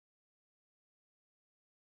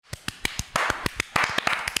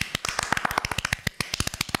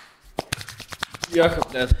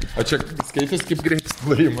O čia skaitis kaip greitis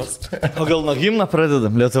plėjimas. O gal nuo himną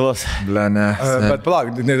pradedam Lietuvos? Ble, ne. Bet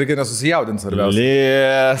palauk, reikia nesusijaudinti svarbiausia.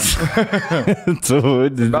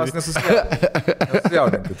 Mes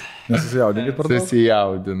nesusijaudinkit. Nesusijaudinkit per daug.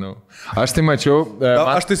 Susijaudinau. Aš tai mačiau.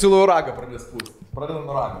 Aš tai siūlau ragą pradės pūsti. Pradedam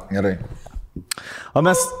nuo ragą. Gerai. O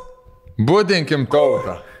mes... Būdinkim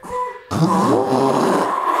tautą.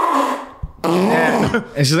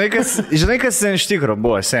 Žinai, kas ten iš tikro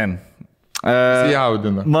buvo sen?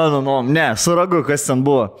 Susijaudina. Mano, ne, su ragu, kas ten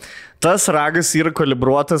buvo. Tas ragas yra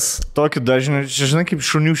kalibruotas tokiu dažniu, žinai, kaip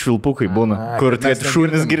šunių švilpukai būna, kur tie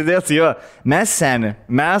šunys girdėtų, jo. Mes seni,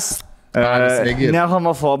 mes ne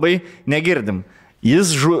homofobai negirdim.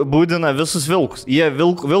 Jis būdina visus vilkus. Jie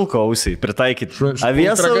vilko ausiai pritaikyti.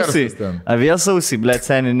 Avies ausiai, blėt,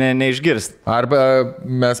 seni, neišgirsti. Arba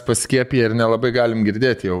mes paskėpė ir nelabai galim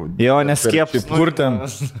girdėti jau. Jo, neskėpti.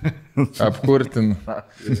 Apkurtin.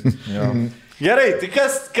 Gerai, tai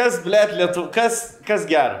kas blėt, kas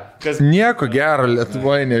gero? Nieko gero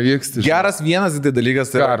Lietuvoje nevyksta. Geras vienas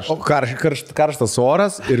dalykas, tai karštas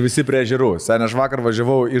oras ir visi prie ežerų. Sen aš vakar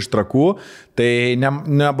važiavau iš Trakų, tai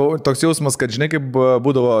nebuvo toks jausmas, kad žinai, kaip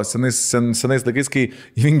būdavo senais laikais, kai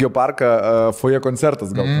į Vingio parką foje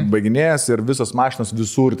koncertas gal baiginėjęs ir visos mašinos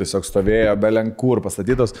visur tiesiog stovėjo, belenkur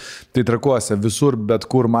pastatytos. Tai Trakuose visur, bet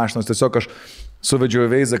kur mašinos tiesiog aš suvedžiau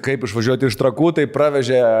Veizą, kaip išvažiuoti iš Trakų, tai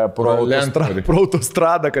pravežė pro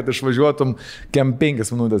autostradą, kad išvažiuotum kem 5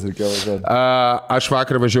 minutės reikėjo važiuoti. Aš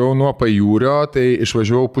vakar važiavau nuo Pajūrio, tai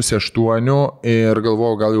išvažiavau 7:30 ir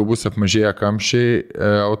galvojau, gal jau bus apmažėję kamščiai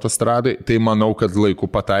autostradai. Tai manau, kad laiku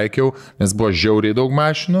pataikiau, nes buvo žiauriai daug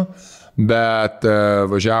mašinų, bet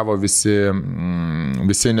važiavo visi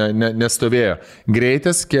nestovėjo.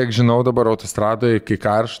 Greitis, kiek žinau dabar autostradoje, kai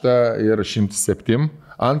karšta, yra 107.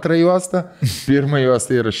 Antrą juostą, pirmą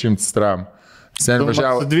juostą yra 100 stram. Sen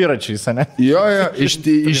važiavo... Su dviračiais, ne? Jo,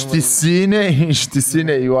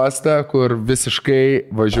 ištisinė juosta, kur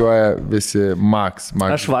visiškai važiuoja visi max.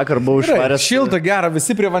 Aš vakar buvau išvaręs. Šilta, gera,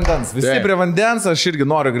 visi prie vandens. Prie vandens, aš irgi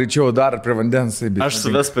noriu greičiau dar prie vandens. Aš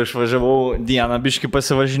su Vespa išvažiavau dieną biškį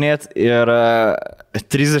pasivažinėti ir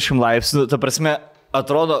 30 laipsnių, ta prasme,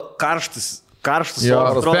 atrodo karštas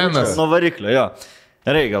oras nuo variklio, jo.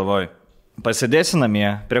 Gerai, galvoju. Pasidėsiu namie,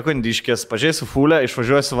 prie kondiškės, pažiūrėsiu fulę,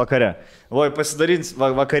 išvažiuosiu vakare. Pasidarysiu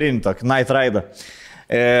vakarinį tokį, night ride'ą.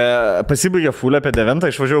 Pasibaigė fulę apie 9,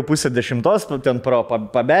 išvažiavau 9:30, ten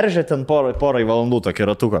paberžė, ten porai valandų tokį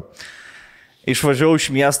ratuką. Išvažiavau iš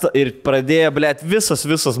miesto ir pradėjo, blėt,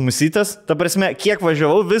 visos musytės. Ta prasme, kiek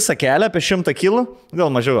važiavau, visą kelią apie 100 kg, gal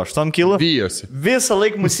mažiau, 8 kg. Vyjosi. Visą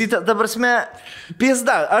laiką musytę, ta prasme,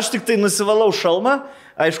 pizda, aš tik tai nusivalau šalmą.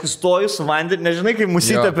 Aišku, stoju su vandeniu, nežinai, kai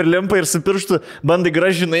musytė prilimpa ir su pirštu bandai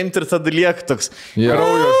gražinai imti ir tada lieka toks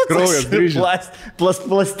kraujas grįžęs.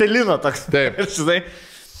 Plastelino toks. Taip. Žinai,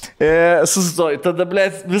 sustoju, tada,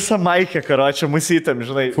 blėt, visą maikę karočią musytėm,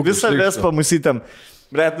 žinai, visą Vespą musytėm.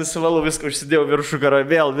 Blėt, nusivalau viską, užsidėjau viršų karo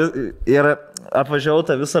vėl ir apvažiavau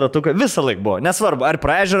tą visą ratuką, visą laiką buvo. Nesvarbu, ar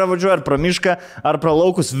pro ežerą važiuoju, ar pro mišką, ar pro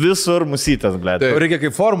laukus, visur musytės, blėt. Reikia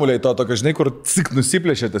kaip formuliai to tokio, žinai, kur cik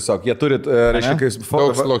nusiplėšia tiesiog. Jie turi, reiškia, kai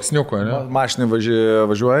daug sluoksniukų, ne? Mašinai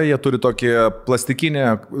važiuoja, jie turi tokį plastikinę,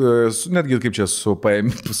 netgi kaip čia su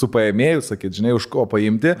paėmėjų, sakyt, žinai, už ko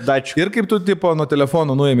paimti. Dačiu. Ir kaip tu tipo nuo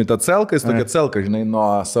telefonų nuėmė tą celką, jis tokia celka, žinai,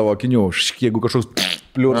 nuo savo akinių, jeigu kažkoks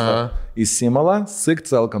pliursa įsimala, sik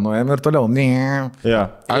celką nuėmė ir toliau.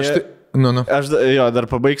 Ja. Aš dar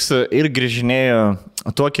pabaigsiu ir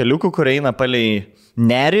grįžinėjau tuo keliuku, kur eina palei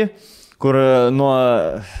nerį, kur nuo...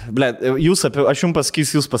 Aš jums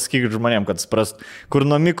pasakysiu, jūs pasakykit žmonėm, kad suprast, kur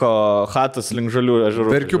nuo Miko chatos link Žalių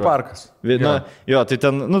ežerų. Verkių parkas. Jo, tai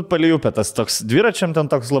ten, palei upę tas toks dviračiam,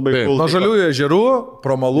 ten toks labai cool. Nuo Žaliųjų ežerų,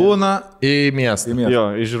 pro Malūną į miestą. Jo,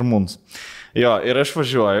 į Žirmūnus. Jo, ir aš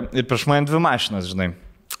važiuoju, ir prieš mane 2 mašinas, žinai.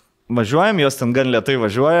 Važiuojam, jos ten gan lėtai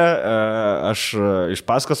važiuoja, aš iš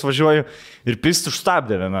paskos važiuoju ir pist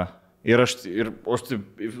užstabdė viena. Ir aš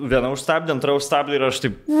viena užstabdė, antra užstabdė ir aš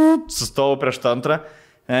taip sustojau prieš tą antrą.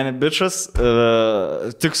 Bičas,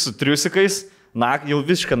 tik su triusikais, jau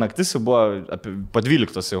visiškai naktis jau buvo po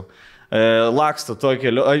 12 jau. Laksto tuo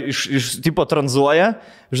keliu, iš tipo tranzuoja,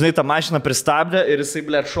 žinai, tą mašiną pristabdė ir jisai,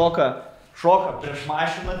 blėt, šoka prieš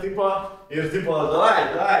mašiną, tipo, ir tipo, davai,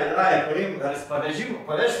 paim, ar jis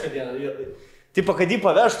paveš, kad jį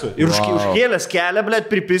pavežtų. Ir užkėlęs kelią, blėt,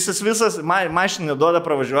 pripisęs visas, mašiną neduoda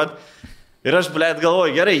pravažiuoti. Ir aš, blėt,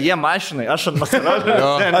 galvoju, gerai, jie mašinai, aš ant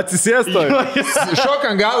Motorolerio. Atsisėsto. Šok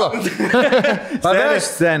ant galo. Paveš,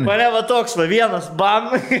 seni. Mane va toks, va vienas, bam,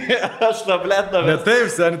 aš tą, blėt, navės. Bet taip,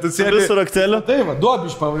 seni, tu sėdi. Visų raktelių. Taip, va, duobi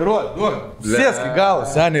iš pavairuoti, duobi. Sėsk į galą,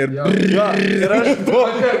 seni, Ir aš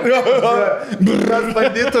tas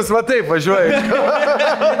banditas, va taip, važiuoja.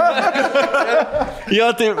 Jo,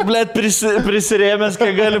 tai, blėt, prisirėmęs,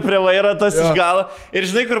 kai gali prie vairo tas iš galo. Ir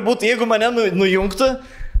žinai, kur būtų, jeigu mane nujungtų,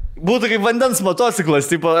 būtų kaip vandens motociklas,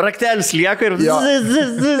 tipo, raktelis lieka ir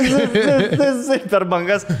per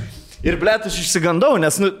bangas. Ir, blėt, aš išsigandau,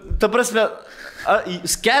 nes, nu, ta prasme,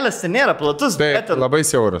 kelias ten nėra platus. Taip, labai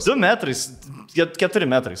siauras. 2 metrai,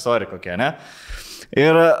 4 metrai, sorry kokie, ne?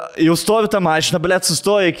 Ir jau stovi tą mašiną, blėt,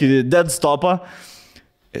 sustoja iki dead stopą.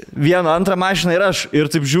 Vieną, antrą mašiną ir aš. Ir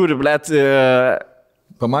taip žiūri, blėt...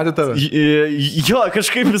 Pamatė tave? Jo,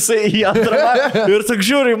 kažkaip jisai į antrą ir tik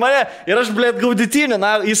žiūri į mane ir aš, blėt, gaudytinį,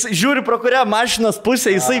 na, jis žiūri pro kurią mašinos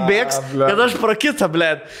pusę, jisai bėgs, kad aš pro kitą,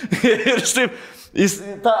 blėt. Ir štaip, jis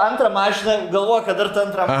tą antrą mašiną galvoja, kad dar tą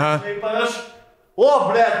antrą mašiną paveš. O,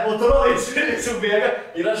 blėt, Motoroleris jau bėga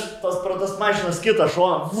ir aš pro tas mašinas kitą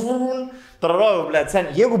šoną. Prarojau, blėt,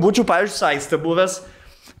 sen. Jeigu būčiau, pavyzdžiui, su Aiste buvęs,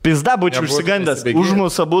 pizda būčiau išsigandęs, už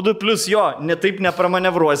mūsų abudu, plus jo, netaip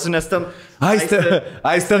nepramanevruosi, nes ten...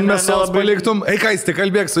 Aiste mėsos paliktum, eik Aiste,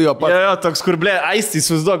 kalbėk su jo pat. Jo, toks kur, blė, Aiste,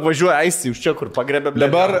 įsivaizduok, važiuoja Aiste, už čia kur pagrebė, blė,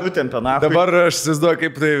 dabar aš įsivaizduoju,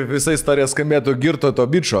 kaip tai visai istorija skambėtų girto to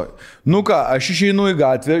bičo. Nu ką, aš išeinu į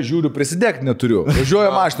gatvę, žiūriu, prisidėk neturiu. Važiuoja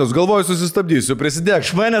mašinos, galvoju, susistabdysiu, prisidėk.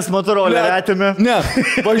 Iš manęs Motorolerį atėmė. Ne,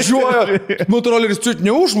 važiuoja, Motoroleris čiut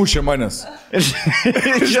neužmušė manęs.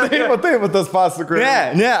 Žinai, matai, tas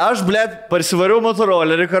pasakoja. Ne, aš, blėt, parsivariau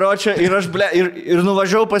Motorolerį, karočią, ir aš, blėt, ir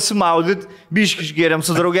nuvažiavau pasimaudyti, biški išgėrėm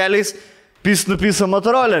su draugeliais, nupisa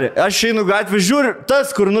Motorolerį. Aš einu gatvę, žiūriu, tas,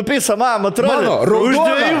 kur nupisa Motorolerį. Už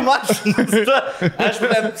 2 mašinas. Aš,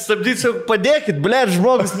 blėt, stabdysiu, padėkit, blėt,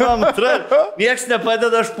 žmogus nuo Motorolerį. Niekas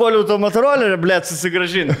nepadeda, aš poliau to Motorolerį, blėt,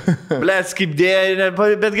 susigražinti. Blėt, kaip dėja,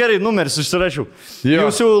 bet gerai, numeris užsirašiau.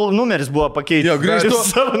 Jūsų numeris buvo pakeitęs.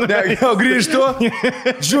 Jo, grįžtu.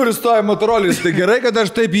 Žiūriu, stoja Motoroleris. Tai gerai, kad aš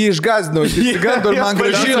taip jį išgazdinau. Išsigando ir man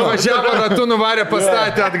grąžino. Važiavo ratu, nuvarė,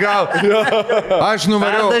 pastatė atgal. Aš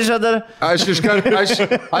nuvariau. Aš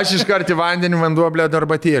iškart į vandenį, vanduo, blė,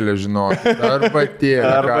 darbatėlė, žinau.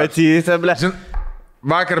 Darbatėlė, blė.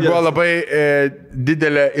 Vakar buvo labai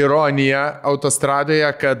didelė ironija autostradoje,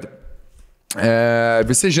 kad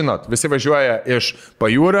visi žinot, visi važiuoja iš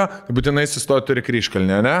Pajūrio, būtinai sustoti turi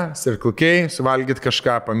Kryžkalnį, ne? Circle K, suvalgyti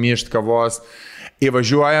kažką, pamišti kavos.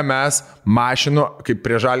 Įvažiuoja mes mašinų, kaip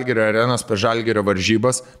prie Žalgirio arenos, prie Žalgirio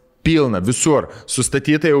varžybos, pilna, visur,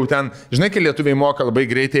 sustatyta jau ten, žinai, kai lietuviai moka labai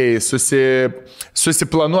greitai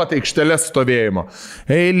susiplanuoti aikštelės stovėjimo.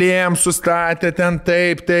 Eilėm sustatė ten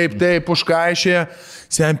taip, užkaišė,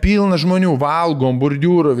 sen pilna žmonių, valgom,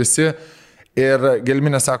 burdiūrų visi. Ir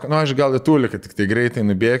Gelminė sako, aš gal į Tuliką, tik tai greitai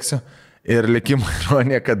nubėgsiu. Ir likimo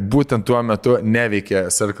ironija, kad būtent tuo metu neveikė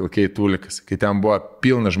Circle K Tulikas, kai ten buvo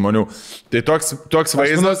pilna žmonių. Tai toks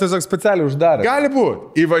vaizdas. Tiesiog specialiai uždarė. Gali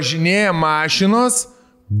būti. Įvažinėja mašinos,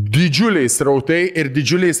 didžiuliai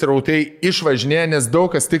srautai išvažinėja, nes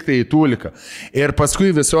daug kas tik tai į Tuliką. Ir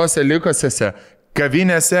paskui visose likusiose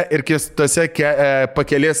kavinėse ir kitose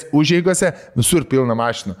pakelės užeigose visur pilna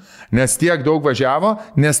mašina. Nes tiek daug važiavo,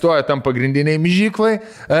 nestoja tam pagrindiniai myžyklai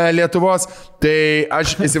Lietuvos, tai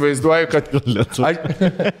aš įsivaizduoju, kad... Čia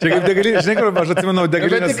kaip degalinė, žinai, kur aš atsimenu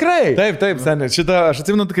degalinės. Bet tikrai. Taip, seniai. Šitą aš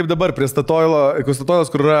atsimenu kaip dabar prie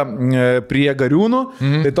Statoilos, kur yra prie Gariūnų,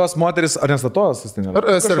 tai tos moteris, ar ne Statoilos?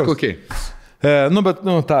 Ar Circle K?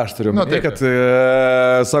 tą aš turiu. Kad,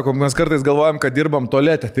 sakom, mes kartais galvojam, kad dirbam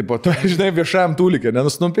tualete, tipo, žinai, viešajam Tulikė,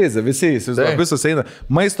 nenusnumpėsi, visos eina.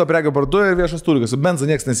 Maisto prekio parduotuvė ir viešas Tulikas. Su benzu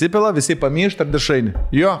nieks nesipila, visi pamyšta ar dešaini.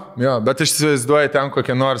 Jo, bet aš įsivaizduoju ten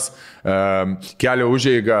kokią nors kelio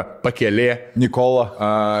užeigą pakelė.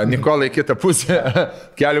 Nikola į kitą pusę.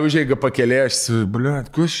 Kelio užeigą pakelė, aš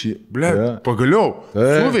įsivaizduoju, pagaliau,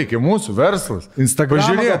 suveikė mūsų verslas.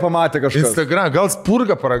 Instagramą gal pamatė kažkas. Instagram, gal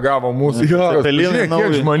spurgą paragavo mūsų. Pažiūrėk,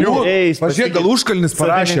 kiek žmonių. Pažiūrėk, gal užkalnis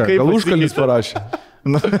parašė.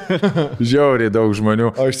 Žiauriai daug žmonių.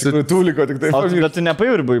 O iš tikrųjų Tuliko tik taip. Bet tu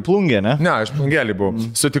nepajūri, buvai plungė, ne? Ne, aš plungelį buvau.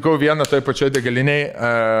 Sutikau vieną toj pačioj degaliniai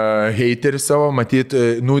haterį savo, matyt,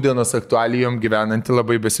 nūdienos aktualijom gyvenantį,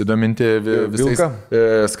 labai besidominti visais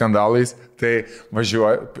skandalais. Tai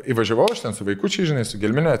įvažiavau aš ten su vaikučiai, žinai, su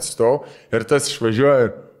Gelminė atsistovau ir tas išvažiuoja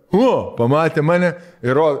ir, pamatė mane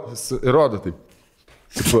ir rodo taip.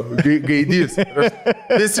 Gaidys.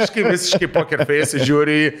 Visiškai poker face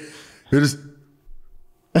žiūri ir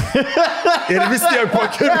vis tiek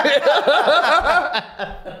poker face.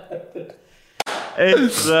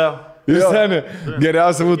 Ir seni,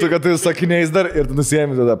 geriausia būtų, kad tu sakiniais dar ir tu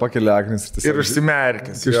nusijėmi tada pakeli aknis. Ir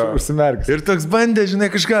užsimerkęs. Užsimerkęs. Ir toks bandė, žinai,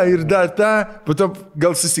 kažką ir dar tą, po to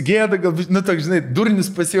gal susigėda, gal, nu, toks, žinai, durnis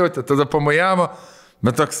pasijauti, tada pamajavo,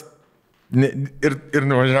 bet toks... Ir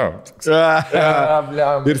nuvažiavo.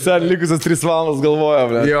 Ir sen likusias 3 valandas galvoja,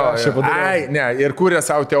 ble. Jo, ai, ne, ir kūrė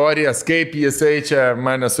savo teorijas, kaip jisai čia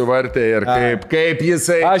mane suvartė ir kaip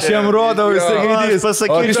jisai... Aš jam rodau, jisai gaidys.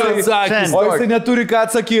 Pasakyčiau, o jisai neturi ką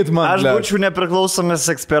atsakyti, man. Aš būčiau nepriklausomas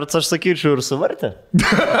ekspertas, aš sakyčiau ir suvartė.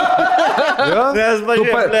 Nes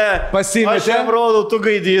važiuoja, pasimetė. Aš jam rodau, tu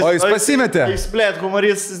gaidys. O jis pasimetė. Jis plėt,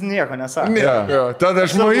 humoristas nieko nesako. Tada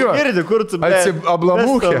aš mojuoju. Girdi, kur tu plėt.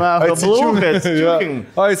 Ablamūkė. O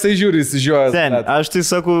jisai žiūri, įsižiūrė. Ten, aš tai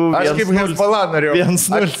sakau, aš kaip Hezbollah norėjau.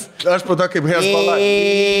 Aš po to kaip Hezbollah.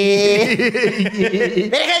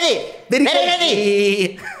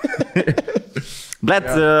 Bet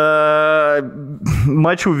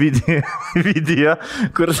mačiau video,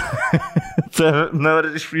 kur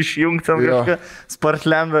nori išjungti kažką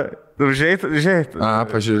spartlendą. Užėjai?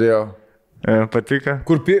 Pažiūrėjau. Patiko?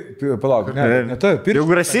 Kur, palauk, ne, tai jau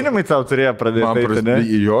grasinimai tau turėjo pradėti, ne?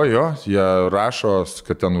 Jo, jie rašo,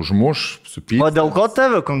 kad ten užmuš, supykti. O dėl ko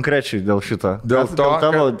tave konkrečiai dėl šito? Dėl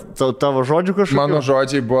to, tavo žodžių kažkokių? Mano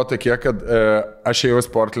žodžiai buvo tokie, kad aš ėjau į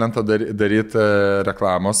Sportlentą daryti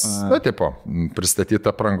reklamos, tipo, pristatyti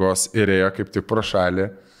aprangos ir ėjo kaip tik pro šalį.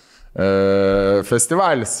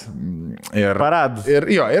 Festivalis. Paradas.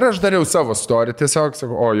 Ir aš dariau savo story, tiesiog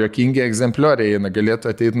sakau, o jokingi egzemplioriai galėtų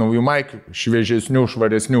ateiti naujų maikių, šviežesnių,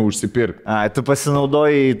 švaresnių užsipirkti. Tu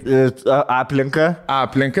pasinaudojai aplinką.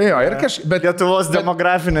 Aplinką, jo. Ir bet Lietuvos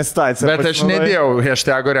demografinė situacija. Bet aš nedėjau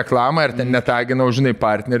hashtago reklamą ir ten netaginau, žinai,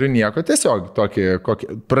 partnerių nieko. Tiesiog tokį,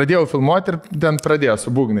 pradėjau filmuoti ir ten pradėjau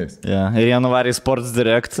su būgnais. Ja, ir jie nuvarė Sports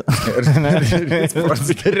Direct. ir Sports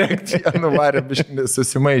Direct jie nuvarė,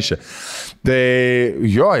 susimaišė. Tai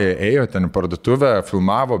jo, jie ėjo ten į parduotuvę,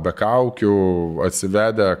 filmavo be kaukių,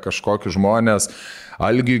 atsivedė kažkokius žmonės,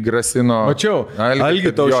 Algiui grasino. Mačiau,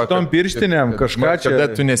 Algi tau šitom pirštinėm kažką čia. Kada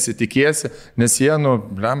tu nesitikėsi, nes jie,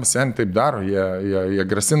 sen taip daro, jie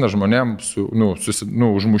grasina žmonėm su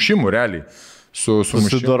užmušimu realiai.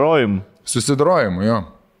 Susidorojimu. Susidorojimu, jo.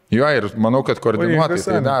 Jo, ir manau, kad koordinuotai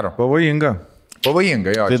tai daro. Pavojinga,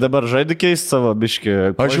 jo. Tai dabar žaidži keisti savo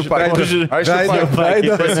biškį. Aš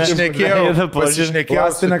pasišnekėjau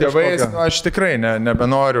su tėvais, aš tikrai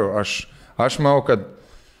nebenoriu. Aš manau, kad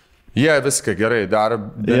jie viską gerai daro,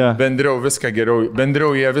 bendriau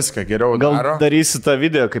jie viską geriau daro. Gal darysi tą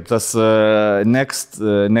video, kaip tas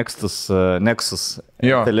Nexus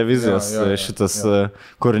televizijos šitas,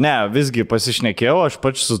 kur visgi pasišnekėjau, aš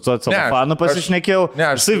pačiu su tuo fanu pasišnekėjau,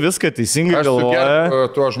 jisai viską teisingai galvoja. Aš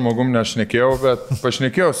su tuo žmogum nešnekėjau, bet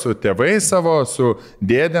pašnekėjau su tėvais savo, su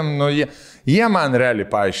dėdėm, jie man realiai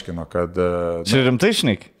paaiškino, kad... Čia rimtai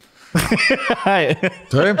šneki?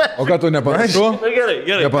 Taip, o ką tu nepanašu? Gerai.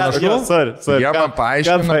 Nepanašu? Jie man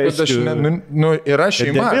paaiškino, kad aš yra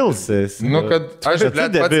šeima.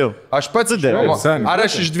 Aš pats debil. Ar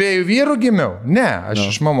aš iš 2 vyrų gimiau? Ne, aš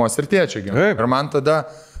iš mamos ir tėčio gimiau. Ir man tada,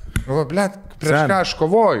 prieš ką aš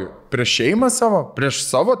kovoju? Prieš šeimą savo? Prieš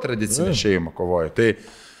savo tradicinę šeimą kovoju. Tai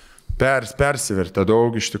persivertė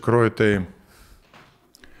daug iš tikrųjų, tai...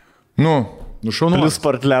 Plus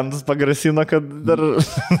Portlandas pagrasino, kad dar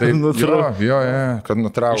nutraukė. Jo, kad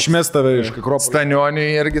nutraukė. Išmes tave iš Akropolio.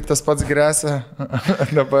 Stanioniui irgi tas pats grėsia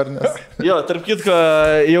dabar. Jo, tarp kitko,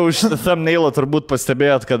 jau iš thumbnailo turbūt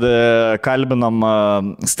pastebėjot, kad kalbinom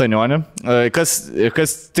Stanionį. Kas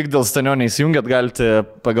tik dėl Stanionį įsijungėt, galite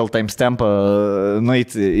pagal timestampą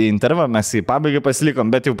nueiti į intervą, mes į pabaigą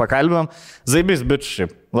pasilikom, bet jau pakalbinom. Zaibis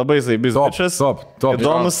bičiai. Labai zaibis bičias. Top.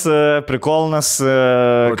 Įdomus, prikolnas,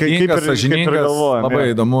 kaip ir galvojame. Labai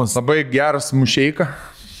įdomus. Labai geras mušeika.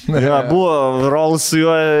 Ja, buvo rol su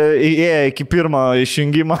juo įėję iki pirmo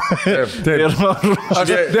išjungimo. Taip.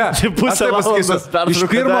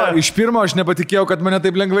 Iš pirmo aš nepatikėjau, kad mane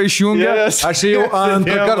taip lengvai išjungia. Aš jau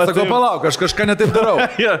antrą kartą sakau, palauk, aš kažką netaip darau.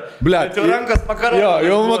 Blet, jau rankas makaroną. Jo,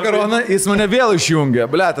 jau makaroną, jis mane vėl išjungia.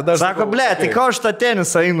 Blet, tada aš... Sako, blet, tai ką aš tą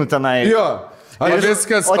tenisą einu tenai? Jo. O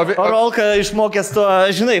Rolka išmokęs to,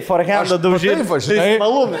 žinai, forehandą daužyti.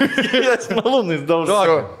 Malūnais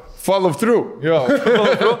daužyti. Follow through. Jo.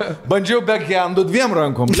 Bandžiau backhandų 2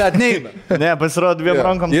 rankom. Blet, neina. Ne, pasirodo 2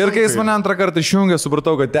 rankom. Ir kai jis mane antrą kartą išjungė,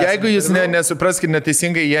 supratau, kad... Jeigu jūs nesupraskite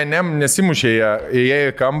neteisingai, jie nesimušė, jie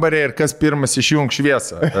į kambarį ir kas pirmas išjung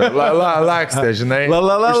šviesą. Lakstė, žinai.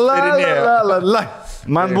 La.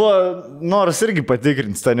 Man buvo noras irgi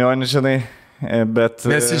patikrinti Stanionį, žinai. bet...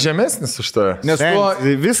 Nes jis žemesnis už to. Nes tu...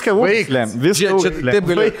 Viską ūkslėm. Viską taip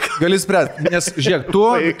gali spręsti. Nes žiūrėk, tu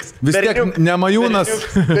vis tiek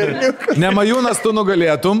Nemajūnas tu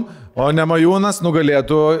nugalėtum, o Nemajūnas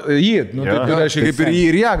nugalėtų jį. Nu, tai reiškia, kaip ir jį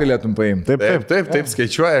ir ją galėtum paimti. Taip,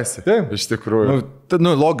 skaičiuojasi. Taip. Iš tikrųjų.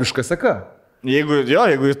 Logiška seka.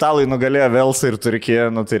 Jeigu italai nugalėjo Velsą ir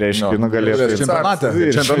Turkiją, nu, tai reiškia, nugalėjo.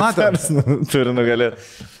 Čempionatą. Turi nugalėti.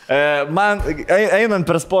 Man, einant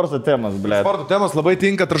per sporto temas, ble. Sporto temas labai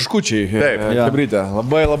tinka traškučiai. Taip. Kabrytė.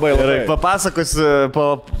 Labai. Papasakosiu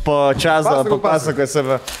po čiazo,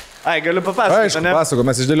 papasakosiu. Ai, galiu papasakoti. Aišku, pasako,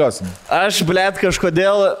 mes išdėliosim. Aš, blėt,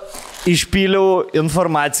 kažkodėl išpyliau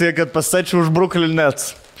informaciją, kad pastačiau už Brooklyn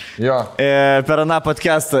Nets. Jo. Per aną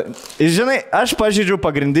podcastą. Žinai, aš pažeidžiau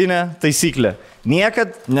pagrindinę taisyklę.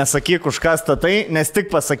 Niekad nesakyk, už ką statai, nes tik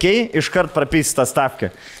pasakėjai, iškart prapysi tą stavkę.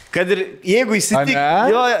 Kad ir jeigu įsitik...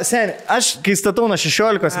 Jo, seniai, aš kai statau nuo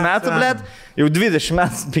 16 metų, blėt, jau 20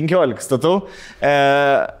 metų, 15 statau,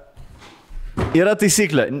 yra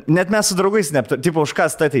taisyklė. Net mes su draugais, tipo, už ką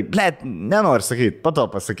statai, blėt, nenori sakyti, po to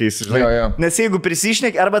pasakysi, žinai. Jo. Nes jeigu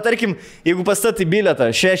prisišnek, arba tarkim, jeigu pastatai bilietą,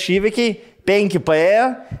 6 įvykiai, 5 paėjo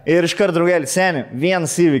ir iškart draugelį seniai, 1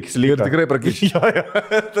 įvykis lygo. Ir tikrai prakyši. Jo,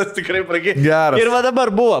 tas tikrai prakyši. Geras. Ir va dabar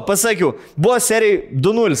pasakiau, buvo serijai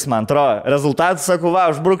 2-0, man atrodo. Rezultatas, sakau, va,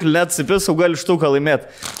 už Brooklyn Nets įpisau, gali štuką laimėti.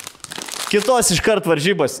 Kitos iškart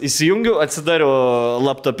varžybos įsijungiu, atsidariu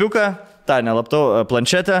laptopiuką,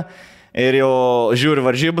 planšetę. Ir jau žiūriu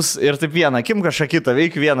varžybus ir taip vieną akim kažką kitą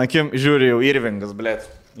veikiu, vieną akim žiūriu jau Irvingas, blėt,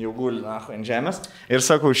 jau guli ant žemės. Ir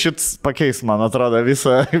sakau, šits pakeis, man atrodo,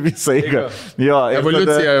 visą eigą.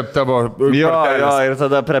 Evoliucija tavo. Jo, ir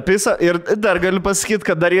tada prepisa. Ir dar galiu pasakyti,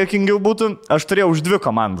 kad dar juokingiau būtų, aš turėjau už 2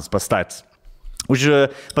 komandas pastatęs.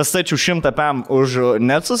 Pastačiau 100 PM už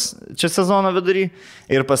Netsus, čia sezono vidury,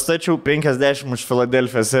 ir pastačiau 50 už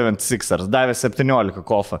Philadelphia 76ers, davė 17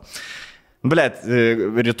 kofą. Blet,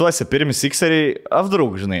 rytuose pirmi Sixeriai,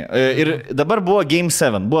 avdraug, žinai. Ir dabar buvo Game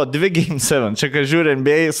 7, buvo 2 Game 7. Čia, kai žiūri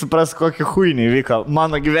NBA, supras, kokį huinį vyko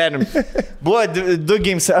mano gyvenime. Buvo 2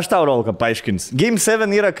 Game 7, aš tau rolką paaiškinsiu. Game 7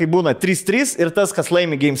 yra, kai būna 3-3 ir tas, kas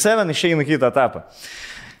laimi Game 7, išeina kitą etapą.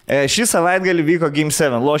 Šį savaitgalį vyko Game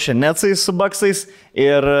 7, lošė Netsais su Bucksais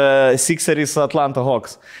ir Sixeriai su Atlanta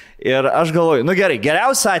Hawks. Ir aš galvoju, nu gerai,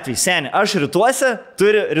 geriausia atveju, seniai, aš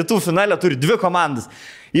rytų finale turi 2 komandas.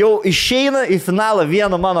 Jau išeina į finalą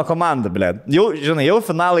vieną mano komandą, blėt. Jau, žinai, jau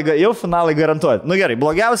finalai garantuoti. Nu gerai,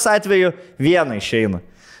 blogiausia atveju vieną išeina.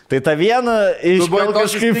 Tai tą vieną išgal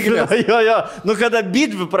kažkaip... Jo. Nu kada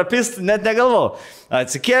bitvių prapisti, net negalvau.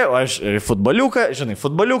 Atsikėjau, aš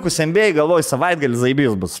futboliukus NBA, galvoju, savaitgalį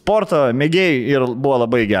zaibys bus. Sporto, mėgėjai ir buvo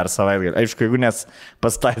labai geras savaitgalį. Aišku, jeigu nes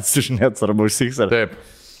pastatys už Nets arba už Sixers. Taip.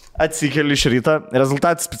 Atsikeliu iš ryto,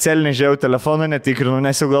 rezultatą specialiai nežiūrėjau telefoną, netikrinu,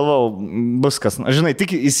 nes jau galvau, bus kas. Žinai,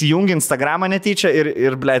 tik įsijungi Instagramą netyčia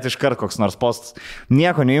ir blėt, iškart koks nors postas.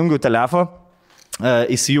 Nieko nejungiau telefoną,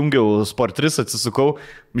 įsijungiau Sport 3, atsisukau,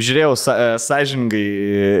 žiūrėjau sąžiningai,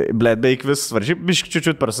 blėt, beveik vis varžyb, biški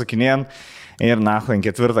čiučiut prasakinėjant. Ir nacho, ant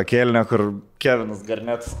 4 kėlinio, kur Kevinas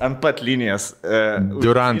Garnetas ant pat linijas.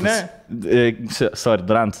 Durantas.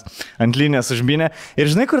 Durant. Ant linijas užbynė.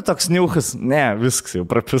 Ir žinai, kur toks niuchas? Ne, viskas jau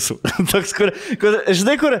prapisau. Toks, kur,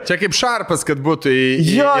 žinai, kur... Čia kaip šarpas, kad būtų į...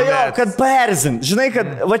 Jo, kad paerzint. Žinai,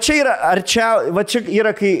 kad va čia yra arčiau, va čia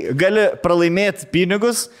yra, kai gali pralaimėti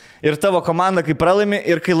pinigus ir tavo komanda, kai pralaimi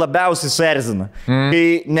ir kai labiausiai suerzina.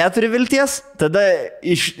 Kai neturi vilties, tada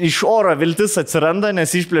iš oro viltis atsiranda,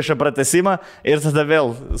 nes išplėšia pratesimą ir tada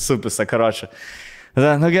vėl supisa karočią.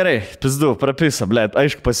 Tada, nu gerai, pizdu, prapisa, blėt,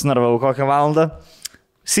 aišku, pasinervau kokią valandą.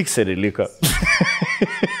 Sixeriai liko.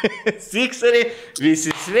 Sixeriai,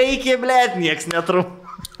 visi sveiki, blėt, nieks netrum.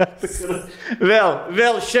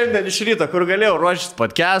 Vėl šiandien iš ryto, kur galėjau ruoštis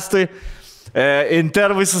podcastui.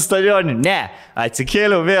 Intervai su stadionu. Ne,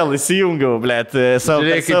 atsikėliau vėl, įsijungiau, blėt, savo...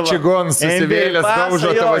 Žiūrėk, kaip čigonas susivėlęs,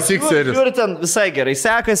 daužo tavo Sixerius. Ir ten visai gerai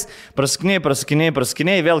sekas,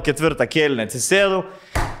 prasukiniai, vėl 4 kėlinį atsisėdau.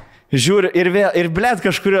 Žiūriu ir blėt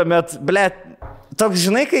kažkurio metu, blėt, toks,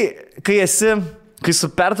 žinai, kai su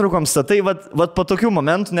pertraukom statai, vat po tokių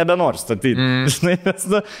momentų nebenori statyti. Žinai,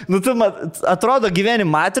 tu atrodo gyveni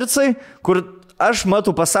matricai, kur aš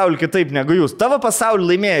matau pasaulį kitaip negu jūs. Tavo pasaulį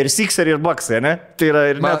laimėjo ir Sixeriai, ir Bucksai, ne? Tai yra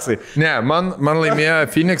ir Netsai. Ne, man laimėjo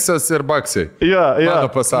Phoenixas ir Bucksai. Jo. Mano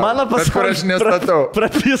pasaulį. Bet kur aš nestatau.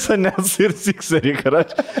 Prapisa Netsai ir Sixeriai,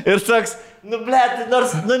 karač. Ir toks, nu blėt,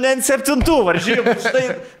 nors, ne 7 varžybų, žinai,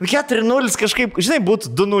 4-0 kažkaip, žinai,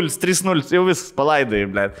 būtų 2-0, 3-0, jau viskas palaidai,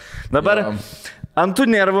 blėt. Dabar... Ja. Ant tų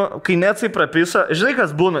nervų, kai Netsai prapisa, žinai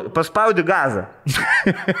kas būna, paspaudi gazą.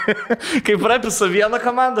 Kai prapisa vieną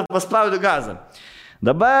komandą, paspaudi gazą.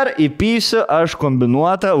 Dabar įpysiu aš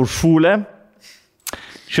kombinuotą už šūlę.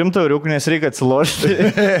 100 euriukų, nes reikia atsilošti.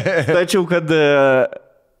 Tačiau, kad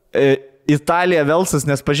Italija Velsas,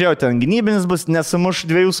 nes pažiūrėjau, ten gynybinis bus, nesumuš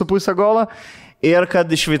 2,5 golo. Ir kad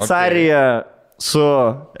Šveicarija su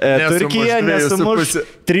Turkija nesumuš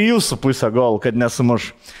 3,5 golų, kad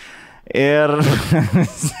nesumuš. Ir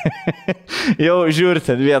jau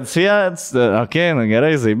žiūrite, 1-1, nu gerai,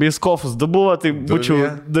 Zaibys, Kofus 2 buvo, tai būčiau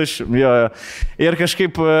 2. Ir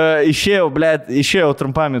kažkaip išėjau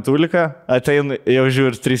trumpam į Tuliką, ateinu, jau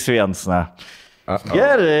žiūri 3-1, na.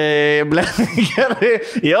 Gerai, gerai,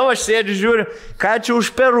 jau aš sėdžiu, žiūriu, ką čia už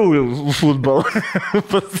Perų futbolą.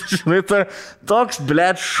 Žinai, toks,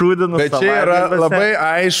 šūdinas. Bet čia yra labai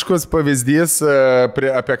aiškus pavyzdys,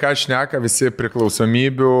 apie ką šneka visi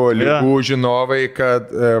priklausomybių, lygų žinovai,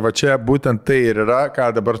 kad va čia būtent tai ir yra, ką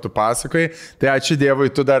dabar tu pasakai. Tai ačiū Dievui,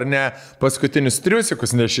 tu dar ne paskutinius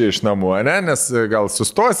triusikus neši iš namų, ne? Nes gal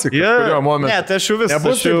sustosi kažkurio momentu. Ne, tai aš jau visą.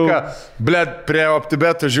 Nebus taip, ką, prie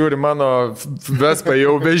OptiBeto žiūri mano Vespa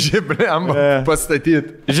jau veži,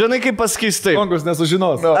 pastatyti. Žinai, kaip pasakys taip. Kongus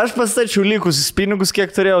nesužinos. No. Aš pastačiau likusius pinigus, kiek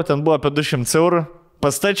turėjau, ten buvo apie 200 eurų.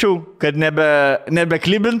 Pastačiau, kad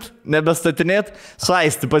nebeklibint, nebestatinėt, su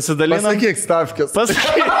Aisti pasidalinam. Pasakyk stavkės.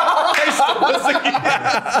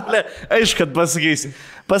 Aišku, kad pasakysi.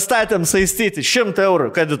 Pastatėm saistyti 100 eurų,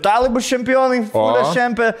 kad italai bus čempionai, Fulės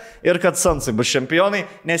čempė, ir kad Sansai bus čempionai,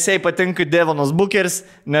 nes jai patinka Devonas Bukeris,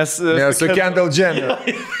 nes su Kendall Jenner.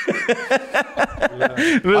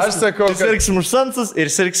 Aš sakau, kad sirgsim už Sansus ir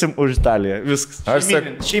sirgsim už Italiją. Viskas.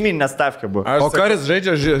 Šeiminė stavkė buvo. O Karis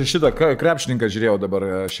žaidžia šitą krepšininką, žiūrėjau dabar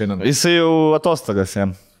šiandien. Jisai jau atostogas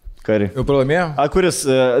jam. Kari. Jau pralaimėjo? A, kuris?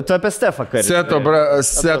 Tu apie Stefą Karį.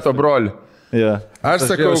 Seto brolį. Yeah. Aš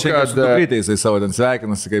sakau, kad... Greitai jisai savo ten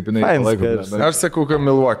sveikinasi, kaip jinai laiko. Aš sakau, kad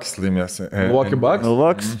Milwaukee's laimės. Milwaukee Bucks?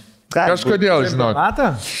 Milwaukee's? Kažkodėl, žinok.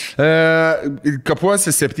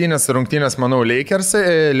 Kapuosi 7 rungtynės, manau,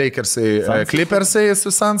 Lakersai, Clippersai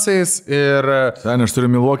su Sunsais ir... Sen, aš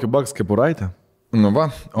turiu Milwaukee Bucks kaip uraitę. Nu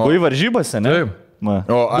va. O į varžybose, ne? Taip.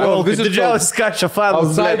 O didžiausias kačio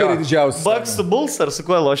fanas. Outsideriai didžiausias. Bucks su Bulls ar su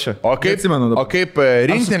kuo lošia? O kaip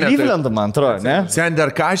rinktinė? Cleveland, man atrodo, ne? Sen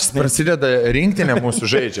dar kažkas prasideda rinktinė mūsų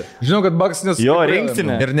žaidžia. Žinau, kad Bucks nes... Jo,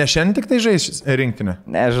 rinktinė. Ir ne šiandien tik tai žaidžia rinktinė.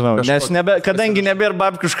 Nežinau, nes kadangi nebėra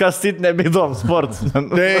babkiškas, tai nebeįdom sportas.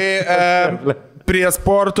 Tai prie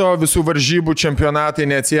sporto visų varžybų čempionatai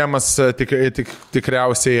neatsiejamas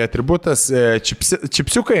tikriausiai atributas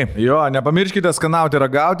čipsiukai. Jo, nepamirškite skanauti ir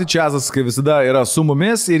ragauti. Čiazas, kaip visada, yra su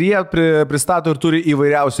mumis ir jie pristato ir turi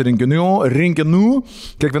įvairiausių rinkinių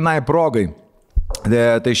kiekvienai progai.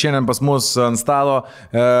 Tai šiandien pas mus ant stalo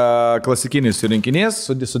klasikinis rinkinys,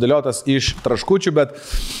 sudėliotas iš traškučių, bet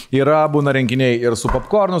būna rinkiniai ir su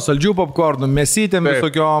popkornu, saldžių popkornu, mėsytėm,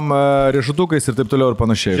 visokiom riešutukais ir taip toliau ir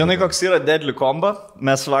panašiai. Žinai, koks yra deadly komba?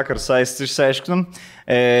 Mes vakar Saisti išsiaiškinom.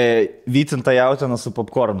 Vytinta jautiena su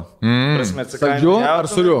popkornu. Saldžių ar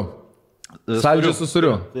suriu? Saldžių su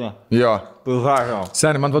suriu. Jo.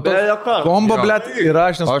 Seniai, man va toks kombo, blėt, yra,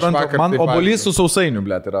 aš nesuprantu, man obolys su sausainiu,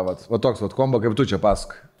 blėt, yra, va toks kombo, kaip tu čia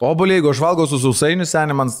pasakai. Obolį, jeigu aš valgau su sausainiu,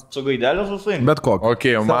 seniai, man... Su gaidelio sausainiu? Bet kokį. Ok,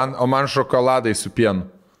 o man šokoladai su pienu.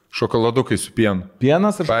 Šokoladukai su pienu.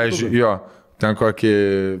 Pienas ir šokoladukai? Pavyzdžiui, jo, ten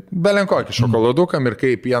belenkokį šokoladuką,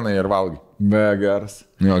 mirkai pieną ir valgai. Be geras.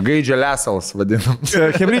 Jo, gaidžia lesalas vadinam.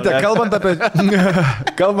 Hebrytė, kalbant apie...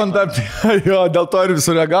 Jo, dėl to ir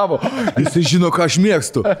visur reagavo. Jisai žino, ką aš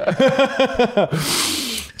mėgstu.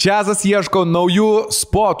 Čiazas ieško naujų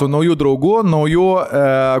spotų, naujų draugų, naujų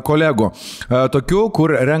kolegų. Tokių,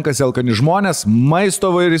 kur renkasi alkani žmonės, maisto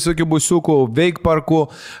vairiausių busiukų, veikparkų,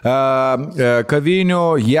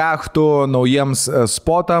 kavinių, jachtų, naujiems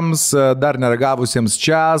spotams, dar neragavusiems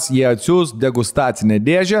Čiaz, jie atsiūs degustacinę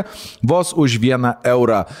dėžę vos už 1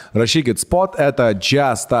 eurą. Rašykit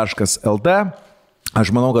spot@jazz.lt. Aš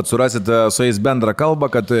manau, kad surasit su jais bendrą kalbą,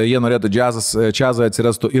 kad jie norėtų Čiazą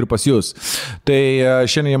atsirastų ir pas jūs. Tai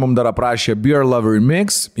šiandien jie mums dar aprašė Beer Lover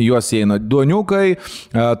Mix, juos įeina duoniukai,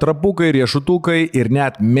 trapukai, riešutukai ir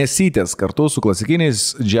net mėsytės kartu su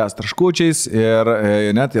klasikiniais jazz traškučiais ir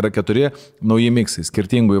net yra 4 nauji miksai,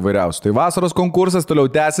 skirtingų įvairiausių. Tai vasaros konkursas toliau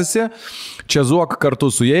tęsiasi, Čiazuok kartu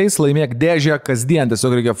su jais, laimėk dėžę kasdien,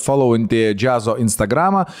 tiesiog reikia followinti Jazzo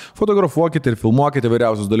Instagramą, fotografuokite ir filmuokite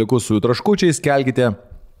įvairiausius dalykus su jų traškučiais, kelkite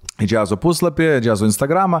į Jazzo puslapį, Jazzo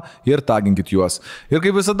Instagramą ir taginkit juos. Ir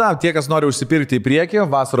kaip visada, tie, kas nori užsipirkti į priekį,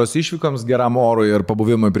 vasaros išvykoms, geram orui ir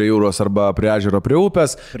pabuvimui prie jūros arba prie ežero, prie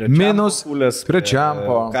upės, prie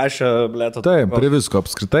čiampo. Kašio, blėto. Taip, prie visko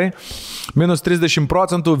apskritai. Minus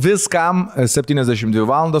 30% viskam 72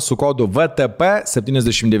 valandas su kodu VTP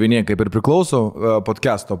 79, kaip ir priklauso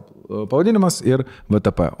podcast'o pavadinimas ir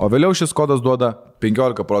VTP. O vėliau šis kodas duoda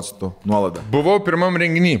 15% nuolaidą. Buvau pirmam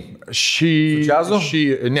renginį.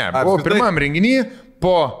 Buvau pirmam renginį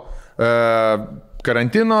po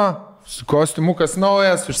karantino, kostiumukas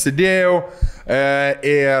naujas, užsidėjau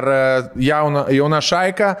ir jauna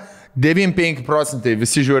šaika. 95%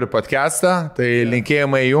 visi žiūri podcastą, tai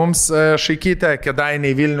linkėjimai jums, Šaikytė,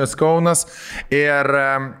 Kėdainiai, Vilnius, Kaunas. Ir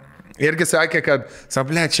irgi sakė, kad,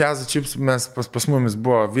 Čiazo čips mes pas mumis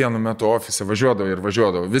buvo vienu metu ofise,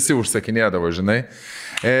 važiuodavo, visi užsakinėdavo, žinai.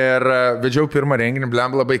 Ir vedžiau pirmą renginį,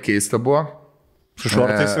 labai keista buvo. Su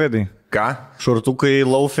šortais vedai? Ką? Šortukai,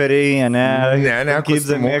 lauferiai, ne? Ne,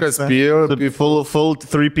 kostiumukas, full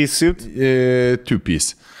three-piece suit?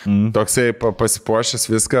 Two-piece. Toksai pasipuošęs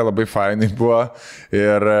viską, labai fainai buvo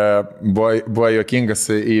ir buvo juokingas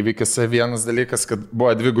įvykis vienas dalykas, kad buvo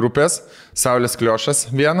 2 grupės, Saulės Kliošas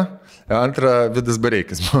viena, antra Vidas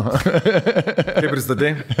Bareikis buvo. Kaip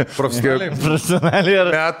pristatai? Profesionaliai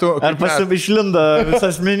ar pasibišlindo visą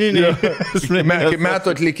asmeninį? Kaip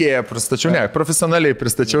metų atlikėją pristačiau, profesionaliai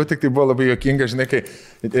pristačiau, tik tai buvo labai juokinga, žinai, kai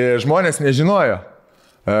žmonės nežinojo.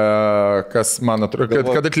 Kas man atrodo,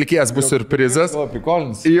 kad atlikėjas bus surprizas.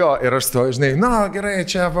 Jo, ir aš to, žinai, gerai,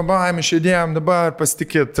 čia pabaim išėdėjom, dabar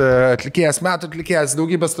pasitikit, atlikėjas, metų atlikėjas,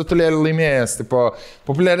 daugybę statulėlių laimėjęs, tipo,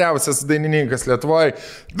 populiariausias dainininkas Lietuvoje,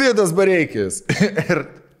 Vidas Bareikis. Ir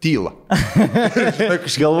tyla.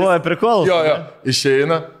 Galvoja prikolą. Jo,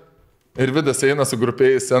 išeina ir Vidas eina su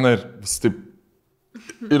grupėjai į sceną ir vis taip.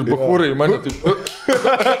 Ir bachūrai mane taip.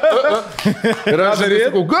 Ir aš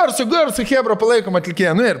sakau, garsu, Hebra, palaikom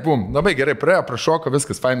atlikėją. Ir bum, labai gerai praėjo, prašoko,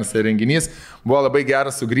 viskas fainas renginys. Buvo labai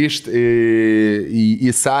geras sugrįžti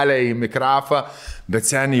į salę, į mikrofą, bet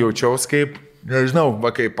seniai jaučiaus kaip, nežinau,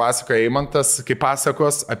 kaip pasakoja Eimantas, kaip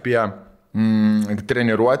pasakos apie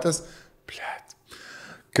treniruotės.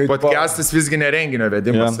 Podcastas visgi nerenginio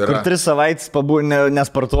vedimas. Kur 3 savaitės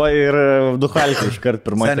nesportuoji ir duhalkį iškart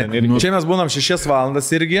pirmoji. Čia mes būnam 6 valandas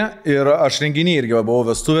irgi ir aš renginį irgi buvau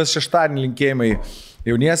vestuvės šeštadienį linkėjimai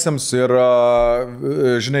jauniesiams ir,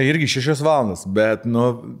 žinai, irgi 6 valandas, bet,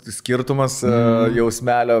 skirtumas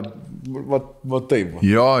jausmelio, va taip.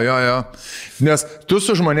 Jo. Nes tu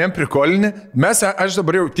su žmonėm prikolini, aš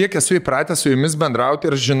dabar jau tiek esu įpratęs su jumis bendrauti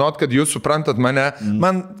ir žinot, kad jūs suprantat mane,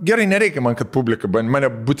 man gerai nereikia man, kad publika mane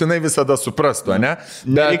būtinai visada suprastų, ne?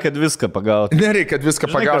 Nereikia, kad viską pagauti.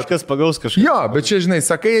 Kažkas pagaus kažką. Jo, bet čia, žinai,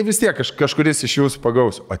 sakai vis tiek kažkuris iš jūsų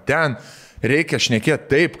pagaus, o ten reikia šnekėti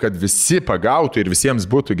taip, kad visi pagautų ir visiems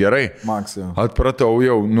būtų gerai. Maksija. Atpratau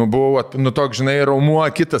jau, buvau, tok, žinai, raumuo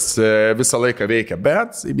kitas visą laiką veikia,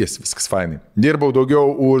 bet viskas fainai. Dirbau daugiau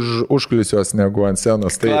užkulisios negu ant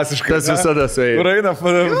scenos. Tai klasiškai. Tas visada suėjo. Praeina,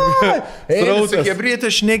 Eina, Hebrytė,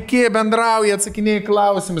 šnekė, bendrauja, atsakinėjai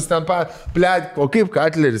klausimus, ten o kaip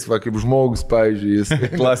Katleris, kaip žmogus, pavyzdžiui,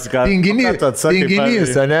 klasika.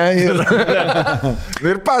 Tinginys, ne?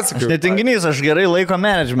 Ir pasakoju. Aš netinginys, aš gerai laiko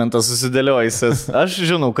managementą susidėliau. Aš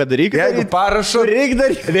žinau, kad reikia. Jeigu parašo,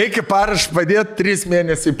 reikia parašą padėti 3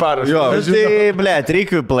 mėnesiai parašą. Jo,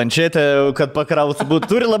 reikia planšetę, kad pakrautų būtų.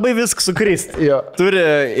 Turi labai viską sukristi. Turi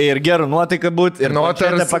ir gerų nuotaiką būti, ir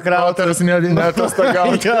planšetę pakrauti.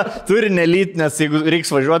 Netostogauti. Turi nelyt, nes jeigu reiks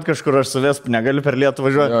važiuoti kažkur, aš su Vespu negaliu per Lietuvą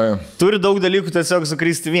važiuoti. Turi daug dalykų tiesiog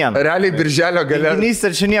sukristi vieną. Realiai birželio gale.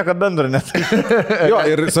 Tinginystė čia nieko bendro net. Jo,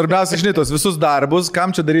 ir svarbiausia, žinai, tos visus darbus,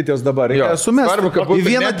 kam čia daryti jos dabar? Svarbu, kad būtų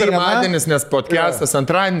vieną dieną. Nes podcastas,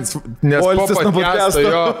 antradienis, nes po podcasto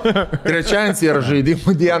jo, trečiadienis yra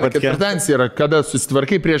žaidimų diena, ketvirtadienis yra, kada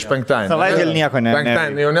susitvarkai prieš penktadienį. Savaitgalį nieko ne.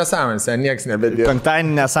 Penktadienį jau nesąmonės, nieks nebedirba.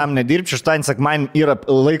 Penktadienį nesąmonė dirbti, šeštadienį, sekmadienį yra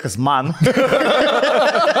laikas man.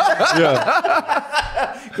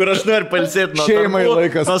 Kur aš noriu pailsėti nuo šeimai darbų,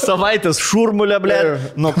 laikas. Nuo savaitės šurmulio,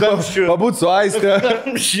 nuo kamščių. Pabūt su Aiste.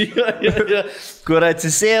 Kur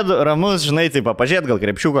atsisėdu, ramus, žinai, tai pažiūrėt, gal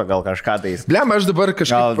krepšiuką, gal kažką tais. Blem, aš dabar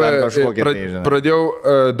kažkaip pradėjau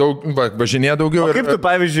važinėti daugiau. O kaip tu,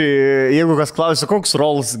 pavyzdžiui, jeigu kas klausia, koks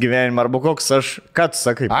Rolls gyvenime, arba koks aš, ką tu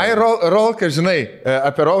sakai? Ai, Rolka, žinai,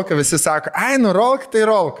 apie Rolką visi sako, Rolka tai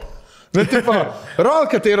Rolka. Nu, tipo,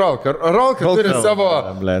 Rolka tai Rolka. Rolka turi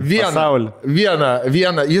savo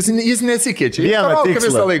vieną, jis nesikeičia. Rolka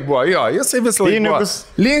visą laiką buvo, jisai visą laiką buvo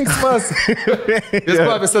linksmas. Jis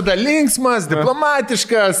buvo visada linksmas,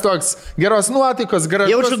 diplomatiškas, toks geros nuotaikos,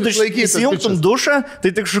 gražus. Jaučiu, įsijungtum dušą,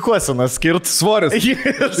 tai tik šukuosenas skirt. Svoris.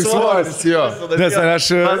 Svoris, jo. Nes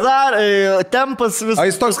aš... Tempas vis... A,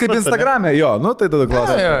 jis toks kaip Instagram'e, jo, nu tai tada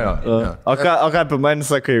klausim. Jo. O ką apie manį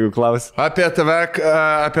sakai, jeigu klausim? Apie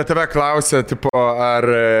tave klausia, tipo, ar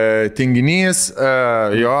tinginys,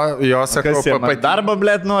 jo sakau, darbą,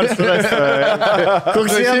 blėt, nori surasti.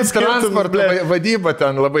 Koks jiems transporto vadyba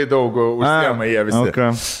ten labai daug užsiema jie visi. Okay.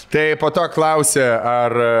 Tai po to klausė,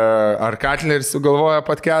 ar Katleris sugalvojo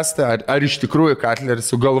podcastą, ar iš tikrųjų Katleris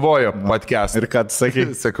sugalvojo podcastą. Ir ką tu sakai?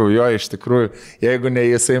 Sakau, jo, iš tikrųjų, jeigu ne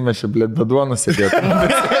jisai, mes čia, blėt, be duonos sėdėtų.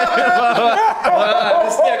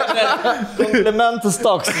 Vis tiek komplimentus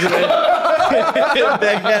toks, žinai.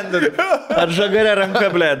 Ar žagarė ranka,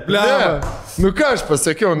 blėt? Nu ką aš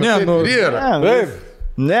pasakiau, taip ir yra. Taip.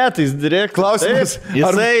 Ne, tai jis direkt klausimas.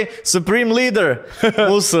 Jisai Supreme Leader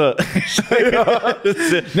mūsų.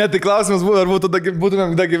 Ne, tai klausimas būtų, ar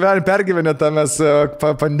būtumėm pergyvenę tą mes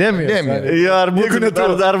pandemiją. Jo, ar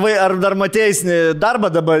dar matėjais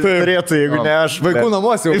darbą dabar turėtų, jeigu ne aš. Vaikų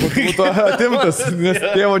namuose jau būtų atimtas, nes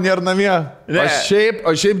tėvo nėra namie.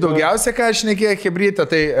 O šiaip daugiausia, ką aš nekėjau hebrytą,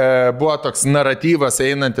 tai buvo toks naratyvas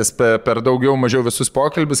einantis per daugiau mažiau visus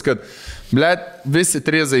pokalbis, kad, blėt, visi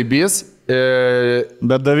trys zaibys.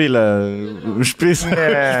 Bet Davilė užpris.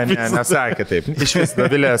 Ne, nesakė taip. Iš vis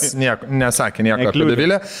Davilės nesakė nieko apie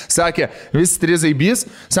Davilę. Sakė, visi trys zaibys.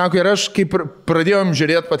 Sako, ir aš kaip pradėjom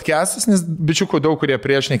žiūrėti podcastus, nes bičiukų daug, kurie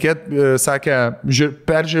prieš nekėt, sakė,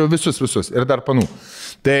 peržiūrėjau visus ir dar panų.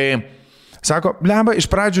 Tai sako, blemba, iš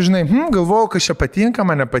pradžių, žinai, galvojau, kas čia patinka,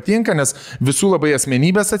 man nepatinka, nes visų labai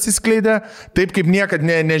asmenybės atsiskleidė, taip kaip niekad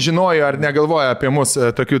nežinojo ar negalvojo apie mus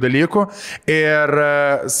tokių dalykų. Ir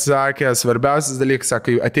sakė, svarbiausias dalykas,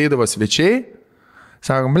 sako, ateidavo svečiai,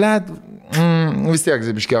 sako, blėt, vis tiek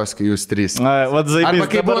zaibiškiausiai, kai jūs trys. Vat zaibys,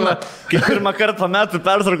 kaip būna, kai pirmą kartą po metų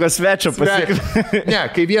pertraukos svečio pasiekti. Ne,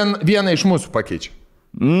 kai vieną iš mūsų pakeičia.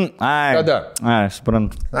 Kada? Ai,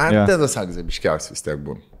 suprantu. Tada sako, zaibiškiausiai vis tiek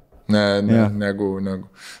būna. Negu.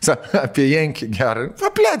 Apie Jenkį gerą.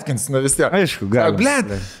 Paplėtkins, vis tiek. Aišku, gal. Blėt,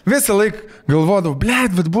 visą laiką galvodavau,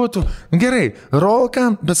 blėt, bet būtų, gerai,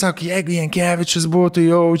 Rolka, bet sako, jeigu Jankevičius būtų,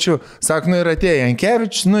 jaučiu. Sako, ir atėjo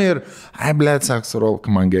Jankevičius, ir, blėt, sako, su Rolka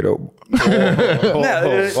man geriau.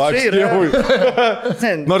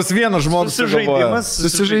 Nors vienas žmogus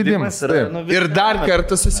susižaidimas. Ir dar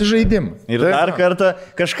kartą susižaidimas. Ir dar kartą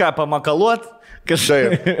kažką pamakaluot.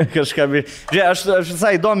 Kažką. Aš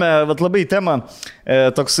visai įdomi, labai tema,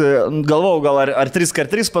 toks, galvau, gal ar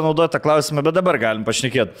 3x3 panaudoti tą klausimą, bet dabar galim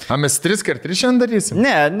pašnekėti. A mes 3x3 šiandien darysim?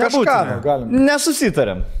 Ne, nebūtina.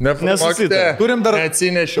 Nesusitarėm. Nesusitarėm. Turim dar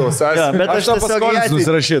atsinešiau sąsią. Bet aš tiesiog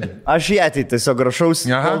aš į ateitį tiesiog rašausi,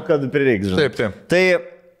 kad prireiks. Taip. Tai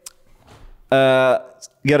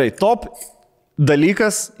gerai, top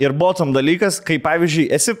dalykas ir bottom dalykas, kai pavyzdžiui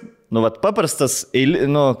esi paprastas,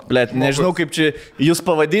 nežinau kaip čia jūs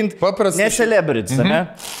pavadinti, ne celebrities,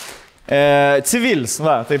 ne? Civilis,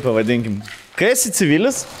 taip pavadinkim. Kai esi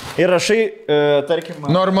civilis ir rašai, tarkim...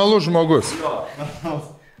 Normalus žmogus.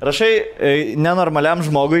 Rašai nenormaliam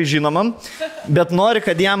žmogui, žinomam, bet nori,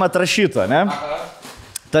 kad jam atrašytų, ne?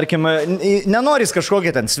 Tarkim, nenoris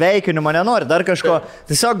kažkokį ten sveikinimą, nenori dar kažko,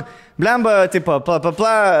 tiesiog, blemba, tipo,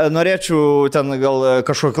 norėčiau ten gal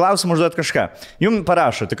kažkokį klausimą užduoti kažką. Jums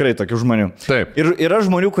parašo tikrai tokių žmonių. Taip. Ir yra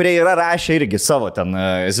žmonių, kurie yra rašę irgi savo ten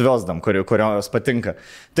zviesdam, kurios patinka.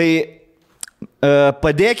 Tai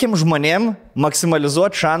padėkim žmonėm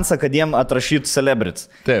maksimalizuoti šansą, kad jiem atrašytų celebrities.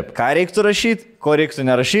 Taip. Ką reiktų rašyti, ko reiktų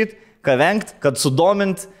nerašyti, ką vengti, kad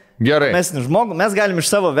sudomint. Gerai. Mes galim iš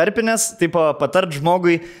savo verpinės, taip patart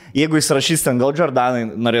žmogui, jeigu jis rašys ten, gal Jordanai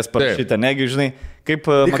norės parašyti, negi, žinai, kaip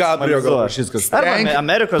maksimalizuoti.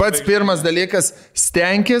 Amerikos. Pats pirmas dalykas,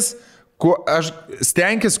 stenkis kuo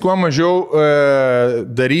mažiau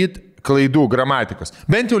daryti klaidų gramatikos.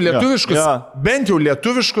 Bent jau lietuviškus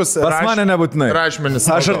pas mane nebūtinai. Rašmenis.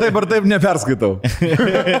 Aš ar taip neperskaitau.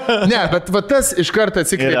 Ne, bet tas iš karto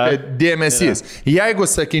atsikreipia dėmesys. Jeigu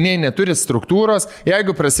sakiniai neturi struktūros,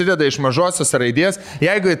 jeigu prasideda iš mažosios raidės,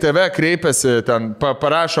 jeigu į tave kreipiasi, ten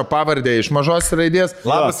parašo pavardę iš mažos raidės.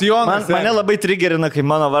 Labas, Jonas. Mane labai trigerina, kai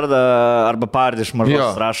mano vardą arba pavardę iš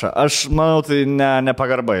mažos rašo. Aš manau, tai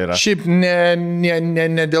nepagarba yra. Šiaip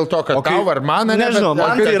ne dėl to, kad tau ar man, nežinau,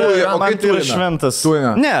 man tai yra šventas.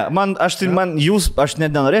 Ne, aš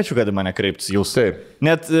net nenorėčiau, kad mane kreiptis jūs. Taip.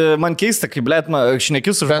 Net man keista, kai, blėt,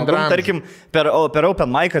 šnekis su žmogum, tarkim, per Open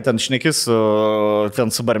Mic'ą ten šnekis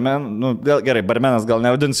su barmenu, gerai, barmenas gal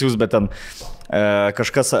nevadins jūs, bet ten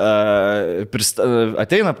kažkas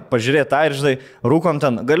ateina, pažiūrėti tą ir, žinai, rūkom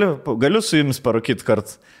ten, galiu su jumis parūkyti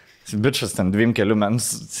kartą. Bičias ten 2 kelių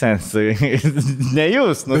sens, ne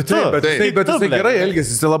jūs, nu tu. Bet jisai gerai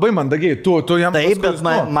elgėsi, jisai labai mandagiai, tu jam taip, bet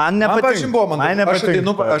man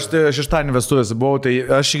nepatinka. Aš šeštadienį vestuvėse buvau, tai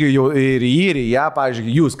aš jau ir jį, ir ją,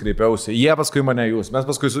 pavyzdžiui, jūs kreipiausi, jie paskui mane jūs, mes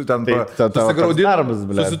paskui ten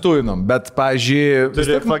susituinom, bet, pavyzdžiui...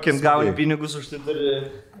 Turi fucking gauti pinigus už tai turi...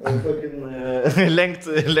 Lenkt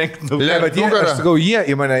nugarą. Aš sakau, jie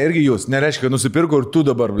į mane irgi jūs, nereiškia, kad nusipirko ir tu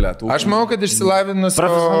dabar, blėt. Aš manau, kad išsilavinus...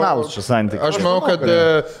 Profesionalus čia santykiai. Aš manau, kad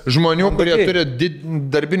žmonių, kurie turi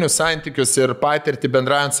darbinius santykius ir patirtį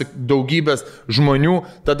bendraujant su daugybės žmonių,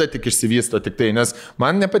 tada tik išsivysto tik tai. Nes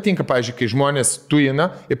man nepatinka, pavyzdžiui, kai žmonės tuina,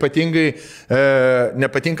 ypatingai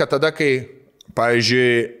nepatinka tada, kai,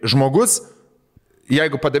 pavyzdžiui, žmogus,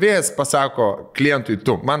 jeigu padavėjas pasako klientui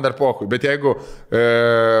tu, man dar pohui, bet jeigu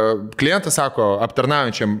klientas sako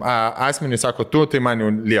aptarnaujančiam asmeniui sako tu, tai man jau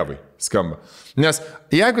lievai skamba. Nes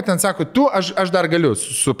jeigu ten sako tu, aš dar galiu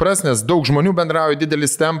supras, nes daug žmonių bendrauja,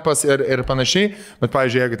 didelis tempas ir panašiai, bet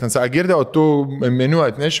pavyzdžiui, jeigu ten sako, girdė, o tu meniu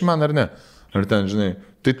atneši man ar ne? Ar ten, žinai,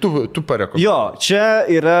 tai tu parekomenduoji. Jo, čia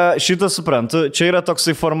yra, šitą suprantu, čia yra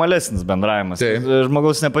toksai formalesnis bendravimas.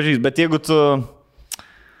 Žmogaus nepažįst, bet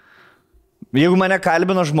Jeigu mane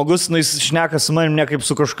kalbino žmogus, nu jis šneka su manim ne kaip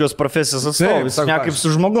su kažkokios profesijos atstovu, jis šneka kaip su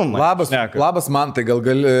žmogum. Labas man, tai gal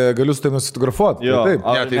galiu su tai nusifotografuoti. Jo,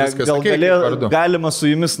 tai galima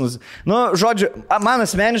su jumis Nu, žodžiu, man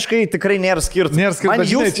asmeniškai tikrai nėra skirtumo. Man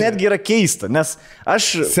jūs netgi yra keista, nes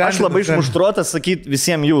aš labai išmuštruotas sakyti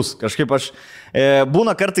visiems jūs. Kažkaip aš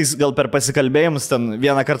būna kartais gal per pasikalbėjimus, ten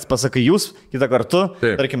vieną kartą pasakai jūs, kitą kartu,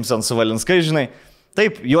 tarkim, su Valinskai, žinai.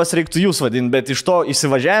 Taip, juos reiktų jūs vadinti, bet iš to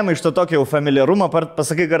įsivažiavimo, iš to tokio jau familiarumo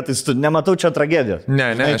pasakai kartais, tu nematau čia tragedijos.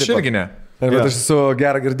 Ne, aš irgi ne. Bet aš esu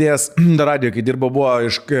gerą girdėjęs radijo, kai dirbo, buvo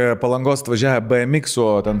iš Palangos atvažiavę BMX,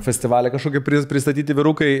 ten festivalį kažkokį pristatyti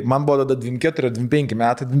vyrukai, man buvo tada 24, 25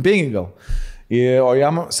 metai, 25 gal. O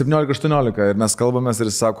jam 17-18 ir mes kalbamės ir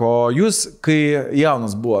jis sako, jūs, kai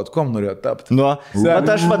jaunas buvot, kom norėjot tapti? Nu, bet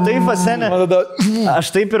aš taip, senė,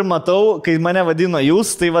 aš taip ir matau, kai mane vadino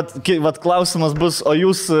jūs, tai vat klausimas bus, o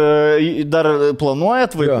jūs dar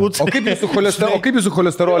planuojat vaikų? O kaip jūsų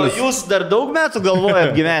cholesterolis? Jūs dar daug metų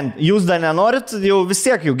galvojat gyventi, jūs dar nenorit, jau vis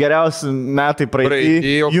tiek jau geriausi metai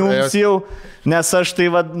praeitį, jums jau, nes aš tai,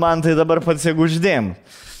 man tai dabar pats jeigu uždėjom.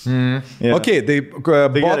 Ok, tai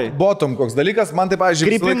bottom koks dalykas, man tai, pavyzdžiui,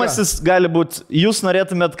 kreipimasis gali būti, jūs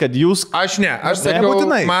norėtumėt, kad jūs... Aš sakiau,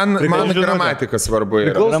 man gramatika svarbu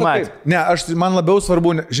yra. Ne, man labiau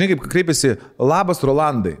svarbu, žinai, kaip kreipiasi, labas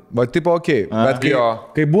Rolandai, va, tipo, ok, bet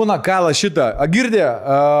kai būna kala šitą, girdė,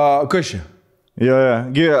 kas čia?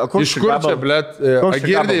 Iš kur čia, blėt,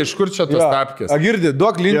 girdė, iš kur čia tos tapkės? Girdė,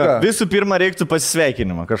 duok linką. Visų pirma, reiktų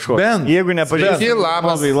pasisveikinimą kažko. Jeigu nepažįsti.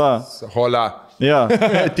 Labas, hola. Jo.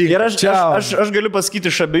 Ir aš galiu pasakyti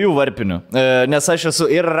iš abiejų varpinių, nes aš esu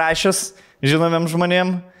ir rašęs žinomiem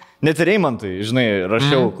žmonėm, net ir Eimantui, žinai,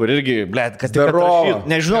 rašiau, kur irgi, blėt, kad tik atrašyt.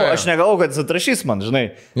 Nežinau, aš negalvau, kad jis atrašys man, žinai.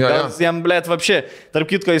 Jam, blėt, vapšė, tarp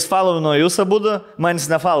kitko jis followino jūs abudu, man jis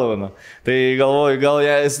nefollowino. Tai galvoju, gal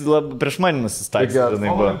jis prieš manį nusistatys, žinai,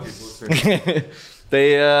 buvo. Tai...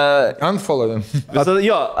 Unfollow.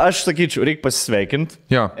 Jo, aš sakyčiau, reikia pasisveikinti.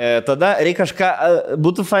 Jo. Tada reikia kažką,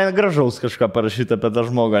 būtų faina gražaus kažką parašyti apie tą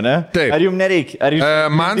žmogą, ne? Taip. Ar jums nereikia?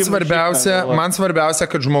 Man svarbiausia,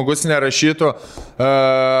 kad žmogus nerašytų,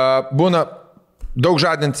 būna daug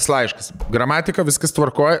žadintis laiškas. Gramatika, viskas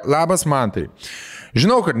tvarkoja, labas man tai.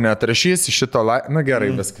 Žinau, kad neatrašysi šito na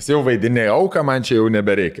gerai, viskas, jau vaidinėjai auką, man čia jau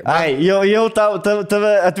nebereikia. Jau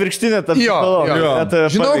tave atvirkštinė ta psichologija.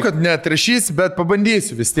 Žinau, kad neatrašysi, bet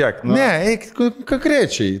pabandysiu vis tiek. Ne, eik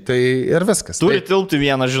konkrečiai, tai ir viskas. Turi tilpti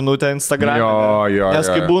vieną žinutę Instagram'e. Jo. Nes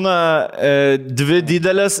kai būna 2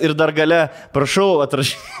 didelės ir dar gale, prašau,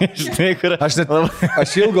 atrašyti.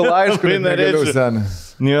 Aš ilgo laiškų negaliu, senė.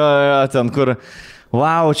 Jo, ten kur...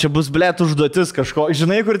 Wow, čia bus, blėt, užduotis kažko.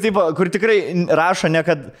 Žinai, kur tikrai rašo ne,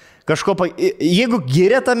 kad kažko... Jeigu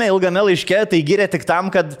gyrė tame ilgame laiške, tai gyrė tik tam,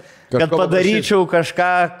 kad padaryčiau kažką,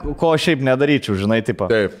 ko šiaip nedaryčiau, žinai, tipo.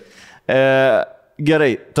 Taip.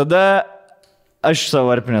 Gerai, tada aš savo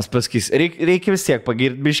varpinės pasakysiu. Reikia vis tiek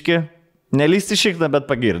pagirti biškį. Nelysti šikną, bet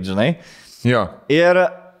pagirti, žinai. Jo. Ir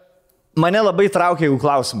mane labai traukia, jeigu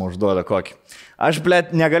klausimą užduoda kokį. Aš, blėt,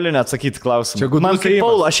 negaliu net atsakyti klausimą. Man kaip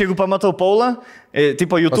Paula, aš jeigu pamatau Paulą,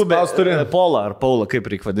 tipo YouTube, Paula ar Paula, kaip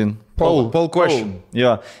reikia vadinti? Paul question.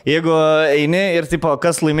 Jo, jeigu eini ir, tipo,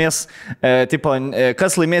 kas laimės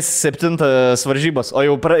 7 varžybas, o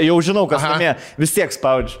jau žinau, kas laimė, vis tiek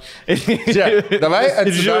spaudžiu. Davai,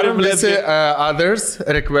 atsižiūrim visi others,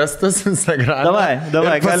 requestas, Instagram.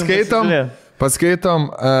 Davai, paskaitom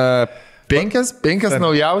Penkias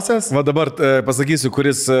naujausias. Va dabar pasakysiu,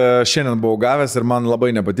 kuris šiandien buvau gavęs ir man labai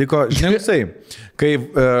nepatiko. Žinai, kai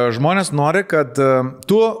žmonės nori, kad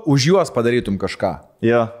tu už juos padarytum kažką.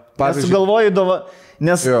 Jo. Nesugalvoju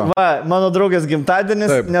nes va, mano draugės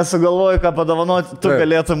gimtadienis, nesugalvoju, ką padovanoti, tu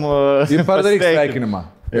galėtum... Ir padaryk sveikinimą.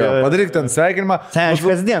 Padaryk ten sveikinimą. Aš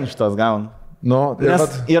kasdien šitos gaunu. Nes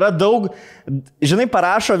yra daug, žinai,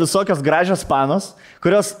 parašo visokios gražios panos,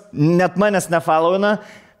 kurios net manęs nefollowina,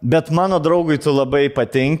 bet mano draugui tu labai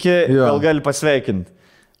patinki, gal gali pasveikinti.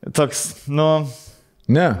 Toks,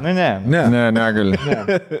 negali.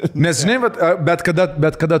 Nes, žinai, bet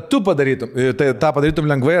kada tu padarytum, tai tą padarytum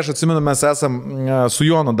lengvai, aš atsimenu, mes esam su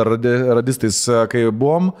Jonu dar radistais, kai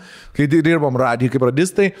dirbom radiją kaip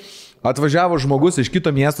radistai, atvažiavo žmogus iš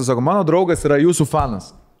kito miesto, sako, mano draugas yra jūsų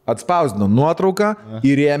fanas. Atspausdino nuotrauką,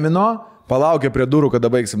 įrėmino, palaukė prie durų, kada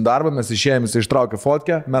baigsim darbą, mes išėjom, jis ištraukė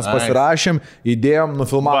fotkę, mes pasirašėm, įdėjom,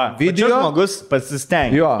 nufilmavom video. Žmogus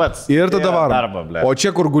pasistengė. Ir tada varom. O čia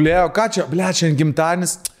kur gulėjo, ką čia, čia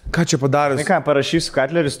gimtadienis, ką čia padaręs? Ką, parašysiu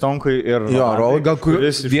Katleris Tonkui ir... Gal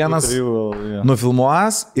kuris vienas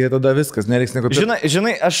nufilmuos ir tada viskas, nereiks nieko...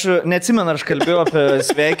 Žinai, aš neatsimenu, aš kalbėjau apie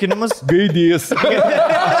sveikinimus. Gaidys.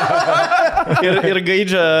 ir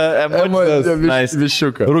gaidžia emocijas.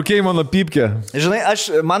 Višiuką. Rūkiai mano pypkė. Žinai,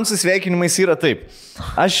 man su sveikinimais yra taip.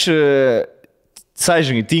 Aš,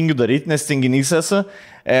 sąžininkai, tingiu daryti, nes tinginys esu.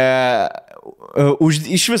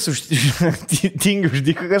 Iš visų tingiu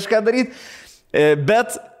uždyką kažką daryti.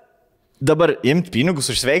 Bet dabar imti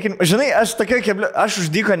pinigus už sveikinimą. Žinai, aš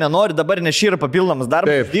už dyką nenoriu, dabar nes šį yra papildomas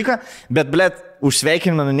darbas už dyką, bet, už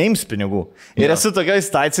sveikinimą neims pinigų. Ir esu tokioje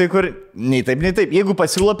situacijoje, kur nei taip. Jeigu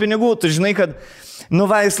pasiūlo pinigų, tu žinai, kad,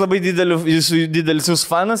 jis labai didelis jūsų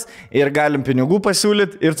fanas ir galim pinigų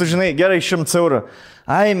pasiūlyti ir tu žinai, gerai, 100 eurų.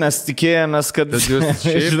 Ai, mes tikėjomės, kad...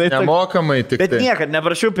 Žinai, nemokamai tik. Bet niekad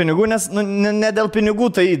neprašiau pinigų, nes ne dėl pinigų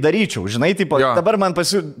tai daryčiau. Žinai, dabar man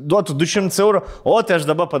duotų 200 eurų, o tai aš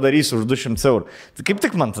dabar padarysiu už 200 eurų. Tai kaip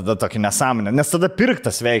tik man tada tokį nesąmonę, nes tada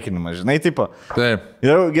pirktas sveikinimas, žinai, Taip.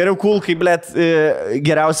 Geriau cool, kai,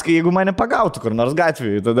 geriausiai, jeigu mane pagautų kur nors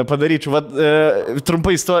gatvėje, tada padaryčiau. Trumpa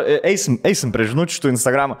istorija, eisim prie žinučių šitų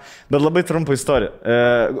Instagramą, bet labai trumpa istorija.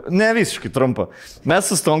 Ne visiškai trumpa. Mes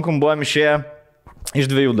su Stonkum buvom išėję. Iš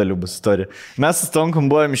 2 dalių bus istorija. Mes su Stonkum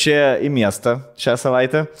buvom išėję į miestą šią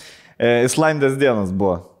savaitę. Islandijos dienos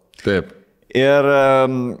buvo. Taip. Ir...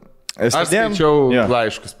 Aš skaičiau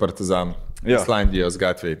laiškus partizanų. Islandijos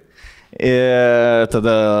gatvėje.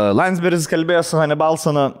 Tada Landsbergis kalbėjo su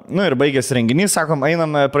Hannibalsono. Ir baigęs renginys, sakom,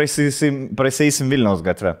 einam, praeisim Vilniaus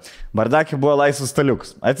gatvę. Bardakė buvo laisvas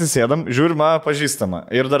staliukas. Atsisėdam, žiūrima, pažįstama.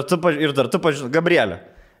 Ir dar tu pažįstama. Gabrielė.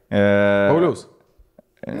 Pauliaus.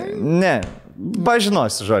 Ne,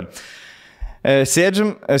 pažinosi žodį.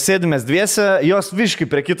 Sėdimės dviese, jos viškai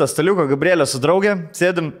prie kito staliuko, Gabrielė su draugė,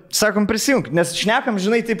 sėdim, sakom prisijunk, nes šnekam,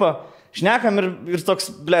 žinai, šnekam ir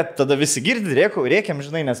toks, tada visi girdi, rėkiam,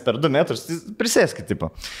 žinai, nes per 2 metrus, prisėskit,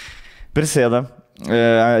 prisėda,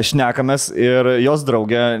 šnekamės ir jos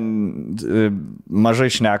draugė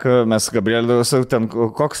mažai šneka, mes Gabrielė, ten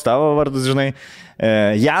koks tavo vardas, žinai,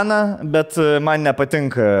 Jana, bet man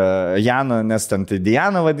nepatinka Jana, nes ten tai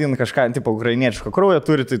Diana vadina, kažką, ukrainietiško kraujo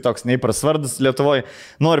turi, tai toks neįpras vardas Lietuvoje,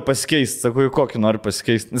 nori pasikeisti, sakau, kokį nori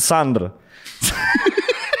pasikeisti, Sandra.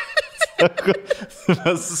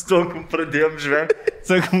 Mes su Stonkum pradėjom žvengti,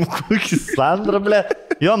 sakom, kokį Sandra,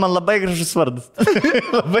 jo, man labai gražus vardas,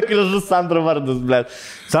 labai gražus Sandra vardas,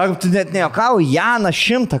 sakom, tu net nejuokau, Jana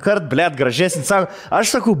 100 kartų, gražesnis, sakom,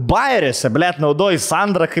 aš sakau, bairėse, naudoju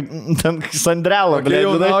Sandra kaip Sandrelą,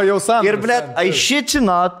 jau Sandra. Ir, I shit you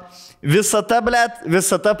not, visata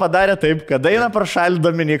padarė taip, kad eina pro šalį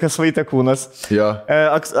Dominikas Vaitekūnas,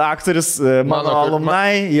 aktorius, mano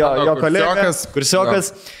alumnai, jo kolegas,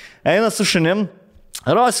 kursiokas, eina su šunim,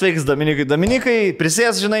 sveiks Dominikai. Dominikai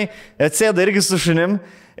prisės, žinai, atsėda irgi su šunim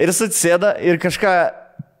ir jis atsėda ir kažką,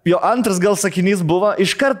 jo antras gal sakinys buvo,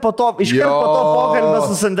 iškart po to pokalbio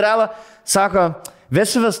su Sandrela, sako,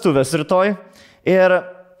 vesiu vestuvės rytoj ir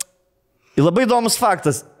labai įdomus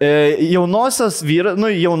faktas, jaunasis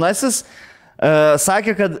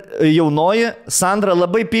sakė, kad jaunoji Sandra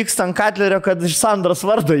labai pyksta ant Katlerio, kad iš Sandros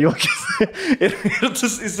vardo juokėsi. ir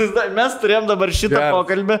mes turėjom dabar šitą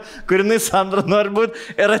pokalbį, kur jinai Sandra nori būti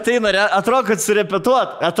ir ateina, atrodo, kad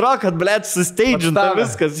surepetuot, atrodo, kad, susteidžinta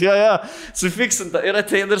viskas, sufiksinta ir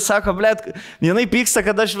ateina ir sako, jinai pyksta,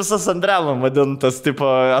 kad aš visą Sandrelą vadinu, tas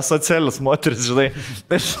asocialius moteris, žinai.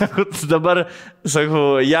 Dabar,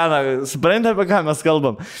 sakau, Jana, suprantate, apie ką mes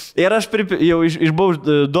kalbam. Ir aš jau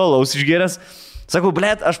išbuvau dolaus išgėręs, Sakau,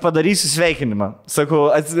 blėt, aš padarysiu sveikinimą. Sakau,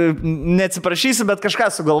 neatsiprašysiu, bet kažką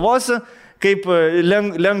sugalvosiu, kaip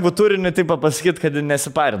lengvų turinį taip pasakyti, kad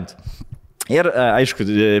nesiparintų. Ir, aišku,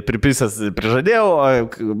 pripisęs prižadėjau,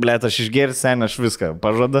 o, blėt, aš išgėriu senę, aš viską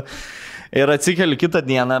pažadu. Ir atsikeliu kitą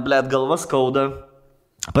dieną, blėt, galva skauda.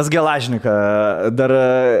 Pas gelažniką dar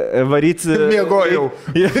varyti. Miegojau.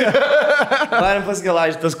 Varim pas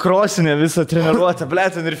gelažniką, tas krosinė visą treniruotę,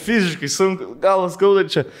 blėt, ir fiziškai sunku, galva skauda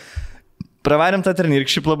čia. Pravarėm tą trenirį,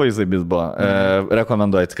 šiaip labai zaibis buvo,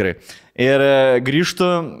 rekomenduoju tikrai. Ir grįžtu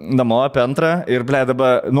namo apie 2 ir, blėt,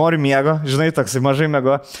 dabar noriu miego, žinai, toksai mažai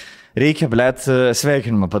miego. Reikia, blėt,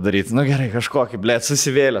 sveikinimą padaryti. Nu gerai, kažkokį, blėt,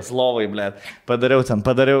 susivėlęs, lovai, blėt. Padariau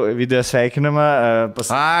video sveikinimą.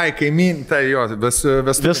 Ai, kaimyn, tai jo,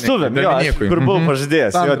 vestuvėm, jo, kur buvau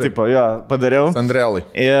pažadėjęs. Jo, tipo, jo, padariau. Sandrelai.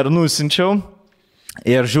 Ir nusinčiau.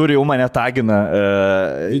 Ir žiūri, jau mane tagina.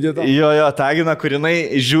 Jo, tagina, kur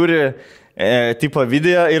jinai žiūri tipo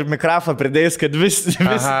video ir mikrofoną pridėjus, kad visi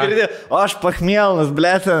girdėjo. O aš pachmielnas,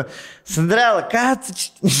 blėt. Sandrela, ką tu,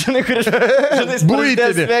 žinai, kur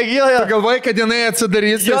buitinį. Tu galvoji, kad jinai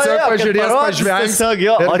atsidarys, tiesiog pažiūrės, pažvengs.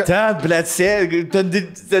 O ten, blėt,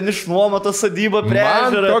 ten išnuomota sodyba prie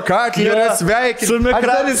ežero. Man to Katlerio sveikinti. Su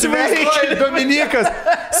mikrofonu sveikinti. Dominikas,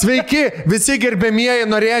 sveiki, visi gerbėmieji,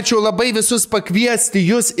 norėčiau labai visus pakviesti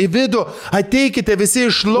jūs į vidų. Ateikite visi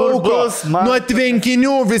iš lauko, nuo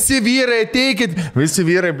tvenkinių, visi vyrai ateikit. Visi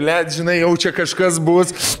vyrai, blėt, žinai, jau čia kažkas bus,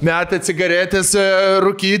 meta cigaretės,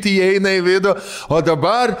 rūkyti jie eina į vidų, o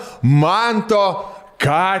dabar Manto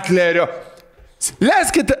Katlerio.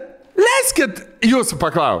 Leiskit jūsų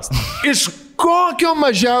paklausti. Iš kokio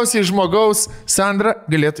mažiausiai žmogaus Sandra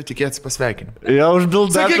galėtų tikėtis pasveikinimą? Ja,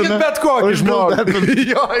 užbildatina. Sakykit bet kokį žmogų.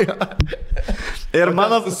 Jo. Ir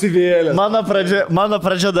mano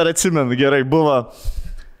pradžia dar atsimenu, gerai, buvo.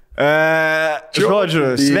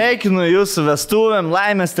 Žodžiu, sveikinu jūsų vestuvėm,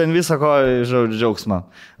 laimės ten viso ko, žodžiu, džiaugsmą.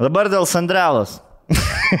 Dabar dėl Sandrelos.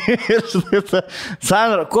 Ir štai,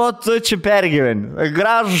 Sandra, ko tu čia pergyveni?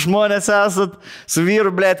 Gražus žmonės esat, su vyru,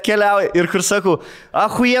 blėt, keliauja. Ir kur sakau,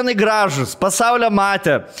 ahuienai gražus, pasaulio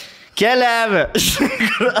matė, keliavę.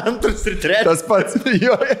 2 ir 3. Tas pats,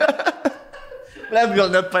 jo. Blėt, gal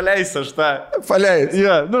net paleis aš tą. Paleis.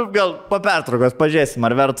 Jo, nu, gal po pertraukos pažiūrėsim,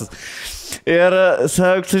 ar vertus. Ir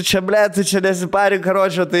sakai, tu čia, blėt, tu čia nesiparink,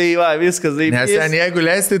 karočio, tai va, viskas. Tai nes ten, jeigu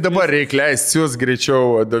leisti, tai dabar reikia leisti, jūs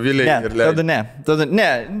greičiau Doviliai ir leisti. Tada ne,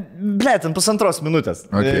 blėt, 1,5 minutės.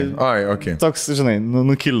 Okay. Toks, žinai,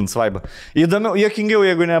 nukilins vaibą. Įdomiau, jokingiau,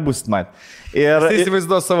 jeigu nebusit mat. Ir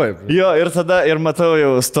įsivaizduoju savaip. Jo, ir tada, ir matau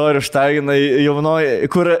jau istoriją štaginą jaunoji,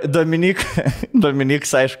 kur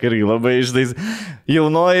Dominikas, aišku, irgi labai išdais.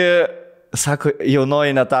 Jaunoji, sako,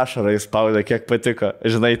 jaunoji Natašara įspaudė, kiek patiko,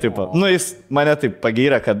 žinai, tipo. Nu, jis mane taip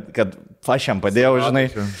pagyrė, kad aš jam padėjau,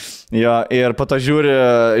 žinai. Jo, ir po to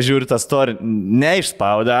žiūri tą storį,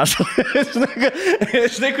 neišspaudė aš.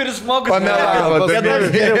 Žinai, kuris mokus. Pamelavo. Kad aš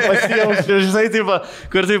geriau pasijaučiu, žinai, tipo,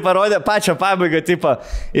 kur tai parodė pačią pabaigą, tipo.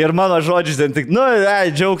 Ir mano žodžius ten tik, nu,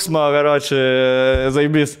 džiaugsmo, karoči,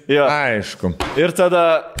 zaibys. Jo. Aišku. Ir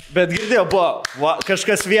tada, bet girdėjau, buvo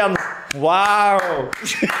kažkas vien, wow.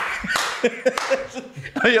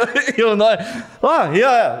 Jaunoji,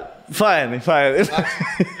 jo. Fine.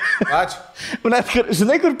 Ačiū.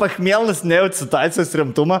 Žinai, kur pachmielnas nejauti situacijos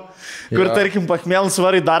rimtumą, kur, tarkim, pachmielnas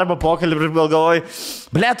varai darbą pokalbį ir galvoji,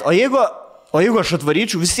 blėt, o jeigu aš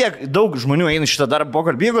atvaryčiau, vis tiek daug žmonių eina šitą darbą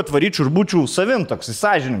pokalbį, jeigu atvaryčiau ir būčiau savim toks,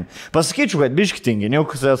 sąžiningai, pasakyčiau, kad biški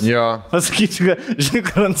tinginiukas esu, pasakyčiau, kad, žinai,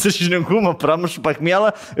 kur ant sąžiningumą pramušu pachmielą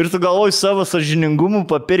ir tu galvoji savo sąžiningumu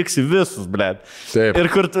papirksi visus, blėt. Taip. Ir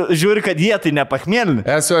kur tu žiūri, kad jie tai nepachmielini.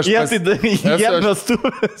 Jie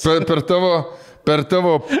vestuvės. Per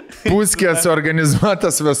tavo puskės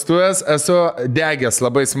organizuotas vestuvės esu degęs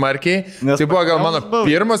labai smarkiai. Tai buvo gal mano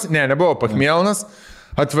pirmas, nebuvo pachmielnas.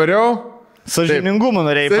 Atvariau. Sąžiningumu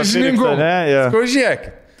norėjai pasirinkti, ne? Skau, žiūrėkit.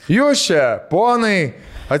 Jūs čia, ponai,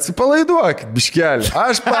 atsipalaiduokit, biškelį.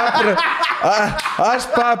 Aš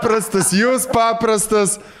paprastas, jūs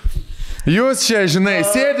paprastas. Jūs čia, žinai,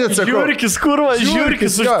 sėdit, sakau. Žiūrkis, kurva,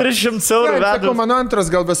 žiūrkis už 300 eurų vedu. Sakau, mano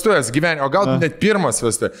antras gal vestuvės gyvenime, o gal net pirmas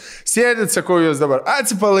vestuvės. Sėdit, sakau, jūs dabar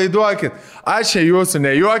atsipalaiduokit. Aš čia jūsų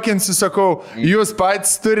nejuokinsiu, sakau, jūs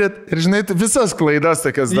patys turit ir, žinai, visas klaidas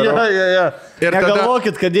tokias darau. Ja. Ir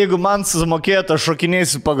negalvokit, kad jeigu man sumokėtų, aš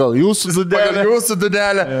šokinėsiu pagal jūsų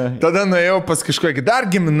dudelę. Tada nuėjau pas kažkokį dar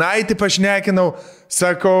giminaitį pašnekinau.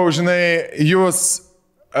 Sakau, žinai, jūs...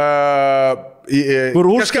 Kur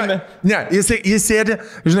užkami? Ne, jis sėdi,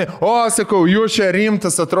 žinai, sakau, jūs čia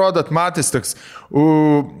rimtas atrodot, matys toks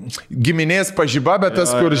giminės pažyba, bet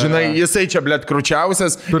tas, kur, žinai, jisai čia, blėt,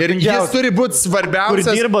 kručiausias ir jis turi būti svarbiausias.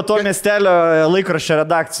 Kur dirba to miestelio laikraščio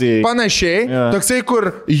redakcijai. Panašiai, toksai, kur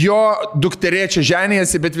jo dukterė čia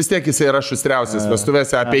ženijasi, bet vis tiek jisai yra šustriausias,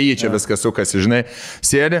 vestuvėse apie jį čia viskas sukasi, žinai,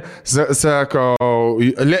 sėdi, sako,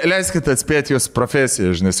 leiskite atspėti jos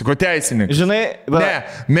profesiją, žinai, sako, teisininkas. Žinai, ne,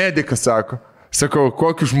 medikas sako. Sakau,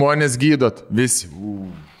 kokius žmonės gydot? Visi.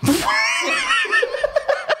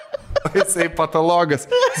 Jisai patologas.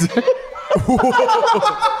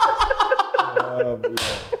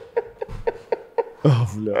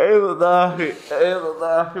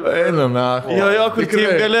 Eina na. Jo, kur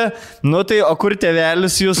kaip gali. Nu tai, o kur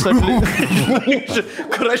tėvelis jūs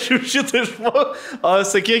kur aš jau šitą išmokau? O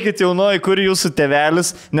sakykit jaunoji, kur jūsų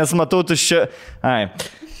tėvelis, nes matau tuščia. Ai.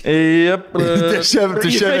 Yep.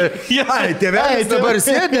 Ai, tėvelis dabar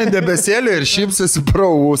sėdė ant debesėlio ir šypsosi pro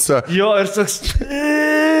ūsą. Jo, ir toks.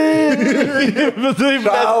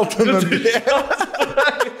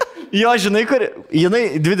 Jo, žinai, kur,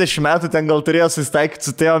 jinai 20 metų ten gal turėjo susitaikyti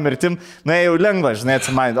su tėvo mirtim, na jau lengva, žinai,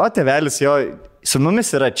 atsimainti, o tėvelis jo su mumis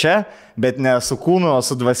yra čia, bet ne su kūnu, o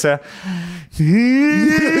su dvasia.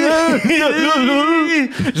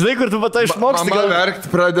 Žinai, kur tu matai išmoksti. Mama verkti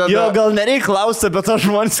pradeda. Jo, gal nereik klausti apie tos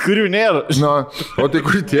žmonės, kurių nėra. No, o tai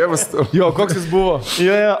kur tėvas? Jo, koks jis buvo?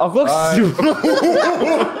 Jo, o koks jis buvo?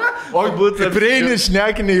 O būtų prieini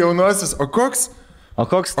šnekinį jaunosius, o koks? O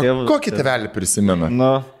koks tėvas? Kokį tėvelį prisimena?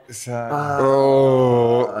 Nu.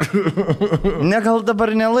 Ne, gal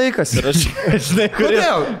dabar nelaikas yra, žinai,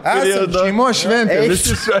 kodėl? Esam šeimos šventė,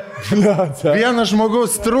 visi vienas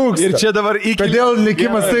žmogus trūksta. Ir čia dabar Kodėl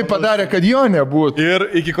likimas tai padarė, kad jo nebūtų? Ir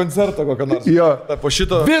iki koncerto kokio nors. Jo. Po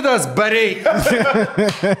šito... Vidas Barei.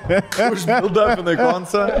 Užbildapinai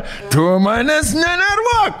koncą. Tu manęs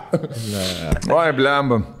nenervuok. Oi,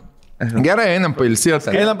 blembam. Gerai, einam pailsėti.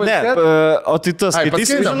 Ne, o tai tu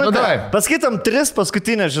skaitysi žinutę. Paskaitam 3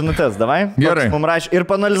 paskutinės žinutės, davai. Gerai. Ir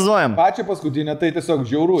panalizuojam. Pačią paskutinę, tai tiesiog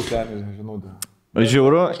žiauru, ten žinutė.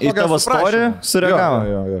 Žiauru, į tavo storį sureagavo.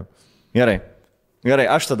 Jo. Gerai,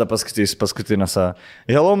 aš tada paskaitysiu paskutinę savo.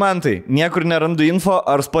 Hello, mantai, niekur nerandu info,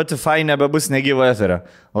 ar Spotify nebebus negyvo eterio.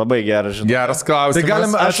 Labai geras, žinai. Geras klausimas. Tai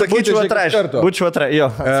galim atsakyti Būčiau atraš, jo.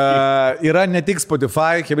 Yra ne tik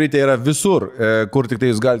Spotify, hebrytė yra visur, kur tik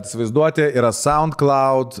tai jūs galite įsivaizduoti. Yra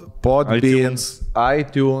SoundCloud, Podbean,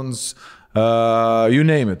 iTunes, you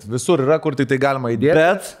name it. Visur yra, kur tik tai galima įdėti.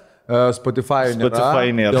 Bet Spotify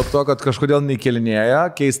nėra. Dėl to, kad kažkodėl neįkelinėja,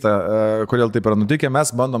 keista, kodėl taip yra nutikę,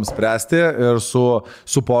 mes bandom spręsti ir su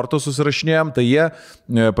supportu susirašinėjom, tai jie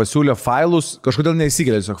pasiūlė failus, kažkodėl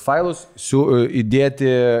neįsikelia, tiesiog failus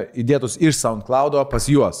įdėtus iš SoundCloud'o pas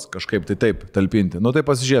juos kažkaip tai taip talpinti. Nu tai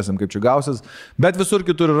pasižiūrėsim, kaip čia gausis, bet visur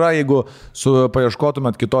kitur yra, jeigu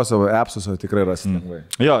paieškotumėt kitose appsuose, tikrai rasite lengvai.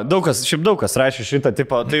 Jo, daug kas rašė šitą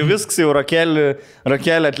tipą, tai viskas jau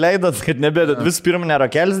rakelį atleidot, kad nebėdot, vis pirminė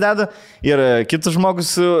rakelis deda. Ir kitas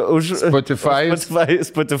žmogus už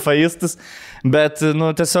Spotify'istas, bet,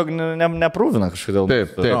 nu, tiesiog neprūvina kažkodėl.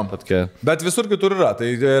 Taip. Bet visur kitur yra,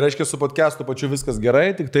 tai reiškia su podcastu pačiu viskas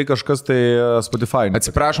gerai, tik tai kažkas tai Spotify.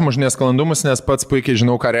 Atsiprašom už nesklandumus, nes pats puikiai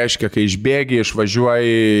žinau, ką reiškia, kai išbėgi,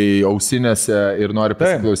 išvažiuoji ausinėse ir nori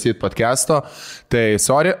pasiklausyti podcasto. Tai,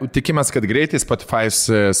 sorry, tikimės, kad greitai Spotify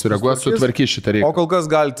sureaguos, sutvarkys šitą reikalą. O kol kas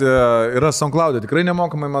galite, yra SoundCloud'e, tikrai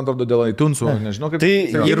nemokamai, man atrodo, dėl iTunes'ų, nežinau kaip. Tai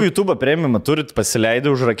jeigu YouTube premiumą turit,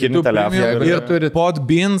 pasileidę užrakinį telefoną. Ir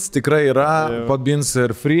Podbeans tikrai yra, Podbeans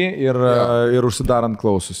ir free, ir užsidarant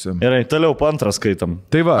klausosi. Gerai, toliau po antrą skaitam.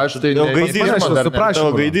 Tai va, aš tai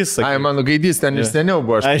Gaidys. Ai, mano Gaidys ten ir seniau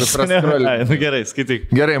buvo, aš praskroliu. Nu gerai,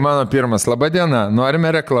 skaityk. Gerai, mano pirmas. Labadiena,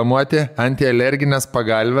 norime reklamuoti antialerginės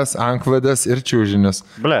pagalves, ankvadas ir čiūžinius.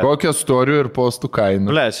 Kokios storių ir postų kainų?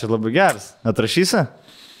 Ble, čia labai geras. Atrašysi?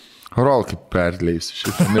 Rol kaip perleisiu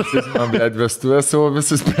šitą. Nes man, blėt, vestuvės savo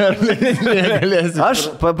visus perleisiu. Aš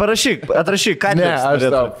atrašyk, ką ne, aš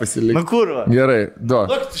tau pasiliksiu. Nu kurva. Gerai, duok.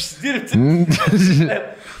 Duok, tu išsidirbti.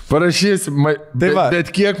 Parašysi, bet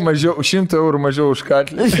kiek mažiau, 100 eurų mažiau už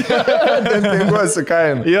katlį. Dempinguosi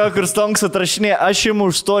kainą. Jo, kur Stonks atrašinė, aš imu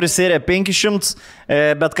už story seriją 500,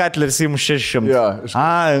 bet Katleris imu 600. Ja,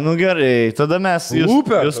 nu gerai, tada mes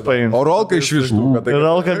jūs paim. O Rolka iš vištuką.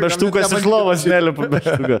 Rolka be štukas iš lovas nelipa be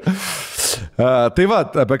štuką. Tai va,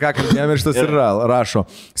 apie ką kalbėjome ir šitas ir rašo.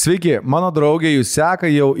 Sveiki, mano draugė jūs seka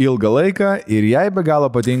jau ilgą laiką ir jai be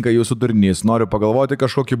galo patinka jūsų turinys. Noriu pagalvoti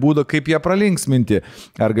kažkokį būdą, kaip ją pralinksminti.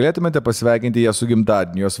 Ar galėtumėte pasveikinti ją su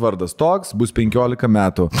gimtadieniu? Jos vardas toks, bus 15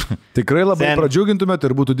 metų. Tikrai labai pradžiugintumėte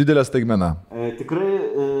ir būtų didelė staigmena. Tikrai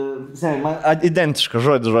man identišką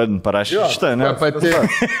žodį parašė. Šitą, ne? Pati.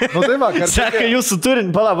 Nu tai va, Seka jūsų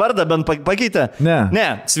turinį, pala vardą bent pakeitė? Ne.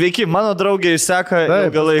 Sveiki, mano draugė seka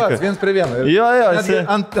ilgą laiką. Viens prie vieno. Jo.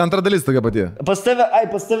 Antra dalis tokia pati. Pas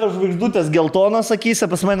tave žvaigždutės geltonas akyse,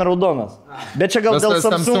 pas mane raudonas. Bet čia gal dėl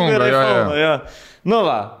Samsung ir iPhone. Jo. Nu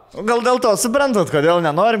va, gal dėl to suprantat, kodėl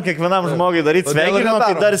nenorim kiekvienam žmogui daryti sveikinimą,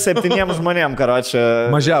 tai dar 7 žmonėm,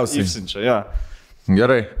 karočią. Mažiausiai. Išsiunčia, jo.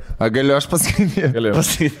 Gerai, galiu aš pasakyti?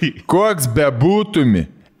 Pasakyk. Koks bebūtumi,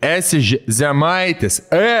 esi žemaitis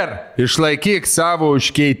ir išlaikyk savo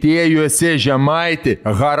užkeitėjuose žemaitį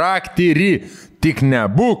charakterį, tik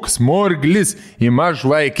nebūk smurglis, ima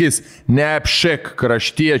žvaikis, neapšek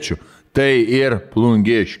kraštiečių. Tai ir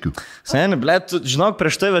plungėškių. Seni, blėt, tu žinok,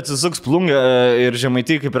 prieš tai atsisuks plungę ir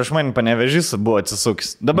žemaitį, kaip prieš mane Panevėžys buvo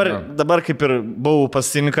atsisuks. Dabar kaip ir buvau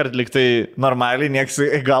paskutinį kartą liktai normaliai, nieks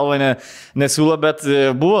į galvą nesiūlo, bet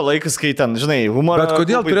buvo laikas, kai ten, žinai, humorą. Bet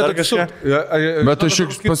kodėl turėtų kažkaip? Bet aš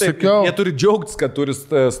juk pasakiau. Jie turi džiaugtis, kad turi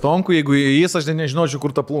Stonkų, jeigu jis, aš nežinočiau,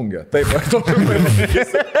 kur ta plungė. Taip, aš to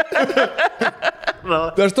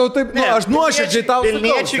aš tau taip, aš nuoširdžiai tau sakau.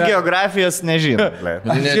 Vilniečių geografijos nežino.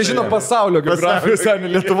 Jie žino pasaulio geografijos,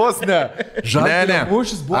 ne Lietuvos, ne. Ne.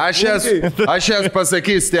 Aš jas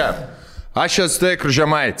pasakysiu. Aš esu tikras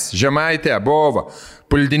žemaitis. Žemaitė buvo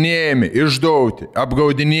puldinėjami, išdauti,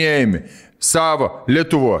 apgaudinėjami. Savo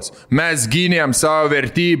Lietuvos. Mes gynėm savo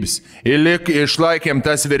vertybės ir išlaikėm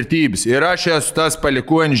tas vertybės. Ir aš esu tas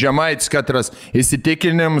palikuojant žemaitis, katras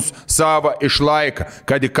įsitikinimus savo išlaika,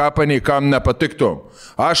 kad į kapanį kam nepatiktum.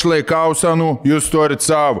 Aš laikau senų, jūs turit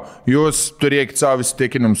savo. Jūs turėkit savo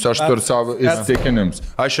įsitikinimus, aš turiu savo įsitikinimus.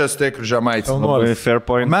 Aš esu tikras žemaitis. Fair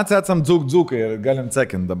point. Mes esam dzūkai ir galim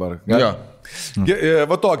cekinti dabar. Jo.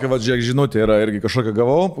 Va tokia, va, žiūrėk, žinutė yra irgi kažkokią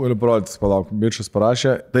gavau, galiu parodyti, palauk, bičias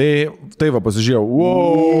parašė. Tai va, pasižiūrėjau.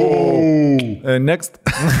 Wow. Next.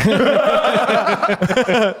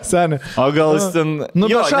 Seni. O gal jis ten...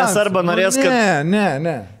 nes arba norės, kad...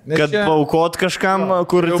 Ne. Kad paaukot kažkam,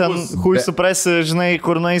 kur ten hui suprasi, žinai,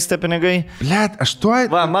 kur nueis tie pinigai. Blet, aš tuoj...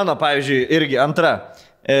 Va, mano, pavyzdžiui, irgi antra.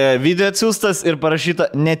 Video atsiųstas ir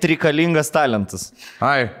parašyta netrikalingas talentas.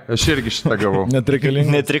 Ai, aš irgi šitą gavau.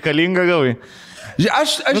 Netrikalinga gavai.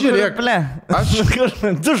 Aš žiūrėk.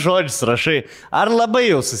 Du žodžius rašai. Ar labai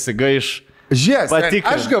jau susigaiš? Žiūrėk,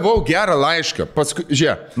 aš gavau gerą laišką. Paskui,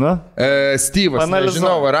 žiūrėk. Styvas,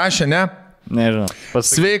 nežinau, rašė, ne? Nežinau.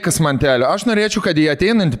 Sveikas, mantelio. Aš norėčiau, kad į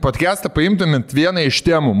ateinantį podcastą paimtumėt vieną iš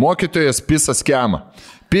temų. Mokytojas pisas kemą.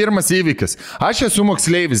 Pirmas įvykis. Aš esu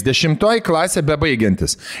moksleivis, 10 klasė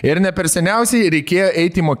bebaigiantis. Ir ne per seniausiai reikėjo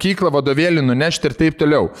eiti į mokyklą, vadovėlį nunešti ir taip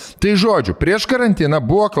toliau. Tai žodžiu, prieš karantiną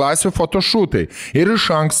buvo klasių fotošūtai ir iš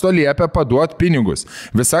anksto liepė paduoti pinigus.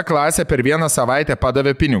 Visa klasė per vieną savaitę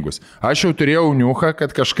padavė pinigus. Aš jau turėjau niuchą,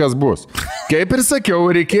 kad kažkas bus. Kaip ir sakiau,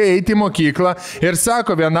 reikėjo eiti į mokyklą ir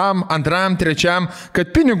sako vienam, antram, trečiam,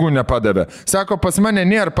 kad pinigų nepadavė. Sako, pas mane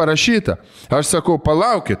nėra parašyta. Aš sakau,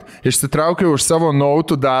 palaukit, išsitraukiau už savo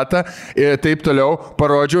nautų datą ir taip toliau,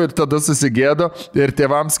 parodžiau ir tada susigėdo ir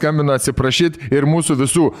tėvams skambino atsiprašyti ir mūsų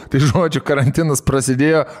visų. Tai žodžiu, karantinas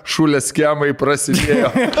prasidėjo, šulės skemai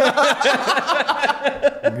prasidėjo.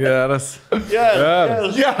 Geras.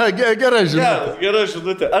 Gerai žinutė. Gerai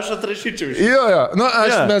žinutė. Aš atrašyčiau. Jo. Nu,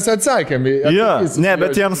 mes atsakėme. Ne,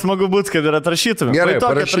 bet jiems smagu būti, kad ir atrašytumėm. Gerai,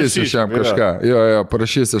 parašysiu šiam kažką. Jo,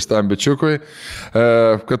 parašysiu šitam bičiukui,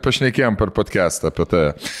 kad pašnekėjom per podcastą apie tai.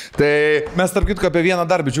 Tai mes tarp kitko apie vieną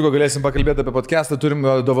dar bičiuką galėsim pakalbėti apie podcastą, turim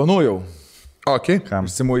dovanų jau. Ok. Kam?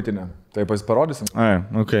 Simuitinę. Tai pasiparodysim. Ai,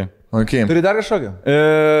 ok. Turi dar kažkokią?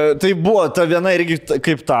 Tai buvo ta viena irgi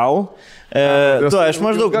kaip tau. Aš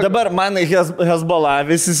maždaug dabar man Hezbollah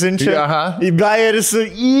visi siunčia į Bayeris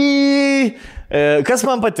kas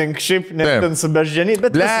man patinka, šiaip net su beždžianiai,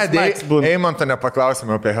 bet bled, Eimanto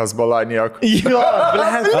nepaklausime apie Hezbollah nieko. Jo,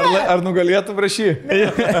 bled. Ar nugalėtų prašy?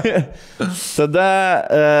 Tada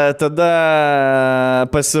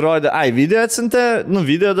pasirodė, video atsintė,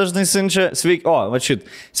 video dažnai siunčia,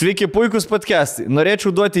 sveiki puikus podcastai,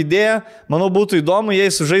 norėčiau duoti idėją, manau būtų įdomu, jei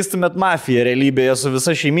sužaistumėt mafiją realybėje su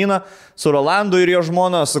visa šeimyna, su Rolandu ir jo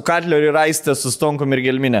žmona, su Katleriu ir Aiste, su Stonkum ir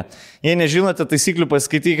Gelminė. Jei nežinote taisyklių,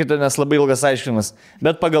 paskaitykite, nes labai ilgas aiškinimas.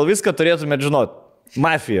 Bet pagal viską turėtumėt žinot.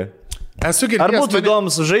 Mafija. Esu girdėjęs. Ar būtų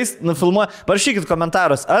įdomu sužaisti, nufilmuoja, parašykit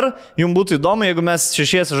komentaras, ar jums būtų įdomu, jeigu mes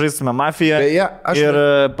šešiesi žaistume mafiją. Beje, aš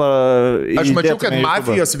mačiau, kad įdėtume į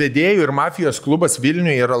mafijos vedėjų ir mafijos klubas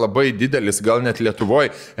Vilniuje yra labai didelis, gal net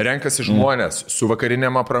Lietuvoje. Renkasi žmonės su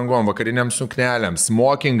vakariniam aprangom, vakariniam suknelėm,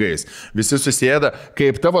 smokingais, visi susėda,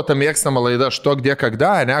 kaip tavo ta mėgstama laida Štok dėk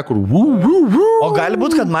kada, ne, kur. O gali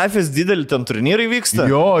būti, kad mafijos didelį ten turnyrai vyksta?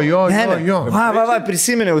 Jo. Va,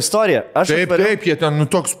 prisiminiau istoriją. Taip, jie ten,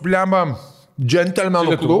 toks blemba.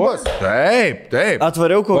 Džentelmenų klubas. Taip.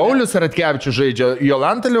 Atvariau Kaune. Paulius Ratkevičius žaidžia,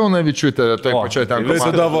 Jolanta Leonavičiūtė, taip pačioj ten.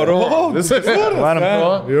 Visada varau.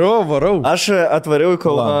 Varau. Aš atvariau į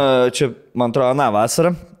Kauną, čia, man atrodo, aną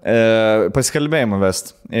vasarą, pasikalbėjimą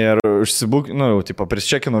vest. Ir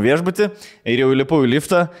prisčekinu viešbutį ir jau įlipau į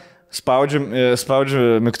liftą,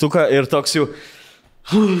 spaudžiu mygtuką ir toks jau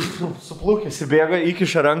suplūkęs įbėga,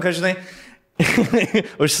 įkiša ranką, žinai,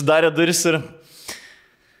 užsidarė duris ir...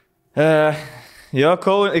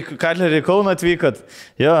 Katlerį Kauną atvykot.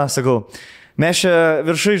 Jo, sakau, mes čia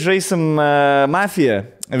viršui žaisim mafiją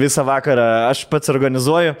visą vakarą, aš pats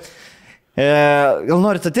organizuoju. Gal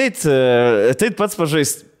norit ateit pats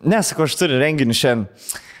pažaist? Ne, sakau, aš turiu renginį šiandien.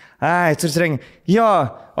 Ai, turit renginį. Jo,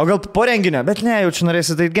 o gal po renginio, bet ne, jau čia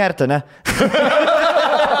norėsit ateit gerti, ne?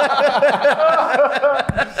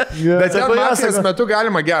 Bet ten mafijos metu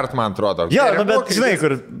galima gert, man atrodo. Jo, bet žinai,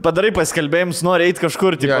 kur padarai paskelbėjimus, nori eiti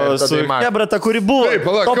kažkur, tipo, su Hebrata, kuri buvo. Taip,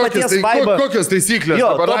 palauk, kokios taisyklės?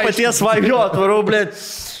 Jo, to paties vaibo, atvarau, blėt.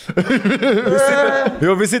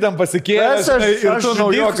 Jau visi tam pasikėlė.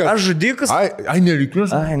 Aš žudikas. Ai,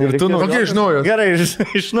 nereikius. Ir tu Kokia iš naujo? Gerai,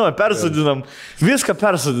 iš naujo, persodinam. Viską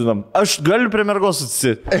persodinam. Aš galiu prie mergos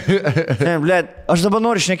atsisėti. Aš dabar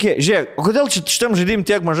noriu šnekėti. Žiūrėk, o kodėl šitam žaidim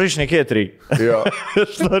tiek mažai šnekėti reikia?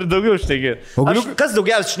 Aš noriu daugiau šnekėti. Kas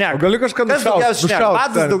daugiausiai šneka? Galiu kažką nušauti.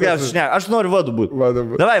 Vadas daugiausiai šneka. Aš noriu vadu būti.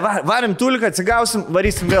 Davai, varim tuliką, atsigausim,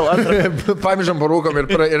 varysim vėl. Pamižam parūkom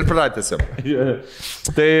ir pratęsim.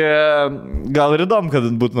 Tai gal ir įdomu, kad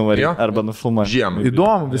būtų nuvaryti arba nufilmuoti. Žiemą.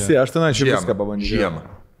 Įdomu visi, aš ten viską pabandžiau. Žiemą.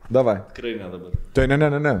 Davai. Tikrai ne dabar. Tai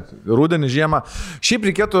ne. Rudenį, žiemą. Šiaip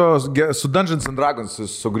reikėtų su Dungeons and Dragons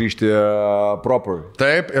sugrįžti proper.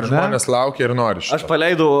 Taip, ir žmonės laukia ir nori. Aš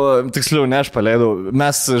paleidau, tiksliau, ne aš paleidau.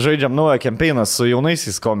 Mes žaidžiam naują kampeiną su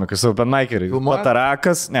jaunaisiais komikais, su openmakeriais.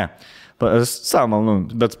 Patarakas, ne.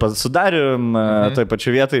 Bet sudarėm toj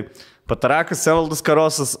pačiu vietai. Patarakas, Evaldas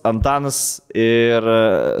Karosas, Antanas ir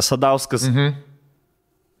Sadauskas.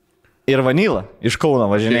 Ir Vanila iš Kauno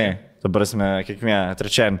važinėjai. Dabar esame kiekvieną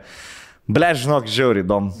trečiąjį. Ble, žinok, žiauriai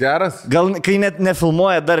įdomu. Geras? Gal kai net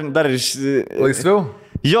nefilmuoja, dar iš... Laisviau?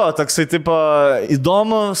 Jo, toksai tipo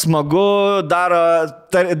įdomu, smagu,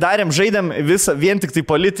 darėm, žaidėm visą, vien tik tai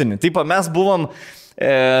politinį. Tipo, mes buvom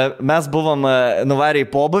nuvarę į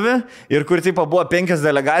pobuvį ir kur tipo buvo 5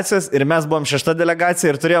 delegacijos ir mes buvom 6 delegacija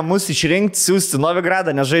ir turėjo mus išrinkti, siūsti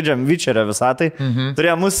Novigradą, nes žaidžiam Vičerio visatai.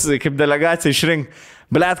 Turėjo mus kaip delegaciją išrinkti.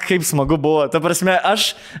 Blet, kaip smagu buvo. Ta prasme, aš...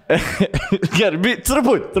 Gerai,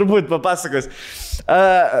 turbūt papasakos.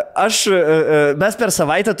 Mes per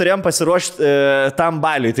savaitę turėjom pasiruošti tam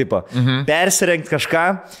baliui, tipo. Persirengti kažką.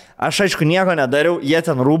 Aš aišku nieko nedariau, jie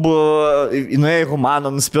ten rūbų, nuėjo į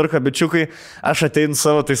Humaną, nusipirko bičiukai, aš ateinu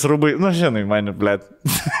savo tais rūbai, žinai, mane, blėt.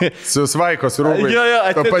 Su Svaikos rūbai. Jo,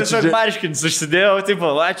 atėjau tiesiog marškinius, užsidėjau,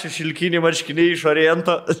 tipo, ačiū, šilkiniai marškiniai iš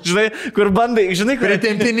Oriento, žinai, kur bandai, žinai, kur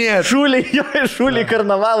Pritempinėt. Šūliai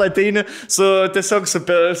karnavalą ateini, tiesiog su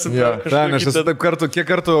aš esu taip kartu, kiek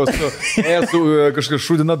kartų esu kažkaip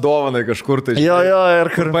šūdina dovanai kažkur tai. Jo,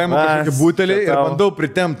 ir kur. Paimu kažkokį butelį ir bandau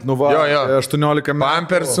pritempt, 18 metų.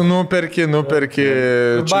 Pampersų nuperki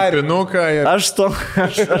čipinuką. Aš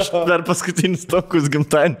dar paskutinis tokus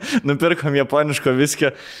gimtadienį nupirkom japoniško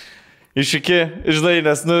viskio. Iš iki, žinai,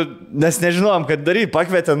 nes nežinom, kad daryti,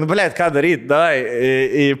 pakvietė, blėt, ką daryti, davai,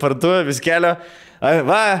 į parduotuvę viskelio.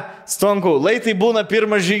 Va, Stonku, laitai būna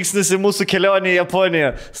pirmas žingsnis į mūsų kelionę į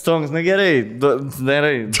Japoniją. Stonks, gerai,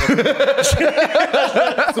 darai.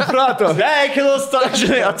 Suprato. Sveikinu, Stonk,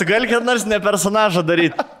 žinai, tu gali kad nors ne personažą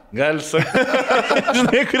daryti. Gali,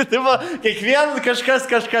 žinai, kur tipo, kiekvienas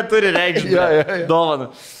kažką turi reikšti.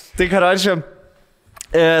 Dovaną. Tai karočią.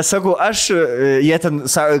 Sakau, jie ten,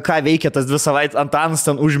 ką veikia tas 2 savaitės, Antanas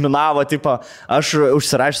ten užminavo, tipo, aš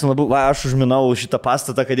užsirašęs labiau, aš užminau šitą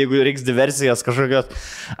pastatą, kad jeigu reiks diversijas kažkokios,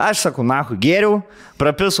 aš sakau, geriau,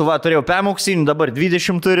 prapisu, turėjau 5 auksinių, dabar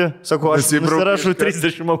 20 turiu, sakau, aš nusirašau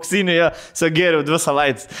 30 auksinių, sakau, geriau 2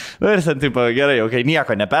 savaitės. Ir ten, tipo, gerai,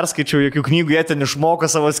 nieko neperskaičiau, jokių knygų, jie ten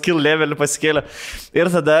išmoko savo skill levelį, pasikėlė.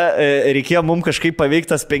 Ir tada reikėjo mums kažkaip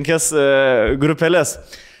paveiktas 5 grupelės.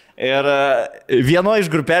 Ir vieno iš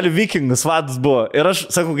grupelių vikingas vadas buvo. Ir aš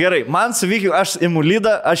sakau, gerai, man su vikingu, aš imu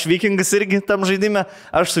lydą, aš vikingas irgi tam žaidime,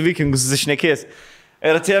 aš su vikingu susišnekės.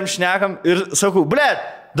 Ir atėjom šnekam ir sakau, blėt,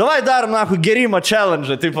 davai darom, gerimo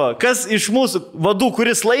challenge, tipo, kas iš mūsų vadų,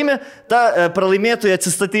 kuris laimi, tą pralaimėtojų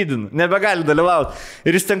atsistatydina, nebegali dalyvauti.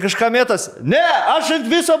 Ir jis ten kažką mėtas, ne, aš ant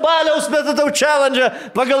viso baliaus metatau challenge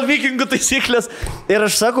pagal vikingų taisyklės. Ir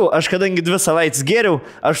aš sakau, aš kadangi 2 savaitės geriau,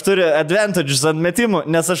 aš turiu advantages ant metimų,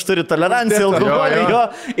 nes aš turiu toleranciją alkoholį, jo,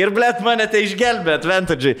 ir blėt mane tai išgelbė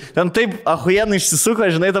advantage'ai. Ten taip ahujenai išsisuko,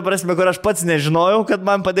 žinai, ta prasme, kur aš pats nežinojau, kad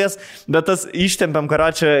man padės, bet tas ištempėm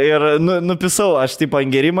karočią ir nupisau, aš tipo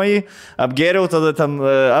ant gerimą jį, apgėriau, tada ten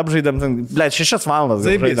apžaidėm, blėt, 6 valandas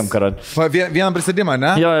žaidėm karočią. Vieną prisėdimą,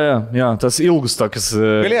 ne? Jo, tas ilgus tokius.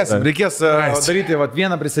 Galėsim, reikės daryti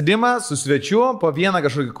vieną prisėdimą su svečiu, po vieną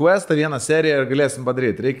kažkokį questą, vieną seriją ir galėsim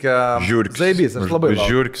padaryti. Reikia... Žiūrkis. Zaibys, aš labai laukiu.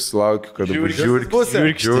 Žiūrkis, laukiu, kad bus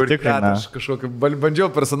žiūrkis. Aš kažkokį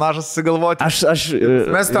bandžiau personažą susigalvoti.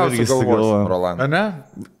 Mes tau sugalvosim, Roland. Ne?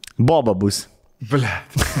 Boba bus.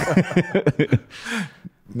 Blet.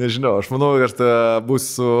 Nežinau, aš manau, kad bus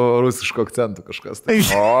su rusišku akcentu kažkas. Tai.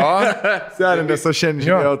 Seniai, nes aš šiandien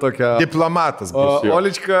žiūrėjau tokią... Diplomatas bus.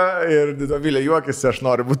 Olička ir Dovilė juokėsi, aš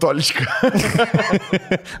noriu būti Olička.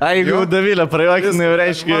 Ai, jeigu Dovilė prajuokinai,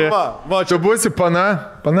 reiškia... Va, čia būsi pana.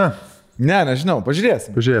 Ne, nežinau,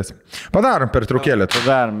 pažiūrėsim. Padarom per trukėlę.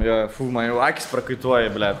 Padarom, jo, man jau akis prakaituoja,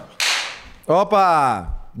 ble. Opa!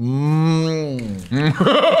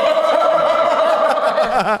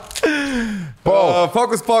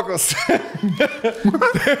 Fokus.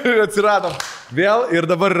 Atsiradom vėl ir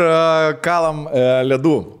dabar kalam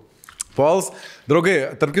ledų. Pols, draugai,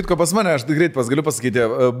 tarp kitko pas mane, aš greit galiu pasakyti,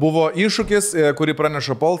 buvo iššūkis, kurį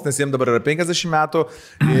praneša Pols, nes jiems dabar yra 50 metų,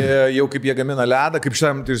 jau kaip jie gamina ledą, kaip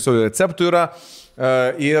šitam receptų yra.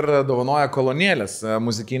 Ir dovanoja kolonėlės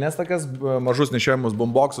muzikinės tokias, mažus nešiojimus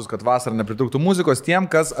bomboksus, kad vasarą nepritrūktų muzikos tiem,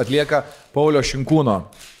 kas atlieka Paulio Šinkūno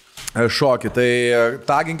šokį. Tai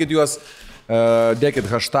taginkit juos, dėkit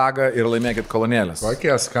hashtagą ir laimėkit kolonėlės.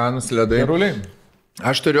 Kokie skanus ledai. Geruliai.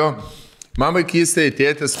 Aš turiu, man vaikystėje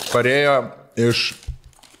tėtis parėjo iš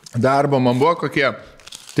darbo, man buvo kokie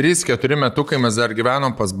 3-4 metukai, mes dar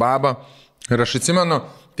gyvenom pas babą. Ir aš atsimenu,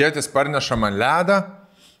 tėtis parneša man ledą,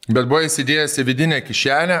 bet buvo įsidėjęs į vidinę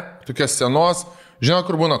kišenę, tokios senos, žinau,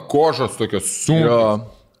 kur būna kožos tokios sunkios.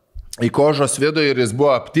 Į kožos vidų ir jis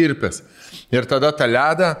buvo aptirpęs. Ir tada tą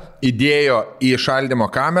ledą įdėjo į šaldymo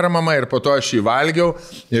kamerą mama ir po to aš jį valgiau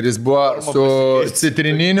ir jis buvo su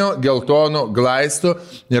citrininiu, geltonu glaistu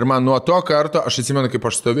ir man nuo to karto, aš atsimenu, kaip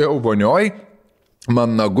aš stovėjau vonioj,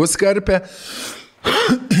 man nagus karpė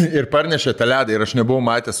ir parnešė tą ledą ir aš nebuvau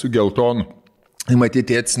matęs su geltonu.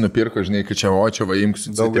 Matyti, tėtis nupirko, žinai, kad čia očio vaimk su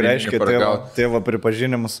citrininį. Daug reiškia tėvo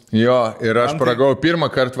pripažinimus. Jo, ir aš paragau pirmą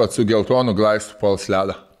kartą su geltonu glaistu Pols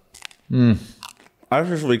ledą. Aš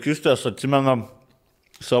iš vaikystės atsimenu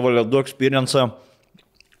savo ledų experience,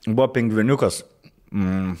 buvo pingviniukas,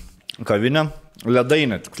 kavinė,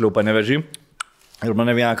 ledainė, tiksliau Panevėžy. Ir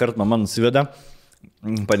mane vieną kartą mama nusivedė,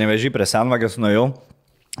 Panevėžy prie Senvagės nuėjau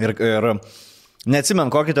ir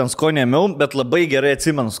neatsimenu, kokį ten skonį ėmiau, bet labai gerai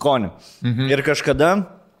atsimenu skonį. Ir kažkada,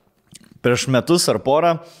 prieš metus ar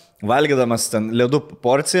porą, valgydamas ten ledų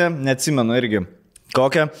porciją, neatsimenu irgi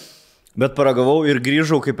kokią, bet paragavau ir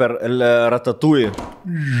grįžau kaip per ratatouille.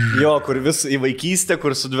 Jo, kur vis į vaikystę,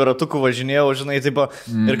 kur su dviratuku važinėjau, žinai, tipo,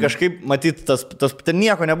 ir kažkaip, matyt, ten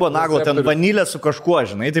nieko nebuvo naglo, ten vanilė su kažkuo,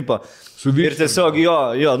 žinai, tipo. Ir tiesiog,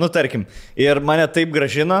 jo, nu tarkim, ir mane taip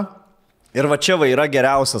gražina. Ir va čia va yra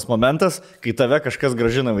geriausias momentas, kai tave kažkas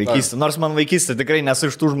gražina vaikystę. Nors man vaikystė tikrai nesu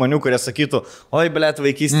iš tų žmonių, kurie sakytų, oi, blėt,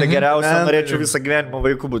 vaikystė geriausia, norėčiau visą gyvenimą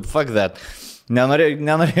vaikų būti. Fuck that.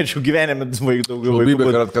 Nenorėčiau gyvenime daugiau vaikų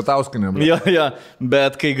būti. Ir atkatauskinė. Jo,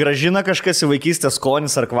 bet kai gražina kažkas į vaikystę,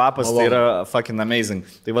 skonis ar kvapas, tai yra fucking amazing.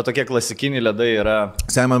 Tai va tokie klasikiniai ledai yra...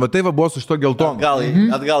 Seniai, man tai va buvo su šito geltonu.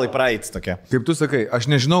 Atgal į praeitį tokia. Kaip tu sakai, aš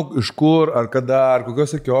nežinau iš kur, ar kada, ar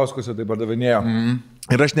kokiuose kioskuose tai pardavinėjo.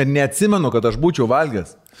 Ir aš net neatsimenu, kad aš būčiau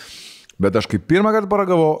valgęs. Bet aš kaip pirmą kartą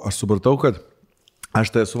paragavau, aš supratau, kad aš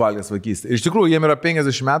tai esu valgęs vaikystę. Iš tikrųjų, jiem yra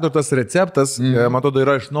 50 metų ir tas receptas, man atrodo,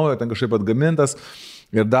 yra iš naujo ten kažkaip atgamintas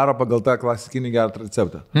ir daro pagal tą klasikinį gerą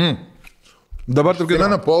receptą. Dabar taip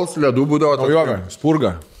kaip... Pols ledų būdavo naujovė,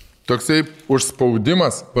 spurga. Toksai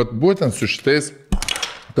užspaudimas, būtent su šitais,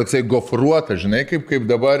 toksai gofruota, žinai, kaip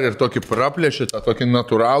dabar ir tokį praplėšį, tą tokį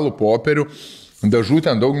natūralų popierių. Dažų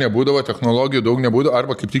ten daug nebūdavo, technologijų daug nebūdavo,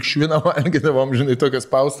 arba kaip tik šviną valgydavom, žinai, tokias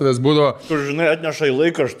spaustuvės būdavo. Kur, žinai, atneša į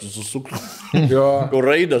laikraštį susuktų. Kur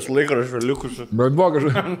raidės laikraštį likusi. Bet buvo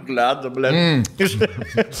kažkaip. Ledą, blėt.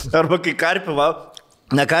 Arba kai karpį,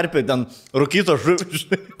 Ne karpiai, ten rūkyto žuvis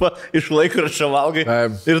iš laikraščio valgai.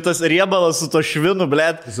 Ir tas riebalas su to švinu,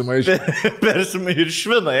 blėt. Persimai ir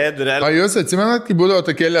švino, realiai. O jūs atsimenat, kai būdavo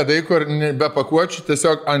tokie ledai, kur be pakuočių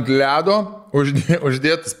tiesiog ant ledo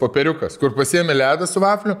uždėtas popieriukas, kur pasiėmė ledą su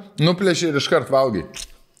vafliu, nuplėšė ir iškart valgai.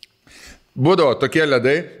 Būdavo tokie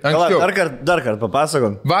ledai. Dar kart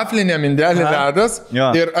papasakom. Vaflinė mindelė ledas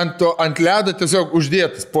ir ant ledo tiesiog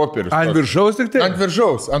uždėtas popierius. Ant viršaus tik tai? Ant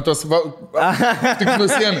viršaus, ant tos tik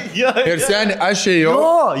nusėmė. Ir seniai, aš ėjau.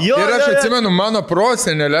 Ir aš atsimenu, mano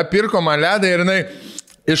prosenelė pirko man ledą ir jinai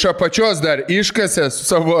iš apačios dar iškasė su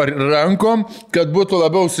savo rankom, kad būtų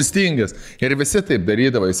labiau sustingęs. Ir visi taip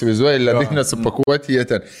darydavo, įsivaizduoja, ledai nesupakuoti jie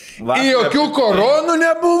ten. Ir jokių koronų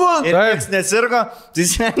nebuvo. Ir nieks nesirgo. Tai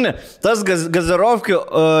seniai, tas gazerovkių,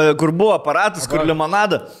 kur buvo aparatas, kur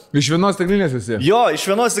limonada. Iš vienos stiklinės visi. Jo, iš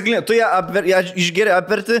vienos stiklinės. Tu ją išgeri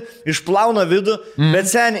aperti, išplauna vidų, bet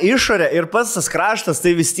seniai išorė ir pats tas kraštas,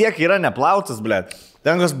 tai vis tiek yra neplautas, blėt.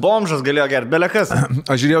 Ten kas bomžas galėjo gerti, belekas.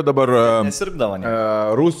 Aš žiūrėjau dabar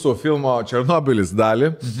rusų filmo Černobylis dalį.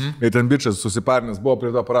 Ir ten bičias susiparnęs buvo prie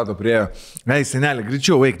to aparato priejo. Ei, senelė,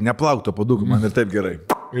 greičiau eik, neplauk to padūkų, man ir taip gerai.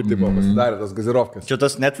 Ir taip buvo pasidarė tas gazirovkas. Čia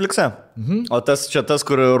tas Netflix'e? O čia tas,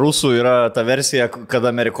 kur rusų yra ta versija, kad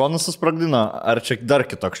amerikonus susprogdino? Ar čia dar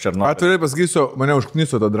kitoks Černobylis? Atvirai pasakysiu, mane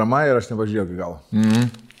užkniso ta drama ir aš nevažiuoju iki galo.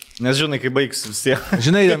 Nes žinai, kai baigs vis tiek.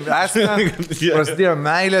 Žinai, prasidėjo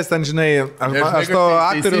meilės, ten žinai, aš to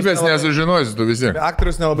aktorius nesužinosiu, tu visi.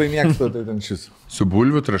 Aktorius nelabai mėgstu, tai ten šis. Su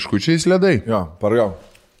bulvių traškučiais ledai? Jo, pargau.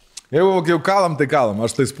 Jeigu jau kalam, tai kalam,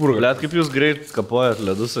 aš tai spurgu. Liet, kaip jūs greit kapojat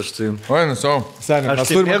ledus, aš tai... Oi, nusau. Seniai,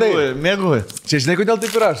 aš tai mėgui. Čia žinai, kodėl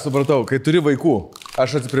taip yra, aš supratau, kai turi vaikų.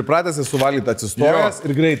 Aš atsipratęs esu valyti atsistojęs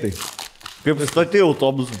ir greitai. Kaip statė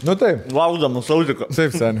autobusą. Nu taip. Laukdamas autiką. Taip,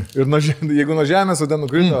 seniai. Ir jeigu nuo žemės, o ten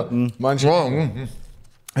nukrito, man čia...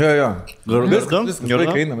 Jo. Viskas,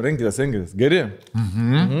 vaikai, einam, renkitės. Geri.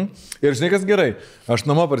 Ir žinai, kas gerai. Aš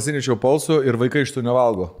namo parsinešiau polsų ir vaikai iš tų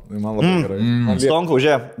nevalgo. Man labai gerai. Stonku,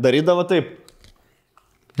 žiūrėk, darydavo taip.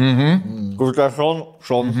 Kur ką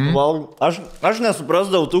šon valgo. Aš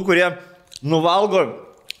nesuprasdavau tų, kurie nuvalgo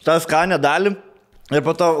tą skanę dalį ir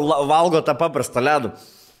po to valgo tą paprastą ledų.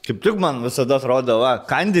 Kaip tik man visada atrodo,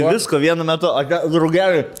 kandi visko vienu metu,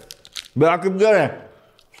 draugelį, be kaip gerai.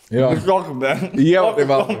 Jo. Jie tai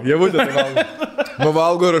valgo, jie būtent tai valgo.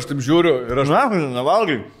 Nuvalgo ir aš taip žiūriu ir aš...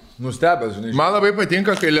 Nevalgai. Nustebęs, žinai. Man labai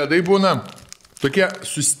patinka, kai ledai būna tokie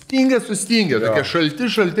sustingę, tokie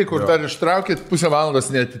šalti, kur dar ištraukit, pusę valandos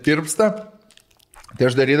neatitirpsta. Tai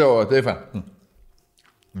aš darydavau taip.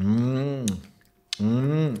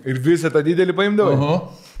 Ir visą tą didelį paimdavai?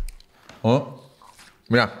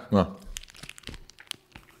 Ja.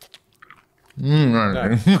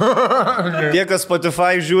 Tie, kas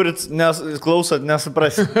Spotify žiūrit, klausot,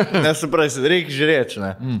 nesuprasit, reikia žiūrėti,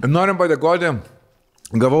 žinai. Norim padėkoti,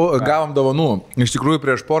 gavom dovanų. Iš tikrųjų,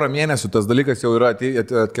 prieš porą mėnesių tas dalykas jau yra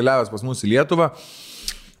atkeliavęs pas mus į Lietuvą.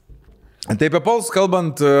 Tai apie Pols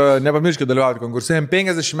kalbant, nepamirškite dalyvauti konkurse,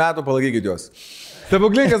 50 metų palaikykit juos.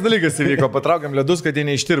 Stebuklingas dalykas įvyko, patraukiam ledus, kad jie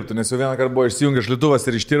neištirptų, nes jau vieną kartą buvo išsijungęs šlituvas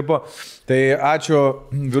ir ištirpo. Tai ačiū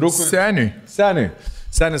vyrukui.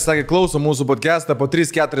 Senis sakė, klauso mūsų podcastą po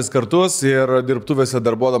 3-4 kartus ir dirbtuvėse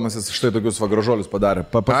darbuodamasis štai tokius gražuolius padarė.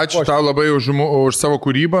 Ačiū tau labai už savo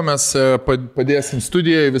kūrybą, mes padėsim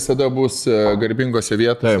studijai, visada bus garbingose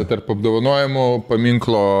vietose tarp apdovanojimų,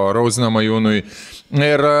 paminklo Rauzina Majūnui.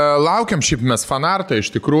 Ir laukiam šiaip mes fanartą,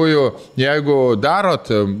 iš tikrųjų, jeigu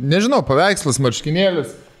darot, nežinau, paveikslas,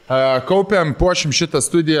 marškinėlis, kaupiam, puošim šitą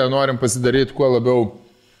studiją, norim pasidaryti kuo labiau,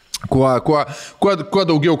 kuo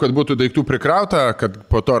daugiau, kad būtų daiktų prikrauta, kad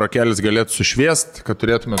po to rakelis galėtų sušviest, kad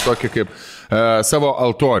turėtume tokį kaip savo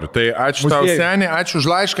altorių. Tai ačiū tau, seni, ačiū už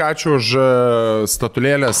laišką, ačiū už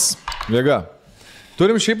statulėlės. Jėga.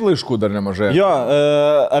 Turim šiaip laiškų dar nemažai. Jo,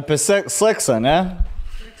 apie seksą, ne?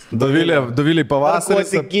 Dovilė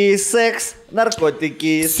pavasaris. Narkotikiai seks,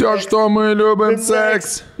 narkotikiai seks. Все, что мы любим,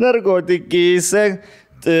 секс. Narkotikiai seks.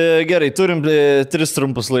 Gerai, turim 3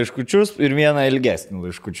 trumpus laiškučius ir vieną ilgesnį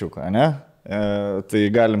laiškučiuką, ne? Tai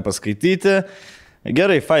galim paskaityti.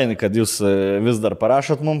 Gerai, fainai, kad jūs vis dar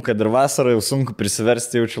parašot mum, kad ir vasarą jau sunku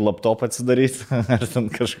prisiversti, jaučiu laptopą atsidaryti, ar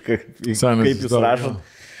ten kažką, kaip jūs rašot.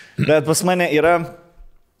 Bet pas mane yra...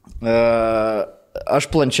 Aš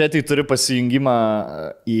planšetį turiu pasijungimą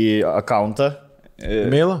į akauntą.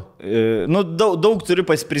 Mailą? Nu, daug turiu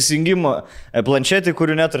prisijungimą planšetį,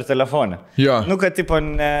 kurių neturiu telefone. Jo. Nu, kad tipo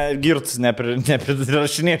girtus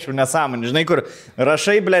nepridirašinėčiau nesąmonį. Žinai, kur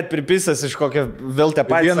rašai, blėt, pripisas iš kokio vėl te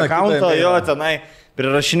patys akauntą, jo, tenai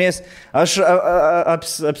prirašinės. Aš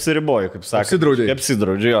apsiriboju, kaip sakė.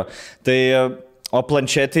 Apsidraudžiu, jo. Tai O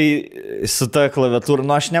planšetai su ta klaviatūra,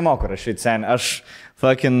 nu aš nemoku rašyti sen, aš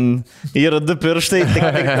fucking yra 2 pirštai,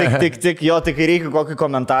 tik, jo, tik reikia kokį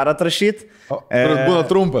komentarą atrašyti. Būna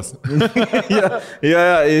trumpas.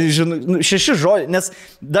 Žinau, 6 žodžiai, nes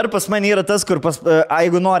dar pas mane yra tas, kur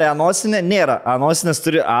jeigu nori anosinę, nėra. Anosinės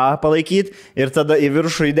turi A palaikyti ir tada į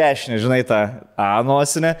viršų į dešinę, žinai, tą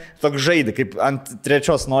anosinę. Toks žaidži, kaip ant 3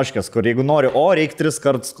 noškės, kur jeigu nori O, reikia 3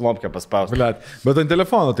 kartus knopkę paspausti. Bet ant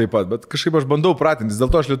telefono taip pat, bet kažkaip aš bandau pratintis, dėl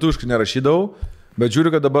to aš lietuviškai nerašydavau. Bet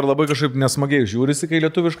žiūriu, kad dabar labai kažkaip nesmagiai žiūrisi, kai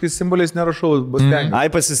lietuviškais simboliais nerašau.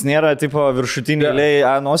 Ai, pas jis nėra, tipo, viršutinį eilėj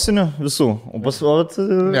nosinių visų. O pas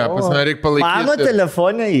mane reikia palaikyti. Mano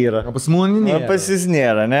telefonė yra. O pas mūnį nėra. Pas jis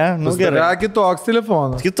nėra, ne? Nu, gerai. Kitoks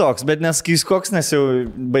telefonas. Kitoks, bet neskys koks, nes jau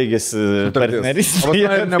baigėsi partnerystė. O pas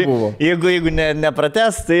mane nebuvo. Jeigu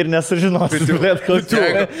nepratęs, tai ir nesužinosi.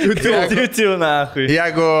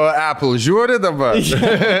 Jeigu Apple žiūri dabar. O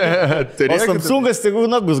Samsungas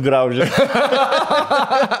tegul nagus graužia.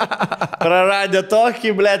 Praradė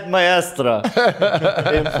tokį, blėt, maestro.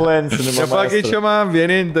 Influencinimą. Čia pakeičiama,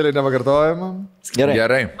 vienintelį nepakartojama.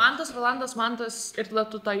 Gerai. Mantas ir tada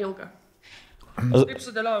tu tą ilgą. Taip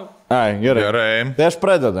sudėliojau. Ai, gerai. Tai aš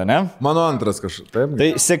pradedu, ne? Mano antras kažkas. Tai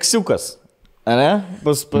seksiukas. Ne?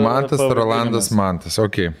 Mantas, Rolandas, Mantas,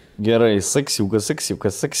 ok. Gerai, seksiukas.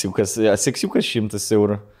 Seksiukas 100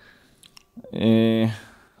 eurų.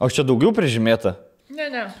 O čia daugiau prižymėta?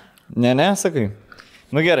 Ne, sakai.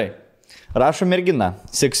 Nu gerai. Rašo mergina.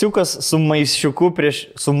 Seksiukas su maišiuku prieš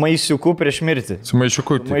mirtį. Su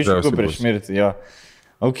maišiuku prieš mirtį, jo.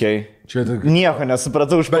 Ok. Nieko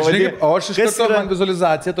nesupratau už pavadinimą. O aš iš karto man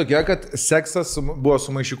vizualizacija tokia, kad seksas buvo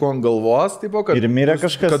su maišiuku ant galvos, tipo, kad, ir mirė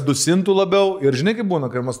kažkas. Kad dusintų labiau. Ir žinai, kaip būna,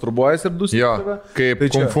 kai masturbuojas ir dusintų. Jo, kaip tai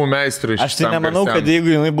kung fu meistrai. Aš tai nemanau, kad jeigu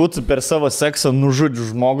jinai būtų per savo seksą nužudžių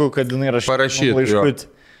žmogų, kad jinai rašytų laiškutį.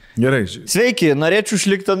 Gerai. Sveiki, norėčiau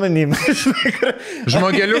išlikti anonimą.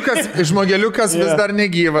 Žmogeliukas vis dar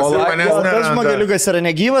negyvas. Tas žmogeliukas yra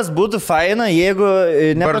negyvas, būtų faina, jeigu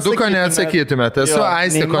varduko neatsakytumėte. Esu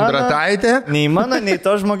Aistė Kondrataitė. Nei mano, nei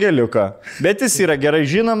to žmogeliuko. Bet jis yra gerai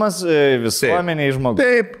žinomas visuomeniai žmogus.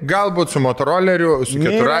 Taip, galbūt su motoroleriu, su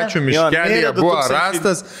keturačiu miškelėje buvo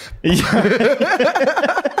rastas.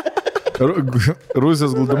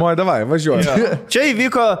 Rusijos glūdumoje, davai, važiuoju. Čia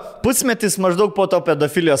įvyko pusmetis maždaug po to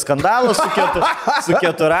pedofilijos skandalo su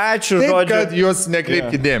keturačiu žodžiu. Taip, kad jūs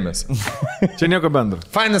nekreipkite dėmesį. Čia nieko bendro.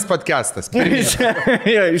 Fainas podcastas.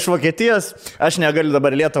 Iš Vokietijos, aš negaliu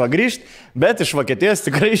dabar Lietuvą grįžti, bet iš Vokietijos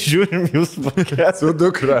tikrai žiūrim jūsų podcastą. Su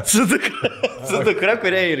dukra. Su dukra,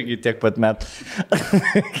 kurie irgi tiek pat metų.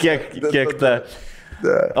 Kiek ta.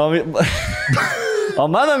 O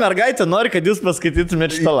mano mergaitė nori, kad jūs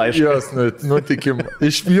paskaitytumėte šitą laišką. Jos nutikim.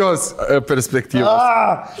 Iš jos perspektyvos.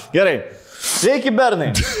 Gerai. Sveiki,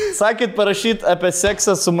 bernai. Sakėt parašyti apie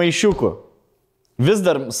seksą su maišiuku. Vis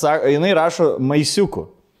dar jinai rašo maisiuku.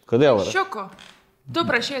 Kodėl? Maišiuku. Tu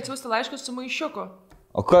prašai atsiųsti laišką su maišiuku.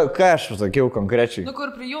 O ką aš sakiau konkrečiai? Nu,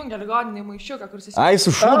 kur prijungia ligoninį maišiuką, kur jis... Ai,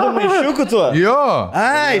 su šūdu maišiuku tuo? Jo.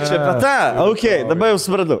 Ai, čia apie tą. Ok, dabar jau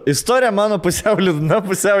supratau. Istorija mano pusiau liūdna,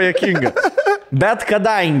 pusiau juokinga. Bet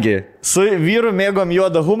kadangi su vyru mėgom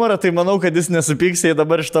juodą humorą, tai manau, kad jis nesupyks, jei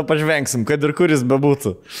dabar iš to pažvengsim, kad ir kuris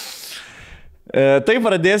bebūtų. Tai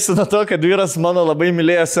pradėsiu nuo to, kad vyras mano labai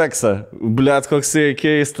mylėjo seksą. Blet, koks jis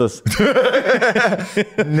keistas.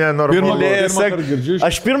 Nenormalu.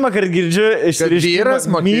 Aš pirmą kartą girdžiu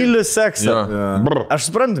išsireiškimą myliu seksą. Aš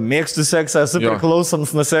suprantu, mėgstu seksą, esu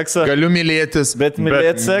priklausoms nuo sekso. Galiu mylėtis. Bet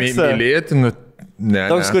mylėti seksą. Mylėti, ne.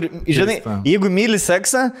 Toks, kur, žinai, jeigu myli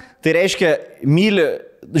seksą, tai reiškia myli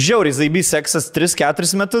žiauriai zaibys seksas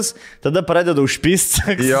 3-4 metus, tada pradeda užpyst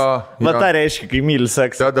seksą. Jo. Va tą reiškia, kai myli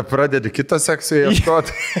seksą. Tada pradedi kitą seksą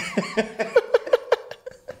ieškoti.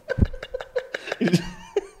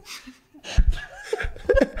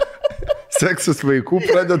 Seksus vaikų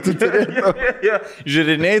pradedu turėti.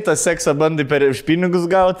 Žiūriniai, tą seksą bandai per už pinigus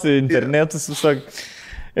gauti, internetus visak.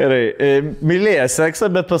 Gerai, mylėjo seksą,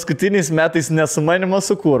 bet paskutiniais metais nesumanimo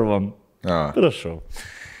su kurvom. Prašau.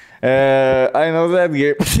 I know that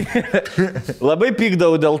game. Labai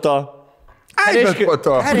pykdavau dėl to. Ką reiškia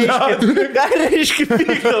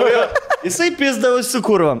pykdavau? Jisai pysdavo su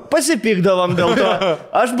kurvom. Pasipykdavom dėl to.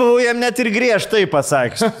 Aš buvau jam net ir griežtai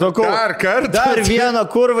pasakęs. Dar kartą. Dar vieną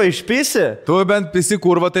kurvą išpysi? Tu bent pisi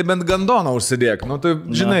kurvą, tai bent gandoną užsidėk. Nu, tai,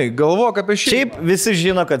 žinai, galvok apie šį. Šiaip visi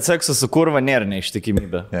žino, kad seksas su kurva nėra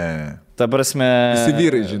neištikimybė. Ta prasme... Visi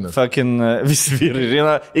vyrai žino. Visi vyrai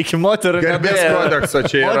žino. Iki moterų garbės kodekso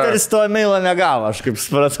čia yra. Moteris to mailą negavo, aš kaip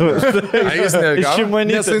supratau. Jis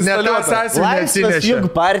negavo? Laisvės juk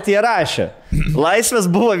partija rašė. Laisvės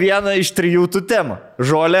buvo viena iš 3 tų temų.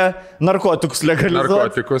 žolę, narkotikus legalizuoti.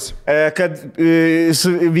 Narkotikus. Kad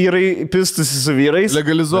vyrai pistųsi su vyrais.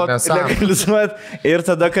 Legalizuoti. Ir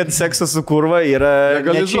tada, kad seksas su kurva yra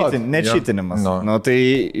nečytinimas. No. Nu, tai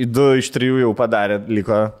 2 iš 3 jau padarė,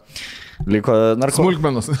 liko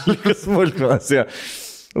narkotikus. Smulkmenos, jo.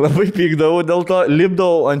 Labai pykdavau dėl to,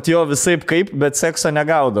 lipdavau ant jo visaip kaip, bet sekso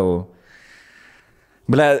negaudavau.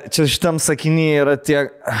 Ble, čia šitam sakinį yra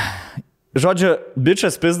tiek... Žodžiu,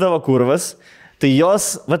 bičias pisdavo kurvas, tai jos,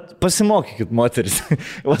 pasimokykit, moteris,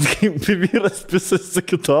 kaip vyras pisas su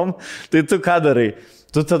kitom, tai tu ką darai?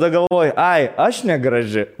 Tu tada galvoji, aš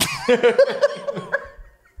negraži.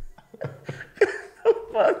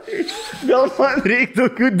 Gal man reikia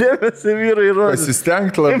tokių dėmesio vyrai rodyti.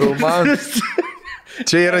 Pasistengti labiau man.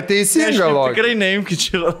 Čia yra teisinga logika. Tikrai neimkit,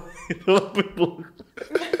 čia yra labai blogai.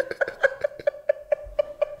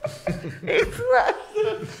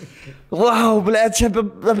 Wow, ble, čia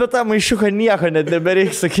apie tą maišiuką nieko net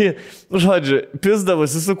nebereikia sakyti. Žodžiu,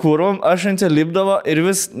 pisdavosi su kurvom, aš ant jo lipdavo ir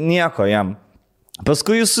vis nieko jam.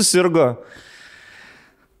 Paskui jis susirgo.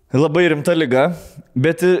 Labai rimta liga,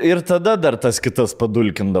 bet ir tada dar tas kitas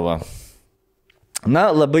padulkindavo.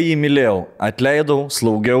 Na, labai jį mylėjau, atleidau,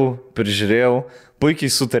 slaugiau, prižiūrėjau,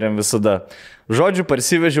 puikiai sutarėm visada. Žodžiu,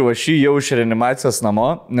 parsivežiau aš jį jau iš reanimacijos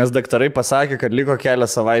namo, nes daktarai pasakė, kad liko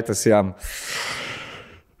kelias savaitės jam.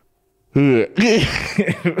 Ble,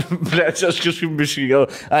 čia aš kažkaip biškai gal...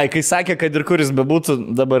 kai sakė, kad ir kuris bebūtų,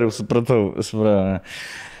 dabar jau supratau.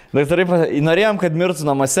 Daktarai norėjom, kad mirtų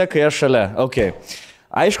namuose, kai aš šalia. Okay.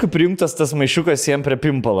 Aišku, priimtas tas maišiukas jam prie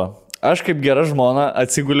pimpalo. Aš kaip gera žmona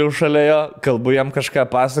atsiguliau šalia jo, kalbu jam kažką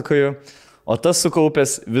pasakoju, o tas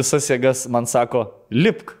sukaupęs visas jėgas man sako,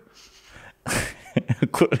 lipk.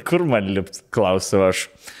 Kur man lipt, klausiu aš.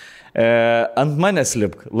 Ant manęs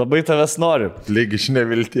lipk, labai tavęs noriu. Lyg iš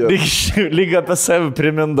nevilties. Lyg apie save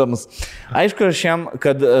primindams. Aišku, aš jam,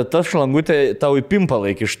 kad ta šlangutė tau į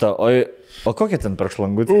pimpalą įkišta, o kokia ten per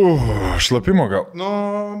šlangutė? Šlapimo gal. Nu,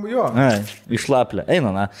 jo. Išlaplė,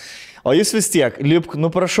 eina, na. O jis vis tiek, lipk,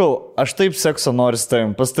 prašau, aš taip sekso noriu su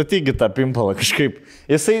tavim, pastatykit tą pimpalą kažkaip.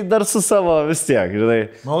 Jisai dar su savo vis tiek, žinai.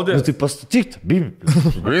 Maldės. Nu tai pastatyk tą bimbį.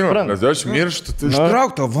 Gaila, nes aš mirštu.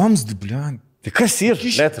 Ištrauk tą vamzdį, blian. Tai kas yra?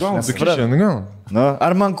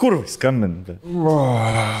 Ar man kur skambinti?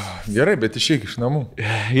 Gerai, bet išeik iš namų.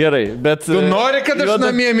 Gerai, bet... Tu nori, kad aš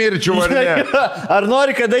namie mirčiau, ar ne? Ar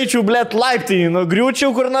nori, kad eičiau, blėt, laiptinį,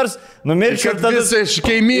 griūčiau kur nors, numirčiau kad visai iš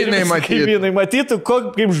kaimynai matytų. Kaimynai matytų,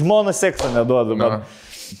 kaip žmona seksą neduodu.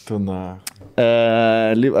 Tu na.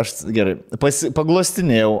 Aš gerai,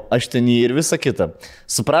 paglostinėjau, aš ten jį ir visą kitą.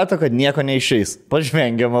 Suprato, kad nieko neišeis.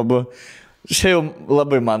 Pažvengiam abu. Čia jau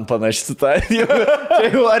labai man panaši ta. Čia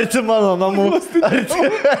jau arti mano namų.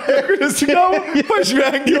 Kuris jau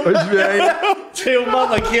pažvengia. Čia jau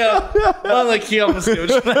mano kiemas jau,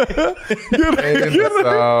 žinai.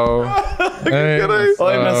 Gerai.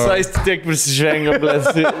 Oi, mes aisti tiek prisižvengiam, blės.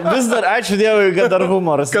 Vis dar, ačiū Dievui, kad dar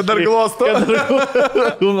humoras. Kad dar glosto.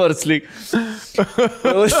 Humoras lyg.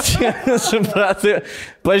 Supratai,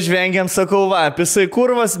 pažvengiam, sakau, pisai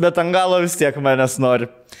kurvas, bet ant galo vis tiek manęs nori.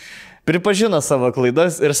 Pripažino savo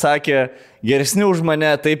klaidas ir sakė, geresni už mane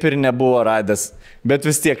taip ir nebuvo radęs, bet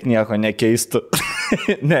vis tiek nieko nekeistų.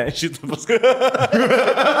 Ne, šitą paskui.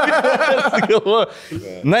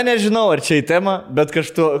 Na, nežinau, ar čia į temą, bet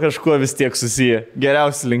kažkuo vis tiek susiję.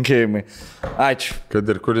 Geriausi linkėjimai. Ačiū. Kad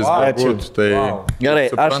ir kuris būtų, tai... Gerai,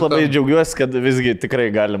 aš labai džiaugiuosi, kad visgi tikrai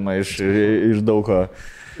galima iš daug ko...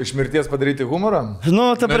 Iš mirties padaryti humorą?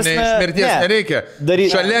 Nu, ta prasme... Ne, iš mirties nereikia.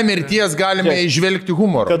 Šalia mirties galime išvelgti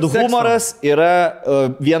humorą. Kad humoras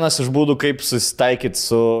yra vienas iš būdų, kaip susitaikyti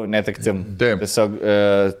su netektim. Taip. Tiesiog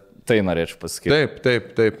tai norėčiau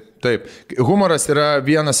pasakyti. Taip. Humoras yra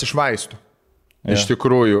vienas iš vaistų. Ja. Iš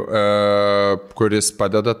tikrųjų, kuris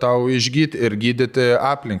padeda tau išgydyti ir gydyti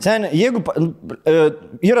aplinką. Sen, jeigu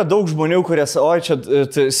yra daug žmonių, kurie, čia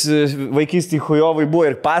vaikystėje hujovai buvo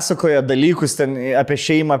ir pasakoja dalykus ten apie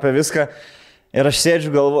šeimą, apie viską. Ir aš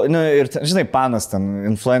sėdžiu galvoju, ir žinai, panas ten,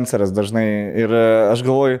 influenceras dažnai, ir aš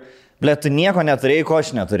galvoju, ble, tu nieko neturėjai, ko aš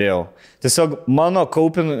neturėjau. Tiesiog mano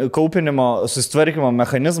kaupinimo, susitvarkymo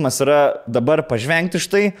mechanizmas yra dabar pažvengti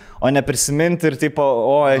štai, o ne prisiminti ir tipo,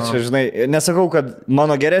 čia, žinai, nesakau, kad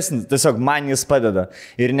mano geresnis, tiesiog man jis padeda.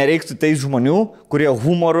 Ir nereiktų tai žmonių, kurie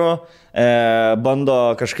humoru bando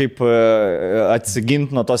kažkaip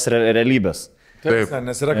atsiginti nuo tos realybės. Taip,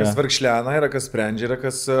 nes yra kas vargšlena, yra kas sprendžia, yra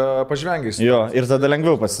kas pažvengia. Jo, ir tada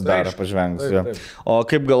lengviau pasidaro pažvengus. Taip. O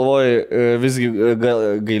kaip galvoji, visgi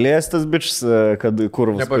gailės tas bičs, kad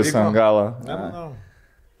kurvus pisa ant galą?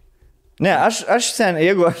 Ne, aš sen,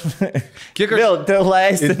 jeigu... Kiek aš... Vėl, tai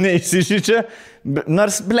laisvė neįsižyčia.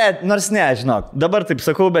 Nors ne, žinok. Dabar taip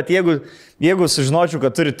sakau, bet jeigu sužinočiau,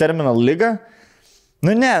 kad turi terminal ligą,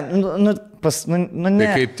 ne. Tai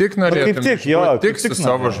kaip tik norėtum. Kaip tik, jo. Tik su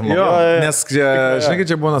savo žmogumi. Nes, žinai, kai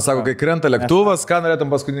čia būna, sako, kai krenta lėktuvas, ką norėtum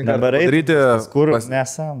paskutinį kartą padaryti? Kur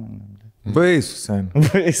nesąmonė. Baisu, sen.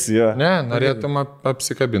 Baisu, jo. Ne, norėtum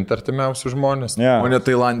apsikabinti artimiausius žmonės. Ja. O ne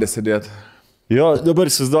Tailandė sėdėti. Jo, dabar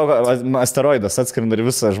įsivaizduoju, asteroidas atskrenda ir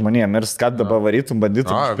visą žmonėm mirs, kad dabar varytum,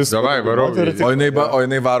 bandytum. Davai, varau. O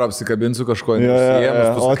jinai varo apsikabinti su kažkuo.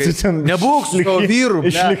 O tu ten nebūk su tavo vyru.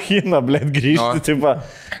 Išlikina, blėt, grįžti, taip.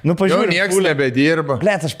 Nu, pažiūrėjau. Jau nieks nebedirba.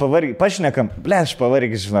 Blėt, aš pavargęs, pašnekam, blėt, aš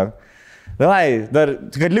pavargęs, žinok. Davai, dar,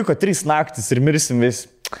 kad liko 3 naktis ir mirsim vis.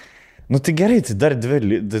 Nu tai gerai, tai dar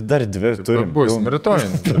dvi turim. Bus,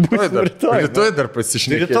 rytoj dar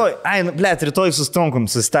pasišnekėti. Rytoj sustunkom,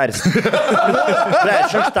 susitarsim.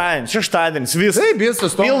 Šeštadienis, viskas. Taip,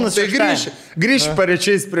 visas pilnas. Tai grįš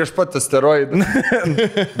parečiais prieš pat asteroidą.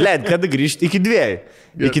 Kada grįžti? Iki 2.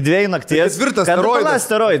 Iki 2 nakties. Ketvirtas.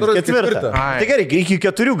 Tai gerai, iki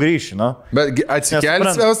 4 grįši, nu. Bet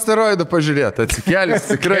atsikelsi asteroidą pažiūrėti,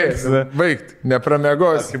 atsikelsi tikrai. Baigt,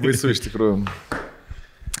 nepramegos. Kaip baisu iš tikrųjų.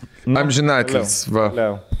 Amžinatlis, va.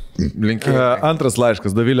 Linkėjau. Antras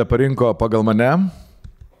laiškas. Dovilė parinko pagal mane.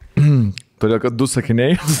 Todėl, kad 2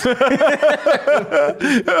 sakiniai.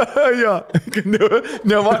 Jo,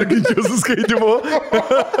 nevarginčiau su skaitimu.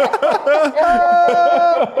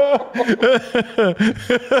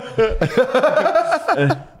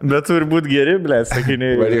 Bet turi būti geri, blė,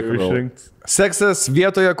 sakiniai išrinkti. Seksas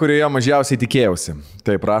vietoje, kurioje mažiausiai tikėjausi.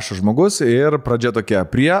 Tai prašo žmogus ir pradžia tokia.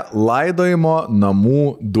 Prie laidojimo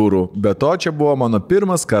namų durų. Be to, čia buvo mano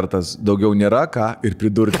pirmas kartas. Daugiau nėra ką ir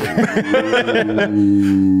pridurti.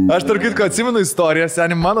 Aš tarp kitko atsimenu istoriją.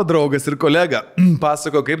 Seniai mano draugas ir kolega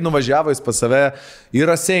pasako, kaip nuvažiavo jis pas save į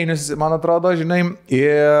Raseinius, man atrodo, žinai.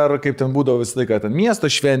 Ir kaip ten būdavo visą laiką, ten miesto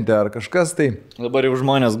šventė ar kažkas tai. Dabar jau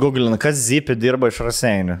žmonės googlina, kas Zipė dirba iš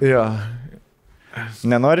Raseinių. Jo.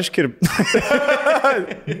 Nenori iškirpti?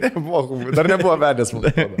 Dar nebuvo vedęs.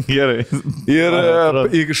 Gerai. Ir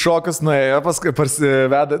į šokus nuėjo, paskui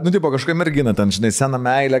parsiveda, nu, tipo, kažkokia mergina ten, žinai, sena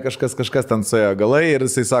meilė, kažkas ten suėjo galai ir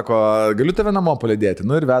jisai sako, galiu tave namo palidėti.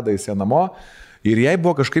 Nu ir veda jisai namo. Ir jai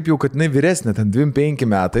buvo kažkaip jau, kad jinai vyresnė, ten 25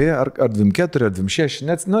 metai, ar 24, ar 26,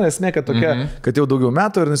 net, nu, esmė, kad tokia, kad jau daugiau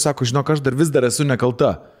metų ir jis sako, žinok, aš dar vis dar esu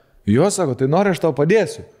nekalta. Jo, sako, tai nori, aš tau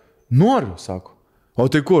padėsiu. Noriu, sako.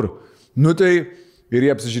 O tai kur? Nu tai... Ir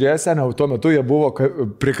jie apsižiūrėjo seniau, tuo metu jie buvo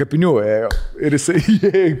prie kapinių ėjo. Ir jisai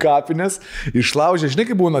įėjo į kapines, išlaužė, žinai,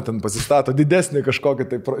 kaip būna ten pasistato didesnį kažkokią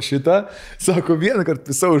tai šitą. Sako, vieną kartą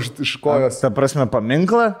pisau iš kojos. Ta prasme,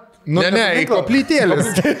 paminklą? Nu, ne, į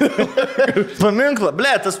koplytėlės. Paminklą,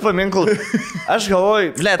 blė, tas paminklą. Aš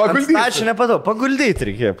galvoju, blė, aš nepatau, paguldyti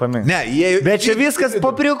reikėjo paminklą. Ne, jie... Bet čia viskas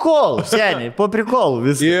po prikolų, seniai, po prikolų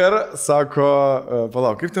viskas. Ir sako,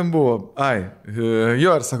 palauk, kaip ten buvo? Ai,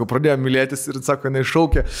 jo, ir sako, pradėjo mylėtis ir sako, jinai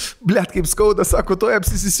šaukė, blė, kaip skauda, sako, to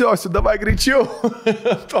apsisisiosiu, davai greičiau.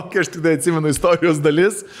 Tokia aš tik tai atsimenu istorijos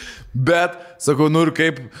dalis. Bet, sako, nu ir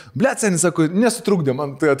kaip, blė, seniai, sako, nesutrukdė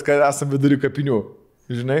man, tai kad esam vidury kapinių.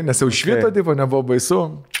 Žinai, nes jau švito, tipo, nebuvo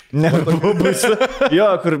baisu. Nebuvo baisu. Jo,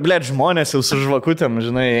 kur, blėt, žmonės jau su žvakutėm,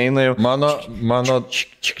 žinai, eina jau.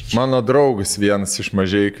 Mano draugas vienas iš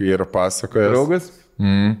Mažeikių yra pasakojęs. Draugas?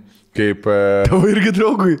 Kaip... Tavo irgi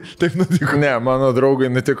draugui taip nutiko? Ne, mano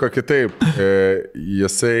draugui nutiko kitaip.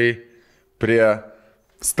 Jisai prie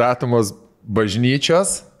statomos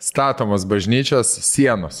bažnyčios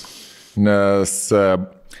sienos. Nes...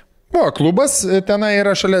 Buvo klubas, tenai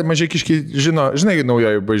yra šalia Mažeikiškiai, žinai,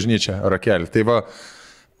 naujoji bažnyčia, Rakelė. Tai va,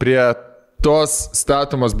 prie tos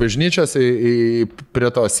statomos bažnyčios prie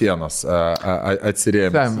tos sienos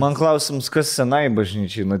atsirėmė. Man klausimus, kas senai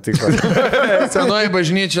bažnyčiai nutiko? Senoji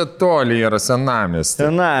bažnyčia toli yra Senamis.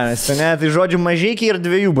 Senamis, ne, tai žodžiu Mažeikiai ir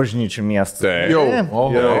 2 bažnyčių miestų. Jau.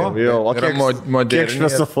 O kiek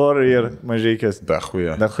šviesoforų ir Mažeikės?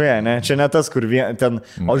 Dachuja, ne? Čia ne tas, kur ten...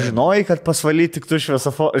 O žinojai, kad pasvaly tik tu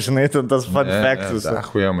šviesoforų, žinai, ten tas fun factus.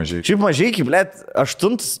 Dachuja Mažeikiai. Šiaip Mažeikiai, blėt,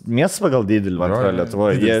 8 miestas pagal didelį, man atrodo,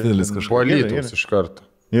 Lietuvoje. Didelis kažkoks. Lytaus iš karto.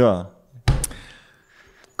 Jo.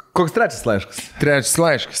 Koks trečias laiškas? Trečias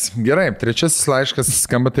laiškas. Gerai, trečiasis laiškas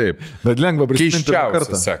skamba taip. Bet lengva prisiminti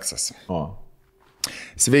kartą. Seksas.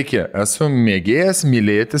 Sveiki, esu mėgėjas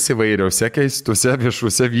mylėtis įvairiausiose keistose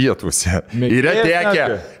viešuose vietose. Yra tekę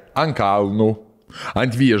ant kalnų,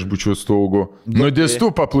 ant viešbučių stogų,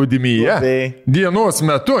 nudistų paplūdimyje, dienos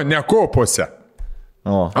metu nekopose.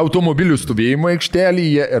 automobilių stovėjimo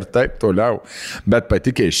aikštelėje ir taip toliau. Bet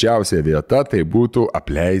pati keisčiausia vieta tai būtų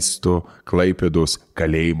apleistų Klaipėdos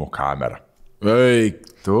kalėjimo kamera. Eik,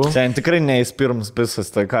 tu. Ten tikrai neįspirms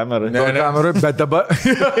visas tą kamerą. Ne, kamerą, bet dabar.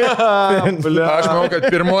 Aš manau, kad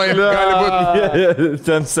pirmoji gali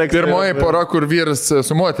būti pirmoji pora, kur vyras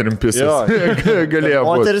su moterim pisas. Galėjo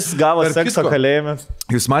būti. Moteris gavo sekso kalėjime.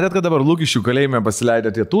 Jūs matėt, kad dabar Lūkesčių kalėjime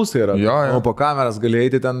pasileidę tie tūsai yra? Jo. O po kameras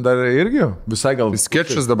galėjai ten dar irgi visai gal.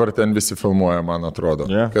 Skečus dabar ten visi filmuoja, man atrodo.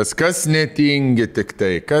 Kas netingi tik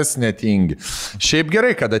tai, kas netingi. Šiaip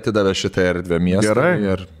gerai, kad atidavė šitą erdvę miestą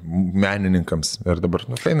ir menininkams. Ir dabar,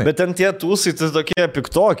 fainai. Bet ten tie tūsai, tai tokie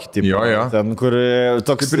piktoki, tipo. Jo. Ten, kur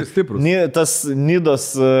toks tas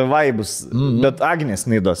Nidos vaibus, bet Agnės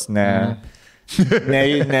Nidos, ne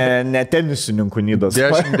tenisininkų Nidos.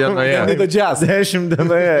 10 dienoje. Nido jazz. 10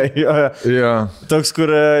 dienoje. Jo. Toks, kur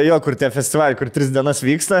tie festivaliai, kur 3 dienas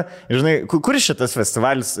vyksta. Žinai, kur šitas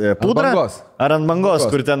festivalis? Pudra? Ar ant bangos,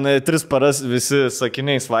 kur ten 3 paras visi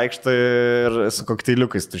sakiniais vaikšta ir su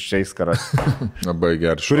kokteiliukais tuščiais karas. Labai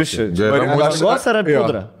gerai. Kur iš čia? Ant bangos ar ant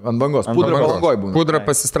pudra? Ant bangos. Pudra bangoj būna. Pudra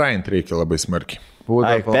pasistrainti reikia labai smarkiai.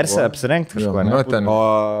 Ai, persi apsirengti kažko, ne? O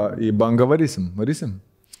į bangą varysim?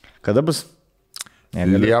 Kada bus?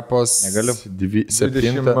 Liepos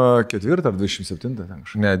 24 ar 27?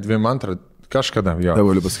 Ne, 22. Kažkada, jo.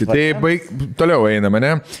 Tai toliau einame,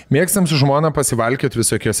 ne? Mėgstam su žmona pasivalkyti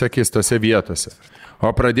visokiose keistose vietose. O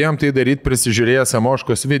pradėjom tai daryti prisižiūrėję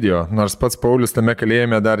Samoškos video, nors pats Paulius tame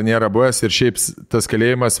kalėjime dar nėra buvęs ir šiaip tas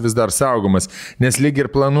kalėjimas vis dar saugomas, nes lyg ir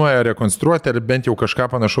planuoja rekonstruoti ar bent jau kažką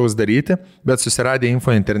panašaus daryti, bet susiradė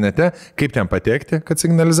info internete, kaip ten patekti, kad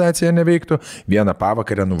signalizacija neveiktų, vieną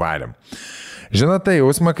pavakarę nuvarėm. Žinote,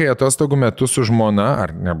 jausmą, kai atostogų metu su žmona,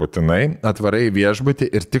 ar nebūtinai, atvarai į viešbutį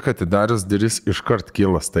ir tik atidaręs duris iškart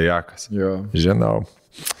kyla stajakas. Žinau.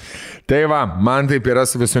 Tai va, man taip yra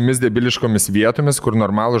su visomis debiliškomis vietomis, kur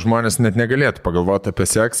normalų žmonės net negalėtų pagalvoti apie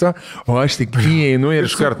seksą, o aš tik įeinu ir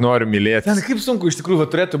iškart noriu mylėti. Ten kaip sunku iš tikrųjų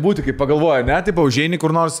turėtų būti, kai pagalvoja, ne, taip užeini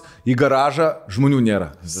kur nors į garažą, žmonių nėra.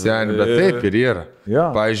 Seniai, bet taip ir yra.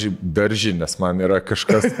 Pavyzdžiui, daržinės man yra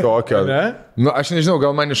kažkas tokio. Nu, aš nežinau,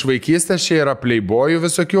 gal man iš vaikystės čia yra pleibojų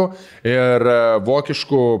visokių ir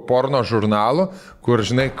vokiškų porno žurnalų, kur,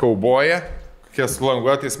 žinai, kauboja. Kokias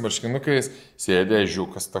languotais marškinukais sėdė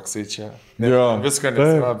žiūkas toksai čia. Viską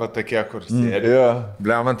nesva, bet tokie, kur sėdė.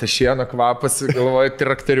 Bliam, ant šieno kvapas, galvoju,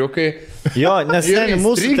 traktoriukai. Jo, nes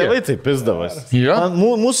mūsų tėvai taip pizdavas.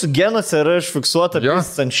 Mūsų genuose yra užfiksuota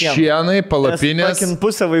pistas ant šieno. Šienai, palapinės.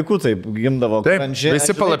 Pusė vaikų taip gimdavo. Taip,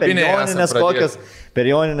 visi palapinės. Per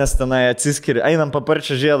joninės tenai atsiskiria, einam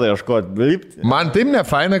paparčią žiedą ieškoti. Man taip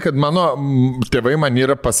nefaina, kad mano tėvai man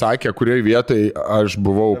yra pasakę, kurioje vietoje aš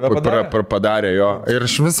buvau padarę jo. Ir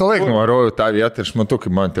aš visą laiką nuvarojau tą vietą ir aš matau,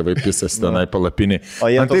 kaip man tėvai pisas tenai palapiniai. O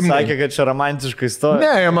jie taip sakė, kad čia romantiška istorija.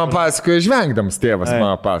 Ne, jie man pasakoja, žvengdams tėvas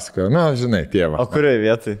man pasakoja. Na, žinai, tėvas. O kurioje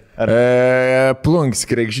vietoje? Plunks,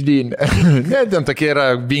 Krekždynė. Ne, ten tokie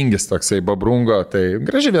yra vingis toksai, Babrungo, tai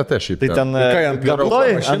graži vieta šiaip. Tai ten gamtoj,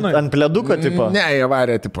 ant pleduko tipo? Ne, jie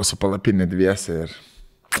varė tipo su palapinė dviese ir...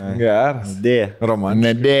 Geras.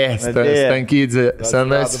 Stankydzi,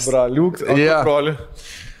 senas. Braliuks, broli.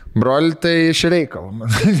 Broli tai iš reikalo.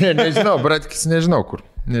 Nežinau, bratkis nežinau kur.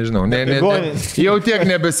 Nežinau, jau tiek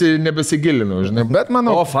nebesigilinu, žinai, bet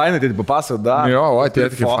manau... O, fainai, tai papasakot dar. Jo, o,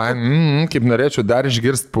 tiek fainai, kaip norėčiau dar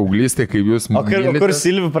išgirsti paauglystę, kaip jūs mylite. O kur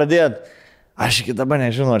Silvi pradėjot? Aš iki dabar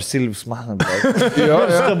nežinau, ar Silvis man atėjo.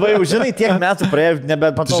 Aš dabar jau, žinai, tiek metų praėjau,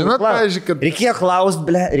 nebepatogu. Reikėjo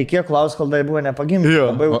klausti, reikėjo klausti, kol dar buvo nepagimti.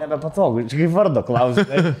 Dabar jau nebepatogu. Čia kaip vardo klausti.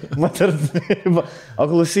 O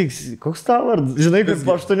klausyk, koks tavo vardas? Žinai, kaip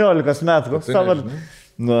po 18 metų, koks tavo vardas?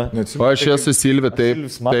 O aš esu Silvė, taip,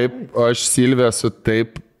 o aš Silvė esu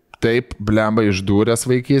taip, blemba išdūręs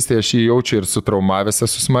vaikystėje, aš jį jaučiu ir sutraumavęs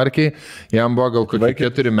esu smarkiai, jam buvo gal kokie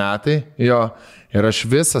 4 metai, jo, ir aš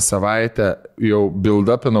visą savaitę jau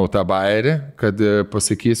build-upinau tą bairį, kad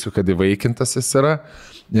pasakysiu, kad įvaikintas jis yra,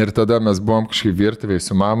 ir tada mes buvom kažkaip virtuvėj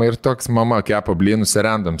su mama ir toks mama kepa blynus ir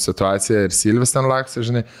randam situaciją ir Silvis ten laksa,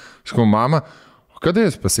 žinai, aš sakau, mama, o kada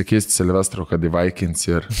jūs pasakysit Silvestro, kad įvaikins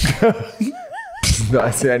ir... Da,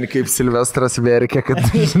 seniai kaip Silvestras verkia, kad...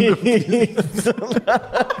 Seniai,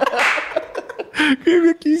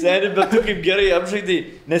 bet tu kaip gerai apžaidai,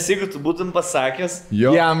 nes jeigu tu būtum pasakęs,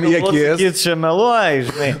 jam į akis. Čia meluoji,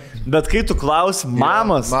 žinai, bet kai tu klausi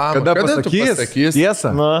mamos, kada pasakys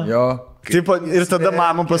tiesą? Jo. Taip, ir tada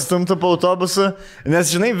mama pastumtų po autobusu, nes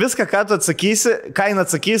žinai, viską, ką tu atsakysi, ką jin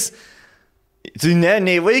atsakys, Tai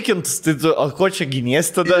neįvaikintas, tai tu, o ko čia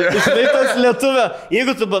ginies tada? Žinai, tas lietuvė,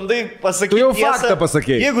 jeigu tu bandai pasakyti Tu jau tiesą, faktą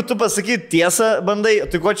pasakei. Jeigu tu pasakai tiesą, bandai,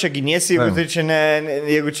 tai ko čia giniesi, jeigu, tai čia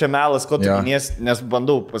jeigu čia melas, ko tu giniesi, nes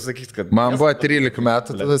bandau pasakyti, kad... Man buvo 13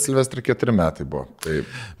 metų, tada Silvestrai 4 metai buvo. Taip.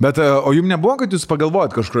 Bet, o jums nebuvo, kad jūs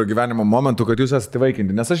pagalvojat kažkurio gyvenimo momentu, kad jūs esate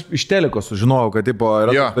įvaikinti? Nes aš iš teliko sužinojau, kad tipo,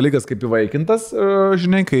 yra toks dalykas kaip įvaikintas,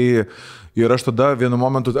 žinai, kai... Ir aš tada vienu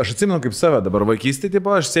momentu, aš atsimenu kaip save dabar vaikystėje,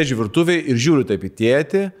 aš sėdžiu virtuvėje ir žiūriu taip į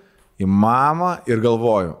tėtį, į mamą ir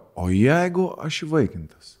galvoju, o jeigu aš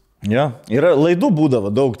įvaikintas? Jo, yra laidų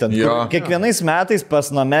būdavo daug ten. Kiekvienais metais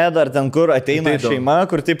pas Nomed ar ten, kur ateina šeima,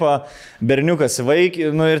 kur tipo berniukas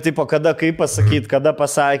įvaikė, nu ir tipo kada kaip pasakyti, kada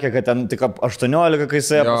pasakė, kad ten tik 18, kai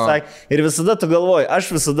jisai pasakė. Ir visada tu galvoji,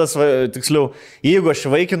 aš visada, tiksliau, jeigu aš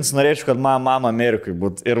įvaikins, norėčiau, kad mama Amerikai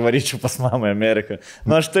būtų ir varyčiau pas mamą Ameriką.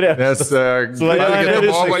 Nu aš turėjau. Nes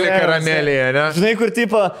obalį karamelėje, ne? Žinai, kur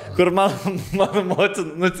tipo, kur mano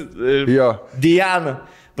motina, Diana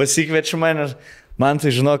pasikviečia mane. Man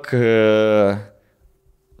tai žinok,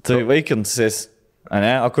 tai vaikintusis,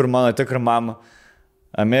 o kur mano tikra mama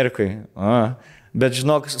Amerikai. Bet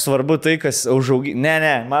žinok, svarbu tai, kas užaugi.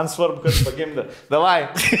 Ne, man svarbu, kas pagimdė.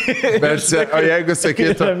 Davai. Bet, o jeigu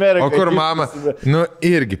sakytų, o kur mama? Nu,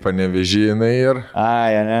 irgi Panevėžynai ir...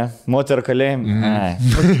 Ne, moterų kalėjimai.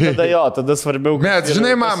 Tada tada svarbiau. Bet,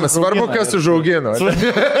 žinai, mama, svarbu, kas užaugino.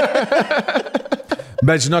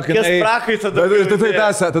 Bet žinok, jinai...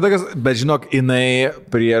 Bet žinok, jinai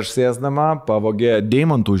prieš sėsdama pavogė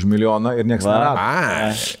deimantų už milijoną ir nieks nerado.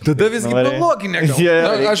 Tada visgi loginė.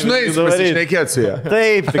 Aš nueisiu pasišnekėti su ją.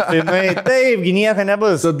 Taip, tik tai nueiti. Taip, nieko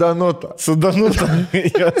nebus. Su Danuta. Su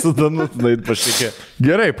Danuta nueiti pašnekėti.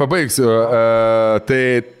 Gerai, pabaigsiu. Tai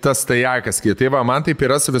tas tajakas, tai va, man taip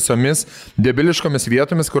yra su visomis debiliškomis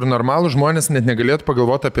vietomis, kur normalų žmonės net negalėtų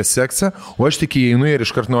pagalvoti apie seksą, o aš tik įeinu ir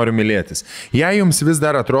iškart noriu mylėtis. Jei jums vis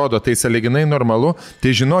dar atrodo tai sąlyginai normalu,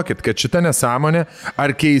 tai žinokit, kad šita nesąmonė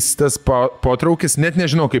ar keistas potraukis, net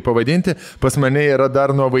nežinau kaip pavadinti, pas mane yra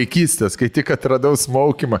dar nuo vaikystės, kai tik atradau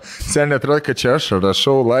smaukimą. Sen atrodo, kad čia aš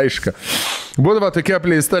rašau laišką. Būdavo tokia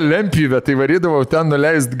apleista lempyvė, tai varydavau ten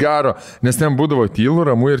nuleist garo, nes ten būdavo tylų,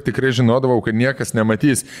 ramu ir tikrai žinodavau, kad niekas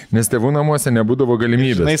nematys, nes tėvų namuose nebūdavo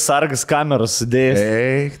galimybės. Žinai, sargas kameros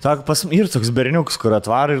sudėjęs. Ir toks berniukas, kur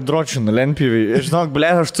atvaro ir dročina lempyvį. Žinok,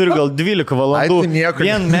 ble, aš turiu gal 12 valandų.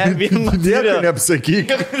 Vien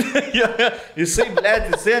neapsakyk. Jisai,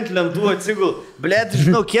 blėt, jisai ant lentų atsigul. Blėt,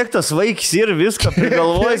 žinau, kiek tas vaikis ir viską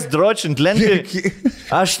prigalvojęs dročint lentį.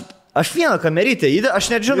 Aš vieną kamerytę, aš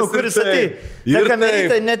net žinau, kuris atei. Ta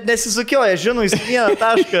kamerytė net nesisukioja, žinau, jis vieną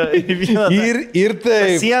tašką. Ir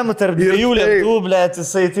taip. Siemų tarp dviejų lentų, blėt,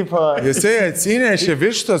 jisai tipo... Jisai atsinešė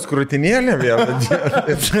vištos krūtinėlę vieną dieną.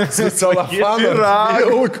 Su celofanu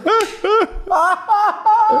ragu.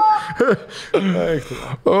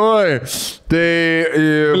 Oi,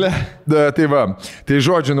 tai va, tai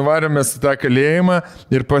žodžiu, nuvarėmės tą kalėjimą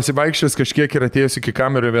ir pasivaikščias kažkiek ir atėjus iki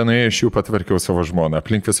kamerų vienoje iš jų patvarkiau savo žmoną.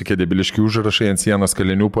 Aplink visokie debiliški užrašai ant sienos,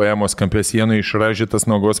 kalinių poemos, kampė sienų išražytas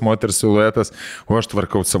nuogos moters siluetas, o aš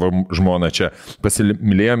tvarkau savo žmoną čia.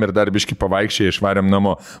 Pasimylėjom ir dar biški pavaikščiai išvarėm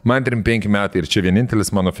namo. Man 35 metai ir čia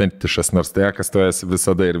vienintelis mano fetišas, nors tai kastojasi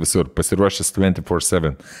visada ir visur, pasiruošęs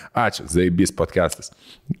 24/7. Ačiū, Zaibys podcastas.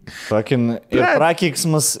 Ir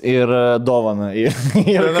prakeiksmas, ir dovana.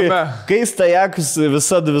 Kai stajakus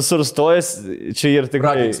visur stojas, čia ir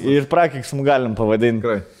tikrai, ir prakeiksmų galim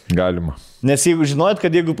pavadinti. Galima. Nes jeigu žinojat,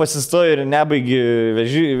 kad jeigu pasistoji ir nebaigi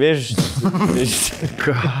vėžį...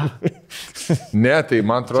 Ne, tai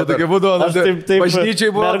man atrodo... Čia tokia būdavo, bažnyčiai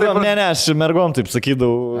buvo... Aš mergom taip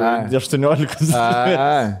sakydavau, 18.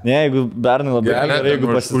 Ne, jeigu bernai labai gerai, jeigu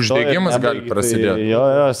pasistoji... Uždegimas gali prasidėti.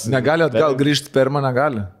 Negali atgal grįžti per mane,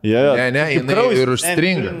 gali. Ne, jinai ir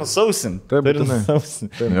užstringa. Nusausinti. Taip, būtinai.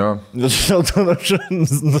 Dėl to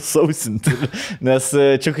nusausinti. Nes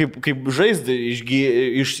čia kaip žaizdą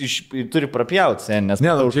turi prapjauti, nes...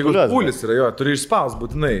 Ne, jeigu pūlis yra, turi išspaus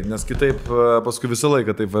būtinai, nes kitaip paskui visą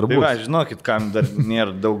laiką taip var būti. Tai va, žinokit, kam dar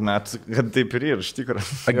nėra daug metų, kad taip ir yra, iš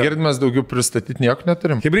tikrųjų. Girdi, mes daugiau pristatyti nieko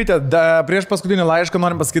neturim. Hibrytė, prieš paskutinį laišką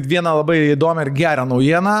norim pasakyti vieną labai įdomią ir gerą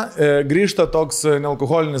naujieną. Grįžta toks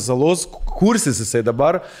nealkoholinis alus, kursis jisai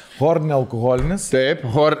dabar, horninė alkoholinis. Taip,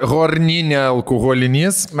 horninė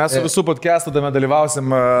alkoholinis. Mes su visų podcast'u tame dalyvausim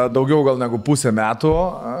daugiau gal negu pusę metų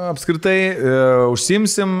apskritai.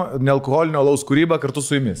 Užsimsim nealkoholinio alaus kūrybą kartu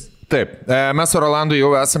su jumis. Taip, mes su Rolandu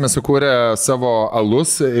jau esame sukūrę savo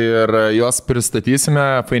alus ir juos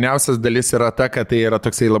pristatysime. Fainiausias dalis yra ta, kad tai yra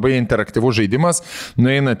toksai labai interaktyvus žaidimas.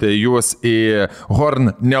 Nueinate jūs į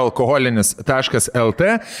hornnealkoholinis.lt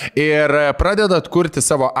ir pradedat kurti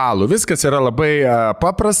savo alų. Viskas yra labai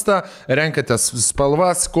paprasta. Renkatės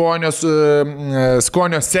spalvas, skonio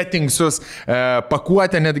settingsus,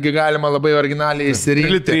 pakuotę netgi galima labai originaliai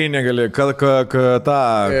įsirinkti. Litrinė gali, tą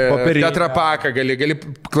popierinę. Tetrapaką gali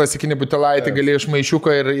klasikinį butelaitį, gali iš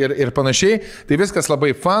maišiuko ir panašiai. Tai viskas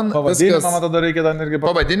labai fun. Pavadinimą tada reikia dar irgi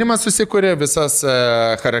Pavadinimas susikūrė, visas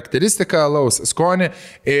charakteristika, alaus skonį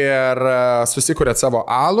ir susikūrėt savo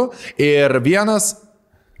alų. Ir vienas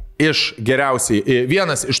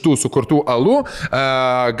iš tų sukurtų alų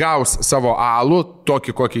gaus savo alų,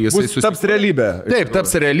 tokį, kokį jisai susikūrė. Taps realybė. Taip,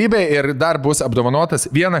 taps realybė ir dar bus apdovanotas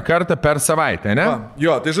vieną kartą per savaitę, ne?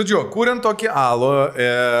 Jo, tai žodžiu, kuriant tokį alų,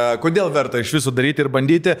 kodėl verta iš viso daryti ir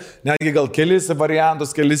bandyti, netgi gal kelis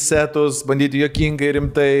variantus, kelis setus, bandyti juokingai,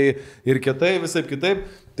 rimtai ir kietai, visai kitaip.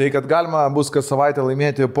 Tai kad galima bus kas savaitę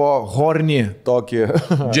laimėti po horny tokį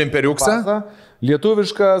džemperiuksą.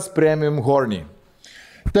 Lietuviškas premium horny.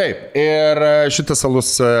 Taip, ir šitas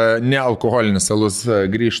alus, nealkoholinis alus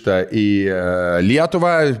grįžta į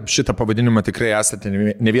Lietuvą. Šitą pavadinimą tikrai esate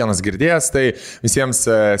ne vienas girdėjęs. Tai visiems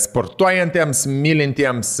sportuojantiems,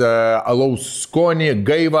 mylintiems alaus skonį,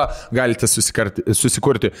 gaivą galite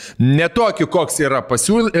susikurti ne tokį, koks yra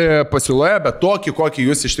pasiūloje, bet tokį, kokį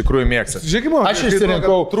jūs iš tikrųjų mėgstate. Žiūrėkime, aš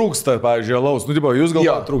išsirinkau. Trūksta, pavyzdžiui, alaus. Jūs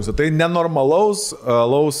galvoje trūksta. Tai nenormalaus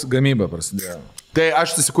alaus gamyba prasidėjo. Tai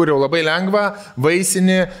aš susikūriau labai lengvą,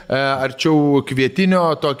 vaisinį, arčiau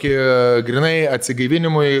kvietinio, tokį grinai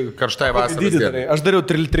atsigaivinimui karštai vasarai. Aš dariau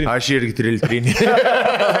trilitrinį. Aš irgi trilitrinį.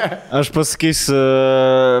 Aš pasakysiu,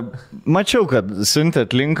 mačiau, kad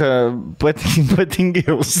siuntėt linką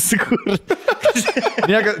patingiau susikurti.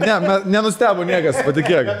 Nenustebo niekas,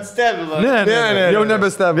 patikėk. Stebino. Ne, jau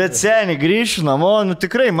nebestebino. Bet seniai grįšiu namo,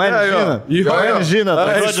 tikrai mane žino.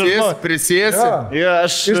 Prisėsi.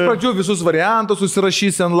 Iš pradžių visus variantus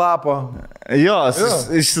susirašysi ant lapo. Jo,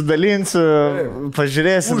 išsidalinsiu,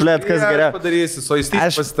 pažiūrėsiu, blėt, kas geriau. Padarysi, o jis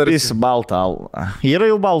aš padarysiu baltą alų. Yra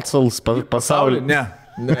jau baltas alus pasaulyje? Ne.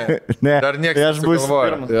 Dar niekas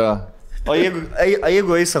nesugalvoja. O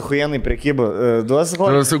jeigu eis ahuienai prekybą, duosi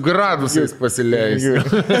kokį? Su gradusais pasileis.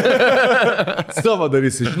 Savo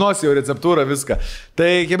darysi, žinosi jau receptūrą, viską.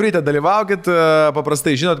 Tai, Chebrytė, dalyvaukit,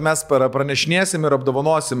 paprastai, žinot, mes pranešnėsim ir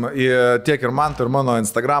apdovanosim tiek ir man, ir mano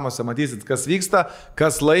Instagramuose, matysit, kas vyksta,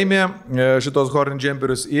 kas laimi šitos horn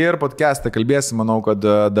džemperius ir podcast'e kalbėsim, manau, kad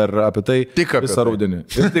dar apie tai visą rudenį.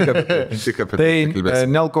 Tik apie tai. Tai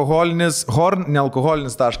nealkoholinis,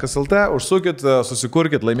 hornnealkoholinis.lt, užsukit,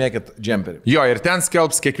 susikurkit, laimėkit džemperius. Jo, ir ten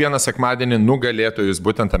skelbs kiekvieną sekmadienį nugalėtojus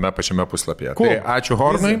būtent tame pačiame puslapyje. Cool. Tai ačiū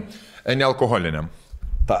Hornui, nealkoholiniam.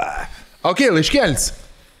 Ok, laiškelis.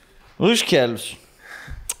 Laiškelis.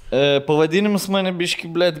 Pavadinimas mane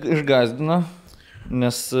biški, blėt, išgazdino,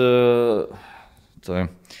 nes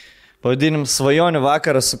pavadinimas svajonių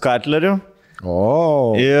vakaras su katleriu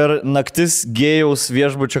ir naktis gėjaus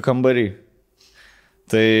viešbučio kambarį.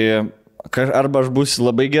 Tai arba aš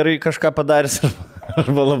būsiu labai gerai kažką padaręs,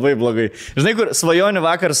 arba labai blogai. Žinai, kur svajonių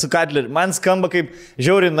vakar su katleriu. Man skamba kaip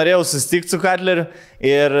žiauriai norėjau susitikti su katleriu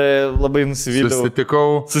ir labai nusivyliau.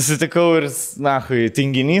 Susitikau ir,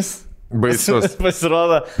 tinginys. Baisus.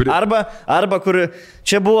 Pasirodo. Arba kur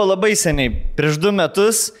čia buvo labai seniai, prieš 2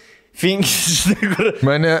 metus, Finkis, žinai, kur...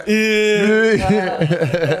 Mane...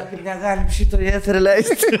 Negalim šito eterį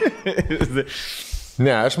leisti.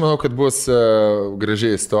 Ne, aš manau, kad bus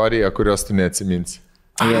gražiai istorija, kurios tu neatsiminsi.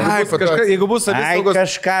 Jeigu bus savisaugos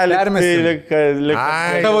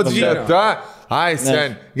tavo džinio. Ai,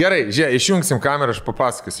 sen. Gerai, žiūrėk, išjungsim kamerą, aš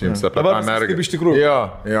papasakosiu jums apie tą mergą. Kaip iš tikrųjų.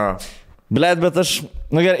 Jo. Blet, bet aš,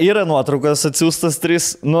 gerai, yra nuotraukas atsiųstas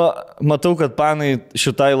 3, matau, kad panai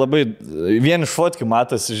šitai labai, vien iš fotkių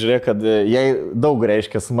matosi, žiūrėk, kad jai daug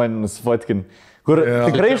reiškia su manim nusifotkin. Kur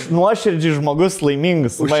tikrai nuoširdžiai žmogus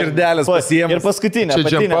laimingas. Už širdelės pasiėmė. Ir paskutinę,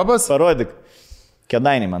 parodyk.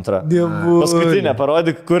 Kėdainiai, man atrodo. Paskutinę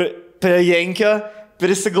parodyk, kur prie Jenkio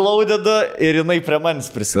prisiglaudėdu ir jinai prie manęs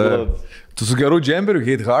prisiglaudė. Tu su geru džemperiu,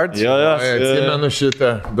 Hate Heart? Jo. Atsimenu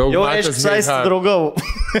šitą. Daug jau aišku, saisi draugau.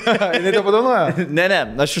 Jinai te padanoja?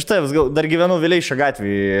 Ne, aš iš tavęs dar gyvenau Vileišio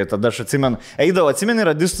gatvėje, tada aš atsimenu. Atsimeni,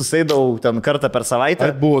 radistus eidavau ten kartą per savaitę.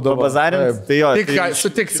 Buvo dabar. Bazarint. Tai jo.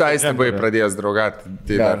 Sutik saisi buvai pradėjęs draugati.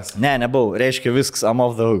 Ne, nebuvau. Reiškia viskas, I'm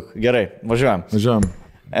off the hook. Gerai, važiuojam.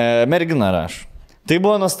 Mergina rašo. Tai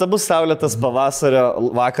buvo nuostabus saulėtas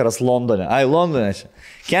pavasario vakaras Londone. Londone čia.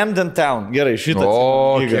 Camden Town. Gerai, šitą.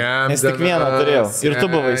 Camden. Nes tik vieną turėjau. Ir tu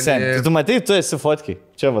buvai seniai. Tai tu matai, tu esi fotkiai.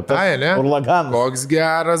 Čia va, Urlaganas. Koks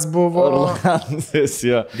geras buvo. Urlaganas,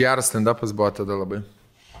 jo. Geras stand-upas buvo tada labai.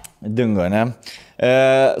 Dingo, ne?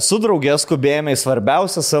 Su draugė skubėjome į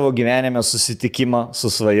svarbiausią savo gyvenime susitikimą su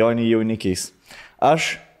svajonių jaunikiais.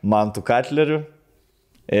 Aš, Mantu Katleriu,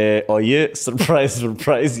 o ji,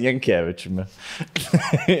 surprise, Jankevičiumi.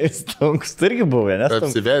 Stonkus irgi buvo, nes?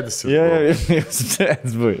 Apsivedėsi. Jo,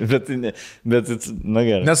 apsivedęs buvo, bet, na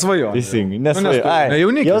gerai. Nesvajo. Teisingai, nesvajo.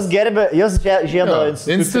 Jos gerbė, jos žiedo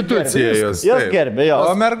institucija. Jos gerbė, jo.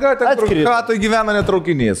 O mergaitė, kur gyvena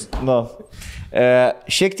netraukinys. No.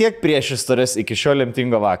 Šiek tiek prieš istorijas iki šio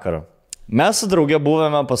lemtingo vakaro. Mes su drauge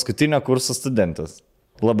buvome paskutinio kurso studentas.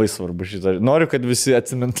 Labai svarbu šitą. Noriu, kad visi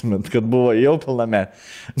atsimintumėt, kad buvo jau pilnametė.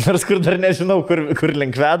 Nors kur dar nežinau, kur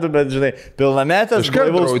link vedu, bet žinai, pilnametės,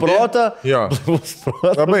 blaivaus proto.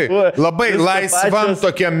 Labai laisvam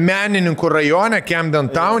tokiam menininkų rajone,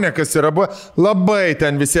 Camden Town'e, kas yra buvo, labai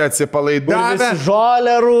ten visi atsipalaidavę. Visi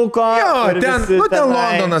žolę rūko. Jo, ten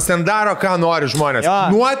Londonas, ten daro, ką nori žmonės.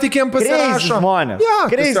 Nuotikėm pasirašo.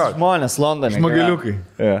 Kreisi žmonės Londone. Smagiliukai.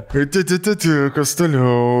 Kas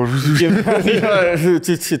toliau?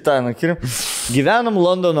 Gyvenam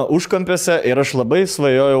Londono užkampiuose ir aš labai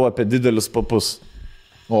svajojau apie didelius papus.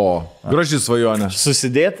 O, graži svajonė.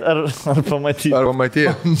 Susidėt ar pamatyti? Ar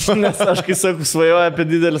pamatyti? Nes aš, kai sakau, svajoju apie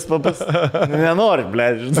didelius papus, nenori,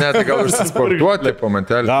 blėdžiu. Ne, tai gal užsisportuoti po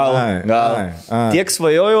mantelį. Gal. Tiek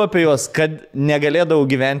svajojau apie juos, kad negalėdavau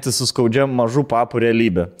gyventi su skaudžiam mažų papų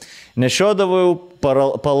realybė. Nešiodavau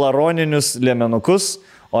palaroninius liemenukus,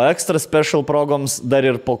 o extra special progoms dar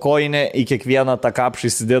ir po koinę į kiekvieną tą kapšą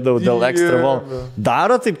įsidėdavau dėl extra vol.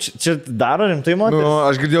 Daro taip, čia daro rimtai moteris? Nu,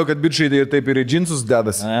 aš girdėjau, kad bičiai ir taip ir į džinsus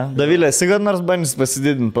dedasi. Davilė, esi kad nors bandys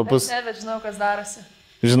pasididinti papus? Ne, bet žinau, kas darosi.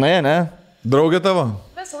 Žinai, ne? Draugė tavo?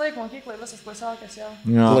 Visą laiką mokyklai, visas klasiokės jau.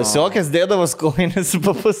 Klasiokės dėdavos koinės ir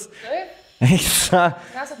papus? Taip.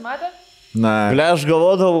 Nesat matę? Na. Ble, aš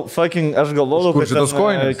galvodavau, kad šitos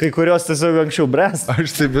koinės? Kai kurios tiesiog anksčiau bręs.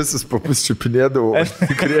 Aš tai visus papus čiupinėdavau,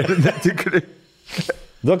 tikrai ir netikrai.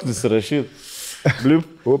 Duok nusirašyt.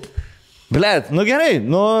 Bliup. Ble, nu gerai,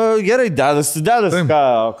 dedas,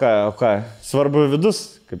 ką. Svarbu vidus,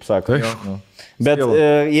 kaip sako. Bet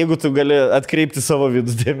jeigu tu gali atkreipti savo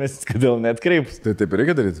vidų dėmesį, kodėl neatkreipus? Tai taip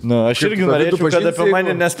reikia daryti. Nu, aš irgi norėčiau, kad apie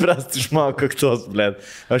mane nespręst iš mano kaktos, blėt.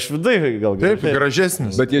 Aš vidai gal galiu. Taip,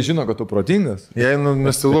 gražesnis. Bet jie žino, kad tu protingas. Jei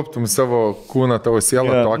nusiluptum savo kūną, tavo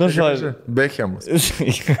sielą, tokį Bechemus.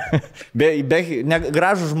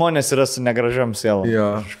 Gražų žmonės yra su negražiam sielom.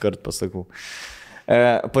 Aš kart pasakau.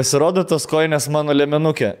 Pasirodo, tos koinės mano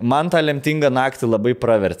liemenukė. Man tą lemtingą naktį labai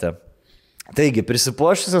pravertė. Taigi,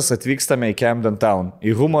 prisipuošusios atvykstame į Camden Town,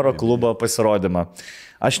 į humoro klubo pasirodymą.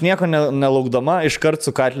 Aš nieko nelaukdama iškart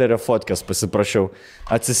su Katlerio fotkės pasiprašiau.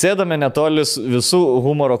 Atsisėdame netolius visų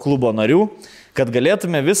humoro klubo narių, kad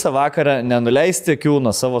galėtume visą vakarą nenuleisti akių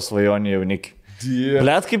nuo savo svajonių jaunikį.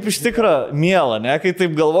 Blet, kaip iš tikro miela, ne, kai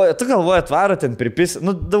taip galvoja, tu galvoji atvarą ten pripis, nu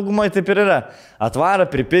daugumoje taip ir yra, atvarą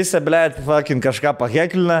pripisę, blet, fucking kažką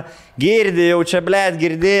paheklina, girdė jau čia, blet,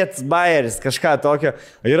 girdėt, bayeris, kažką tokio.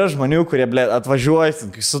 Yra žmonių, kurie, blet, atvažiuoja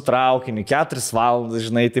su traukiniu 4 valandas,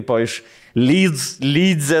 žinai, tipo iš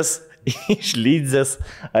Lydzės. Iš Lydzės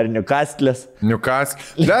ar Newcastle'ės. Ne, aš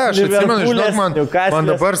atsimenu, žinok, man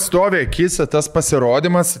dabar stovi akise tas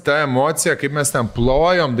pasirodymas, ta emocija, kaip mes ten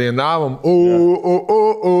plojom, dainavom.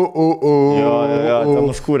 Jo, ten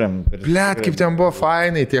užkūrėm. Blet, kaip ten buvo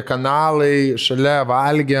fainai, tie kanalai, šalia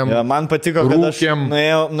valgiam. Ja, man patiko, kad aš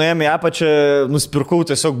nuėjom į apačią, nusipirkau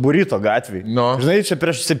tiesiog burrito gatvį. No. Žinai, čia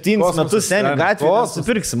prieš 7 metus seniai gatvį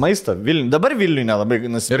nusipirksi maistą. Dabar Vilniuje nelabai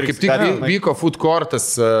nusipirksi. Ir kaip tik vyko food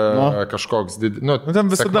courtas. Kažkoks, nu, ten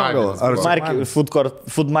visada gal.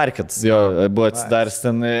 Food markets jo buvo atsidaręs,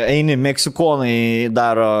 ten eini, meksikonai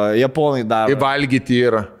daro, japonai daro. Įvalgyti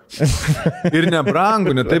yra. Ir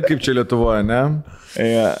nebrangu, ne taip kaip čia Lietuvoje, ne?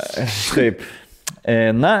 Taip.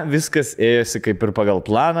 Na, viskas ėjosi kaip ir pagal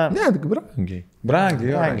planą. Ne, tik brangiai.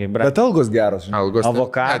 Bet algos geros.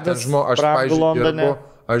 Avokadas, brangu Londone.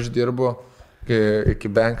 Aš dirbu. Iki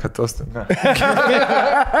bankatos.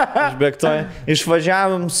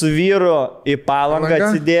 Išvažiavom su vyru į Palangą,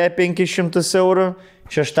 atsidėję 500 eurų.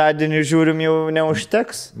 Šeštadienį žiūrim, jau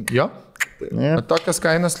neužteks. Jo. Tokias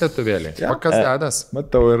kainas lietuvėlį. Kas dedas?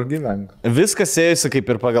 Matau ir gyvenk. Viskas ėjusi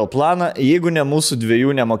kaip ir pagal planą, jeigu ne mūsų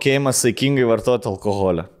dviejų nemokėjimas saikingai vartoti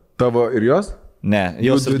alkoholio. Tavo ir jos? Ne,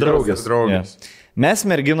 jos ir draugės. Mes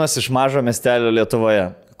merginos iš mažo miestelio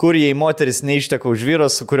Lietuvoje. kur jei moteris neišteka už vyro,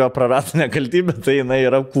 su kurio prarado nekaltybę, tai jinai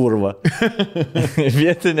yra kurva.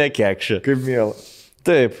 Vietinė kekšė. Kaip mėla.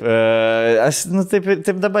 Taip, aš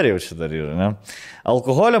taip dabar jau čia dar yra, ne?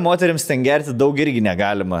 Alkoholio moterims ten gerti daug irgi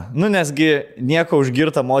negalima. Nesgi nieko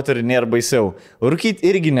užgirta moterį nėra baisiau. Rūkyti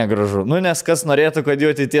irgi negražu. Nes kas norėtų, kad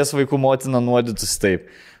jų ateities vaikų motina nuodytųsi taip.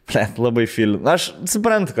 Labai film. Aš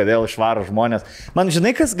suprantu, kodėl išvaro žmonės. Man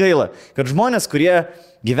žinai, kas gaila, kad žmonės, kurie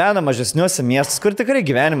gyvena mažesniuose miestus, kur tikrai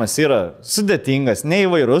gyvenimas yra sudėtingas,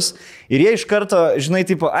 neįvairus, ir jie iš karto, žinai,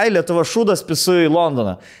 tipo, Lietuva šūdas pisu į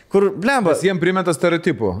Londoną, kur, blemba... Jis jiems primeta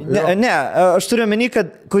stereotipų. Ne, aš turiu omeny,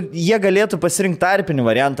 kad jie galėtų pasirinkti tarpinį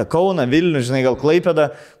variantą, Kauną, Vilnių, žinai, gal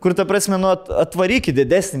Klaipėdą, kur, ta prasme, atvaryk į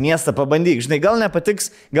didesnį miestą, pabandyk, žinai, gal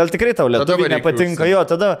nepatiks, gal tikrai tau Lietuvai nepatinka, jo,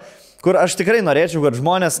 tada, kur aš tikrai norėčiau, kad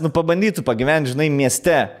žmonės, pabandytų pagyventi, žinai,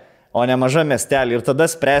 mieste, o ne maža miestelį ir tada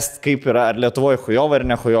spręsti, kaip yra, ar Lietuvoje hujovai ar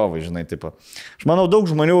ne hujovai, žinai, tipo. Aš manau, daug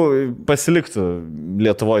žmonių pasiliktų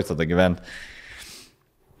Lietuvoje tada gyventi.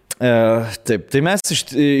 Taip, tai mes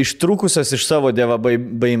ištrūkusios iš savo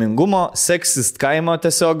dievabaimingumo, seksist kaimo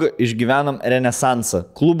tiesiog išgyvenam renesansą.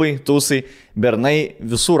 Klubai, tūsai, bernai,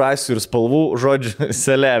 visų rasių ir spalvų, žodžiu,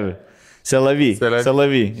 selevi. Selavy,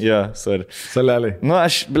 jo, sorry. Saleliai.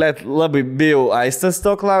 Aš, labai bijau Aistės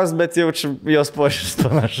to klaus, bet jau čia jos pošius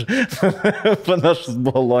panašus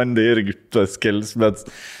buvo Londė irgi tuos kelis metus.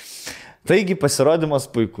 Taigi pasirodymas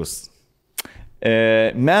puikus.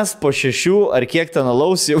 Mes po 6 ar kiek ten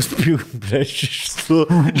alaus jau spjūgam prieš 6.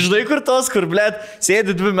 Žinai, kur tos, kur,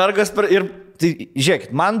 sėdi 2 mergas ir... Tai,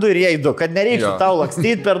 žiūrėkit, man 2 ir jai 2, kad nereiktų tau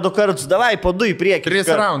lakstyti per 2 kartus, davai po 2 į priekį.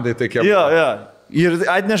 3 raundai tokie. Jo. Ir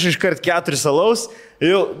atneša iškart 4 alaus,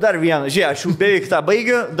 jau dar vieną. Žiūrėk, aš jau beveik tą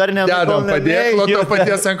baigiu, dar ne... Dedam padėklo to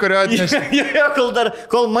paties, ant kurio atneša.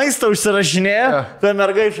 Kol maistą užsirašinėja, ta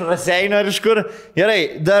merga iš Raseinio ar iš kur.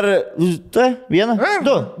 Gerai, dar... Vieną?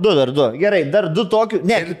 2. Gerai, dar 2 tokių.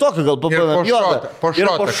 Ne, tokių gal pabandom. Po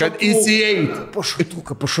šotą, kad įsijeitų.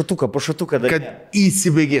 Po šotuką dar. Kad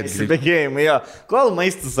įsibėgėtų. Įsibėgėjimai, jo. Kol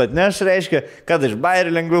maistas atneš, reiškia, kad iš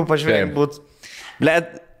bairių lengviau pažvėjim būt.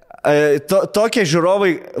 Tokie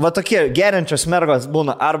žiūrovai, tokie geriančios mergos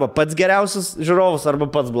būna arba pats geriausias žiūrovas, arba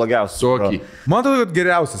pats blogiausias. Tokį. Man atrodo, kad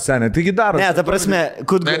geriausias, seniai, taigi daro. Ne, ta prasme,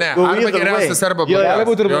 kur... Ne, arba geriausias, arba blogiausias. Gali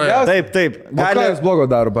būti ir blogiausias. Taip. Ką jūs blogo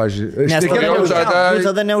daro, pažiūrėjau? Nes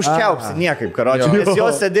tada neužčiaupsi niekaip, karočiui. Nes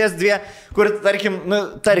jos sėdės 2, kur, tarkim,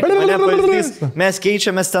 mane pavyzdys, mes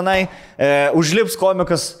keičiamės tenai, užlips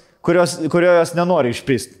komikas, kurio jos nenori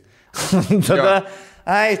išpist. Tada...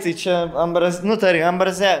 Ai, tai čia ambraze,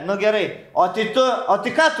 gerai, o tai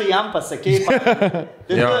ką tu jam pasakėjai?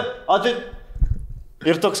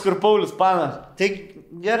 Ir toks kur Paulius Panas, tai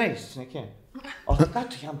gerai, šnekė, o tai ką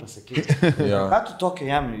tu jam pasakėjai? Ką tu tokio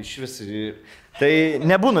jam iš vis? Tai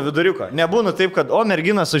nebūna viduriuko, nebūna taip, kad,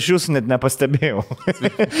 merginas, aš jūsų net nepastebėjau.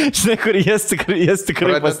 Žinai, kur jas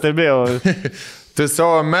tikrai pastebėjau. Tu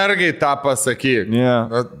savo mergai tą pasakyk.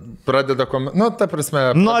 Pradeda komentuoti, ta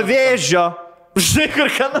prasme. Nuo vėžio. Žinai, kur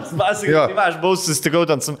kanas pasakė, tai aš buvau susitikau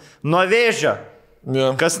ten su... Nuo vėžio.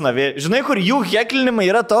 Kas nuo vėžio? Žinai, kur jų heklinimai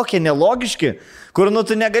yra tokie nelogiški, kur,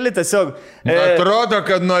 tu negali tiesiog... Atrodo,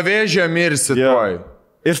 kad nuo vėžio mirsi tuoj.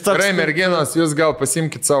 Gerai, merginos, jūs gal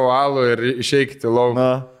pasimkite savo alų ir išeikite lauką.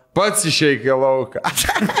 Pats išeik į lauką.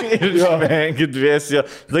 Ir žvengit dviesio,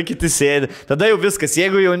 tada kiti sėdi. Tada jau viskas,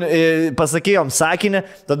 jeigu jau pasakėjom sakinį,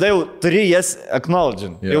 tada jau turi jas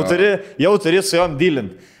acknowledging. Jau turi su jom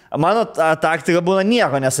dealing. Mano taktika būna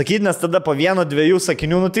nieko nesakyti, nes tada po 1-2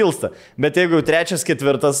 sakinių nutilsta. Bet jeigu jau 3,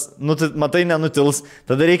 4, matai nenutils,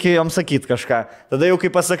 tada reikia jom sakyti kažką. Tada jau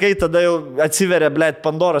kai pasakai, tada jau atsiveria,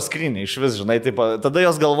 Pandoros skrynia iš vis, žinai. Tada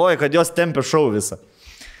jos galvoja, kad jos tempia šou visą.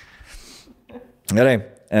 Gerai.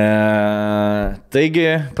 Taigi,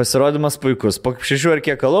 pasirodymas puikus. Po 6 ar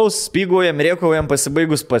kiek alaus, spyguojam, rėkaujam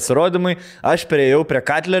pasibaigus pasirodymui, aš perėjau prie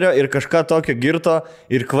Katlerio ir kažką tokio girto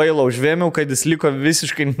ir kvailo užvėmiau, kad jis liko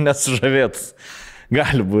visiškai nesužavėtas.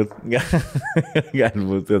 Gali būti,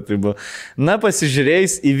 tai buvo.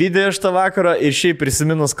 Pasižiūrėjus į video šitą vakarą ir šiaip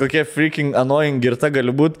prisiminus, kokia freaking annoying girta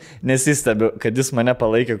gali būti, nesistebiu, kad jis mane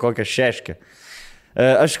palaikė kokią šeškę.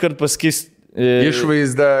 Aš kart pasakysiu,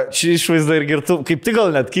 Išvaizda. Ši išvaizda ir girtų, kaip tik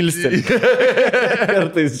gal net kilsti.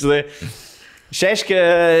 Kartais, žinai. Šeškia,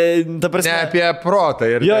 ta prasme... Ne apie protą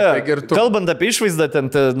ir apie girtų. Kalbant apie išvaizdą,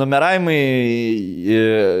 ten numeravimai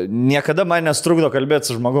niekada man nestrukdo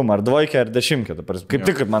kalbėti su žmogum, ar 2 ar 10. Kaip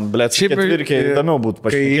tik, man, ketvirkiai įdomiau būtų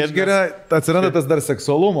pašnekėti. Kai išgeria, atsiranda tas dar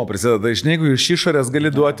seksualumo prisideda. Jeigu iš išorės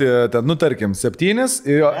gali duoti, ten, tarkim, 7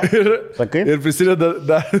 ir prisideda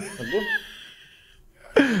dar...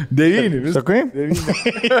 9, vis. Sakai?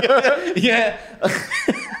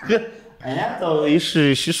 Ne, tau iš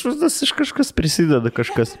išvaizdos iš kažkas prisideda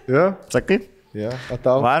kažkas. Ja. Sakai? Ja, o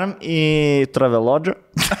tau? Varam į Travelodžą.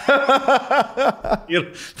 Ir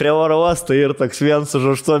prie oro uosto ir toks vienas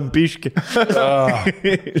už 8 piški.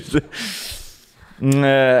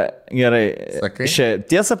 Gerai.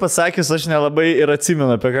 Tiesą pasakius, aš nelabai ir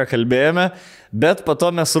atsimenu, apie ką kalbėjome, bet po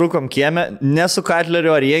to mes rūkom kieme, ne su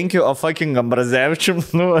Katleriu ar Jenkiu, o fucking Ambrazevičium.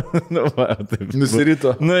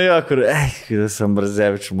 Nusirito. Nu jo, kur, su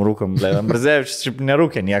Ambrazevičium rūkom. Ambrazevičius šiaip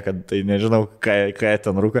nerūkė niekada, tai nežinau, ką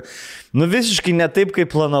ten rūko. Nu visiškai ne taip,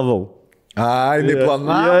 kaip planavau. Ai,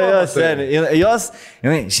 neplanavo. Jo, seniai. Jos,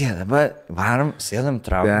 žiūrėk, dabar varom, sėdam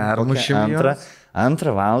trauką.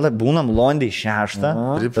 Antrą valandą, būnam Londai 6,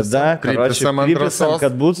 tada, pripisam,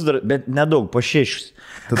 kad būtų, bet nedaug, po 6.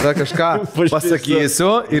 Tada kažką pasakysiu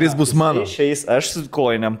ir jis bus mano. Aš su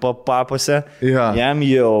kojiniam papose, jam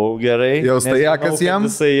jau gerai. Jau stajakas jam,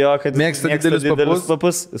 kad mėgsta didelius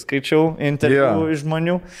papus. Skaičiau interviu iš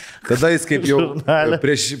žmonių. Tada jis kaip jau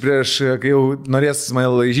prieš kai jau norės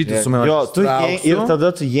mane laižyti su manimi. Ir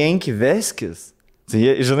tada tu Jenki veskis. Tai,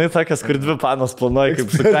 žinai, tokias, kur 2 panos planuoja,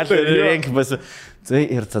 kaip su Katleriu ir Jenki pasi... Tai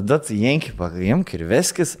ir tada tu Jenki paimk ir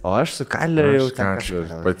veskis, o aš su Katleriu jau ten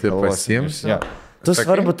kažką. Pati pasiimsiu. Tu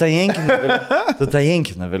svarbu tą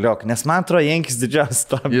Jenki naviliok, nes man atrodo Jenkis didžiausias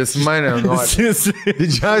stabdis. Jis mane nori.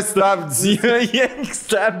 Didžiausias stabdis. Jenkis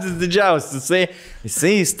stabdis didžiausias.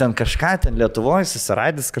 Jis ten kažką, ten Lietuvoje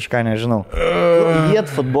susiradęs kažką, nežinau.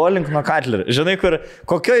 Viet futbolink nuo Katleriu. Žinai,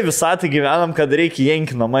 kokioj visatai gyvenam, kad reikia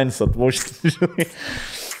Jenki nuo manęs atmušti.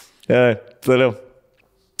 Toliau.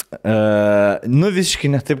 Nu visiškai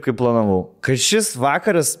ne taip, kaip planavau. Kad šis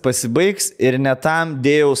vakaras pasibaigs ir netam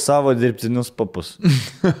dėjau savo dirbtinius papus.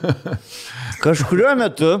 Kažkuriuo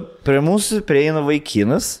metu prie mūsų prieina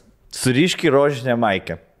vaikinas su ryškiai rožinė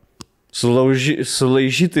maikė, su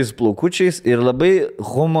laižytais plaukučiais ir labai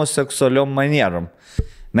homoseksualiom manierom.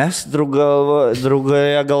 Mes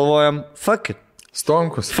draugoje galvojam, fuck it.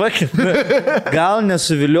 Stonkus. Gal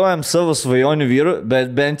nesuviliojam savo svajonių vyrų, bet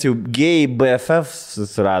bent jau gay BFF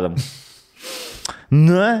susiradom.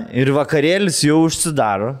 Na, ir vakarėlis jau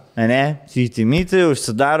užsidaro, ne? Tyti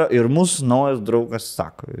užsidaro ir mūsų naujas draugas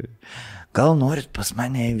sako, gal norit pas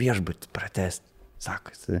mane į viešbutį pratesti,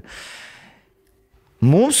 sako.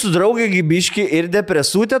 Mums su draugai gibiški ir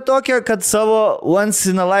depresūtė tokia, kad savo once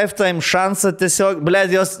in a lifetime šansą tiesiog, blėd,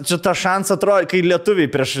 jos čia tą šansą atrodo, kai lietuviai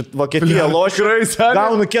prieš Vokietiją lošia,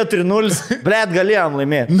 gaunu 4-0, blėd, galėjom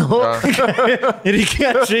laimėti.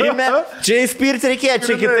 Reikėjo čia įmė, čia įspirti reikėjo,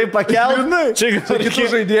 čia kitaip pakelti, čia kitų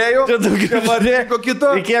žaidėjų,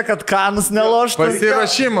 reikėjo, kad Kanus neloštų.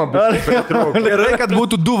 Pasirašymo. Gerai, kad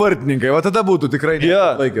būtų 2 vartininkai, o tada būtų tikrai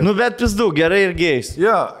laikas. Nu bet pizdu, gerai ir gėjus.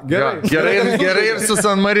 Gerai ir su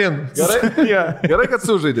San Marinu. Gerai, kad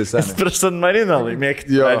sužaidė senis. Prieš San Mariną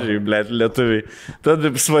laimėkite, pradžiai, blėt, lietuviai. Tada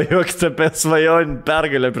svajokite apie svajonį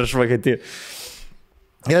pergalę prieš Vokietiją.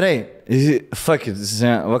 Gerai, fuck it,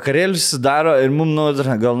 vakarėlis sudaro ir mums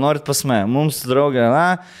gal norit pas mane, mums draugė,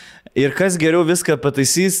 ir kas geriau viską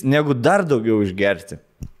pataisys, negu dar daugiau išgerti.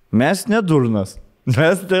 Mes nedurnas,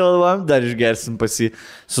 mes tai galvam, dar išgersim pas jį.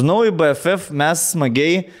 Su nauju BFF mes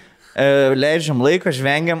smagiai leidžiam laiką,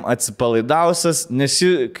 žvengiam, atsipalaidausias, nes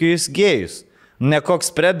jis gėjus. Ne koks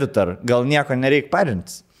predator, gal nieko nereik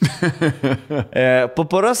parintis. Po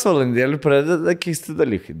poros valandėlių pradeda keisti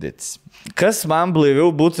dalykai dėtis. Kas man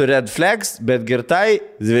blaiviau būtų red flags, bet girtai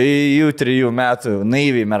 2-3 metų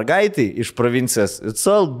naiviai mergaitai iš provincijos. It's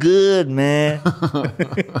all good, man.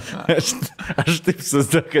 Aš taip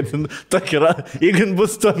susidau, kad tokia, jeigu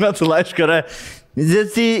bus tuo metu laiškara,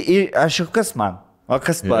 aš jau kas man? O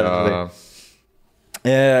kas pavyzdžiui?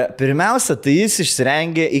 Pirmiausia, tai jis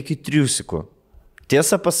išsirengė iki triusikų.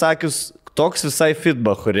 Tiesą pasakius, toks visai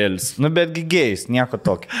fitbachurėlis. Nu, betgi gėjus, nieko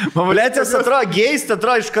tokio. Blet, jis atrodo gėjus, tai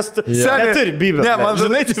atrodo iškastų. Neturi bybę. Ne,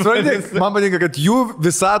 man patinka, kad jų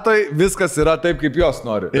visatoj viskas yra taip, kaip jos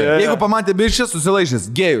nori. Jeigu pamatė biščias, susilaižys.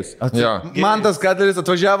 Gėjus. Man tas Katleris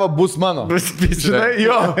atvažiavo, bus mano. Žinai,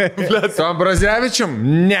 jo. Su Ambrazevičium?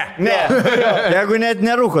 Ne. Jeigu net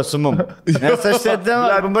nerūko su mum. Nes aš sėdėjau,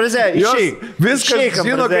 Ambrazevičium, išeik. Viskas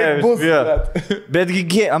žino, kaip bus. Betgi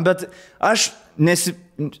gėjus, bet aš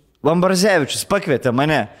Ambrazevičius pakvietė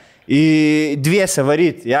mane į dviese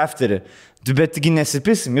varyti, į afterį. Betgi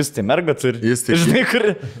nesipisim, jūs tai merga turi. Jis tai žinai, kur...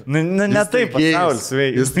 Ne taip pasaulis vei.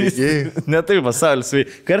 Ne taip pasaulis vei.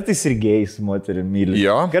 Kartais ir gėjus moterį myli.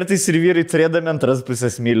 Jo. Kartais ir vyrai turėdami antras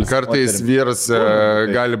pusės myli. Kartais vyras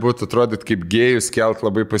gali būti atrodyti kaip gėjus, kelt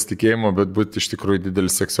labai pasitikėjimo, bet būti iš tikrųjų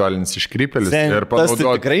didelis seksualinis iškrypelis. Tas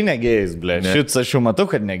tai tikrai ne gėjus, blė. Šit aš jau matau,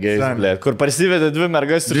 kad ne gėjus, blė. Kur parsivedė 2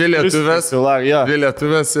 mergas ir 2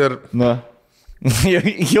 lietuvės ir... Nu.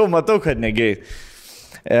 Jau matau, kad negei.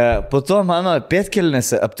 Po to mano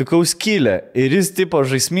pėtkelnėse aptikau skylę ir jis tipo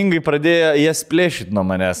žaismingai pradėjo jas plėšyti nuo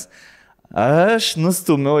manęs. Aš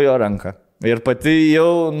nustumiau jo ranką ir pati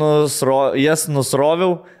jau jas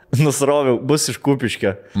nusroviau, bus iš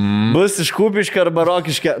Kupiškio. Bus iš Kupiškio arba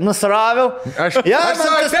Rokiškio. Nusroviau. Aš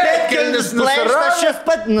savo pėtkelnis plėšta, aš jas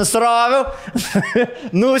pat nusroviau.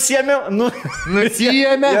 Nusėmiau.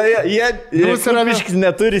 Nusijėmė. Jie Kupiškis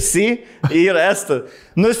neturi si ir estų.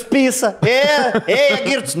 Nuspysa.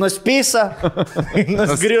 Girts, nuspysa.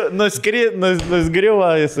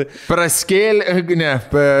 Nusgriuva jisai. Praskėlė, ne,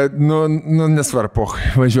 nesvarbu,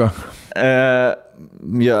 važiuok.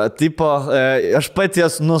 Tipo, aš pat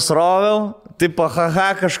jas nusroviau, tipo,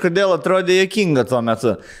 kažkodėl atrodė juokinga tuo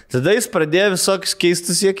metu. Tada jis pradėjo visokius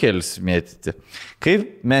keistus juokelius mėtyti.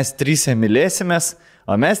 Kaip mes trysia mylėsimės,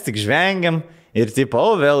 o mes tik žvengiam ir tipo,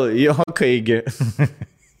 vėl juokaigi.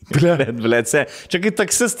 Blet, čia kai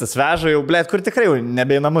taksistas veža jau, blet, kur tikrai jau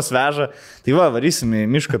nebe į namus veža, tai varysim į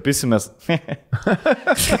mišką, pisimės.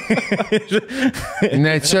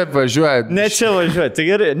 Ne čia važiuoja. Tai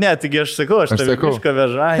gerai, ne, taigi aš sakau, aš tave mišką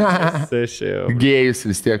vežai. Gėjus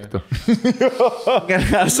vis tiek tu.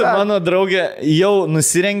 Geriausia, mano draugė jau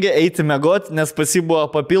nusirengė eiti mėgoti, nes pas jį buvo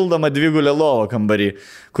papildoma dvigulė lovo kambarį,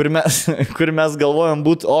 kur mes galvojom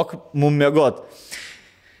būti mum mėgoti.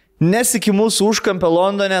 Nes iki mūsų užkampę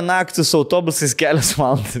Londone naktis autobusais kelias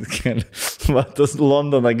valandas kelias. Va, tas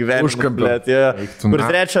Londono gyvenimas. Užkampę. Kur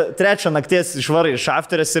trečią nakties išvarai iš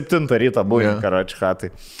afterio 7 ryto buvo, karoči,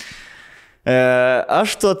 hatai.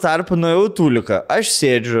 Aš tuo tarpu nuėjau tūliką. Aš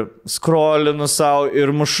sėdžiu, scrollinu savo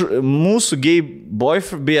ir mūsų gay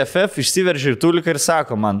boyfriend BFF išsiveržia į tūliką ir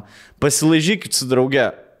sako man, pasilaižykit su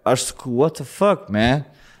drauge. Aš sakau, what the fuck, man?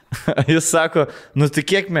 Jis sako, nu tai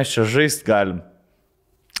kiek mes čia žaist galim?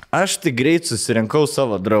 Aš tai greit susirinkau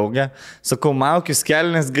savo draugę, sakau, maukis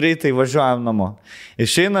kelnes, greitai važiuojam namo.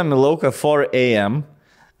 Išeinam į lauką 4 AM,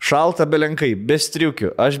 šalta belenkai, be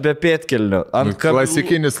striukių, aš be pėtkelnių.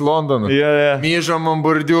 Klasikinis Londonas. Myžo man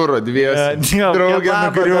bordiūro, dviesi. Draugė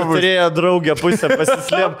nugriuvus. Turėjo draugę pusę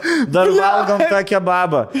pasislėp, dar valgom tą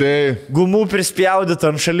kebabą. Gumų prispjaudyt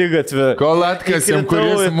ant šaligatvį. Kol atkasėm,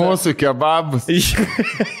 kuris mūsų kebabus.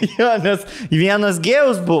 Nes vienas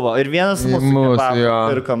gėjus buvo ir vienas mūsų kebabų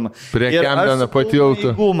pirkom. Priekiam ten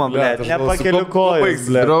patiltų. Gumą, blėt, nepakeliu kojas.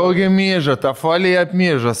 Draugė myžo, tą foliją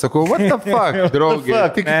apmyžo. Sakau, what the fuck,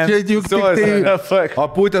 draugė. O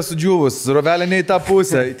pūtė sudžiūvus, rovelė ne į tą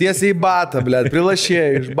pusę, tiesiai į batą, blėt,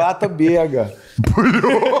 prilašėjai, iš bato bėga.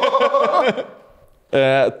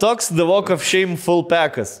 Toks the walk of shame full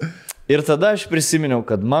packas. Ir tada aš prisiminiau,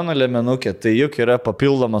 kad mano liemenukė tai juk yra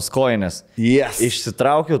papildomas koinės.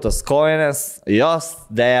 Išsitraukiau tas koinės, jos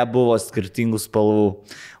dėja buvo skirtingų spalvų.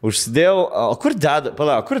 Užsidėjau, o kur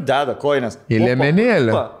deda koinės? Į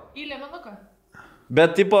liemenėlę. Į liemenuką.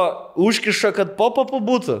 Bet, tipo, užkiša, kad popapu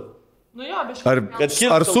būtų. Nu jo, bet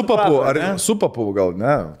ar su papu, gal,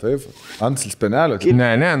 ne, taip, ant spenelio. Ne,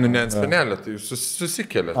 ne ant spenelio, tai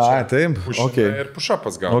susikelia. A, taip, okay. Ir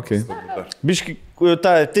pušapas gal. Okay. Biški,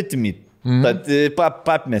 tą titimį, tą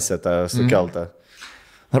papmėsę tą sukeltą.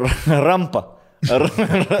 Rampa.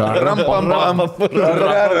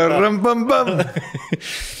 Rampam.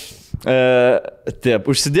 Taip,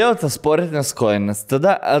 užsidėjau tas sportinės koinės,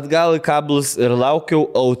 tada atgal į kablus ir laukiau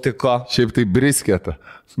autiko. Šiaip tai brisketą.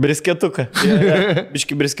 Brisketuką.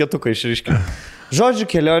 Biški brisketuką išryškiau. Žodžiu,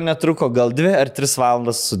 kelionė truko gal 2 ar 3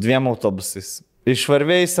 valandas su 2 autobusais.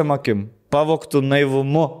 Išvarvėjusiam akim, pavogtų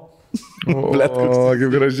naivumu. Kaip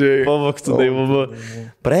gražiai. Pavogtų naivumu.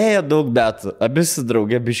 Praėjo daug metų, abi su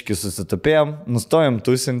draugė biški susitupėjom, nustojom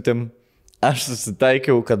tusintim. Aš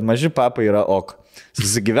susitaikiau, kad maži papai yra ok.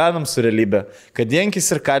 Susigyvenom su realybė, kad Jankis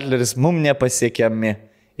ir Katleris mum nepasiekiami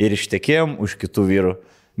ir ištekėjom už kitų vyrų.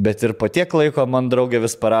 Bet ir po tiek laiko man draugė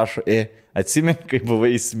vis parašo, atsimink, kai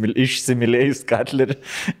buvai išsimylėjus Katlerį.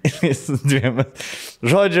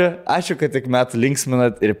 Žodžiu, ačiū, kad tik metų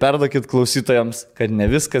linksminat ir perduokit klausytojams, kad ne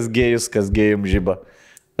viskas gėjus, kas gėjum žyba.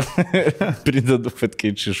 Pridedu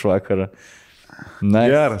patkeičiu iš vakaro.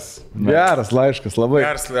 Nice. Geras laiškas, labai.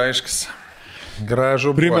 Geras laiškas.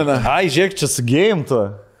 Gražu. Primena. Ai, žiūrėk, čia su gėjim tu.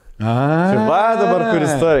 Čia va dabar, kur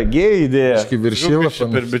istorija. Gėjų idėja. Aš kaip viršilas.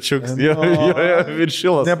 Per bičiuks. Jo,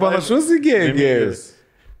 viršilas. Nepanašus į gėjus.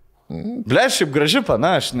 Ble, šiaip graži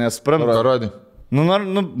pana, aš nesprantu. Parodį. Nu,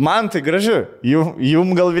 man tai graži.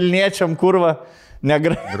 Jum gal Vilniečiam kurva.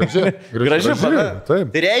 Graži pana.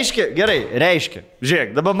 Taip. Tai reiškia.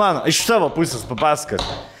 Žiūrėk, dabar mano, iš savo pusės papasakot.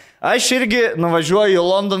 Aš irgi nuvažiuoju į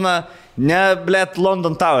Londoną, ne, blėt,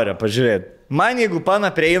 London Tower'e pažiūrėti. Man, jeigu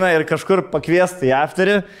pana prieina ir kažkur pakviesta į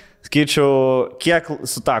afterį, skaičiau, kiek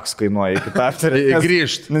su taksu kainuoja iki aptarė.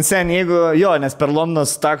 Grįžt. Nes nes per Londoną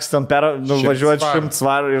su taksu tam važiuoti 100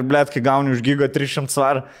 svarų ir, blėt, kai gauni už gigo 300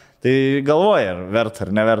 svarų, tai galvoja, ar verta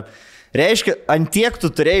ar neverta. Reiškia, antiek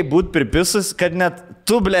tu turėjai būti pripisus, kad net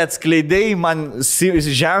tu, blėt, skleidėjai man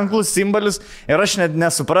ženklus, simbolius ir aš net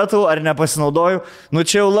nesupratau ar nepasinaudojau. Nu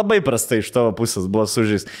čia jau labai prastai iš tavo pusės buvo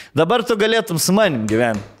sužys. Dabar tu galėtum su manim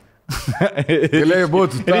gyventi. Galėjai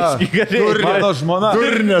būti ta. Mano žmona.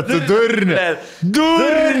 Durnė, tu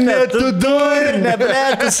durnė,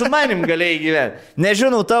 blėt, tu su manim galėjai gyventi.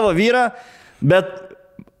 Nežinau tavo vyrą, bet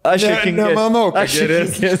aš nemanau, kad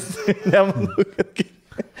geresnis. Nemanau, kad geresnis.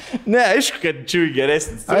 Ne, aišku, kad čia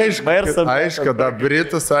geresnis. Aišku, da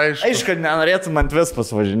Britus, aišku. Aišku, kad nenorėtum ant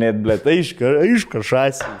Vespas važinėti, blėt. Aišku,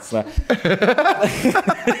 šasins.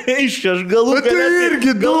 Aišku, aš galų galę. Bet tu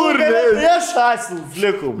irgi durnė. Aš šasins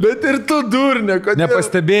likau. Bet ir tu durnė.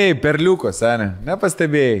 Nepastebėjai perliuko, seniai.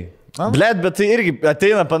 Nepastebėjai. Blėt, bet tai irgi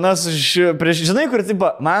ateina panašus prieš, žinai, kur, tipo,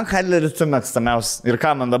 man Hadleris tai mėgstamiausias. Ir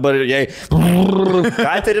ką man dabar, jei,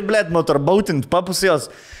 ką turi, blėt, motorbautint, papus jos.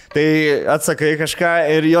 Tai atsakai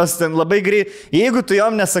kažką ir jos ten labai greit. Jeigu tu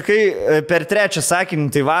jom nesakai per trečią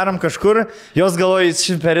sakinį, tai varom kažkur, jos galvoja,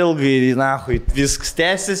 šį per ilgai, nahui, viskas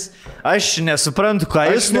tęsis. Aš nesuprantu, ką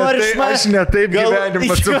jis nori iš manęs. Aš ne taip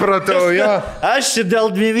gyvenimą supratau, jo. Aš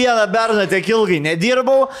dėl vieną berną tiek ilgai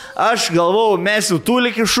nedirbau. Aš galvau, mes jau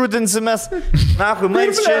tūlikį šūtinsimės. Nahui,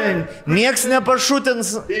 man šiandien nieks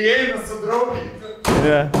nepašūtins. Įeina su draugai.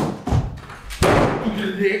 Yeah.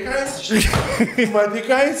 Matai,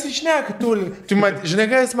 ką jis išneka, tu žinai,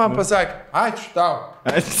 ką jis man pasakė? Ačiū tau.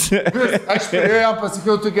 Aš prie jam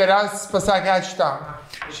pasakiau, tu geriausias, pasakė, ačiū tau.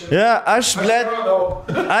 Aš, blėt,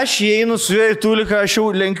 aš įeinu su juo į tūliką, aš jau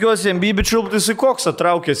lenkiuosi jam bibi čiulptis į koksą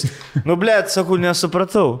traukėsi. Nu, blėt, sakau,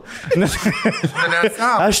 nesupratau.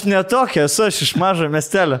 Aš netokia esu, aš iš mažo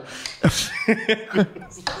miestelio.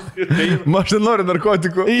 Mažai nori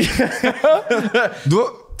narkotikų.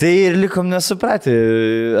 Tai ir likom nesupratę,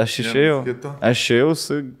 aš išėjau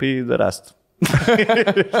su pydarastu.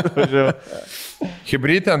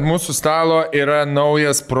 Hibrytė ant mūsų stalo yra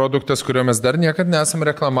naujas produktas, kurio mes dar niekad nesam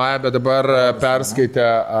reklamavę, bet dabar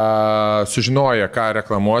perskaitę, sužinoję, ką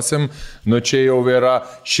reklamuosim. Nu čia jau yra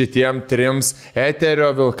šitiem 3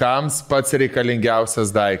 eterio vilkams pats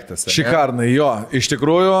reikalingiausias daiktas. Šikarnai, jo, iš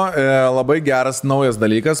tikrųjų labai geras naujas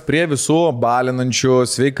dalykas prie visų balinančių,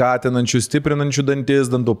 sveikatinančių, stiprinančių dantis,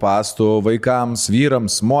 dantų pastų, vaikams,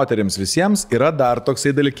 vyrams, moterims, visiems yra dar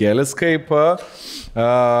toksai dalykėlis kaip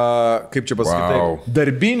čia pasakyti,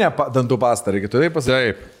 darbinė dantų pasta, reikėtų taip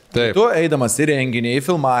pasakyti. Taip. Tu eidamas į renginį, į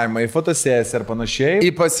filmavimą, į fotosesiją ir panašiai.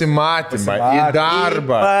 Į pasimatymą, į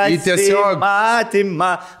darbą, į tiesiog... Pasimatymą.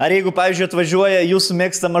 Ar jeigu, pavyzdžiui, atvažiuoja jūsų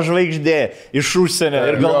mėgstama žvaigždė iš užsienio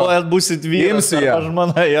ir galvojat būsit vyras ar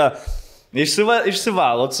žmona, jo.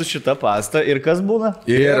 Išsivalot su šitą pastą ir kas būna?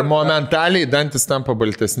 Ir momentaliai dantis tampa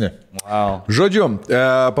baltesni. Wow. Žodžiu,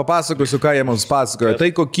 papasakosiu, ką jie mums pasakoja. Tai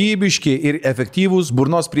kokybiški ir efektyvūs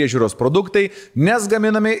burnos priežiūros produktai, nes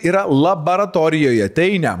gaminami yra laboratorijoje. Tai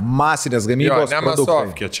ne masinės gamybos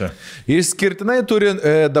produktai. Čia. Išskirtinai turi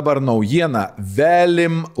dabar naujieną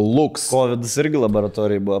Velim Lux. Covidas irgi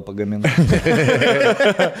laboratorijai buvo pagamintas.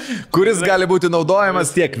 Kuris gali būti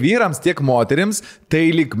naudojamas tiek vyrams, tiek moterims. Tai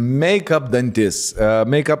lyg make-up dantims.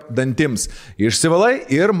 Išsivalai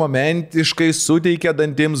ir momentiškai suteikia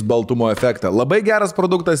dantims baltumo efektą. Labai geras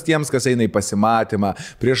produktas tiems, kas eina į pasimatymą,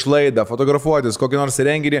 prieš laidą, fotografuotis, kokį nors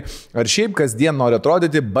renginį, ar šiaip kasdien nori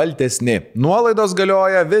atrodyti baltesni. Nuolaidos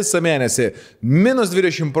galioja visą mėnesį.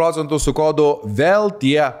 -20% su kodu vėl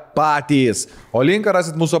tie patys. O linką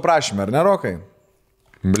rasit mūsų aprašymę, ar ne, Rokai?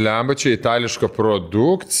 Blemba, čia itališka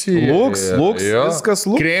produkcija. Lux, viskas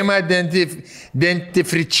Lux. Crema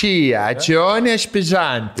dentifricija, ačiū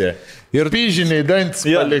špižantė. Ir pižiniai dantis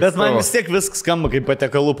palikti. Bet man vis tiek viskas skamba kaip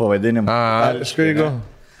patiekalų pavadinimas.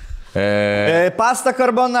 Pasta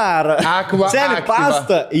carbonara. Seniai,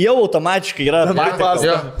 pasta jau automatiškai yra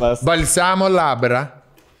pasta. Balsamo labra.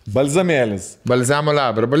 Balzamėlis. Balzamo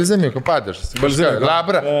labra. Balzamiuko padažas.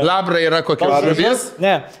 Labra yra kokia žuvis?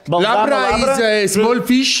 Ne. Labra is small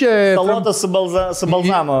fish. Salotas su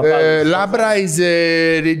balzamo. Labra is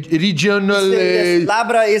regional.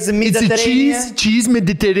 Labra is Mediterranean. Cheese,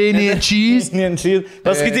 Mediterranean cheese.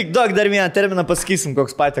 Paskaityk, duok dar vieną terminą, pasakysim,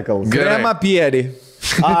 koks patiekalas. Crema pieri.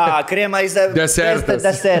 Crema is the Desertas. best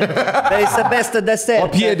dessert. That is the best dessert. O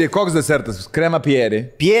piedi, koks desertas? Krema piedi.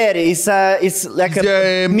 Pieri is like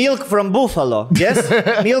a milk from buffalo. Yes?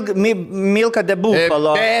 milk of the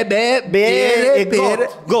buffalo.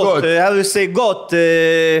 Goat. How you say goat?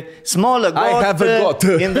 Smaller goat. I have a goat.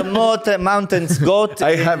 In the mountains, goat.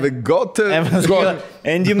 I have a goat.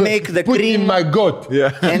 And you make the Put cream. in my goat.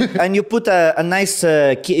 Yeah. and you put a nice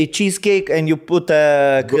cheesecake and you put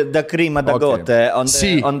the cream of the goat on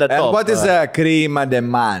the top. And what is a crema de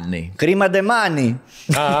mani? Crema de mani.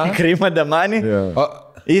 Crema de mani. Yeah.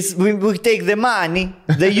 Is we take the money,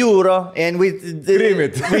 the euro, and we Cream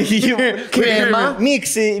it. crema,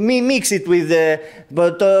 mix it with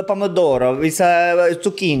pomodoro, with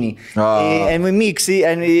zucchini, and we mix it,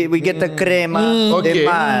 and we get the crema de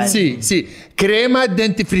mani. Sì. Crema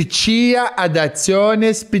dentifricia ad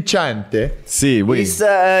azione spicciante. Sì, oui.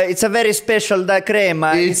 It's a very special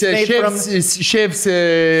crema. It's a made from chef's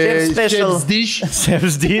dish.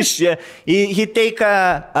 chef's dish. Yeah. He take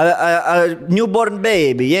a newborn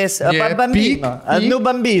baby. Yes, a Yeah, bambino, a new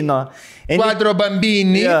bambino. And Quattro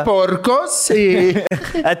bambini, Yeah. porcos.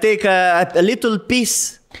 I take a little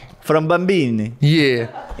piece from bambini. Yeah.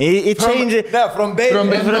 It change. From baby. From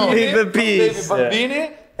baby piece.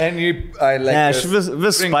 Bambini. And I like Ne, this. aš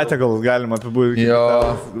vis patiekalus galima apibūdinti.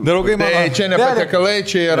 Jo. Draugai mano. Tai čia ne patiekalai,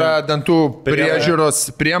 čia yra dantų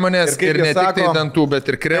priežiūros priemonės Ir kaip ir jie ne tik tai sako, dantų, bet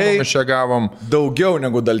ir kremų mes čia gavom. Daugiau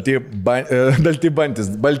negu balti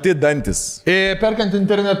dantis. Perkant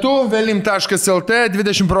internetu, velim.lt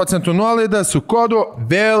 20% nuolaida su kodu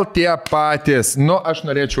vėl tie patys. Nu, aš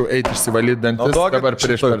norėčiau eiti išsivalyti dantis dabar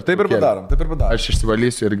prieš per. Taip ir padarom. Aš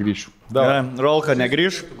išsivalysiu ir grįšiu. Rolka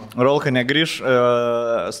negrįž,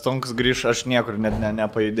 Stonks grįž, aš niekur net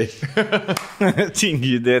nepajudėjau.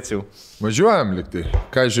 Tingi judėti jau. Važiuojam liktai.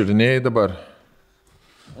 Ką žiūrinėjai dabar?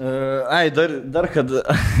 Dar kad...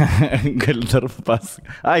 Gali dar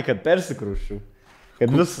pasakoti. Kad persikrūščiau. Kad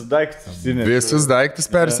visus daiktus išsineščiau. Visus daiktus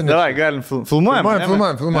persineščiau. Davai, galim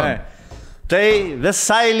filmuojam. Tai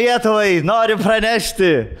visai Lietuvai noriu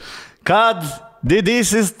pranešti, kad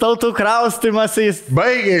didysis tautų kraustymasis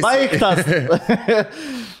baigtas.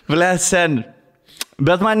 Ble, sen.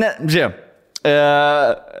 Bet man,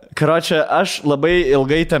 karočią, aš labai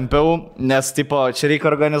ilgai tempiau, nes, tipo, čia reikia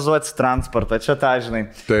organizuoti transportą, čia tą, žinai.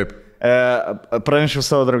 Taip. Pranešiau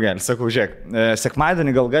savo draugelį, sakau, žiūrėk,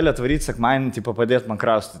 sekmadienį gal gali atvaryti, sekmadienį, tipo, padėti man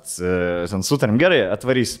kraustytis. Sen sutarim, gerai,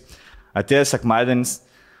 atvarys. Atėjo sekmadienis.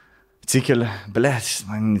 Atsikeli, blėt,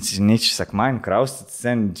 man nečiai sekmadienį kraustytis,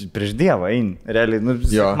 sen prieš Dievą eini, realiai,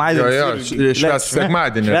 švęs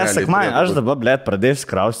sekmadienį. Švęs sekmadienį, aš dabar, blėt, pradėsiu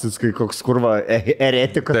kraustytis, kai koks kurva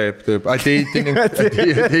eretikas. Taip,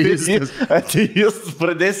 Ateistas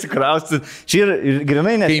pradėsiu kraustytis, čia ir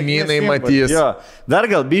grinai net. Kaimynai matys. Jo, dar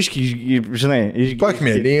gal biški, žinai,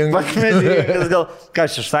 Pakmėlingas. gal, ką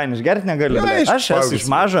šeštadienį išgerti negaliu. Aš esu iš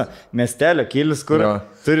mažo miestelio kilis, kur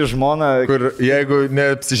turi žmoną. Kur jeigu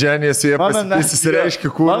neapsiženės, jie pasireiškia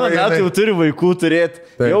kūną. Mano net jau turi vaikų turėti.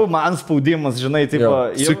 Jau man spaudimas, žinai, tipo.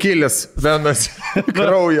 Sukilęs venas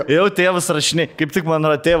kraujo. Jau tėvas rašinė. Kaip tik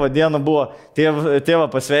mano tėvo diena buvo. Tėvą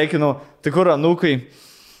pasveikinau. Tai kur anūkai.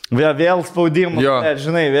 Vėl spaudimas.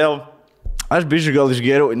 Žinai, vėl. Aš biškai gal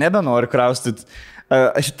išgeriau. Nebenoriu kraustyti.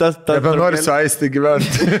 Nebenori saisti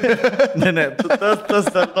gyventi. Ne, tas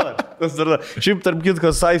dar nori. Šiaip tarp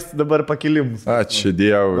kitko saisti dabar pakilimus. Ačiū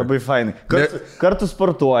Dievui. Labai fainai. Kartu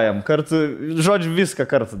sportuojam, žodžiu, viską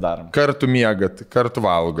kartu darom. Kartu miegat, kartu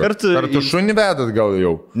valgot. Kartu šunį vedat gal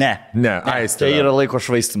jau? Ne. Aistė. Tai yra laiko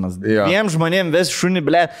švaistimas. Dviem žmonėm ves šunį,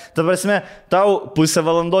 ble. Ta prasme, tau pusę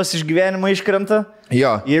valandos iš gyvenimo iškrenta.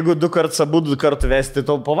 Jo. Jeigu 2 kartus abu 2 kartus vesti,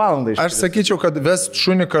 tau po valandą iškrenta. Aš sakyčiau, kad vest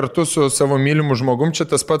šunį kartu su savo mylimu žmogum, čia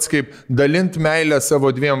tas pats kaip dalint meilę savo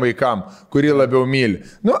 2 vaikam, kurį labiau myli.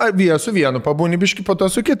 Nu, su vienu pabūni biški, po to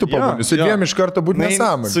su kitu pabūni. Su 2 iš karto būtų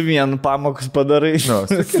nesąmonė. Su vienu pamokas padarai.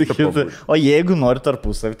 O jeigu nori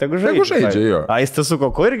tarpusavį, tegu žaidžia. Tegu žaidžia, jo. Aistė su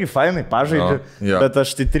Koko irgi fainai pažaidžia, bet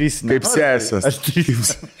aš tai 3. Kaip sesės. Aš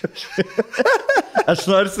 3. Aš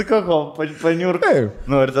noriu su Koko paniurkai.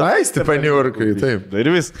 Aistė paniurkai, taip. Ir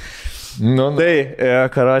vis. Tai,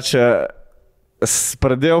 karočią,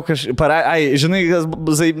 pradėjau kažkaip, žinai,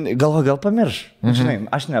 gal pamirš. Žinai,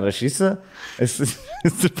 aš nerašysiu, jis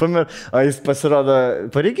pamirš, o jis pasirodo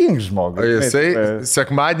pareigingas žmogus. Jisai,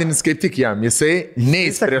 sekmadienis kaip tik jam, jisai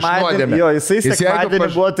neis prieš nuodėmę. Jo, jisai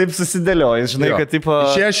sekmadienį buvo taip susidėliojęs, žinai, kad tipo...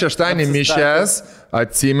 Šeštadienį mišęs,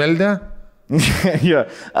 atsimeldė. Jo,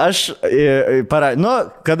 aš,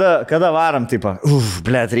 kada varam, tipo,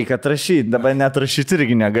 blėt, reikia atrašyti, dabar net atrašyti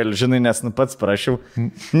irgi negaliu, žinai, nes pats parašiau.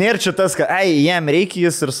 Nėra čia tas, kad, jam reikia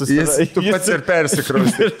jis ir susirasti. Tu pats ir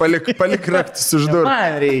persikrausti, palik raktus už durų.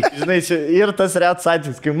 Man reikia, žinai, čia ir tas rets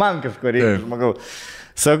atvejis, kai man kažko reikia, žmogau.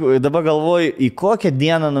 Sakau, dabar galvoju, į kokią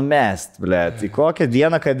dieną numest, blėt, į kokią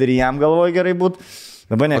dieną, kad ir jam galvoju gerai būtų.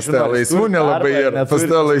 Dabar nežinau, laisvų nelabai yra.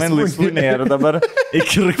 Laisvų nėra, dabar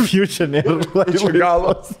iki rugpjūčio nėra. Iki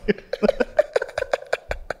galo.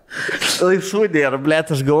 Laisvų nėra,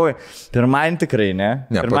 blėt, aš galvoju, pirmąjį tikrai ne.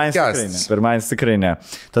 Pirmąjį tikrai ne.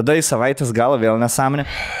 Tada į savaitės galą vėl nesąmonė,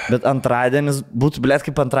 bet antradienis būtų, blėt,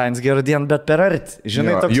 kaip antradienis gerą dieną, bet per arti.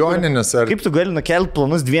 Žinai, toks, Joninės ar... Kaip tu gali nukelti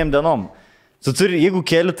planus 2 dienom? Tu turi, jeigu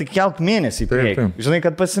keli, tai kelk mėnesį į priekį. Žinai,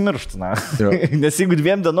 kad pasimirštų, na. Nes jeigu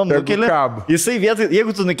 2 dienom nukeli, jisai vietoj,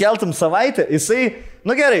 jeigu tu nukeltum savaitę, jisai,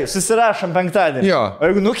 gerai, susirašom penktadienį. O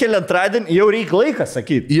jeigu nukeli antradienį, jau reikia laiką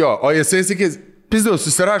sakyti. Jo, o jisai sakys, pizdau,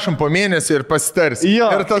 susirašom po mėnesį ir pasitarsi.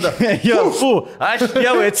 Jo, ir tada. Jo, aš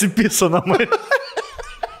jau atsipisu namai.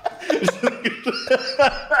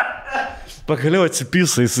 Pagaliau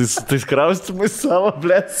atsipisa, jis tais kraustimais savo,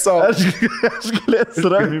 blėt, aš galėsiu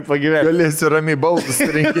ramiai pagyventi. Galėsiu ramiai baldus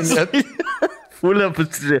rinkinėti. Fulė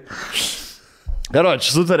pasižiūrė.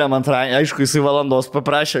 Karoči, sutarėm antrąjį, aišku, jisai valandos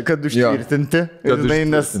paprašė, kad užtvirtinti. Žinai,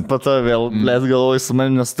 nes po to vėl, blėt, galvoju su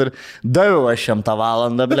manim, nes daviau aš jam tą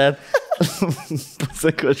valandą, blėt.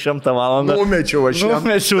 Pasakiau, aš jam tą valandą. Numečiau aš jam.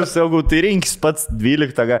 Saugau, tai rinkis pats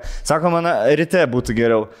 12. Sako, man ryte būtų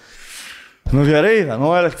geriau. Gerai,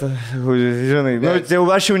 11, žinai, jau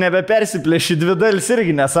aš jau nebepersiplėšiu 2 dalis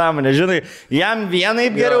irgi nesąmonė, žinai, jam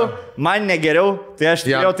vienaip geriau, man negeriau, tai aš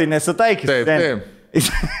jau tai nesitaikysiu. Taip.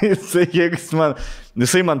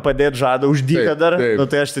 Jisai man padėt žada uždyką dar,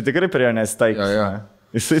 tai aš tai tikrai prie jo nesitaikysiu.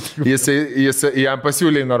 Jisai jam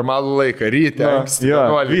pasiūlė normalų laiką, ryte, anksti.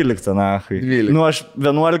 12, na. Aš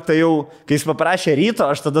 11 jau, kai jis paprašė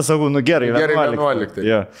ryto, aš tada sakau, gerai, 11.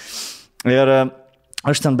 Ir...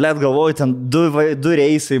 Aš ten, blėt, galvoju, ten 2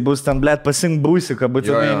 reisai bus, ten, blėt, pasink būsiką,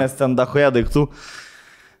 būtinai, nes ten dahoje daiktų.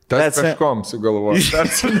 Tas kažkom sugalvoju.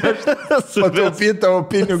 Pataupyti tavo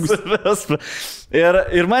pinigus.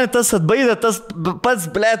 Ir mane tas atbaidė, tas pats,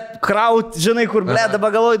 blėt, kraut, žinai, kur, blėt,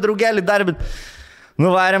 dabar galvoju, draugelį dar, bet...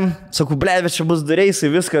 Nuvarėm, sakau, blėt, bet čia bus 2 reisai,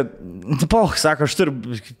 viską. Sako, aš turiu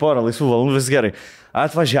porą laisvų valandų, vis gerai.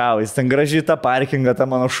 Atvažiavo, jis ten gražiai tą parkingą, tą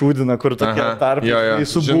mano šūdiną, kur tokia tarpą.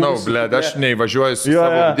 Žinau, blėt, aš neįvažiuoju su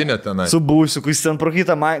savo vidinė tenai. Su būsiu, jis ten pro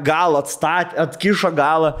kitą galą atstatė, atkišo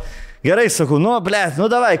galą. Gerai, sakau, blėt,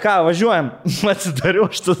 davai, ką, važiuojam. Atsidariau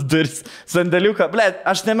aš tas duris, sandėliuką, blėt,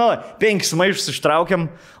 aš nemeluoju, 5 maišus ištraukiam,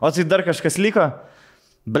 o tai dar kažkas liko.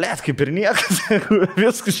 Blėt, kaip ir niekas,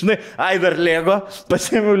 viskas, žinai, dar Lego,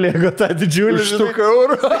 pasiėmiau Lego tą didžiulį. Štuką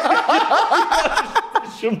eurų.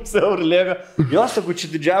 100 eurų Lego. Jo, sakau,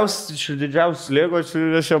 čia didžiausias Lego,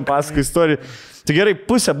 čia šiam pasako istoriją. Tai gerai,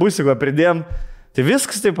 pusę būsiko pridėjom, tai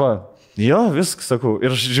viskas taip, jo, viskas, sakau.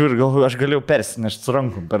 Ir aš žiūriu, galvoju, aš galėjau persinešti su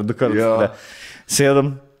rankom per 2 kartus.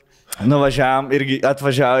 Sėdam. Nuvažiavam irgi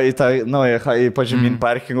atvažiavam į tą naują pažeminį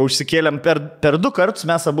parkingą, užsikėlėm per 2 kartus,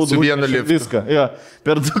 mes abu viską. Jo,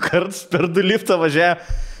 per 2 kartus, per 2 liftą važiavam.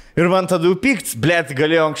 Ir man tada jau pikts, blėt,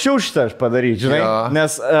 galėjau anksčiau šitą aš padaryti, žinai,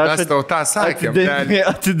 nes aš tau tą sakėm,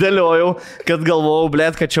 atidėliojau, kad galvojau,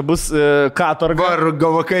 blėt, kad čia bus katorga. Vargo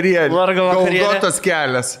vakarienė. Golgotos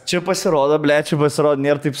kelias. Čia pasirodo, blėt,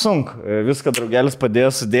 nėra taip sunku. Viską draugelis padėjo,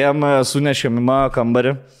 sudėjom, sunešėm į mano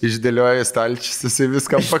kambarį. Išdėlioja stalčius, jisai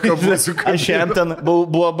viską pakabūsiu. Aš jam ten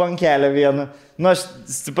buvo bankelė viena. Aš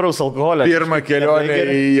stipraus alkoholio. Pirmą kelionę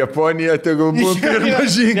į Japoniją, tegul būtų pirmas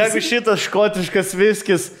žingsnis. Jeigu šitas škotiškas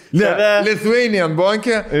viskis. Lithuanian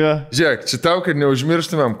bonkė. Žiūrėk, čia tau, kad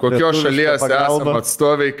neužmirštumėm, kokios šalies esame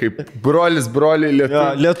atstoviai, kaip brolis, broliai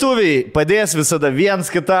lietuviai. Lietuviai padės visada viens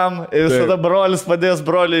kitam, visada brolis padės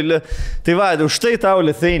broliai. Tai va, už tai tau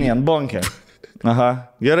Lithuanian bonkė. Aha,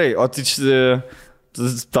 gerai, o tai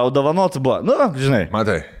tau dovanotų buvo. Žinai.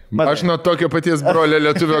 Matai. Aš nuo tokio paties brolio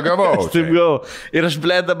lietuvio gavau. Aš taip gavau. Ir aš,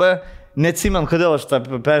 blėt, dabar neatsimenu, kodėl aš tą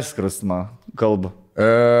perskrustimą kalbu.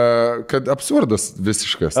 Kad absurdas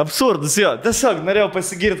visiškas. Absurdas, jo. Tiesiog norėjau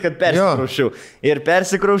pasigirti, kad persikraušiau. Ir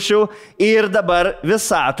persikraušiau. Ir dabar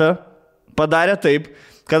visata padarė taip,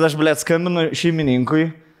 kad aš, blėt, skambinu šeimininkui,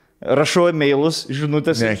 rašau e-mailus,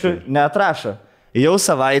 žinutės, neatrašo. Jau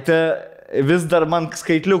savaitę vis dar man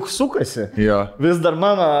skaitliuk sukasi. Vis dar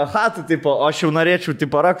mano hatų, tipo, o aš jau norėčiau,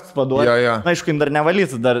 tipo, raktus paduoti. Na, aišku, dar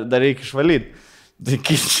nevalyti, dar reikia išvalyti. Tai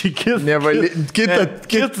kitą, bet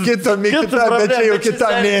čia jau kitą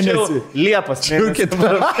mėnesį. Liepas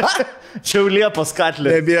mėnesį. Čia jau Liepos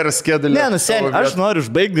katlė. Nebėra skedulio. Ne, seniai, aš noriu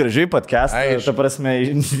užbaigti gražiai podcastą. Ta prasme,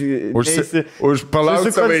 Palauk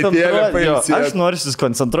savaitėlę pailsėti. Aš noriu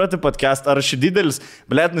susikoncentruoti podcastą. Ar aš didelis,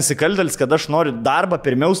 blėt, nusikaltėlis, kad aš noriu darbą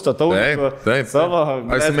pirmiau statau savo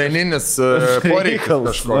asmeninis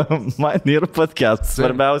poreikis. Man ir podcastas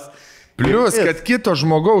svarbiausia. Plius, kad kito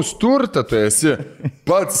žmogaus turtą tu esi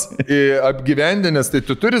pats apgyvendinęs, tai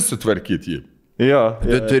tu turi sutvarkyti jį. Jo.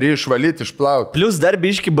 Tu turi išvalyti, išplauti. Plius dar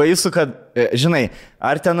biški baisu, kad, žinai,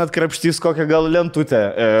 ar ten atkrapštys kokią gal lentutę,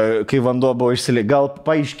 kai vanduo buvo išsilį, gal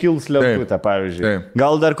paaiškils lentutę, pavyzdžiui. Taip.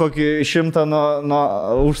 Gal dar kokį 100 nuo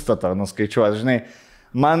užstatą nuskaičiuos, žinai.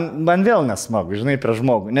 Man vėl nesmagu, žinai, prie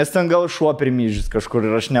žmogų, nes ten gal šuo primyžys kažkur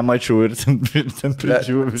ir aš nemačiau ir ten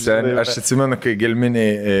pridžiūviu. Aš atsimenu, kai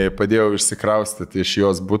Gelminiai padėjau išsikraustyti iš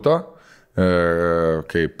jos buto,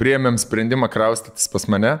 kai priėmėm sprendimą kraustytis pas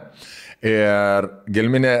mane ir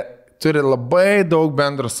Gelminė turi labai daug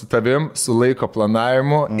bendro su tavim, su laiko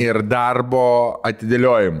planavimu ir darbo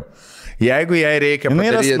atidėliojimu. Jeigu jai reikia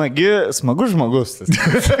padaryti... Jis yra smagus žmogus.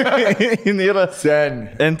 Jis yra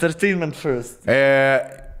entertainment first.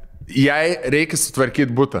 Jai reikia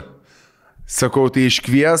sutvarkyti butą. Sakau, tai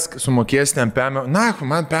iškviesk, sumokėsi ten €5. Na,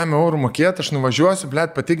 man €5 mokėti, aš nuvažiuosiu,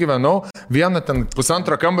 blėt, pati gyvenau. Vieną ten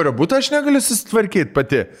 1,5 kambario butą aš negaliu susitvarkyti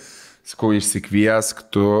pati. Sakau,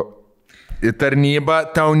 išsikviesk, tu į tarnybą,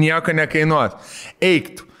 tau nieko nekainuos.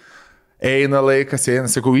 Eik tu. Eina laikas,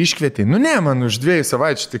 sakau, iškvietė. Nu ne, man už 2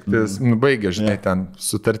 savaičių tik nubaigė, žinai, ten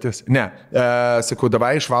sutartis. Ne, sakau,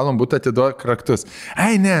 davai išvalom butą, atiduok raktus.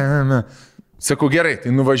 Ei, ne. Sakau, gerai,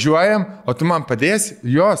 tai nuvažiuojam, o tu man padėsi?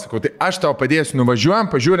 Jo, sakau, tai aš tau padėsiu,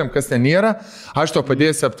 nuvažiuojam, pažiūrėm, kas ten yra, aš tau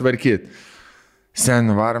padėsiu aptvarkyti.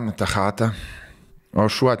 Sen, varom į tą chatą, o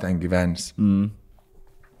šuo ten gyvenis.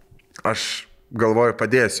 Aš galvoju,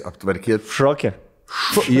 padėsiu aptvarkyti. Šokė?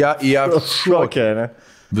 Šokė, ne?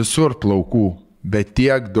 Visur plaukų, bet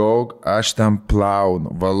tiek daug aš ten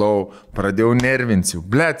plaunu, valau, pradėjau nervinsiu.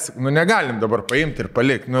 Blėt, nu negalim dabar paimti ir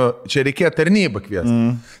palikti, nu čia reikėjo tarnybą kviesti.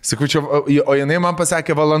 Sakau, čia, o jinai man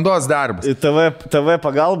pasakė valandos darbas. TV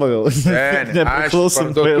pagalba gal? Ne, aš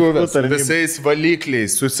parduotuvės, visais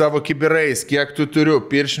valikliais, su savo kibirais, kiek tu turiu,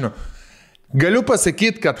 piršinių. Galiu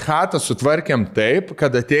pasakyti, kad chatą sutvarkėm taip,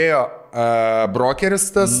 kad atėjo brokeris,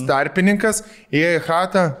 tas tarpininkas, įėjo į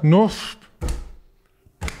chatą, nu...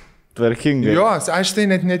 Tvarkingai. Jo, aš tai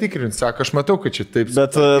net netikrinu, sako, aš matau, kad čia taip.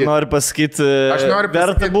 Bet noriu pasakyti,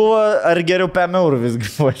 verta buvo, ar geriau €5 visgi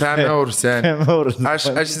buvo? €5, seniai. Aš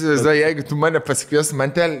įsivaizduoju, jeigu tu mane pasikviesi,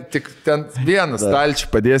 man tik ten vieną stalčių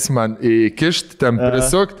padėsi man įkišti, ten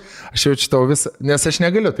prisukti, aš jaučiu tau visą, nes aš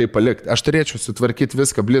negaliu tai palikti, aš turėčiau sutvarkyti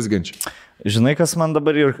viską blizgančiai. Žinai, kas man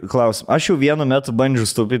dabar ir klausim. Aš jau vienu metu bandžiau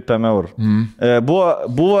sutaupyti €5.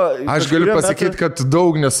 Buvo... Aš galiu pasakyti, kad tu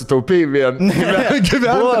daug nesutaupėjai gyvenant.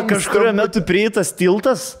 Buvo kažkurio metu prieitas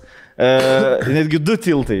tiltas, netgi 2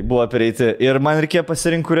 tiltai buvo prieiti ir man reikėjo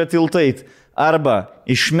pasirinkti, kurio tiltą eiti. Arba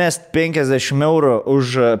išmest €50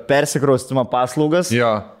 už persikraustimo paslaugas,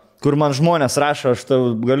 kur man žmonės rašo, aš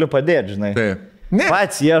tau galiu padėti, žinai. Taip.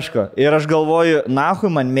 Pats ieško. Ir aš galvoju, nahui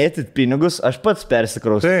man mėtyti pinigus, aš pats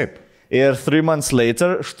persikraustu. Taip. Ir 3 months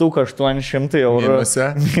later, štuka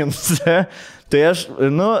 €800. Minuse. Tai aš,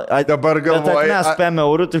 dabar galvoju, mes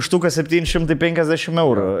 €5, tai štuka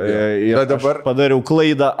 €750. Ir dabar padariau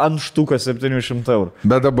klaidą ant štuka €700.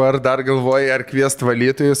 Bet dabar dar galvoju, ar kviest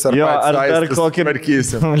valytojus, ar dar kokį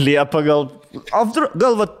tvarkysim. Liepą gal... O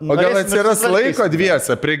gal atsiras laiko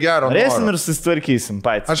dviese, prie gero noro. Norėsim ir susitvarkysim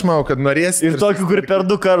patys. Aš manau, kad norėsim. Ir tokių, kur per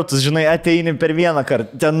 2 kartus, žinai, ateini per 1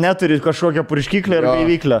 kartą. Ten neturi kažkokio purškiklio ir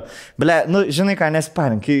gaiviklio. Ble, žinai ką,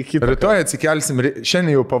 nesparink. Rytoj atsikelsim,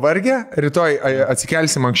 šiandien jau pavargę, rytoj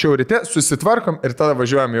atsikelsim anksčiau ryte, susitvarkom ir tada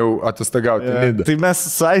važiuojam jau atostogauti. Tai mes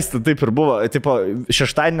su Aiste taip ir buvo. Tipo,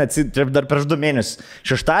 šeštadienį, dar prieš 2 mėnesius.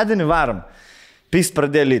 Šeštadienį varom. Pys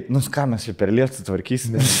pradėjo lyti, ką mes čia per lietų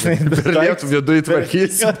tvarkysim. Per lietų viduje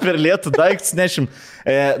tvarkysim. Per lietų daiktus nešim.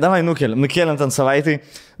 Davai nukeliam ten savaitai,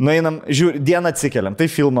 nueinam, dieną atsikeliam, tai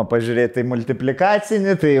filmą pažiūrėti, tai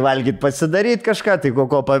multiplikacinį, tai valgyti pasidaryti kažką, tai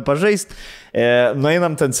ko pažaisti.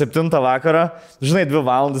 Nueinam ten 7 vakarą, žinai, 2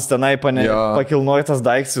 valandas tenai pakilnuojas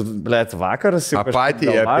daiktus, blėt, vakaras.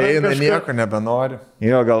 Apatija, apeina, nieko nebenori.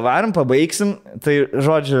 Jo, gal varim, pabaigsim, tai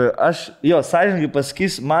žodžiu, aš, sąžininkai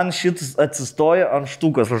pasakysiu, man šitas atsistoja ant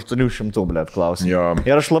štukas 800, blėt, klausim.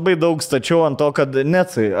 Ir aš labai daug stačiau ant to, kad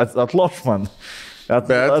Netsai atloš man.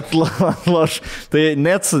 Atloš. Tai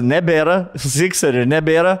Netsų nebėra, Sixerių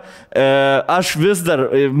nebėra. Aš vis dar,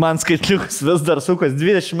 man skaitliukas vis dar sukas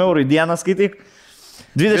 €20 į dieną skaityk.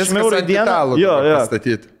 €20 į dieną. Jo.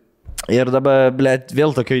 Ir dabar, blėt,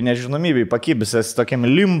 vėl tokiai nežinomybei pakibęs, esi tokiam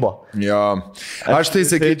limbo. Jo. Aš tai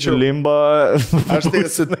sakyčiau. Limbo. Aš tai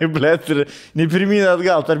esu, blėt, ir nei pirmyn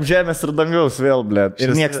atgal, tarp žemės ir dangaus vėl, blėt.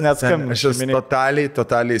 Ir nieks neatskambina. Aš esu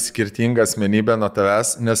totaliai skirtinga asmenybė nuo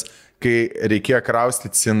tavęs, nes kai reikėjo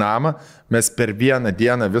kraustyti į namą, mes per vieną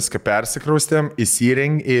dieną viską persikraustėm,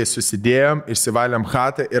 susidėjom, išsivalėm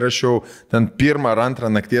chatą ir aš jau ten 1 ar 2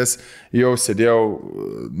 nakties jau sėdėjau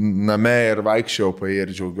name ir vaikščiau pa ir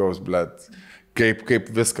džiaugiaus, blėt, kaip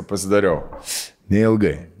viską pasidariau.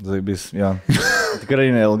 Neilgai. Zaibis, jo. Tikrai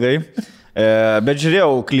neilgai. Bet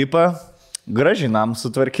žiūrėjau klipą, gražiai nam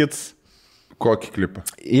sutvarkyt. Kokį klipą?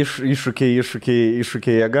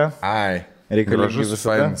 Iššūkiai jėga. Ai. Reikalingas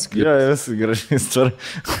fainas klipas. Jo, vis gražiai.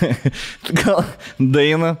 Gal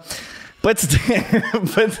daina. Pati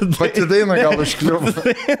daina gal užkliuvo.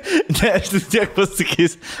 Ne, aš vis tiek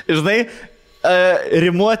pasakysiu. Žinai,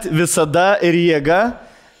 rimuoti visada ir jėga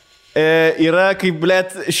yra kaip,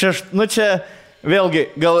 blėt, nu čia vėlgi,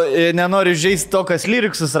 gal nenoriu žaisti to, kas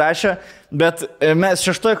lyriksus rašė, bet mes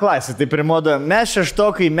 6 klasė, tai primuodo, mes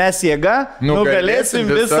 6, mes jėga, nugalėsim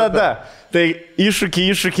visada. Tai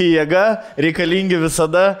iššūkiai jėga, reikalingi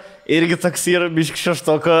visada, irgi toks yra biški 6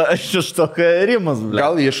 rimas.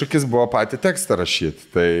 Gal iššūkis buvo patį tekstą rašyti,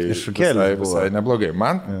 tai visai neblogai.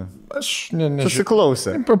 Man, aš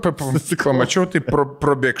susiklausė. Pamačiau, tai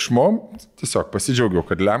probėgšmom, tiesiog pasidžiaugiau,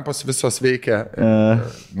 kad lempos visos veikia,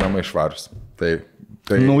 namai švarus. Tai...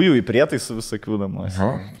 Naujų į prietaisų visokių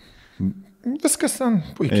namuose. Viskas ten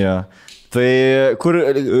puikiai. Ja. Tai kur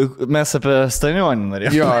mes apie Stanionį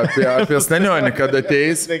norėjome? Jo, apie Stanionį, kad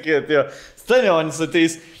ateis. Stanionis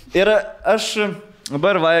ateis. Ir aš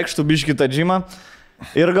dabar vaikštų biškį tą džimą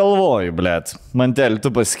ir galvoju, blėt, Mantelį,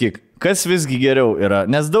 tu pasakyk, kas visgi geriau yra.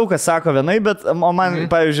 Nes daug kas sako vienai, bet man,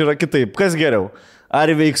 pavyzdžiui, yra kitaip. Kas geriau? Ar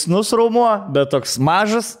veiksnus raumuo, bet toks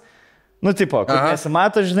mažas? Nu, tipo, kaip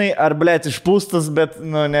nesimato, žinai, ar, blėt, išpūstas, bet,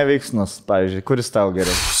 nu, neveiksnus, pavyzdžiui, kuris tau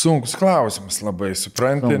geriau? Sunkus klausimas labai,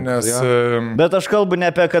 supranti, nes... Bet aš kalbu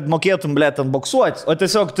ne apie, kad mokėtum, blėt, ant boksuotis, o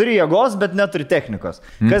tiesiog turi jėgos, bet neturi technikos.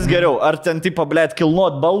 Kas geriau? Ar ten, tipo, blėt,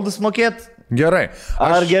 kilnuot baldus mokėt? Gerai.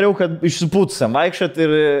 Ar geriau, kad išsipūtusiam vaikščiat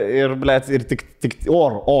ir blėt, ir tik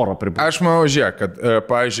oro pripūt? Aš manau, žiūrėk, kad,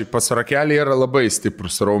 pavyzdžiui, pas Rakelį yra labai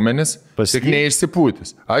stiprus raumenis, tik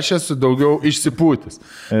neišsipūtis. Aš esu daugiau išsipūtis.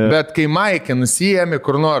 Bet kai Maikė nusijėmė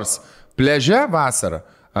kur nors pleže vasarą,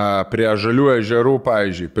 prie Žalių ežerų,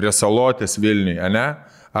 pavyzdžiui, prie Salotės Vilniuje, ne?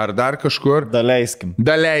 Ar dar kažkur?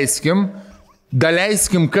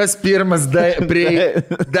 Daleiskim, kas pirmas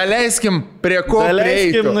daleiskim, prie ko prieitų.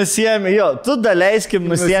 Daleiskim nusėmė, jo, tu daleiskim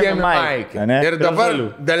nusėmė Maikę. Ir dabar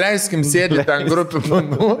daleiskim sėdi ten grupių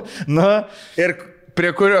manų. Ir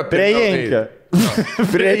prie kurio? Prie Jenkio.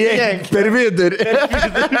 Prie Jenkio. Per vidurį.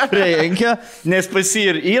 Prie Jenkio, nes pasi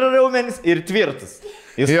ir yra raumenis, ir tvirtas.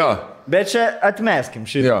 Jo. Bet čia atmeskim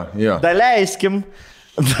šitą. Jo. Daleiskim.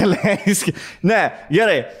 Ne,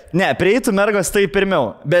 gerai. Ne, prieitų mergos tai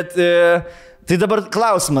pirmiau. Bet... Tai dabar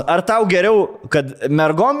klausimas, ar tau geriau, kad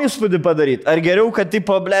mergom įspūdį padaryti, ar geriau, kad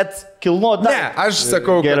tipo, blėt, kilnuot? Ne, aš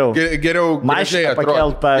sakau, geriau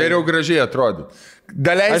gražiai atrodyti.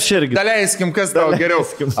 Daleiskim, kas tau geriau.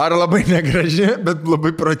 Ar labai negraži, bet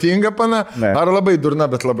labai protinga pana, ar labai durna,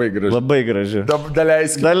 bet labai graži. Labai graži.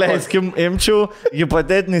 Daleiskim, imčiau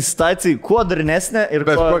hipotetinį situaciją, kuo durnesnė ir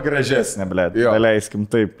kuo gražesnė, blėt. Daleiskim,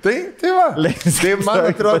 taip. Tai va. Tai man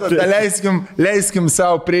atrodo, leiskim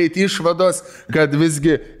savo prieiti išvados, kad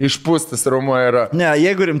visgi išpūstas raumuo yra. Ne,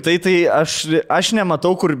 jeigu rimtai, tai aš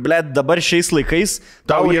nematau, kur, blėt, dabar šiais laikais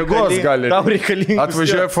tau jėgos gali. Tau reikalingas.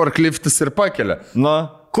 Atvažiuoja forkliftas ir pakelia. Nu,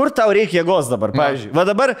 kur tau reikia jėgos dabar, pavyzdžiui? Va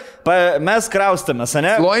dabar mes kraustamės,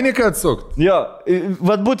 ne? Loiniką atsukt. Jo,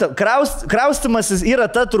 va būtent, kraustimasis yra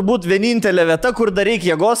ta turbūt vienintelė vieta, kur dar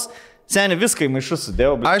reikia jėgos. Seniai, viską į maišus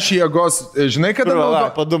sudėjau. Blėt. Aš jėgos, žinai, kada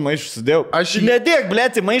naudoju? Po 2 maišus sudėjau. Nedėk,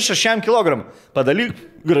 blėt, į maišą 100 kg. Padalyk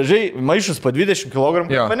gražiai, maišus po 20 kg.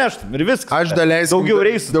 Paneštum ir viskas. Aš daugiau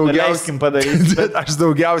reisų. Daleiskim padaryti. Aš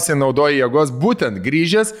daugiausiai naudoju jėgos būtent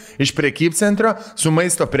grįžęs iš prekybcentrio su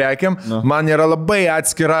maisto prekiam. Man yra labai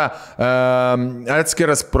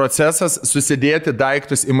atskiras procesas susidėti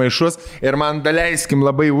daiktus į maišus ir man daleiskim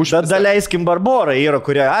labai užpisa. Bet daleiskim Barbora yra,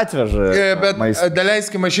 kurie atveža. Bet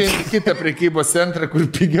daleiskim aš einu kitą prekybos centrą, kur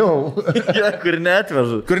pigiau. Kur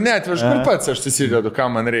neatvežu. Kur pats aš susidedu, ką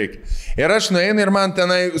man reikia. Ir aš nueinu ir man tenai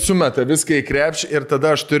sumeta viską į krepšį ir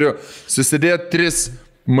tada aš turiu susidėti 3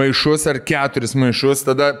 maišus ar 4 maišus,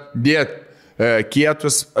 tada dėti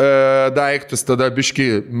kietus daiktus, tada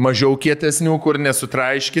biški mažiau kietesnių, kur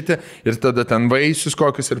nesutraiškite ir tada ten vaisius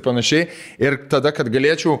kokius ir panašiai. Ir tada, kad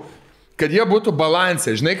galėčiau, kad jie būtų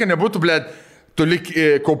balansė, žinai, kad nebūtų, blėt, tu lik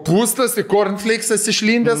kopūstas, cornflakesas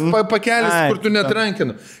išlindęs pakelis, kur tu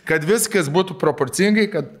netrankinu. Kad viskas būtų proporcingai,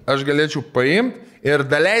 kad aš galėčiau paimti ir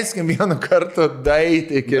daleiskim vieną kartą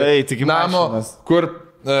daeiti iki namo, kur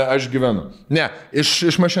aš gyvenu. Ne,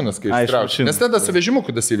 iš mašinos, kai ištraukiu. Nes tada su vežimu,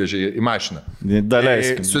 kada įvežė į mašiną.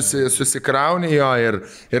 Daleiskim. Susikrauni jo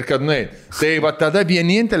ir kad nueit. Tai va tada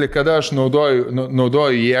vienintelį, kada aš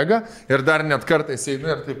naudoju jėgą ir dar net kartais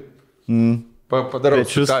einu ir taip padarau.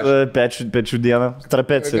 Pečių dieną.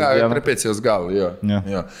 Trapecijos gal, jo.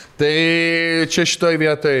 Tai čia šitoj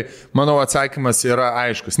vietoj, manau, atsakymas yra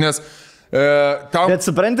aiškus. Nes Bet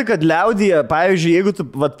supranti, kad liaudyje, pavyzdžiui, jeigu tu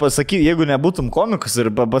jeigu nebūtum komikus ir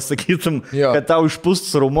pasakytum, kad tau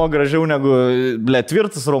išpūstas raumo gražiau negu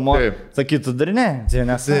tvirtas raumo, sakytų, dar ne, tai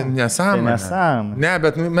nesąmonė. Ne,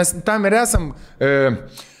 bet mes tam ir esam,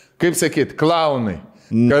 kaip sakyt, klaunai.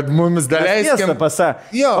 Kad mums daleiskim.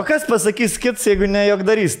 O kas pasakys kits, jeigu ne jog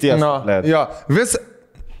darys tiesą?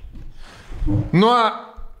 Nuo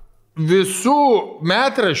visų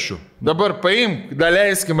metraščių, dabar paimk,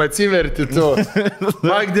 daleiskim, atsiverti tu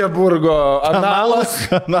Magdeburgo analas,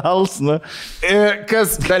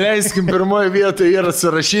 kas, daleiskim, pirmoje vietoje yra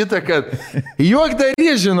surašyta, kad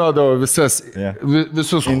juokdarį žinodavo visus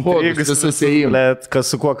kodus, visus ėjimus. Kas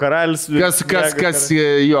su kuo karalius?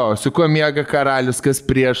 Su kuo miega karalius, kas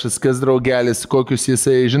priešas, kas draugelis, kokius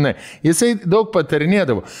jisai, žinai. Jisai daug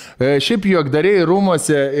patarinėdavo. Šiaip juokdariai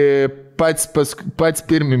rūmose pats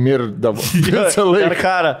pirmi mirdavo. Per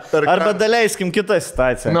karą. Arba daleiskim kitą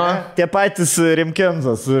situaciją. Tie patys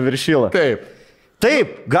Rimkenzas viršyla. Taip,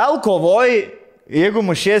 gal kovoj, jeigu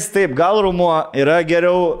mušies, taip, gal rumuo yra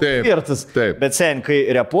geriau tvirtas. Bet sen, kai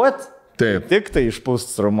repuot, tik tai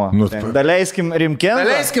išpūstas rumuo. Daleiskim Rimkenzą.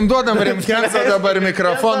 Daleiskim, duodam Rimkenzą dabar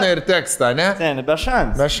mikrofoną ir tekstą, ne? Sen, be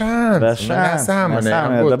šans. Nesąmonė.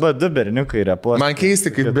 Dabar du berniukai repuot. Man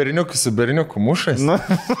keisti, kaip berniukai su berniuku mušas.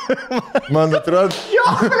 Man atrodo.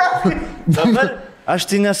 Dabar aš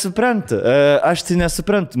tai nesuprantu.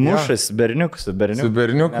 Mušas berniukus su berniuku. Su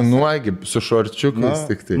berniuku nuogi, su šorčiukais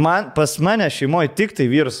tik tai. Pas mane šeimoje tik tai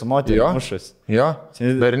vyrus su moterį mušas.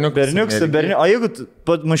 Berniukus su berniuku. O jeigu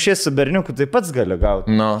mušies su berniuku, tai pats gali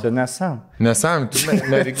gauti. Čia Nesam, tu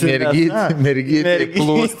mergytė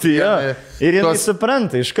plūsti. Ir jinai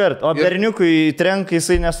supranta iškart, o berniukui trenka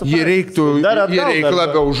jisai nesupranta. Jį reikia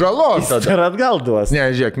labiau žaloti. Ir atgal duos. Ne,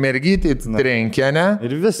 žiūrėk, mergytė trenkia, ne?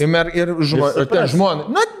 Ir žmonė.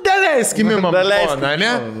 Nu, daleiskim įmam žmoną,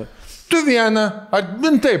 ne? Tu vieną,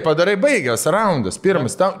 atbintai padarai baigęs raundas,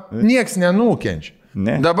 pirmas, tau nieks nenūkenčia.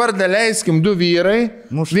 Dabar daleiskim du vyrai,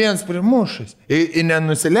 viens primušas. Ir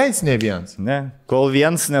nenusileis ne viens. Ne, kol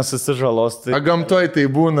viens nesusižalos. A gamtoj tai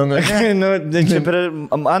būna,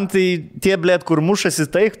 Man tai tie, blėt, kur mušasi,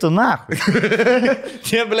 taiktų nahui.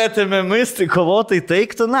 Tie, blėt, MMistai kovotai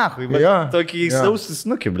taiktų nahui. Tokį sausis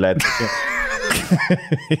nuki, blėt.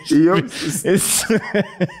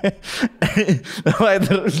 Davai,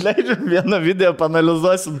 dar užleidžiam vieną video,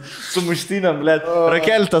 panalizuosim su muštynėm, blėt.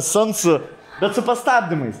 Rakeltas Sansu. Bet su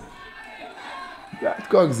pastabdymais.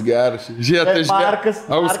 Koks geras. Žiūrėt, Markas.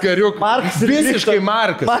 Auskariukas. Visiškai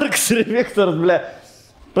Markas. Markas ir Viktoras, ble.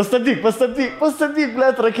 Pastabdyk,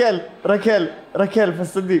 ble, Rakel,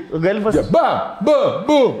 pastabdyk. Gali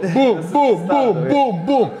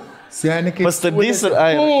Bum. Senikai. Pastabdys ir...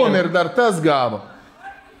 Ir dar tas gavo.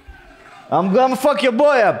 I'm gonna fuck your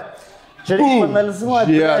boy up. Čia reikia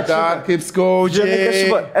analizuoti. Dar kaip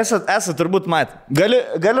skaudžiai. Esat turbūt matę. Gali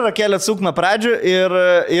Rakelį atsuk nuo pradžių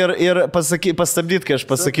ir pastabdyti, kai aš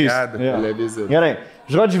pasakysiu. Gerai.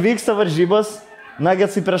 Žodžiu, vyksta varžybos.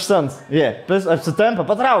 Nuggetsai prieš Suns. Apsitampa.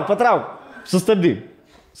 Patrauk.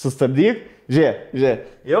 Sustabdyk. Žiūrėk.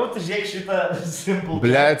 Jau tu žiūrėk šitą simple.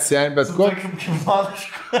 Blet, sen, bet kokį.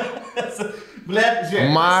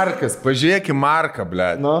 Markas, pažiūrėk į Marką,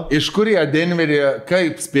 blet. Iš kur jie Denverį,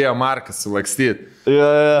 kaip spėjo Markas sulakstyti?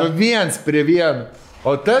 Viens prie vieno.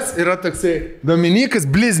 O tas yra toksai Dominikas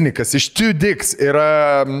Bliznikas iš Two Dicks,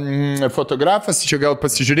 yra fotografas, čia gal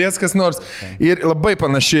pasižiūrės kas nors. Ir labai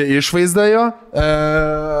panaši išvaizda jo.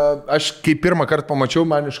 Aš kai pirmą kartą pamačiau,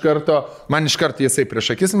 man iš karto jisai prieš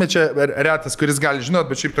akis, bet čia retas, kuris gali žinot,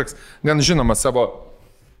 bet šiaip toks gan žinomas savo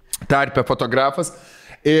tarpe fotografas.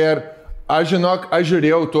 Ir aš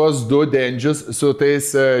žiūrėjau tuos du dendžius su tais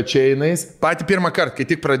čeinais. Patį pirmą kartą, kai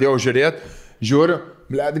tik pradėjau žiūriu,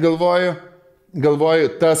 blet, galvoju,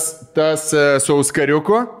 tas su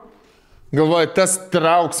Auskariuku, galvoju, tas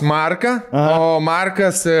trauks Marką, o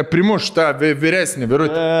Markas primuš tą vyresnį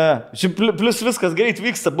vyrutį. Plius viskas greit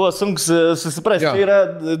vyksta, buvo sunku susiprasti. Tai yra,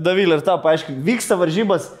 Davilė, ir tau paaiškinti, vyksta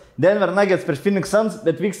varžybos Denver Nuggets prieš Phoenix Suns,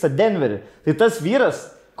 bet vyksta Denverį. Tai tas vyras,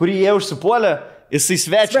 kurį jie užsipuolė, Jisai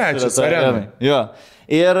svečias arenai. Jo.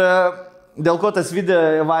 Ir dėl ko tas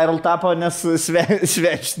video viral tapo, nes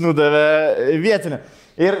svečias nudavė vietinę.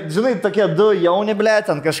 Ir, žinai, tokie du jauni, ble,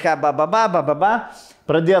 ten kažką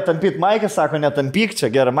pradėjo tampyti Maikę, sako, netampyk, čia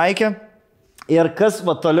gera Maikė. Ir kas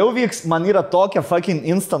va toliau vyks, man yra tokia fucking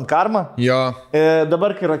instant karma. Jo.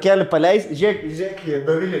 Dabar, kai Rokelį paleis, žiūrėk,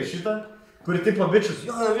 Dovilė šitą, kuri tipo bičius,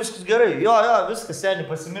 jo, viskas gerai, jo, viskas, seniai,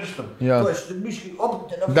 pasimirštam. Jo. Tu, aš tik biškai,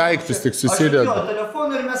 telefoną. Daiktus tik susideda. Jo,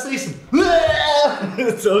 telefoną ir mes eisim.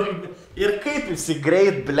 Ir kaip jisai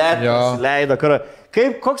greit, ble, pasileido,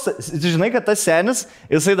 kaip, koks, žinai, kad tas senis,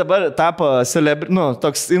 jisai dabar tapo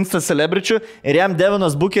toks insta celebrity ir jam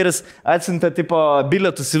Devinas Bukeris atsiuntė tipo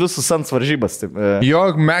bilietus į visus Suns varžybas. Taip.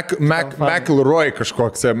 Jo, McElroy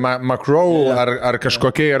kažkoks, McRow ar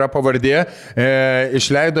kažkokia yra pavardė,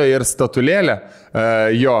 išleido ir statulėlę.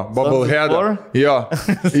 Jo, Bubblehead. Jo.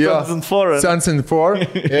 Suns and Four.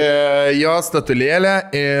 Jo statulėlę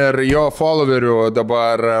ir jo followerių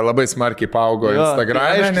dabar labai smarkiai paaugo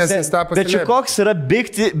Instagram'e, nes jis tapo celebrity. Bet čia koks yra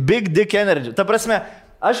big dick energy. Ta prasme,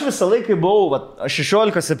 aš visą laiką buvau,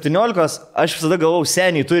 16-17, aš visada galvojau,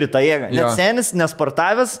 seniai turi tą jėgą. Net senis,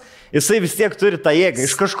 nesportavęs, jisai vis tiek turi tą jėgą.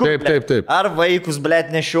 Iš kažkur. Taip. Ar vaikus,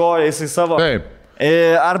 blėt, nešioja, jisai savo. Taip.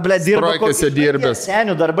 Ar, blėt, dirba kokiuose dirbęs.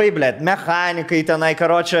 Senių darbai, blėt, mechanikai tenai,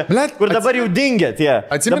 karočią, kur dabar jau dingė tie.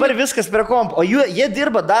 Dabar viskas prie komp. O jie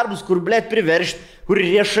dirba darbus, kur, blėt, priveršt, kur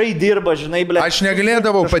riešai dirba, žinai, blėt. Aš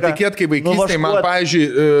negalėdavau patikėti, kai vaikystėje man, pavyzdžiui,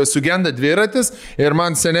 sugenda dviratis ir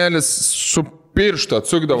man senelis su pirštą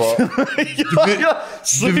atsukdavo.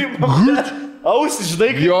 Ausis,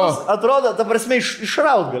 žinai, kaip atrodo, ta prasme,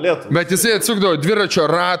 išraut galėtų. Bet jisai atsukdavo dviračio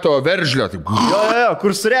rato veržlę. Jo,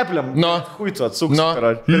 kur su repliam. Huitu atsuks.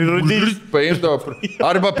 Paimdavo.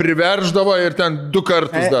 Arba priverždavo ir ten 2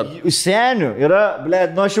 kartus dar. Senių yra,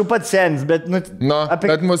 blėt, aš jau pats senis, bet...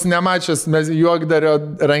 Bet mus nemačias, mes juokdario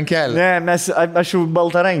rankelį. Ne, aš jau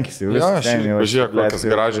baltarankis. Pažiūrėk, kokias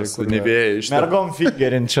gražias nevėjai iš ten. Mergom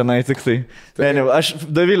fingerinčianai tik tai. Aš,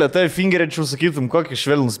 Davilė, tai fingerinčiau sakytum, kokį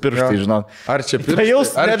švelnus pirštai, žinok. Ar čia pirštai?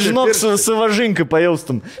 Pajaustum, net žinok, su važinkai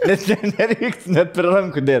pajaustum. Net nereiktų, net per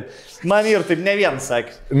rankų dėti. Man ir taip ne vienas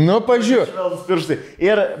sakė. Nu, pažiūrėk. Švelnus pirštai.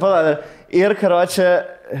 Ir karočią,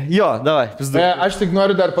 jo, davai, pizdu. Aš tik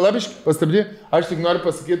noriu dar palabiškai pastabdyti, aš tik noriu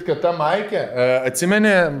pasakyti, kad ta Maikė,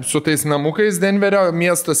 atsimenė su tais namukais Denverio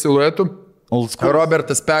miesto siluetų,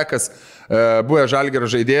 Robertas Pekas, buvęs Žalgirio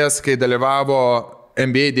žaidėjas, kai dalyvavo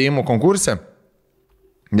NBA dėjimų konkurse.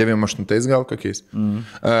 98 gal kokiais.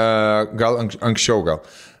 Gal anksčiau gal.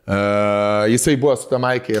 Jisai buvo su ta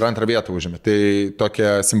Maikė ir antrą vietą užėmė. Tai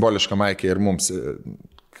tokia simboliška Maikė ir mums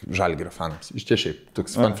Žalgirio fanams. Iš čia šiaip,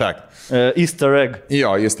 toks fun fact. Easter egg.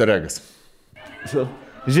 Jo, Easter eggas.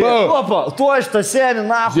 Žiūrėk, opa, tu aš tą senį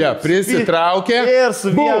nafu. Žiūrėk, prisitraukė. Ir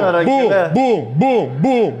su viena rankele.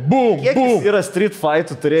 Bum. Kiek jis yra street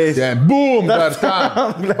fightų turėjęs? Bum, dar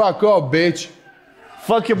tam. Fuck off, bitch.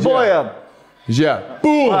 Fuck you, boy up. Žiūrėk,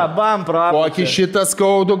 bum. Bam, praapė. Kokį šitą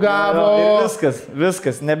skaudų gavo. Ir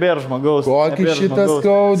viskas, nebėra žmogaus. Kokį šitą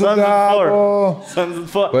skaudų gavo.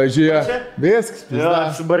 Pažiūrėk, viskas.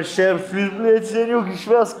 Subaršė ir filmėt, seniuk,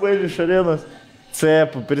 išves kvailį iš arenos.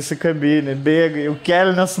 Cepu, prisikabinį, bėga, jau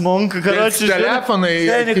kelnes munka, karočiui. Telefonai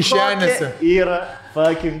kišenėse. Yra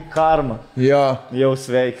fucking karma. Jo. Jau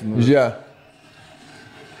sveikinu. Žiūrėk.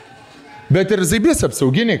 Bet ir zaibės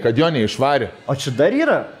apsauginiai, kad jo neišvarė. O čia dar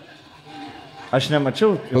yra? Aš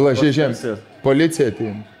nemačiau. Žiūrėk, policija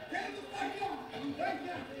ateina.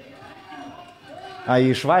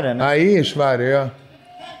 Jį išvarė, ne? Jį išvarė, jo.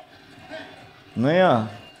 Nu jo.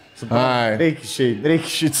 Reikia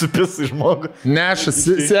išeiti su pisu žmogų. Neša,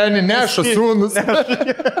 seniai neša sūnus.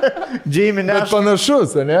 Jamie neša. Bet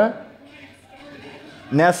panašus, ne?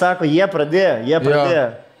 Ne, sako, jie pradėjo.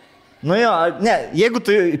 Nu jo, ne, jeigu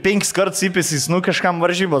tu 5 kartus įpėsys, kažkam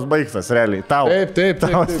varžybos baigtas, realiai, tau. Taip.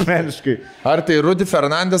 Tau asmeniškai. Ar tai Rudy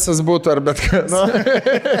Fernandesas būtų, ar bet kas.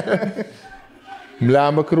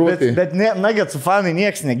 Blemba krūtai. Bet Nuggetsų fanai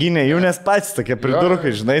nieks negynė, jų nes patys tokie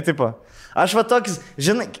pridurkai, žinai, tipo. Aš va tokis,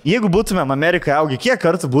 žinai, jeigu būtumėm Amerikai augi, kiek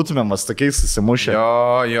kartų būtumėm tokiais susimušę?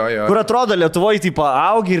 Jo. Kur atrodo Lietuvoje, tipo,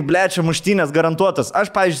 augi ir blečia muštynės garantuotas. Aš,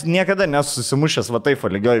 pavyzdžiui, niekada nesu susimušęs va taip,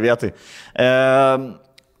 lygioj vietai.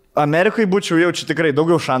 Amerikai būčiau jau čia tikrai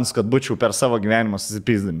daugiau šansų, kad būčiau per savo gyvenimą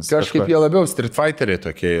susipizdinis. Kažkaip jie labiau street fighteriai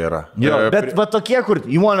tokie yra. Jo, bet va tokie, kur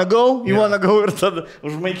you wanna go ir tada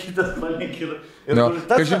užmaikytas palikir.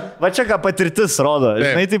 Va čia ką patirtis rodo.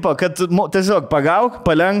 Žinai, tipo, kad tiesiog pagauk,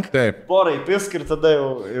 palenk, porai pisk ir tada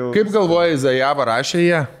jau... Kaip galvoji, Zajava rašė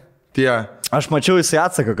jie? Tie. Aš mačiau, jisai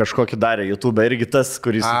atsaką kažkokį darė YouTube, irgi tas,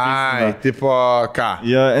 kuris... Ai, tipo, ką?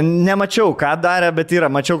 Jo, nemačiau, ką darė, bet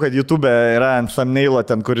mačiau, kad YouTube yra ant thumbnailo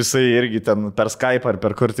ten, kuris irgi ten per Skype ar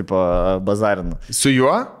per kur, tipo, bazarina. Su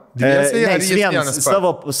juo? Dviesiai, ne, jis vienas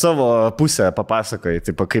savo pusę papasakoja,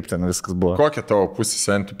 tipo, kaip ten viskas buvo. Kokia tavo pusė,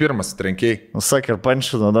 sen, tu pirmas trenkiai? Sakė, ir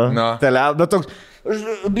panšino, da? Na. Bet toks...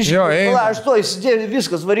 Biškai, aš to įsidėjau,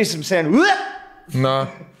 viskas, varysim sen. Na.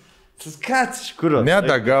 Ką, iš kur?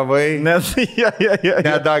 Nedagavai.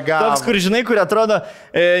 Nedagavai. Toks, kur žinai, kur atrodo,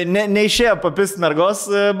 neišėjo papist mergos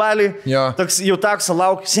balį. Toks jau toks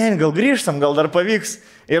lauk, sen, gal grįžtam, gal dar pavyks.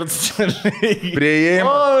 Ir prieėjim.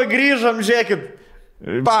 O, grįžom, žiūrėkit.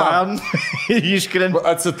 Pam. Iškrent.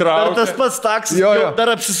 Atsitrauk. Dar tas pats taks, dar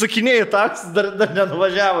apsisukinėjai taks, dar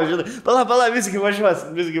nenuvažiavo, žinai. Pala, visgi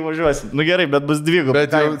važiuosim. Nu gerai, bet bus dviguba. Bet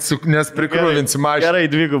jau, nes prikrūvinsi mašiną. Gerai,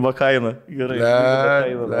 dviguba kaina.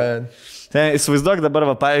 Gerai. Ten įsivaizduok dabar,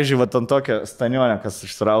 pavyzdžiui, ant tokio stanionę, kas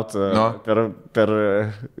išsirautų per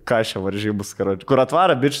kažę varžybus, kur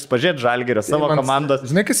atvara bičius pažiūrėti Žalgirio savo komandos.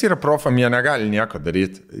 Žinai, kas yra profam, jie negali nieko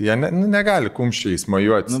daryti. Jie negali kumščiais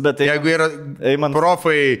mojuoti. Bet jeigu yra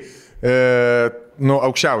profai,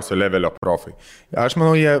 aukščiausio levelio profai, aš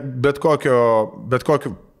manau, jie bet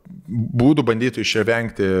kokiu būdų bandytų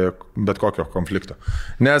išvengti bet kokio konflikto.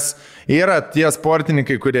 Nes yra tie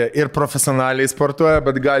sportininkai, kurie ir profesionaliai sportuoja,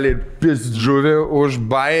 bet gali pist žuvį už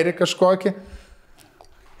bairį kažkokį.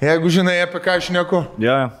 Jeigu žinai, apie ką aš šneku.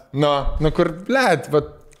 Kur,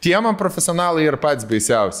 tie man profesionalai ir pats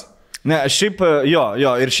baisiausi. Ne, šiaip,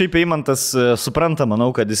 ir šiaip Eimantas supranta, manau,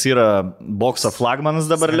 kad jis yra bokso flagmanas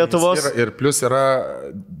dabar Lietuvos. Ir plus yra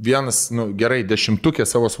vienas, gerai, 10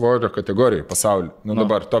 savo svorio kategorijai pasaulyje.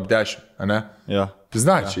 Dabar top 10, ne? Jo.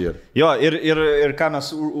 Pizdačiai. Ir ką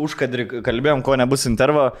mes užkadrį kalbėjom, ko nebus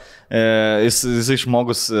intervo, jisai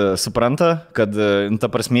žmogus supranta, kad, ta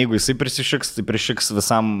prasme, jeigu jisai prisišiks, tai prisišiks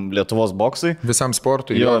visam Lietuvos boksui. Visam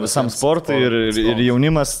sportui. Visam sportui ir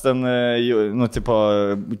jaunimas ten,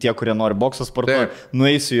 tie, kurie nori bokso sportuoti,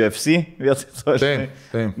 nueisiu į UFC vietoj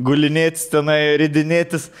to, gulinėtis tenai,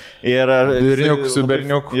 ridinėtis. Berniukus su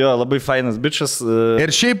berniuku. Jo, labai fainas bičas.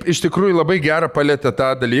 Ir šiaip iš tikrųjų labai gerą palėtė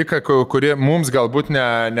tą dalyką, kuri mums galbūt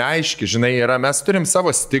neaiški, žinai, yra, mes turim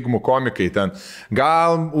savo stigmų komikai ten,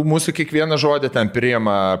 gal mūsų kiekvieną žodį ten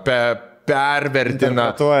priima,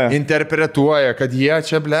 pervertina, interpretuoja, kad jie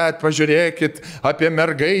čia, pažiūrėkit, apie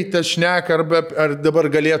mergaitę šneka, ar dabar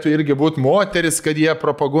galėtų irgi būti moteris, kad jie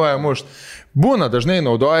propaguoja mušt. Būna, dažnai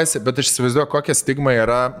naudojasi, bet aš įsivaizduoju, kokia stigma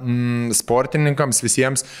yra sportininkams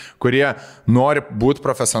visiems, kurie nori būti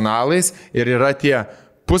profesionalais ir yra tie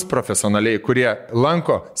pusprofesionaliai, kurie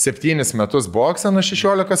lanko 7 metus boksą nuo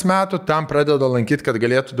 16 metų, tam pradeda lankyti, kad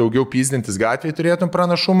galėtų daugiau pyzdintis gatvėje, turėtum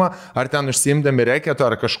pranašumą, ar ten užsiimdami reketo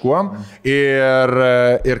ar kažkuom,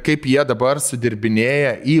 ir kaip jie dabar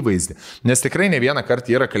sudirbinėja įvaizdį. Nes tikrai ne vieną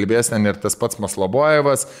kartą yra kalbėjęs ten ir tas pats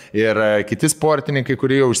Maslobojevas, ir kiti sportininkai,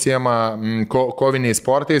 kurie jau užsiema koviniais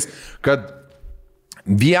sportais, kad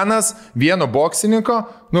vieno boksininko,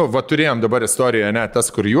 turėjom dabar istoriją, ne, tas,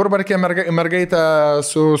 kur Jurbarkė mergaitę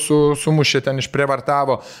sumušė ten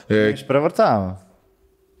išprievartavo. Neišprievartavo.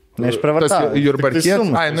 Jurbarkė,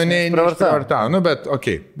 neišprievartavo, bet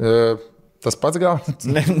okei. Tas pats gal?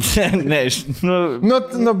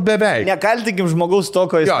 Beveik. Nekaltinkim žmogaus to,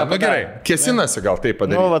 ko jis nepadarė. Gerai, kesinasi gal tai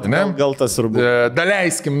padaryti. Gal tas ir buvo.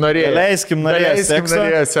 Daleiskim norėjo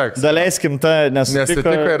seksą. Daleiskim tą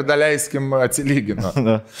nesutiko ir daleiskim atsilygino.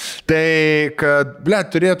 Tai, kad,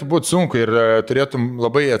 turėtų būti sunku ir turėtum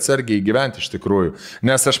labai atsargiai gyventi iš tikrųjų.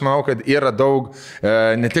 Nes aš manau, kad yra daug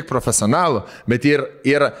ne tik profesionalų, bet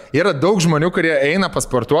yra daug žmonių, kurie eina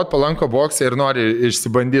pasportuoti, palanko boksą ir nori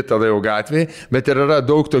išsibandyti tada jau gatvę. Bet ir yra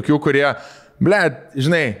daug tokių, kurie,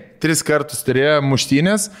 žinai, 3 kartus turėjo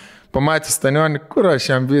muštynės, pamatys stanionį, kur aš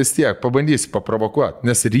jam vis tiek pabandysiu paprovokuoti.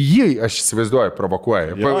 Nes ir jį, aš įsivaizduoju,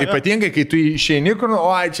 provokuoja. Ypatingai, kai tu išeini, kur,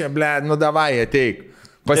 čia, davai, ateik.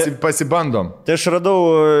 Pasibandom. Tai aš radau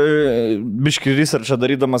biškį researchą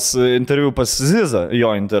darydamas interviu pas Zizą,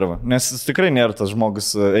 jo intervą, nes jis tikrai nėra tas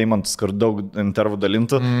žmogus Eimantas, kur daug intervų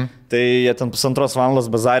dalintų, tai jie ten 1,5 valandos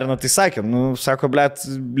bazarino, tai sakė, sako,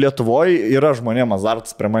 Lietuvoje yra žmonėm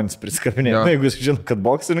azartas prie manęs priskarbinė, jeigu jis žino, kad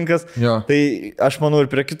boksininkas, tai aš manau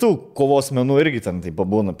ir prie kitų kovos menų irgi ten tai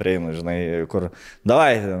pabūna prieina, žinai, kur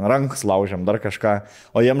davai, rankas laužiam, dar kažką,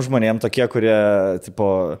 o jiem žmonėm tokie, kurie,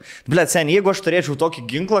 tipo, jeigu aš turėčiau tokį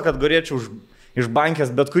ginklą, kad galėčiau iš bankės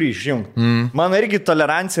bet kurį išjungti. Man irgi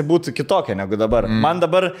tolerancija būtų kitokia negu dabar. Man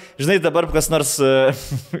dabar, žinai, dabar kas nors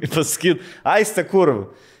pasakyt, aiste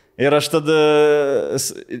kurv. Ir aš tada,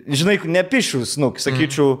 žinai, nepišiu,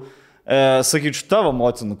 sakyčiau, sakyčiau, tavo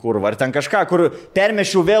motinų kurva, ar ten kažką, kur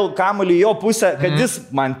permešiau vėl kamuolį jo pusę, kad jis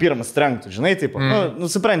man pirmas trenktų, žinai, taip,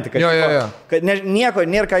 supranti, kad, kad nieko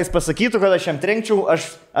nėra, ką jis pasakytų, kad aš jam trenkčiau,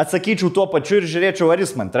 aš atsakyčiau tuo pačiu ir žiūrėčiau, ar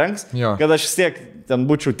jis man trenks, kad aš vis tiek ten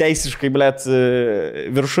būčiau teisiškai, blėt,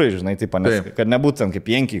 viršui, žinai, taip, nes, kad nebūtų ten kaip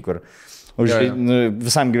jenkiai, kur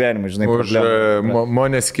visam gyvenimui, žinai, problemų.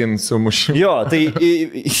 Moneskin sumušimu. Jo, tai,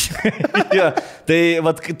 tai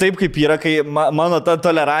vat, taip kaip yra, kai mano ta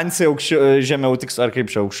tolerancija žemiau, ar kaip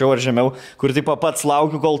čia aukščiau ar žemiau, kur taip pats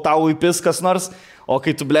laukiu, kol tau įpis kas nors, o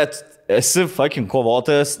kai tu, blėt, esi fucking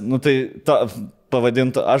kovotojas, nu tai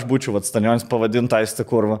pavadinta, aš būčiau Stanionis pavadinta įsta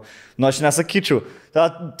kurva. Nu aš nesakyčiau,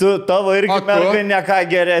 tavo irgi mergai ne ką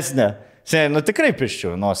geresnė. Seniai, nu tikrai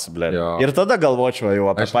piščiau nosį, blė. Ir tada galvočiau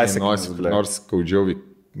jau apie pasiekmes, blė. Nors skaudžiau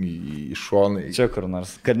į šoną. Čia kur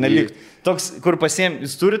nors. Kad nelik. Toks, kur pasiėm,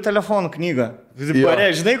 jis turi telefonų knygą. Bare,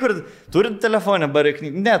 žinai, kur turi telefonę, bare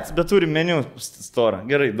knygą. Net, bet turi meniu storą.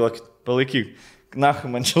 Gerai, duokit, palaikyk. Na,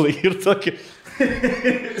 man čia laiky ir tokį.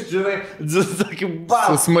 Žinai, tokį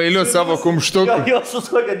balą. Su smailiu savo kumštuku. Jo, su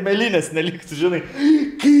to, kad melinės neliktų, žinai.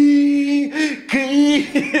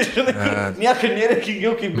 Žinai, nieko nėra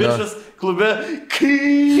kingiau kaip bišas klube.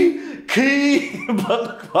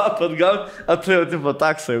 Bando kvapą atgauti, atėjo tipo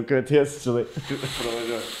taksą, jau kai atėjęs, žinai.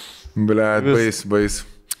 Blet, bais.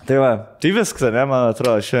 Tai va, tai viskas, ne, man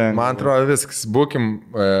atrodo, šiandien. Man atrodo viskas, būkim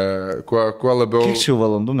kuo labiau. Kiek šių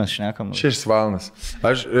valandų mes šnekam? 6 valandas.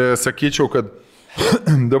 Aš sakyčiau, kad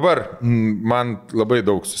dabar man labai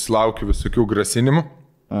daug susilaukiu visokių grasinimų.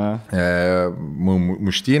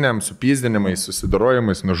 Muštynėm, supyzdinimais,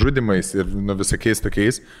 susidarojimais, nužudimais ir visokiais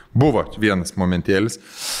tokiais. Buvo vienas momentėlis.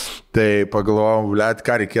 Tai pagalvojau, blet,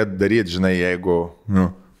 ką reikėtų daryti, žinai, jeigu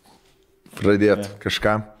pradėtų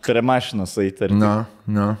kažką. Prie mašinos eiti.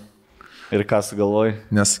 Ir ką sugalvoji?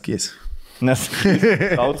 Nesakys.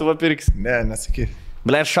 Šautuvą pirks? Ne, nesakys.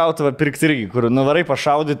 Blet, šautuvą pirkti irgi, kur nuvarai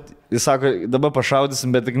pašaudyti, jis sako, dabar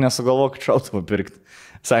pašaudysim, bet tik nesugalvok šautuvą pirkti.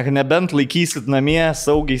 Sako, nebent laikysit namie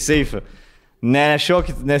saugiai seifę.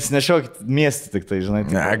 Nešiokit miestį tik tai, žinai.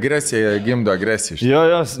 Ne, agresija gimdo agresiją.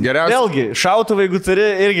 Jo. Geriausia. Vėlgi, šautuvą, jeigu turi,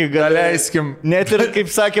 irgi leiskim. Net ir, kaip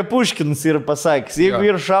sakė Puškinas, yra pasakęs. Jeigu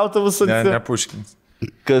ir šautuvus... Ne Puškinas.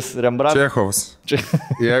 Kas, Rembrantas? Čechovas.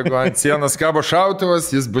 Jeigu ant sienos kabo šautuvas,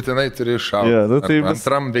 jis būtinai turi šautuvą.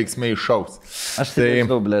 Antram veiksmai šaus. Aš tai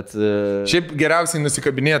žinau, blėt. Šiaip geriausiai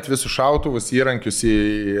nusikabinėti visus šautuvus, įrankius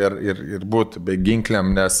ir būti be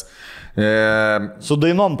ginklėm, nes... Su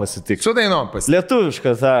dainom pasitik.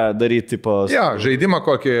 Lietuvišką tą daryti, tipo... Jo, žaidimą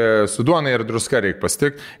kokį su duona ir druska reikia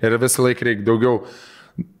pasitikti ir visą laiką reikia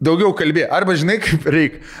daugiau kalbėti. Arba žinai, kaip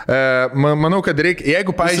reikia. Manau, kad reikia,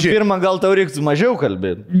 jeigu, pavyzdžiui... Pirmą, gal tau reiktų mažiau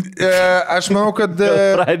kalbėti. Aš manau, kad...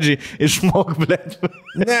 Pradžiai išmok, blėt.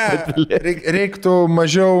 Ne, reiktų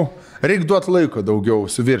mažiau... Reikia duoti laiko daugiau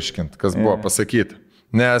suvirškinti, kas buvo pasakyti.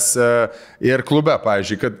 Nes ir klube,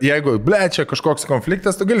 pavyzdžiui, kad jeigu, čia kažkoks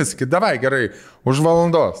konfliktas, tu gali sakyti, davai, gerai, už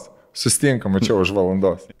valandos. Sustinkam, čia už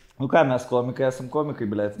valandos. Nu ką, mes komikai, esam komikai,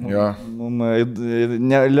 blėt.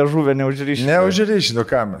 Liežuvė neužryšti. Neužryšti, nu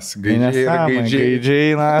ką mes.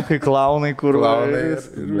 Gaidžiai, na, kai klaunai, kur...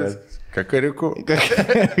 Klaunai, kakariku.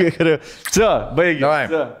 Čia,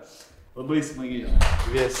 baigiam. Labai smagiai.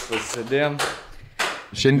 Vies pasėdėjom.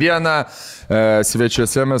 Šiandieną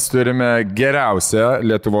svečiuose mes turime geriausią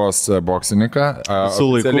Lietuvos boksininką.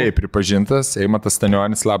 Oficialiai pripažintas Eimantas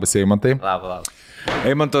Stanionis. Labas, Eimantai. Labas.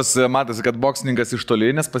 Eimantas matosi, kad boksininkas iš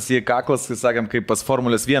toli, nes pas jį kaklas, kai sakėm, kaip pas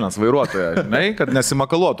Formulės 1 vairuotoją, žinai, kad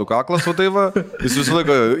nesimakaluotų kaklas, o tai va, jis visą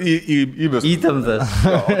laiką įbės. Įtemptas.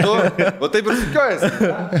 O taip ir sukiojasi.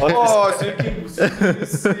 O, sveiki.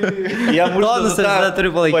 Jam užduodas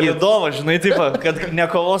turi palaikyti. Palidovą, žinai, taip, kad ne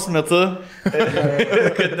kovos metu,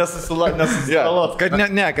 kad nesusilalot.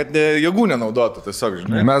 Kad jėgų nenaudotų, tiesiog,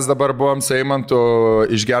 žinai. Mes dabar buvom su Eimantu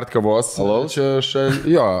išgert kavos. Alaus?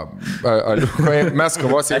 Jo, aliukoje. Mes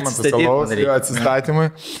kavos Eimantas alaus atsistatymui.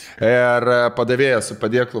 Ir padavėjas su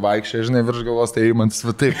padėklu vaikščiai, žinai, virš galvos, tai Eimantas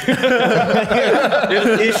va taip. Ir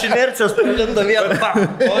iš inercijos prilindo vieną.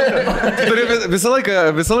 Turi visą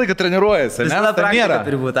laiką treniruojasi, ne? Tai nėra.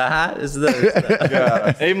 Turi būti, aha.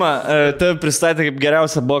 Eima, tave pristatė kaip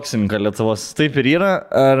geriausią boksininką Lietuvos. Taip ir yra?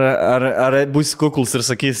 Ar bus kuklus ir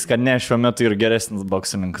sakys, kad ne, šiuo metu ir geresnis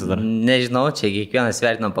boksininkas dar? Nežinau, čia kiekvienas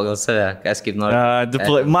vertina pagal save, kas kaip nori.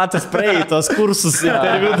 Matas praeitos kursus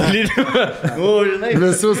interviu dalyvių. Žinai,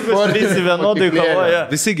 visus sportininkus vienodai kovoja.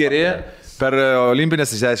 Visi geri. Per olimpinės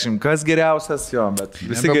išsiaiškim, kas geriausias, jo, bet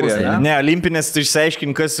visi geri. Ne, olimpinės tu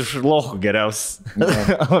išsiaiškim, kas iš lochų geriausias.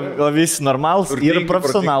 O visi normalus ir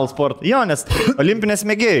profesionalų sportą. Jo, nes olimpinės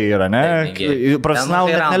mėgėjai yra, ne?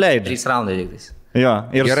 Profesionalų net neleidžia. 3 raundai tiktais. Jo,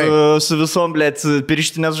 ir su visom, blėt,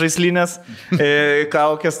 pirštinės žaislinės,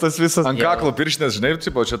 kaukės tas visas. Ant kaklo pirštinės, žinai,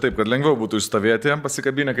 čia taip, kad lengviau būtų išstovėti,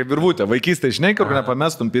 pasikabinę kaip virvutė. Vaikystė, žinai, kur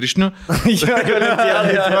nepamestum pirštinių. Jo,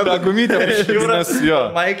 tą gumytę pirštinės, jo.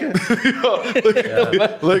 Maikė.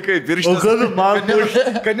 Laikai pirštinės.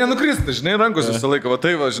 Kad nenukristų, žinai, rankos visą laiką, va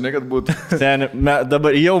tai va, žinai, kad būtų. Seni,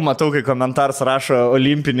 dabar jau matau, kai komentaras rašo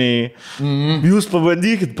olimpiniai. Jūs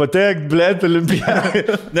pabandykit patekti, blėt, olimpiadai.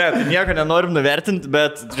 Ne, tai nieko nenorim nuvertinti.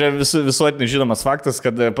 Bet čia visuotinai žinomas faktas,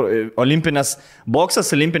 kad boksas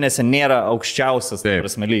olimpinėse nėra aukščiausias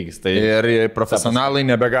prasme lygis. Tai ir profesionalai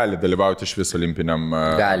nebegali dalyvauti iš viso olimpiniam.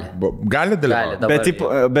 Gali dalyvauti.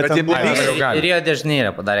 Bet Rio de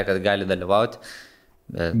Janeiro padarė, kad gali dalyvauti.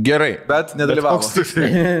 Gerai, bet nedalyvavo.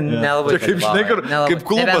 Nelabai. Kaip žinai, kaip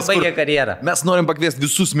klubas. Baigė karjerą. Mes norim pakviesti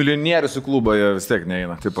visus milijonierius į klubą, jie vis tiek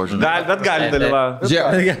neina. Bet gali dalyvauti.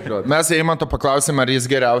 Mes Eimanto paklausėm, ar jis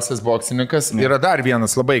geriausias boksininkas. Yra dar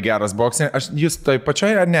vienas labai geras boksininkas. Jūs tai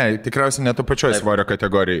pačioj ar ne? Tikriausiai ne to pačioj svorio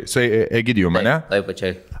kategorijai. Su Egidijum, ne? Taip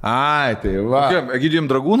pačioj. Ai, tai va.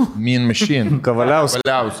 Egidijum Dragūnų? Mean Machine.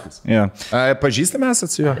 Kavaliauskas. Pažįstame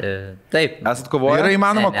esat su juo? Taip. Esat kovoję? Yra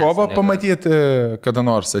įmanoma kovą pamatyti, kada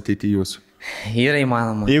nors ateiti jūsų? Yra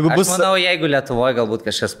įmanoma. Aš manau, jeigu Lietuvoje galbūt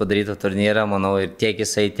kažkas padarytų turnyrą, manau, ir tiek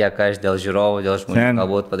jisai, tiek aš dėl žiūrovų, dėl žmonių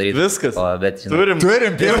galbūt padarytų. Viskas. Bet, turim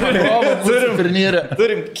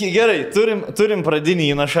turnyrą. Turim pradinį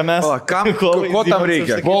įnašą mes. Ko tam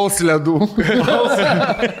reikia? Bols ledų.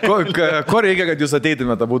 Ko reikia, kad jūs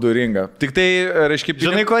ateitumėte abudu į ringą? Tik tai, reiškia,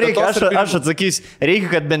 žinai, ko reikia? Aš atsakysiu. Reikia,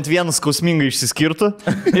 kad bent vienas skausmingai išsiskirtų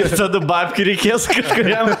ir tada babkių reikės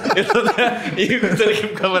kažkuriam. Ir tada, jeigu,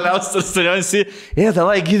 tarkim, Kavaliauskas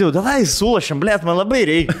davai, Gydau, davai, sulašim, blėt, man labai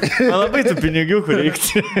reikia. Man labai tų pinigiukų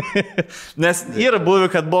reikia. Nes yra buvę,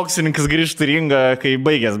 kad boksininkas grįžtų į ringą, kai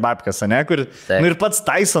baigęs babkas, ne? Kur, ir pats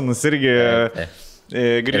Tysonas irgi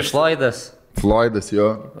grįžtų. Floydas, jo.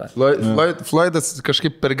 Floydas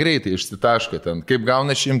kažkaip per greitai išsitaško ten. Kaip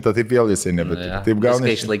gauna 100, taip vėl jisai nebeturi. Taip gauna 100.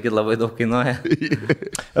 Viską išlaikyti labai daug kainuoja.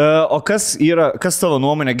 O kas tavo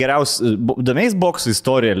nuomonė geriausia, domėjais boksų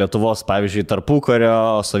istorija Lietuvos, pavyzdžiui,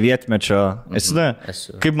 tarpukario, sovietmečio? Esu.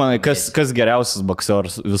 Kaip manai, kas geriausias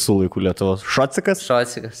boksiors visų laikų Lietuvos? Šocikas?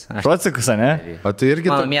 Šocikas, ne? O tai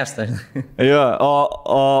irgi... Mano miestą. Jo,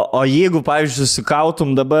 o jeigu, pavyzdžiui,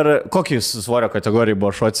 susikautum dabar, kokį svorio kategorijai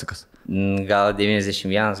buvo Šocikas? Gal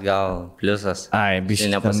 91, gal pliusas. Ai, biškai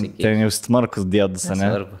nepasakyti. Ten jau smarkus dėdus, ne?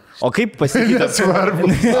 O kaip pasikeitė? Svarbu.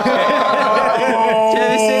 Čia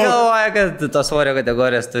visi galvoja, kad tos svorio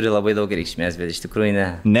kategorijos turi labai daug reikšmės, bet iš tikrųjų ne.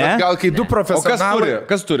 Ne? Bet gal kai du profesionalai...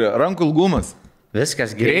 Kas turi? Rankų ilgumas?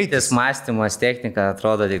 Viskas greitis, mąstymas, technika,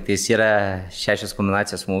 atrodo, tik tai yra 6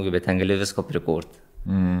 kombinacijos smūgių, bet ten gali visko prikurti.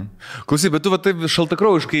 Klausy, bet tu va taip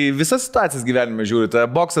šaltakraujiškai visas situacijas gyvenime žiūrite.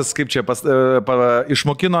 Boksas kaip čia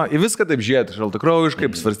išmokino į viską taip žiūrėti, šaltakraujiškai,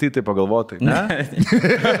 svarstyti, pagalvoti. Ne?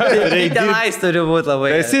 Tenais turi būti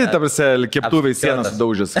labai. Esi, ta prasme, keptuvai sieną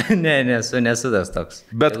sudaužęs. Ne, nesu tas toks.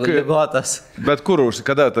 Ligotas. Bet kur,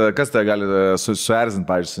 kada, kas tai gali suerzinti,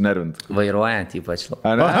 pavyzdžiui, sunervinti? Vairuojant ypač.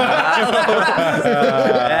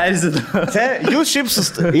 Jūs šiaip,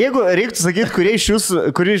 jeigu reiktų sakyti,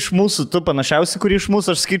 kurie iš mūsų tu panašiausi, kurie iš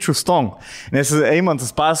mūsų aš skaičiu stong. Nes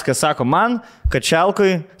Eimantas pasaka sako, man, kad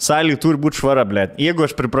Čelkoj salėje turi būti švara, blėt. Jeigu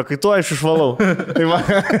aš priprakaituoju, aš išvalau. Tai man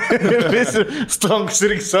visi stongus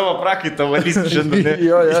irgi savo prakaitą valys šiandien.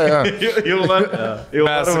 Jo.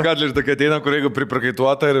 Mes gadliš tokia ateina, kur jeigu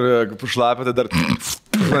priprakaituota ir šlapia, tai dar...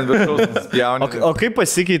 O kaip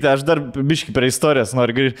pasikeitė, aš dar biškai prie istorijos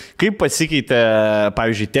noriu grįžti, kaip pasikeitė,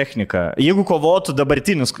 pavyzdžiui, technika? Jeigu kovotų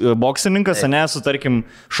dabartinis boksininkas, ne, su, tarkim,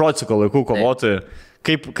 Šociko laikų kovotų,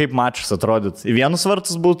 kaip mačas atrodytų? Į vienus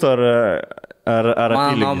vartus būtų ar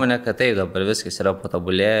Mano nuomonė, kad taip, dabar viskas yra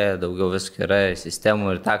patobulėję, daugiau visko yra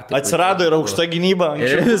sistemų ir taktikų. Atsirado ir aukšta gynyba.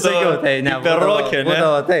 Sakiau, tai ne. Perrokė, ne?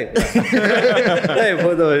 Būdavo taip. Taip,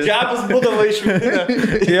 būdavo. Čiapas būdavo išvitinė.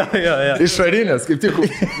 Jo. Išarinės, kaip tik.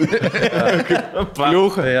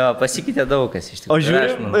 Pliucha. Jo, pasikeitė daug kas iš tikrųjų. O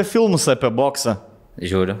žiūri filmus apie boksą?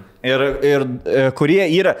 Žiūriu. Ir kurie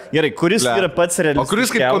yra, gerai, kuris yra pats realistiškiausias? O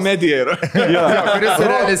kuris kaip komedija yra? Kuris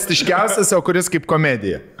yra realistiškiausias, o kuris kaip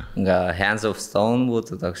komedija? Gal Hands of Stone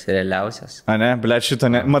būtų toks realiausias. A ne, blėt, šito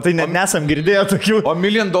ne. Matai, net nesam girdėję tokių. O $1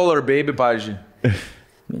 Million Baby, pavyzdžiui? $1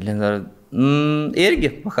 Million... irgi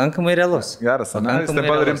pakankamai realus. Geras, jis taip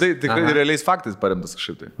pat rimtai, tikrai realiais faktais paremtas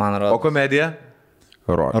kažkaip tai. Man rodo. O komedija?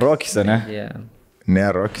 Rokis, ne? Yeah. Ne,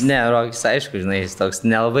 Rokis. Ne, Rokis, aišku, žinai, jis toks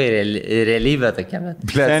nelabai realybė tokia, bet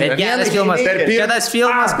geras filmas. Kitas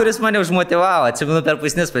filmas, kuris mane užmotivavo, atsimenu, per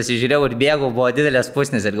pusnis pasižiūrėjau ir bėgau, buvo didelės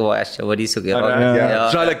pusnis ir galvoju, aš čia varysiu gerai.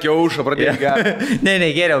 Žalia kiaušą pradėjau gerti. Ne,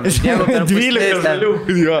 geriau, bėgau per 12 žalių.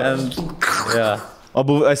 O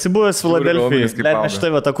esi buvęs Filadelfijai? Net mes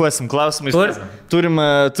štai atakuosim klausimais. Kur?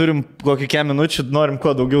 Turim kokį kem minučių, norim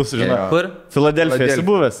kuo daugiau sužinoti. Kur? Filadelfijai esi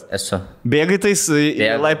buvęs? Esu. Bėgai tais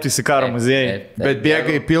laiptais į karo muziejų. Bet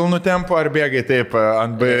bėgai pilnu tempu ar bėgai taip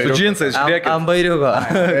ant bairiuko? Su džinsais, žiūrėkit. Ant bairiuko.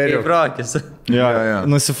 Kaip Rokis.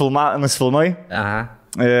 Nusifilmai? Aha.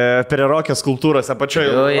 Prie Rokės kultūros apačioje.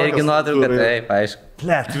 Jo, irgi nuotrauka, taip, aišku.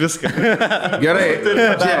 Plėt, viską. Gerai,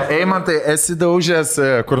 Eimantai, esi daužęs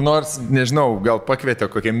kur nors, nežinau, gal pakvietė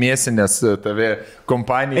kokią mėsinės tave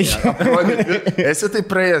kompaniją. Esi tai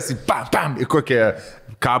praėjęs į kokią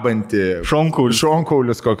kabantį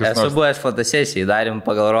šonkaulius kokius nors. Esu buvęs fotosesijai, darėm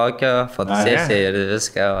pagal Rokio fotosesiją ir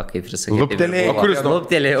viską, kaip ir sakė. Luptelėjau. O kuris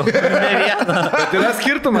Luptelėjau. Ne vieną. Bet yra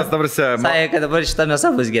skirtumas, dabar visi. Sakė, kad dabar šitą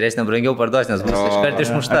mėsą bus geresnė, brangiau parduos, nes bus iškart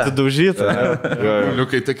išmušta. Atidaužyta.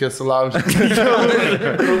 Liukai tokie sulaužyti.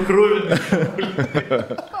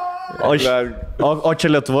 O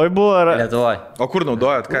čia Lietuvoje buvo? Lietuvoje. O kur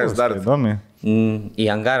naudojat, ką jūs darėt? Įdomi.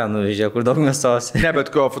 Į angarą nuvežė, kur daug mėsos. Ne,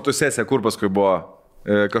 bet ko fotosesija, kur paskui buvo?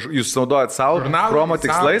 Jūs naudojat savo promo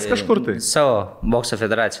tikslais kažkur tai? Savo bokso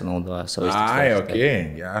federaciją naudoja. Ai,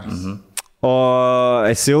 okei, geras. O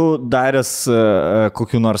esi jau daręs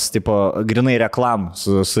kokiu nors, tipo, grinai reklamų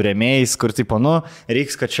su rėmėjais, kur, tipo,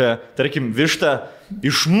 reiks, kad čia, tarkim, vištą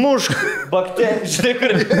išmušk bakteriją, žinai, kur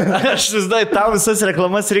aš visdai, tau visas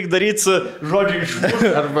reklamas reikia daryti su žodžiu išmušk,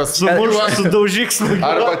 arba sudaužyk smūgį.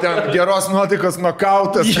 Arba ten geros nuotaikos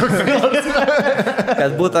nokautas.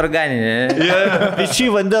 Kad būtų organinė. Vičiai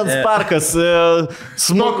vandens parkas.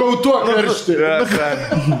 Nokautuok karštį.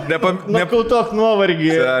 Nokautuok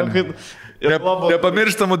nuovargį.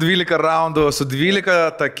 Nepamirštamų 12 raundų su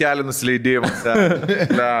 12 takelių nusileidimus.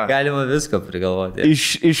 Galima viską prigalvoti.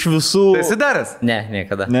 Iš visų... Tai esi daręs? Ne,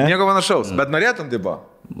 niekada. Nieko panašaus, bet norėtum tipo?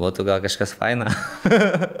 Būtų gal kažkas faina.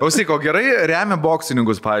 Klausyk, o gerai remia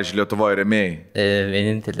boksininkus, pavyzdžiui, Lietuvoje rėmėjai?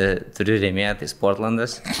 Vienintelį turiu rėmėją, tai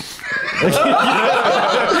Sportlandas.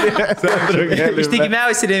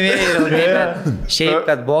 Ištikimiausi rėmėjai yra laimė. Šiaip,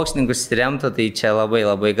 kad boksininkus remtų, tai čia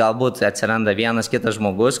labai galbūt atsiranda vienas kitas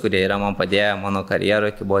žmogus, kurie yra man padėję mano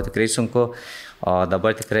karjeroje, kai buvo tikrai sunku, o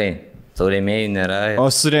dabar tikrai tų rėmėjų nėra. O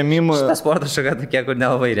su rėmimu... Šitą sporto šaką tokie, kur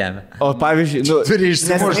nelabai remia. O pavyzdžiui, turi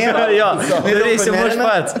išsimušti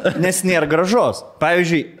pats. Nes nėra gražos.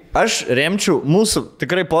 Pavyzdžiui, aš remčiau, mūsų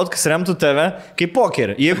tikrai podcast remtų tave kaip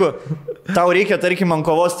pokerį. Jeigu tau reikia, tarkim, ant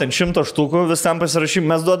kovos ten 100 štukų, visam pasirašym,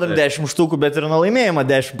 mes duodam 10 štukų, bet ir nalaimėjimą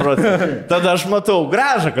 10%. Tada aš matau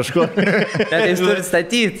gražą kažko. Bet jūs turit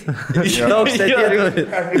statyti. Daug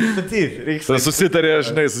statyti. Susitarė,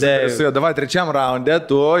 žinai, su juo. Davai, trečiam raunde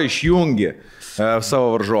tu išjungi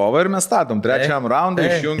savo varžovą ir mes statom. Trečiam raundui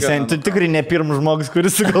išjungi. Sen, tu tikrai ne pirmas žmogus,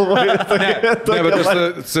 kuris sugalvoja. Ne, bet aš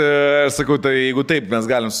sakau, tai jeigu taip mes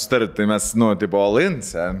galim susitarti, tai mes, tipo, all in,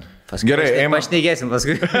 sen. Gerai, pašnekėsim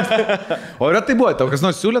paskui. O yra tai buvo, tau kas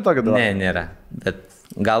nors siūlė tokį dalyką? Ne, nėra. Bet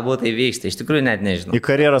galbūt tai vyksta, iš tikrųjų net nežinau. Į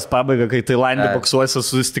karjeros pabaigą, kai Tailandė boksuosi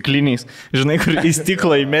su stikliniais, žinai, kur į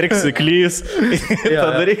stiklą įmerksi klys,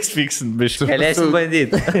 tada reiks fiksinti biškį. Galėsim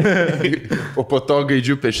bandyti. O po to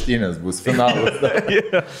gaidžių peštynės bus finalas.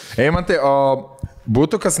 Eimantai, o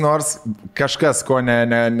būtų kas nors, kažkas, ko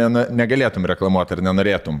negalėtum reklamuoti ar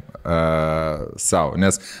nenorėtum savo,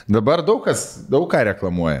 nes dabar daug ką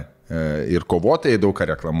reklamuoja. Ir kovotojai daug ką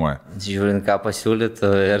reklamuoja. Žiūrint, ką pasiūlytų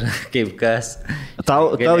ir kaip kas.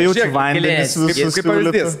 Tau jaučiu vandenis visus. Kaip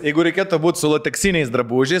pavyzdys, jeigu reikėtų būti su lateksiniais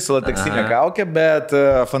drabužiais, su lateksinė kaukė, bet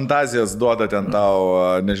fantazijas duoda ten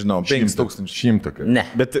tau, nežinau, 5000. 100. Ne.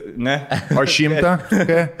 Bet, ne. O 100?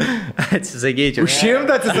 Atsisakyčiau. Už 100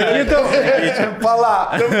 atsisakytum?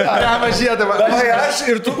 Pala. Nemažėdama. Aš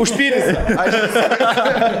ir tu užpyrysi.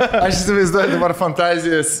 Aš įsivaizduoju dabar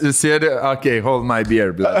fantazijas sėdė, okay, hold my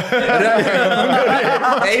beer, blah.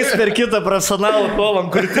 Eis per kitą profesionalų kovą,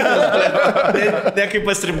 kur ne kaip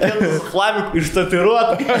pasirinkėtas flamikų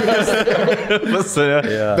ištatiruot.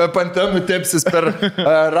 Be pantenų tepsis per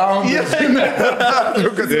raundą.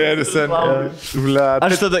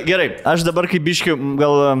 Aš tada, gerai, aš dabar kaip biškiu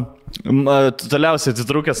gal toliausiai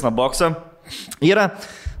atitrūkęs nuo bokso. Yra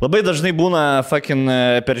labai dažnai būna fucking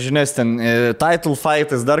per žinias ten title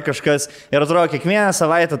fightas, dar kažkas. Ir atrodo, kiekvieną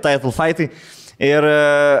savaitę title fightai. Ir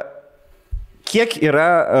kiek yra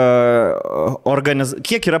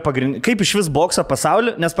kaip iš vis bokso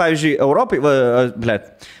pasaulio, nes pavyzdžiui, Europai,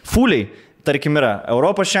 fuliai tarkim, yra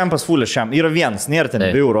Europos čempas, fulės čempas, yra vienas, nėra ten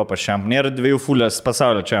 2 Europos čempas, nėra 2 fulės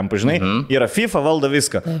pasaulio čempas, žinai, yra FIFA valdo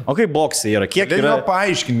viską. O kaip boksai yra, kiek yra...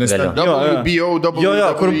 Paaiškinti, nes WBO,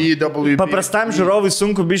 WWE, paprastam žiūrovui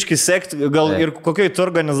sunku biškai sekti, gal ir kokioj tu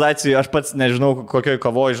organizacijai, aš pats nežinau, kokioj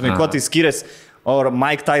kovoji, žinai, kuo tai skiriasi. O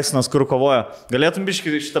Mike Tysonas, kur kovoja. Galėtum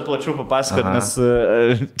biškai šitą plačiau papasakoti,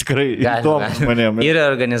 nes tikrai įdomu žmonėm. Yra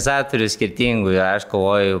organizatorių skirtingų, aš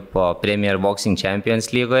kovoju po Premier Boxing Champions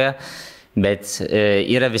lygoje, bet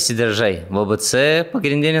yra visi diržai. VBC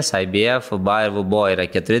pagrindinis, IBF, FBA ir VBO yra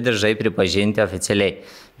 4 diržai pripažinti oficialiai.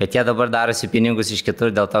 Bet jie dabar darosi pinigus iš kitur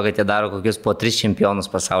dėl to, kad jie daro kokius po 3 čempionus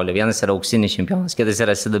pasaulyje. Vienas yra auksinis čempionas, kitas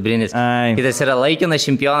yra sidabrinis, kitas yra laikinas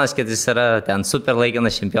čempionas, kitas yra ten super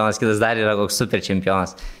laikinas čempionas, kitas dar yra koks super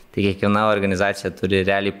čempionas. Tai kiekviena organizacija turi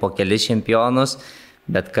realiai po kelis čempionus,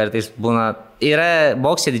 bet kartais būna... Yra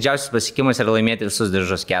boksė didžiausias pasiekimas yra laimėti visus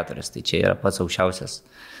diržus 4, tai čia yra pats aukščiausias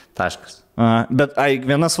taškas. Bet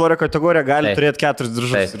viena svorio kategorija gali turėti 4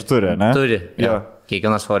 diržus ir turi, ne? Turi, jo.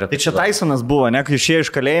 Kiekviena svorio. Tai čia Tysonas buvo, ne, kai išėjo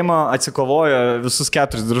iš kalėjimo, atsikovojo visus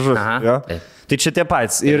 4 diržus. Aha, tai čia tie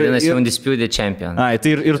patys. Vienas undisputed champion.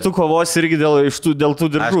 Tai ir tu kovos irgi dėl tų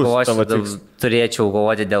diržų. Aš turėčiau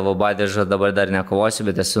kovoti dėl VBA diržo, dabar dar nekovosiu,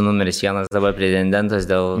 bet esu numeris 1 dabar pretendentas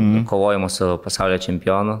dėl kovojimo su pasaulio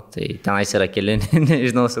čempionu. Tai tenais yra keli,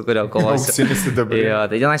 nežinau, su kurio kovosiu. Jo,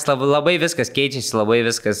 tai tenais labai viskas keičiasi, labai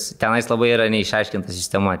viskas, tenais labai yra neišaiškinta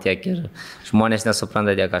sistema, tiek ir žmonės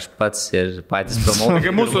nesupranta, tiek aš pats ir patys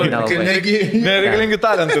promautai. Mūsų nereikalingi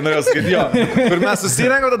talentai, norėjau sakyti, jo. Kur mes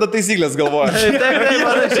susirengom, tada taisyklės galvoja.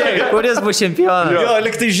 Taip, kuris bus čempionas. Jo,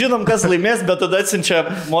 liktai žinom, kas laimės, bet tada atsiunčia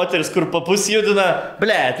moteris, kur papus judina,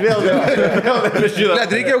 vėl nežinau.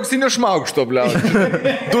 Reikia auksinio šmaukšto,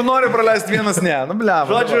 Tu nori praleisti vienas, ne,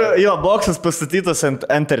 Žodžiu, jo, boksas pastatytas ant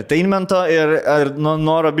entertainmento ir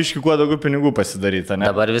noro biški kuo daugiau pinigų pasidaryti,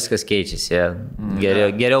 ne? Dabar viskas keičiasi,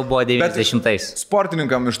 geriau buvo 90-ais.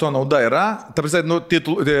 Sportininkam iš to nauda yra,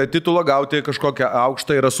 titulą gauti kažkokią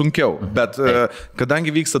aukštą yra sunkiau, bet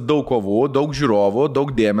kadangi vyksta daug kovų, daug žiūrovų,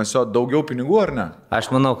 daug dėmesio, daugiau pinigų, ar ne? Aš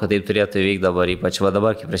manau, kad taip turėtų įvykti dabar, ypač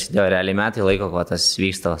dabar, kai prasidėjo realiai metai laiko, ko tas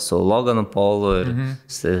vyksta su Loganu Paulu ir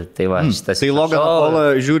tai va, šitas... Tai Loganą Paulą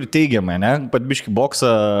žiūri teigiamai, ne? Pat biški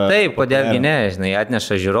boksą... Taip, kodėlgi ne, žinai,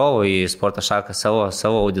 atneša žiūrovų į sporto šaką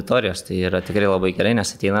savo auditorijos, tai yra tikrai labai gerai,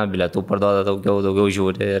 nes ateina bilietų, parduoda daugiau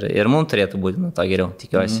žiūri ir mums turėtų būti nuo to geriau,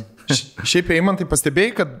 tikiuosi. Šiaip Eimantai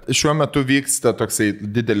pastebėjai, kad šiuo metu vyksta toksai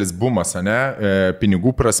didelis bumas, ne?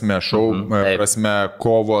 Pinigų prasme, šou prasme,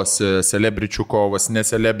 kovos, celebričių kovos,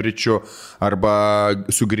 neselebričių arba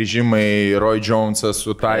sugrįžimai Roy Jonesas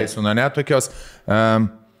su Tysonu, ne tokios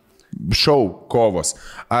šou kovos.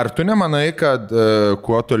 Ar tu nemanai, kad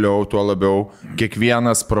kuo toliau, tuo labiau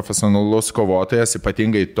kiekvienas profesionalus kovotojas,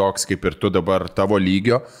 ypatingai toks kaip ir tu dabar tavo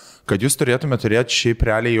lygio, kad jūs turėtume turėti šiaip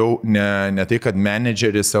realiai jau ne tai, kad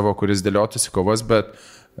menedžerį savo, kuris dėliotųsi kovas, bet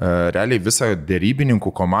realiai visą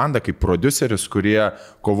dėrybininkų komandą, kaip produceris, kurie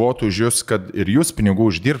kovotų už jūs, kad ir jūs pinigų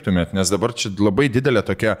uždirbtumėt, nes dabar čia labai didelė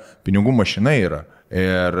tokia pinigų mašina yra.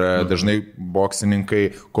 Ir dažnai boksininkai,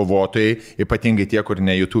 kovotojai, ypatingai tie, kur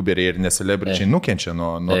ne youtuberiai ir ne celebričiai, nukenčia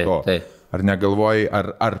nuo to. Ar negalvoji,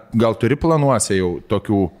 ar gal turi planuose jau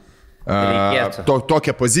tokių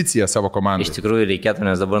tokią poziciją savo komandai? Iš tikrųjų reikėtų,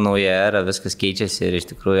 nes dabar nauja era, viskas keičiasi ir iš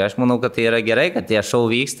tikrųjų aš manau, kad tai yra gerai, kad tie šou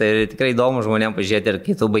vyksta ir tikrai įdomu žmonėms pažiūrėti ir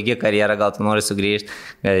kai tu baigi karjerą, gal tu nori sugrįžti,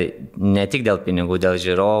 ne tik dėl pinigų, dėl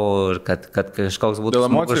žiūrovų ir kad kažkoks būtų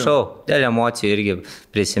smagus šou. Dėl emocijų irgi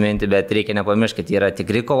prisiminti, bet reikia nepamiršti, kad yra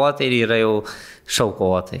tikri kovotojai ir yra jau šou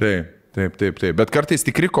kovotojai. Taip. Bet kartais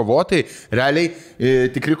tikri kovotojai, realiai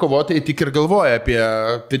tikri kovotojai tik ir galvoja apie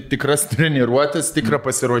tikras treniruotės, tikrą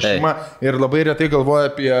pasiruošimą ir labai retai galvoja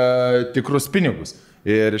apie tikrus pinigus.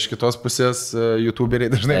 Ir iš kitos pusės youtuberiai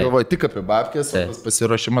dažnai galvoja tik apie babkės, o tas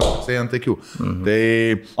pasiruošimas toksai ant akių.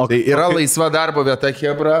 Tai yra laisva darbo vieta,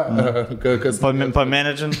 Hebra.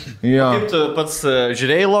 Pamanagint. Kaip tu pats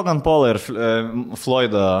žiūrėjai Logan Paulą ir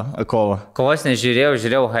Floydą kovą? Kovos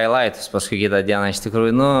nežiūrėjau highlights paskui kitą dieną. Iš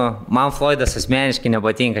tikrųjų, man Floydas asmeniškai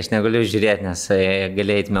nepatinka, aš negaliu žiūrėti, nes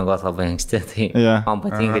galėjai mėgoti labai anksti. Tai man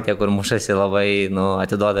patinka tie, kur mušasi labai,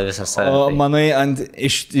 atiduoda visą save. O manai,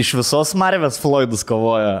 iš visos Marvės Floydus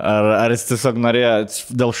kovoja? Ar jis tiesiog norėjo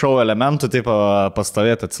dėl šou elementų taip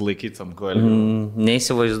pastovėti, atsilaikyti ant kojų?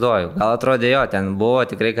 Neįsivaizduoju. Gal atrodė jo, ten buvo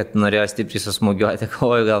tikrai, kad norėjo stipriai susmugiuoti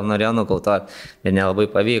kojų, gal norėjo nukautuoti, bet nelabai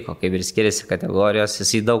pavyko, kaip ir skiriasi kategorijos,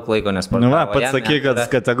 jisai daug laiko nesportavo. Pats sakai, kad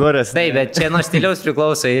kategorijos... Taip, bet čia nuo stiliaus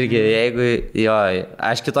priklauso irgi, jeigu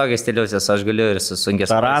aš kitokiai stiliaus esu, aš galiu ir su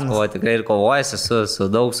sunkiasvoriu kovoti, tikrai ir kovojasi su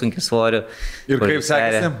daug sunkiasvoriu. Ir kaip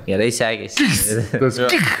sekėsi? Gerai sekėsi.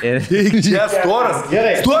 Čia skoras.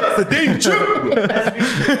 Gerai. Storas, ateik čia.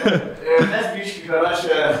 Mes biški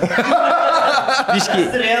parašė. Biški,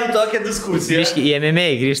 Turėjom tokią diskusiją. biški į MMA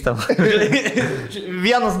grįžtam.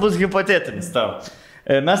 Vienas bus hipotetinis tau.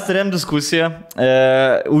 Mes turėjom diskusiją,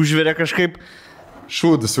 užvirė kažkaip.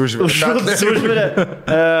 Šūdus užvirė. Šūdus užvirė.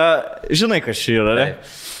 Žinai, kas čia yra, ne?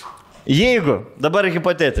 Jeigu, dabar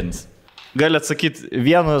hipotetinis, gali atsakyti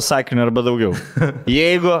vienu sakiniu arba daugiau.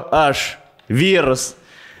 Jeigu aš, vyras,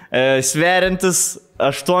 sveriantis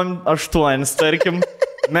 8, tarkim,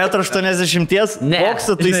 1,80 m, Ne.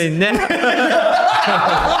 boksą, tai... Žinai, ne.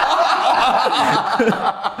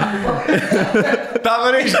 Tam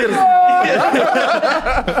reikia išgirsti.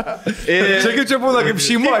 Čia kaip čia būna, kaip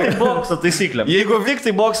šeimoje. Bokso taisyklėm. Jeigu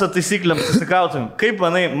vyktai bokso taisyklėm susikautum, kaip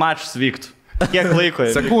manai mačas vyktų? Kiek laiko?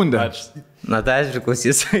 Sekundę. Mačas? Na, tai aš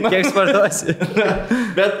priklausys. Kiek sportuosi?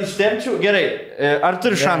 Bet ištempčiau, gerai, ar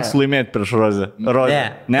turi šansų laimėti prieš Rozę? Ne.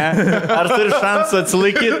 Ne? Ar turi šansų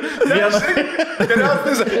atsilaikyti vieną?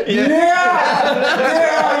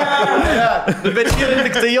 Bet yra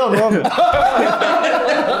tik tai jo nuomonė.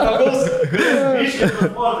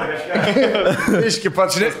 Iški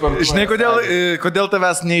pats Žinai, kodėl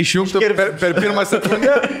tavęs neišjungtų per pirmą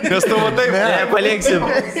sekundę? Nes tu matai, Ne, paliksim.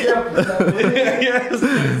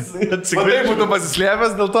 matai būtų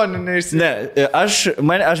pasislėpęs, dėl to neišsineši.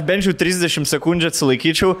 Ne, aš bent jau 30 sekundžių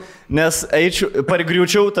atsilaikyčiau, nes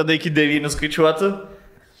pargriūčiau, tada iki 9 skaičiuotų,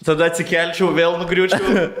 tada atsikelčiau, vėl nugriūčiau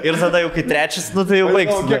ir tada jau kai trečias, nu tai jau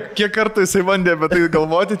baigsim. Kiek kartų jisai bandė apie tai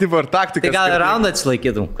galvoti, tipo, ar taktiką? Tai gal ir raundą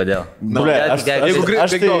atsilaikytum, kodėl?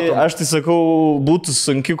 Aš tai sakau, būtų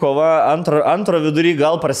sunki kova, antro vidury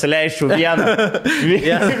gal prasileisčiau vieną.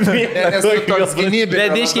 Bet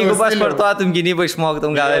biškai, jeigu pasportuotum gynybą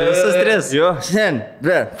išmoktum, gal ir visus tris. Jo, sen,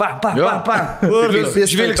 pa. Žvilgsniu,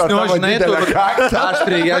 žinai, tu aš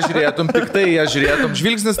prie ją žiūrėtum, tik tai ją žiūrėtum.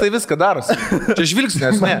 Žvilgsnis tai viską darosi. Čia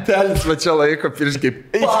žvilgsnis, ne. Telis va čia laiko pirškiai.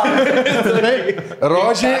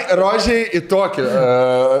 Rožiai į tokį.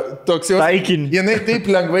 Toks jau. Taikinį. Jinai taip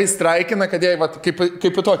lengvai straikina, kad jai va, kaip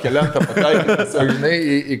į tokią lentą pataikina, žinai,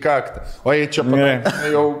 į kaktą. O jei čia pataikina,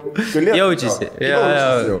 jau galėtų. Jaučiasi.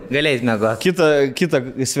 Galėjai mėgoti. Kitą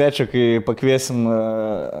svečią, kai pakviesim,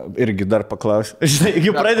 irgi dar paklausim. Žinai,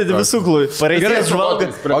 jeigu pradedi visų klųjų,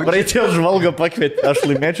 praeities žvalgą pakvieti, aš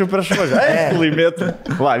laimėčiau prieš Rožę. Aš laimėtų.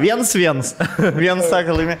 Va, 1-1. Vienas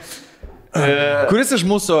sako laimėtų. Kuris iš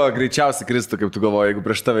mūsų greičiausiai kristų, kaip tu galvoji, jeigu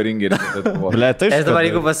prieš tave ringi ir tai Ble, tai Aš dabar,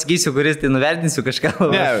 jeigu pasakysiu, kuris, tai nuvertinsiu kažką.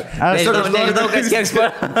 Nežinau, kas kiek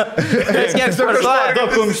sportuoja.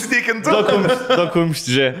 Daug kumštį,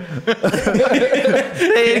 žiūrėk.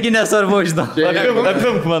 Tai irgi nesvarbu, žinau.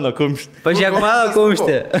 Apimk mano kumštį. Pažiūrėk mano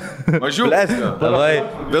kumštį. Mažiuk. Labai.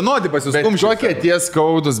 Vienodi pas jūs Bet kokie tie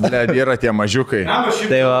skaudus, ble, yra tie mažiukai.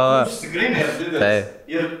 Tai va. Tai.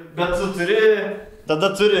 Bet tu turi... Tada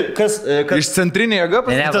turi... Kas... Iš centrinė jėga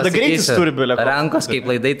Ne, Tada greitis pasakysiu. turi bele ko. Rankos kaip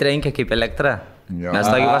laidai trenkia, kaip elektra. Jo. Mes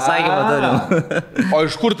tokį pasakymą turim. O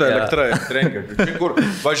iš kur ta elektra trenkia? Kur?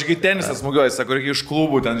 Važiuokai tenisas smūgiuoja, sako, reikia iš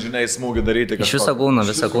klubų ten, žinai, smūgį daryti. Iš visą kūną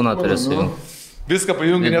turi sujungti. Viską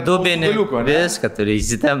pajungi net Dubinį, galiuko, ne? viską turi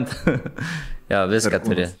įsitemti. Jo, viską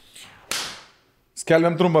turi.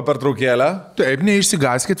 Skelbiam trumpą pertraukėlę. Taip,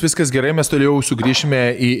 neišsigaskit, viskas gerai, mes toliau sugrįšime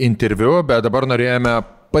į interviu, bet dabar norėjome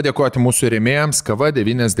padėkoti mūsų rėmėjams, kava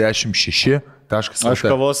 96. Aš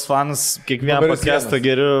kavos fanas, kiekvieną Numeris podcastą vienas.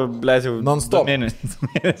 geriu, blėt jau Non-stop.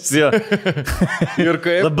 mėnesį. Ir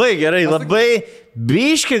kaip? Labai gerai, labai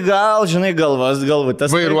biški gal, žinai, galvutės.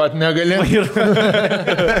 Vairuot negali.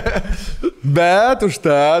 Bet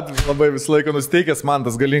užtat labai visą laiką nusteikęs man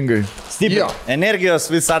tas galingai. Stipriai. Energijos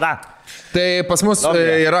visada. Tai pas mus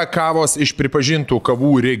yra kavos iš pripažintų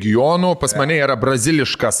kavų regionų, pas mane yra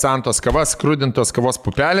braziliška Santos kava, skrudintos kavos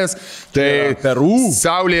pupelės, tai Peru.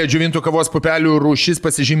 Saulėje džiovintų kavos pupelių rūšis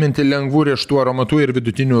pasižyminti lengvų riešutų aromatu ir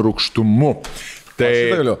vidutiniu rūgštumu. Tai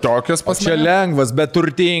tokios pas Čia mane. lengvas, bet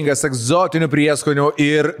turtingas, egzotinių prieskonių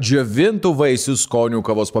ir džiovintų vaisių skonių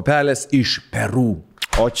kavos papelės iš Peru.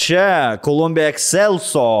 O čia Columbia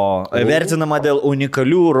Excelso vertinama dėl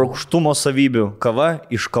unikalių rūgštumo savybių. Kava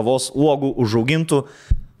iš kavos uogų užaugintų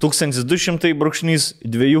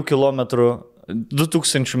 1200-2 km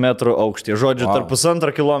 2000 metrų aukštyje. Žodžiu, tarp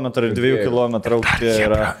 1,5 km ir 2 km aukštyje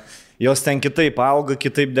yra. Jos ten kitaip auga,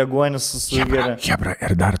 kitaip deguonis susigeria. Hebra,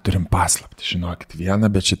 ir dar turim paslaptį, žinokit, vieną,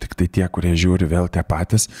 bet čia tik tai tie, kurie žiūri vėl tie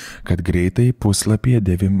patys, kad greitai puslapyje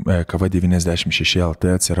kava 96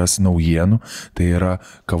 LT atsiras naujienų, tai yra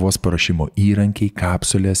kavos paruošimo įrankiai,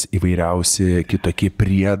 kapsulės, įvairiausi kitokie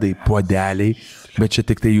priedai, puodeliai, bet čia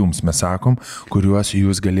tik tai jums mes sakom, kuriuos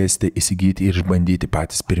jūs galėsite įsigyti ir išbandyti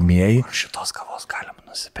patys pirmieji. Šitos kavos galim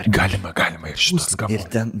nusipirkti. Galima ir šitas kava. Ir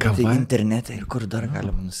ten internete, ir kur dar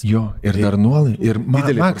galima nusipirkti. Jo, ir dar nuolai, ir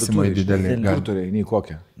maksimai didelį. Kur turi, nei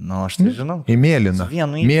kokią. Nu, aš tai žinau. Į mėlyną.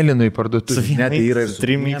 Mėlyną į parduotuvę. Net yra ir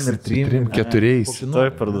 3 ir 3, 4. Toj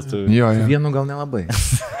parduotuvė. Jo. Vienu gal nelabai.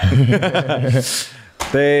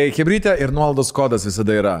 Tai hebrytė ir nuolaidos kodas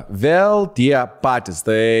visada yra vėl tie patys.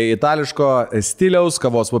 Tai itališko stiliaus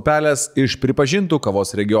kavos pupelės iš pripažintų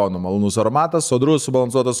kavos regionų. Malonus aromatas, sodrus,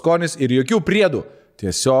 subalansuotas skonis ir jokių priedų.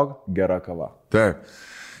 Tiesiog gera kava. Taip.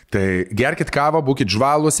 Tai gerkit kavą, būkit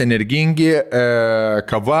žvalus, energingi,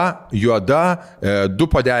 kava, juoda,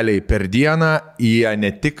 2 puodeliai per dieną, jie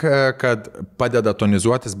ne tik, kad padeda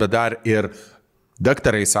tonizuotis, bet dar ir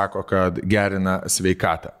daktarai sako, kad gerina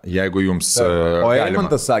sveikatą. Jeigu jums... O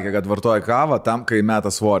Eimantas sakė, kad vartoja kavą tam, kai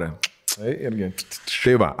meta svorį. Tai irgi.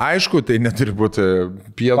 Tai va, aišku, tai neturi būti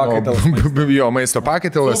pieno, jo maisto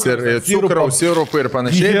pakeitilas ir cukraus, sirupų ir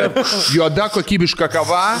panašiai, bet juoda kokybiška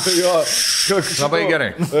kava, labai gerai.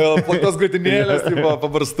 Platos grėtinėlės,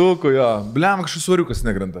 pabarstukų, jo. Bliam, kažkoks svariukas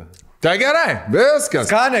negranta. Tai gerai,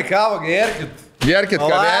 viskas. Skanė kavą, gerkit. Gerkit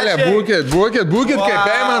kavelę, būkit kaip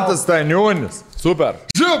Eimantas Staniunis. Super.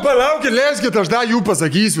 Žiūrėjau, palaukit, leiskit, aš dar jų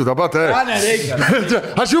pasakysiu dabar. Tai. Nereikia.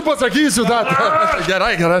 Aš jų pasakysiu dar.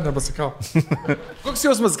 Gerai, nepasakau. Koks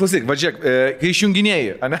jausmas, klausyk, va žiūrėk, kai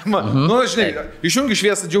išjunginėjai, ne? Nu, žinai, išjungi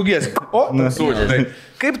šviesą, džiaugiesi. O, žinai,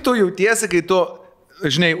 kaip tu jautiesi, kai tu,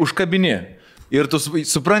 žinai, užkabini? Ir tu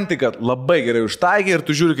supranti, kad labai gerai užtaigė ir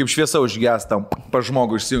tu žiūri, kaip šviesa užgesta, pa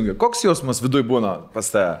žmogų išsijungia. Koks jausmas viduj būna pas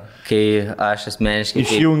tave? Kai aš asmeniškai...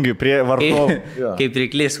 Išjungi prie vartovų. Kaip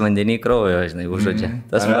priklys vandenį kraujo, žinai, užuodžia.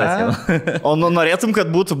 Tas pats jau. O norėtum, kad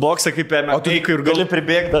būtų boksai kaip ėmė teikų ir gali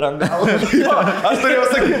pribėgti dar ant galo. Aš turėjau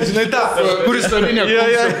sakyti, žinai, tą, kuris savinė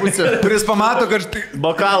pusė, kuris pamato, kad...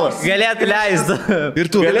 Bokalas. Galėtų leisti. Ir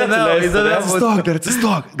tu galėtų leisti.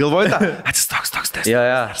 Atsistok. Galvoji tą? Atsistok. Jo,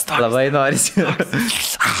 labai norisi.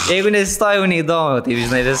 Jeigu nesistoju neįdomu, tai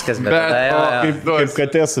žinai viskas, bet kaip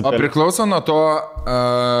katės. O priklauso nuo to,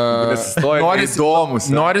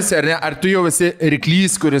 norisi ar ne, ar tu jau esi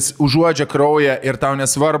ryklys, kuris užuodžia kraują ir tau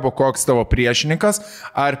nesvarbu, koks tavo priešininkas,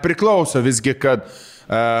 ar priklauso visgi, kad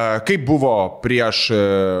kaip buvo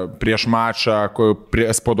prieš mačą,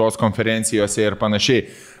 prie spaudos konferencijose ir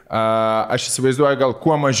panašiai. Aš įsivaizduoju, gal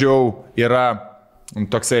kuo mažiau yra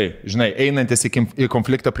toksai, žinai, einantis į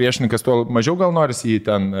konfliktą priešininkas, tuo mažiau gal norisi jį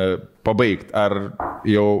ten pabaigti, ar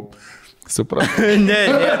jau suprantu? Ne.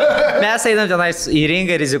 Mes einam tenais į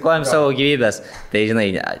ringą ir rizikuojam savo gyvybės. Tai, žinai,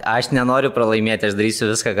 aš nenoriu pralaimėti, aš darysiu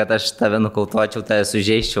viską, kad aš tave nukautuočiau, tave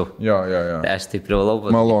sužeiščiau. Jo. Tai aš tai privalau.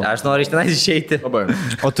 Malonu. Aš noriu iš tenais išeiti.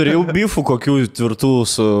 O turėjau bifų kokių tvirtų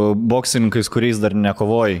su boksininkais, kuriais dar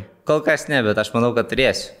nekovojai? Kol kas ne, bet aš manau, kad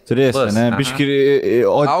turėsiu. Turėsiu, ne? Biški...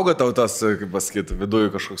 Auga tau tas, kaip pasakyti,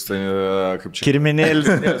 viduje kažkoks tai, kaip čia. Kirminėlis.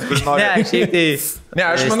 Ne, šiaip tai... Ne,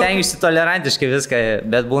 aš stengiuosi tolerantiškai viską,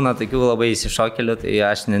 bet būna tokių labai įsišokėlių, tai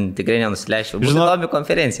aš tikrai nenusileisčiau. Bus įdomi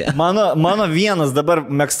konferencija. Mano vienas dabar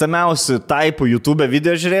mėgstamiausių taipų YouTube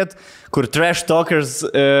video žiūrėt, kur trash talkers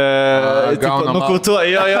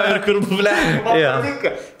nukautuoja, jo, ir kur blėk.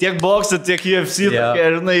 Tiek boksą, tiek UFC,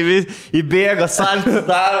 žinai, įbėga, saltis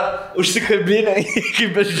daro, užsikabinę,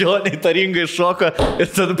 kaip beždžioniai taringai šoka ir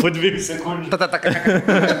tada po 2 sekundžių.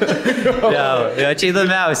 Jo, čia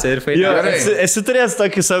įdomiausia ir faina. Esi turėjęs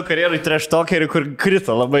tokį savo karjerą trash talkerį, kur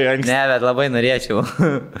krito labai anksti. Ne, bet labai norėčiau.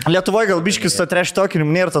 Lietuvoje gal biškis to trash talkerim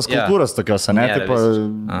nėra tos kultūros tokios, ne? Tipo,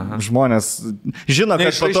 žmonės žino,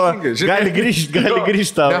 kad po to gali grįžti.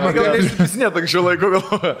 Gal neišpisinėt anksčiau laiko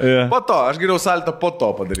galvoju. Po to, aš geriau saltą po to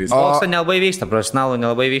padarysiu. Bokso nelabai vyksta, profesionalų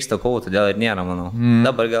nelabai vyksta kovų, todėl ir nėra, manau.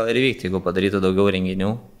 Dabar gal ir vykti, jeigu padarytų daugiau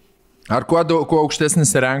renginių. Ar kuo aukštesnis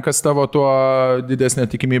renkas tavo, tuo didesnė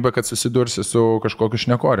tikimybė, kad susidursi su kažkokiu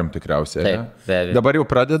šnekorim tikriausiai. Taip, be abejo. Dabar jau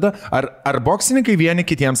pradeda. Ar boksininkai vieni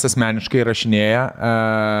kitiems asmeniškai rašinėja,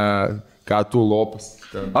 ką tu lopas?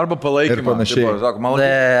 Arba palaikymą. Ir panašiai.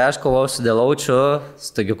 Aš kovau su Delaučiu, su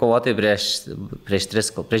tokiu kovotojai prieš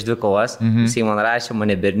 2 kovas. Jis man rašė,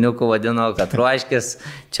 mane berniuku vadino, kad ruoškis,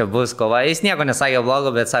 čia bus kova. Jis nieko nesakė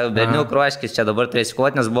blogo, bet sakė, berniuku ruoškis, čia dabar turėsi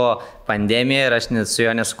kovoti, nes buvo pandemija ir aš su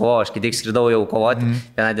juo nesukovau. Aš tik skridau jau kovoti.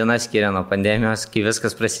 Vieną dieną skyrė nuo pandemijos, kai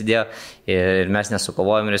viskas prasidėjo ir mes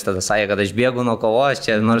nesukovojom ir jis tada sakė, kad aš bėgu nuo kovos,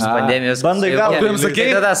 čia nors pandemijos. Bandai gal, tu jums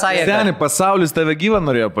sakė, seniai, pasaulis tave gyvą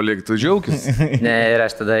norėjo palikti. džiaugis. Ne, ir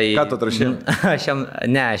aš tada į... Ką tu atrašei? Aš jam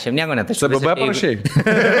nieko netašiau. CBB parašai?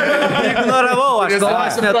 Ignoravau, aš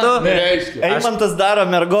kovos metu. Eimantas daro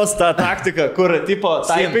mergos tą taktiką, kur tipo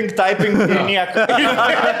typing ir nieko.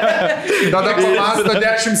 Tada pamasto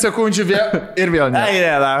 10 sekundžių ir vėl ne.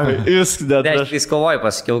 Jūs Aš kovoju,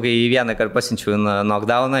 pasakiau, kai į vieną kartą pasinčiau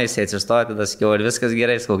knockdowną, jis atsistojo, tada sakiau, ar viskas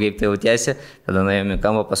gerai, sakau, kaip tai jautiesi, tada nuėjome į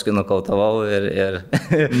kampą, paskui nukautavau ir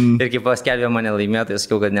kai paskelbė mane laimėti,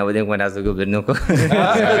 sakiau, kad nevadink manęs daugiau berniukų.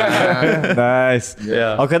 Nice.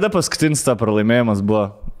 O kada paskutinis tą pralaimėjimas buvo?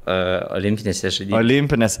 Olimpinėse žaidynėse.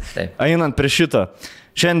 Olimpinės. Einant prie šito.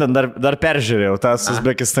 Šiandien dar peržiūrėjau tą su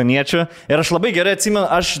uzbekistaniečiu ir aš labai gerai atsimenu,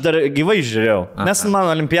 aš dar gyvai žiūrėjau. Nes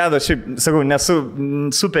man olimpiado, šiaip, sakau, nesu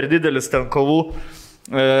super didelis ten kovų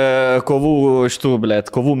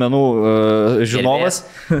menų žinovas,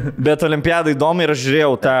 bet olimpiadai įdomu ir aš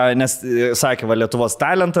žiūrėjau tą, nes sakė, va, Lietuvos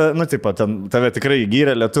talentą, nu, tipo, tave tikrai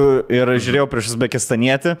gyrė lietuvių ir žiūrėjau prieš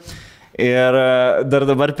uzbekistanietį. Ir dar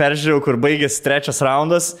dabar peržiūrėjau, kur baigėsi 3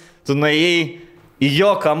 raundas, tu nuėjai į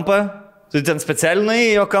jo kampą, tu ten specialiai nuėjai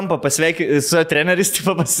į jo kampą, su treneris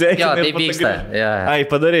tipo pasveikinai. Jo, taip vyksta. Ai,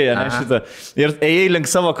 padarėjai, ne šitą. Ir ėjai link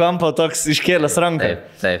savo kampo toks iškėlęs ranką.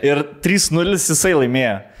 Taip. Ir 3-0 jisai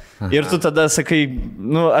laimėjo. Ir tu tada sakai,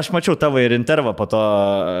 nu, aš mačiau tavo ir intervą po to,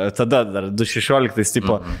 tada dar 2016,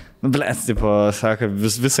 tipo, tipo, sako,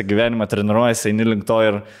 visą gyvenimą treniruojasi, eini link to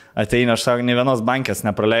ir ateini, aš sako, nei vienos bankės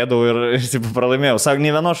nepraleidau ir, tipo, pralaimėjau. Sako,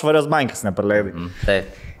 nei vienos švarios bankės nepraleidai.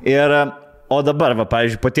 Taip. Ir, o dabar, va,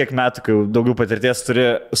 pavyzdžiui, po tiek metų, kai daugiau patirties turi,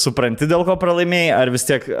 supranti, dėl ko pralaimėjai, ar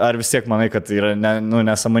vis tiek manai, kad yra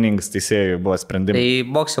nesąmoningas teisėjų buvo sprendimas?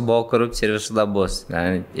 Tai bokse buvo korupcija ir visada bus.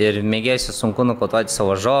 Ir mėgėsiu sunku nukautuoti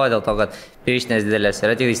savo žodį, dėl to, kad pirštinės didelės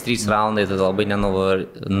yra tik 3 raundai, tai labai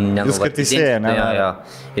nenuvartinti. Viską teisėja, ne? Jo.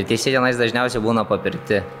 Ir teisėjai tenais dažniausiai būna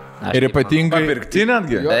papirkti. Ir ypatingai... Papirkti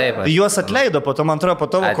netgi? Taip. Juos atleido, po to, man atrodo,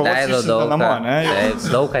 po tavo kovos išsiuntė namo, ne?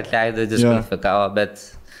 Taip, daug atleido, diskvalifikavo, bet...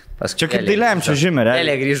 Čia kaip tai lemčia žymė, realiai.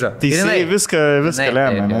 Elė grįžo. Teisėjai viską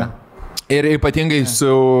lemia, ne? Ir ypatingai,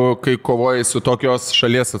 kai kovoji su tokios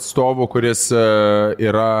šalies atstovu, kuris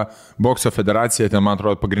yra bokso federacija, ten, man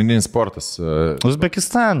atrodo, pagrindinis sportas.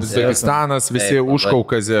 Uzbekistanas, visi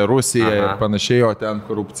Užkaukazė, Rusija ir panašiai, o ten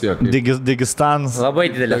korupcija. Digistanas.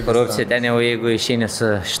 Labai didelė korupcija, ten jau jeigu išeini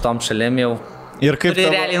su šitom šalim jau. Ir kaip turi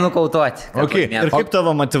realiai nukautuoti. Okay. Ir kaip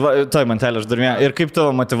tavo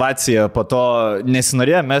motivacija po to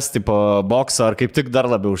nesinorėjo mesti po bokso, ar kaip tik dar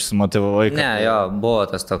labiau užsimotivavai? Ne, jo, buvo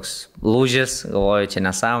tas toks lūžis, galvoju, čia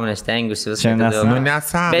nesąmonės, stengiuosi viską.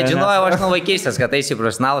 Bet žinojau, aš nuo vaikystės, kad eisi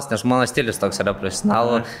profesionalus, nes mano stilius toks yra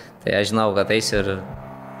profesionalų, tai aš žinau, kad eisi ir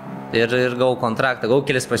gavau kontraktą, gavau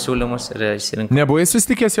kelis pasiūlymus ir išsirinkau. Nebuvai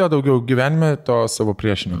susitikęs jo daugiau gyvenime to savo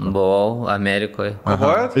priešininko? Buvau Amerikoje.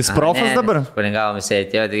 Jis profas dabar? Paringavom, jisai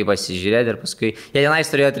atėjo, tai pasižiūrėti ir paskui... Jie tenais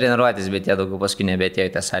turėjo treniruotis, bet jie daugiau paskui nebetėjo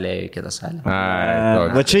į tą salę, į kitą salę.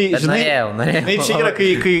 Va čia, žinai, norėjau. Čia yra, kai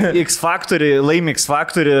X-Factory, laimi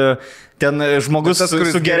X-Factory, ten žmogus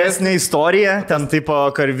su geresnė istorija, ten tipo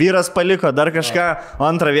karvyras paliko, dar kažką,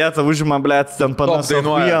 antrą vietą užima, blėt, ten panašu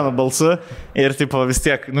vienu balsu ir tipo vis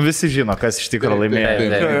tiek, nu visi žino, kas iš tikrųjų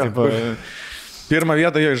laimėjo. Pirmą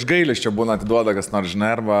vietą jo iš gailesčio būna atiduoda, kas nors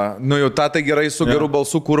žinai, arba, nu jau tai gerai su geru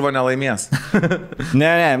balsu kurva nelaimės.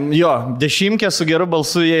 Ne, jo, 10 su geru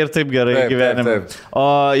balsu jie ir taip gerai gyvenime.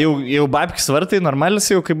 O jau babkis vartai normalis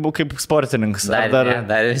jau kaip sportininkas?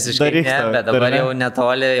 Dar visiškai ne, bet dabar jau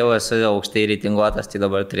netoli, jau esu aukštai reitinguotas, tai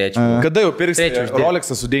dabar turėčiau. Kada jau pirksi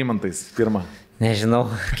Rolexą su deimantais pirmą? Nežinau,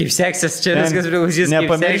 kaip seksis, čia viskas priklausys, kaip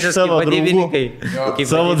seksis, kaip vadybininkai.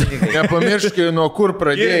 Nepamiršk, nuo kur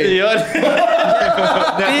pradėjai.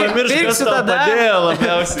 Pirksiu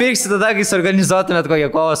tada, kai suorganizuotumėt kokią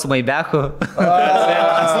kovą su Maibeku. Mes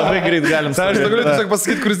labai greit galim. Aš to galiu tiesiog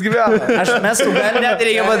pasakyti, kuris gyvena. Mes tu gali net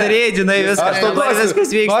reikia padaryti, žinai, viskas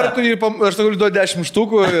vyksta. Aš to galiu duoti 10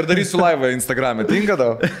 štukų ir darysiu laivą Instagram'e. Tinka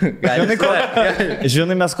tau?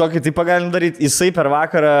 Žinai, mes kokį tipą galim daryti. Jisai per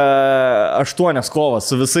vakarą 8 kovas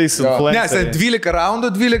su visais influenceriais. Ne, 12 raundų,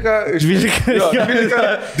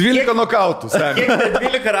 12 nokautų. Kiek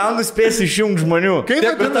 12 raundų spėsi išjungti žmonių?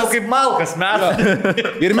 Kaip malkas mes.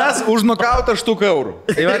 Ir mes už nokautą štuką eurų.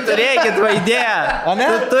 Tai turėkit va idėją. Tu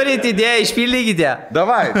turit idėją, išpildykite.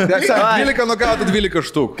 Davai, 12 nokautų, 12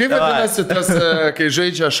 štukų. Kaip vadinasi tas, kai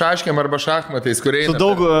žaidžia šaškiam arba šachmatais, kurie eina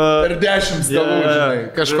per 10 stalų,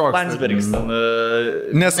 žinai, kažkoks. Landsbergis.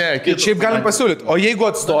 Nes šiaip galim pasiūlyti, o jeigu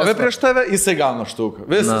atstovė prieš tave, jisai gauna štuką.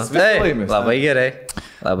 Visas laimės. Labai gerai.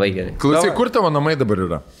 Klausai, kur tavo namai dabar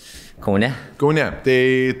yra? Kaune. Kaune. Tai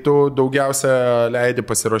tu daugiausia leidi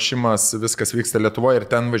pasiruošimas, viskas vyksta Lietuvoje ir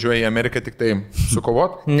ten važiuoji į Ameriką tik tai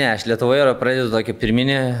sukovot? Ne, aš Lietuvoje pradedu tokį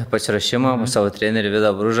pirminį pasirašymą, savo trenerį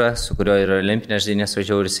Vidą Bružą, su kuriuo yra olimpinės žaidynės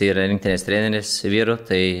važiavau ir jis yra rinktinės treneris vyrų,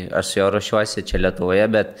 tai aš su juo ruošiuosi čia Lietuvoje,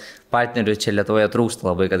 bet partnerių čia Lietuvoje trūksta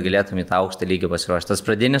labai, kad galėtum į tą aukštą lygį pasiruošti. Tas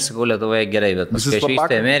pradinis, sakau, Lietuvoje gerai, bet paskui aš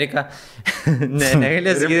vykstu į Ameriką.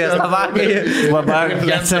 Negalės gyvės labakai.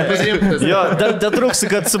 Jo, dar trūksta,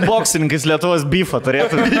 kad su boksininkais Lietuvos bifą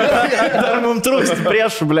turėtų. Dar mums trūksta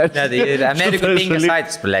priešų, blėt. Ne, tai ir Amerikoje 5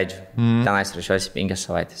 savaitės praleidžiu. Tenais ruošiuosi 5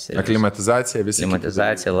 savaitės. Aklimatizacija, visi.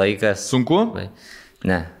 Aklimatizacija, laikas. Sunku?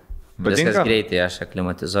 Ne. Viskas greitai, aš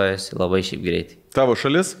aklimatizuojuosi labai šiaip greitai. Tavo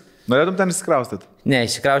šalis? Norėtum ten įsikraustyti? Ne,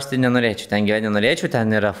 įsikraustyti nenorėčiau, ten gyventi nenorėčiau,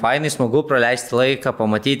 ten yra fainai, smagu praleisti laiką,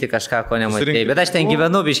 pamatyti kažką, ko nematėjai. Bet aš ten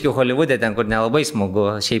gyvenu, biškiu Hollywood'e, ten kur nelabai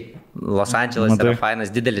smagu. Šiaip Los Andželas yra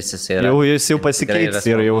fainas, didelis jis yra. Jau jis jau pasikeitęs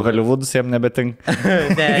ir jau Hollywood'us jam nebetinka.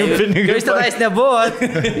 Ne, jūs tenais nebuvot.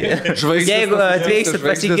 Jeigu atvyksit,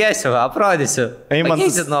 pasikėsiu, aprodysiu.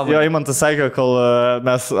 Eimantas sakė, kol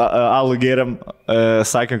mes alų gėrėm,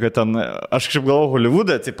 sakė, kad ten, aš kažkaip galvoju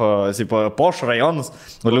Hollywood'e, tipo Poš rajonas,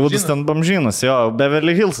 Hollywood'as ten bamžynas, jo.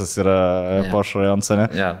 Beverly Hillsas yra Poš rajonas, ne?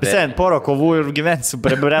 Visien, porą kovų ir gyvensiu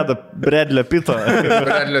prie Bradley Pitto.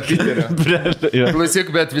 Bradley Pitterio.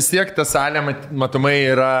 Klausyk, bet vis tiek ta salė, matomai,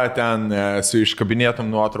 yra ten su iškabinėtom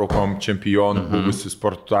nuotraukom čempionų, buvusių,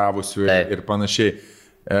 sportavusių ir panašiai.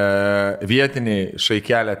 Vietiniai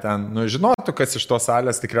šaikelė ten, žinotų, kas iš tos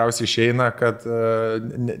salės tikriausiai išeina, kad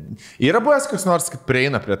yra buvęs kas nors, kad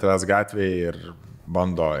prieina prie tavęs gatvėje ir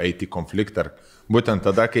bando eiti į konfliktą. Būtent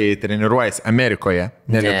tada, kai treniruojas Amerikoje,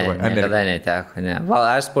 ne Lietuvoje. Niekada neteko, ne.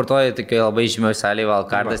 Aš sportuoju tokiai labai žymioj salėje,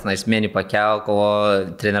 Valkardas, Naismėnį Pakel, kovo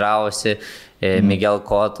treniravosi, Miguel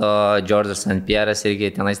Cotto, Džordžas St. Pierre'as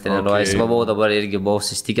irgi tenais treniruojasi. Buvau dabar irgi buvau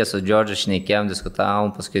susitikęs su Džordžu, šnekėjom,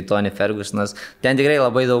 diskutavom, paskui Tony Fergusonas. Ten tikrai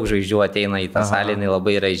labai daug žvaigždžių ateina į tą salę, jinai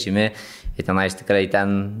labai yra žymi. Ir tenais tikrai,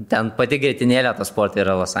 ten pati greitinėlė to sporto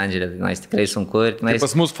yra Los Andželė, tenais tikrai sunku. Ir tenais... Tai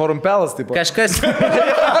pas mus Forum Pelas, taip pat. Kažkas...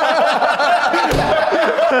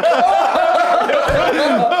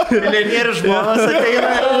 Milijonierių žmonos ateina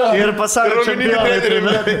ir pasaulio čempionai.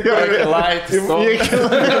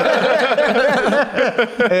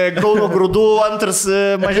 Kauno grūdų antras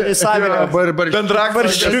savininkas.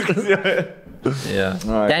 Bendrakvaršiukas.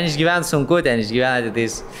 Ten išgyventi sunku, ten išgyventi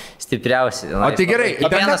tais stipriausi. O tai gerai.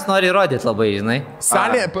 Kiekvienas nori įrodyti labai, žinai.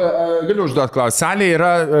 Salė, galiu užduoti klausimą, salė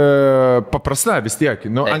yra paprasta vis tiek,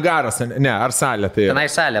 angaras, ne, ar salė tai? Tenai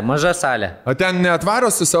salė, maža salė. O ten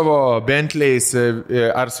neatvaro su savo Bentleys,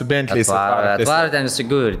 ar su Bentleys? Atvaro ten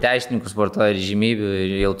visokių ir teisininkų sportuoja, ir žymybių, ir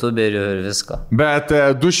youtuberių, ir visko. Bet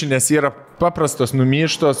dušinės yra paprastos,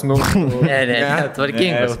 numyštos, Ne,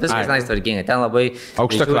 tvarkingas, viskas nais tvarkinga, ten labai...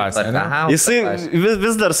 Aukšta klasė, ne? Jisai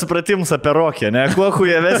vis dar supratimus apie rokį, ne? Kuo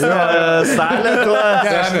hujevesnė salė,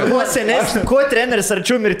 tuo senesnė, kuo treneris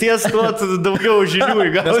arčiau mirties, tuo daugiau žinių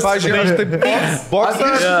įgaus. Nes, pažiūrėjau, aš taip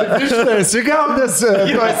boksas. Esi gaudęs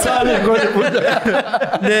toj salė, gali būti.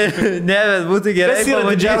 Ne, bet būtų gerai. Kas yra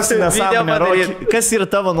didžiausia nesąmonė rokį? Kas yra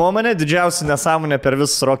tavo nuomonė didžiausia nesąmonė per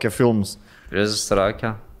visus rokio filmus? Per visus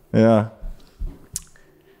rokio? Ja.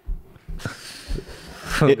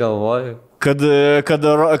 Galvoju. Kad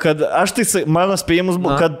aš tai, mano spėjimus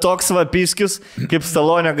buvo, kad toks vapiskis kaip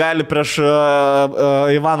Stallone gali prieš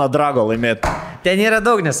Ivaną Drago laimėti. Ten yra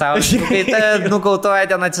daug nesąmonės. Kai ta nukautoja,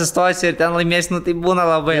 ten atsistosi ir ten laimėsi, tai būna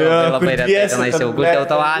labai retai. Tenais jau būti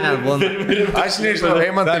autovamen būna. Aš nežinau,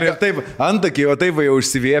 man taip, antakiai, o taip jau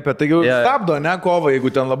užsiviepia, tai jau stabdo, ne kovą, jeigu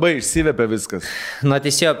ten labai išsiviepia viskas. Nuo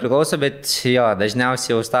teisėjo priklauso, bet jo,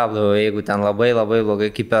 dažniausiai jau stabdo, jeigu ten labai blogai,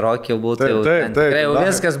 kaip per rokį būtų, tikrai jau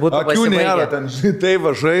viskas būtų pasibaigę. Ten taip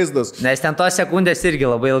žaizdos. Nes ten tos sekundės irgi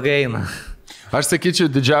labai ilgai eina. Aš sakyčiau,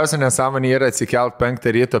 didžiausia nesąmonė yra atsikelt 5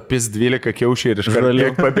 ryto, pis 12 kiaušiai ir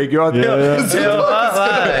iškarliek pabėgioti.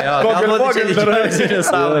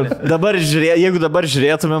 Jeigu dabar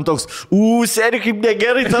žiūrėtumėm toks, seri kaip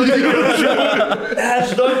negerai, tam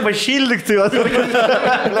aš daug pašildyk tai.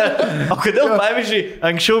 O kodėl, pavyzdžiui,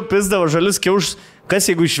 anksčiau pisdavo žalius kiaušus? Kas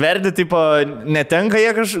jeigu išverdi, tipo, netenka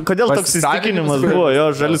jie kažkaip, kodėl toks įstikinimas buvo, jo,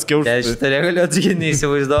 žalis kiaušas. Aš tai negaliu atsakyti,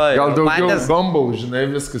 neįsivaizduoju. Gal daugiau gombal, žinai,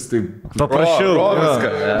 viskas taip. Paprašiau.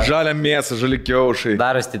 Žalia mėsa, žali kiaušai.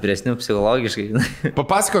 Daro stipresnių psichologiškai.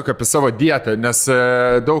 Papasakok apie savo dietą, nes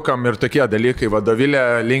daugam ir tokie dalykai,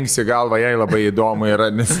 vadovėlė linksi galva, jai labai įdomu yra.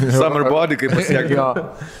 Summer body, kaip pasiekti.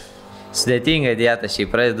 Sudėtinga dieta, šiaip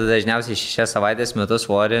pradedu dažniausiai 6 savaitės metus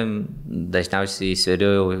svorį, dažniausiai sveriu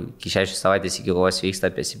jau iki 6 savaitės iki kovos vyksta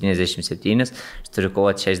apie 77, aš turiu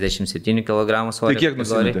kovoti 67 kg svorį. Tai kiek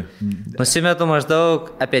nusimeti? Nusimetu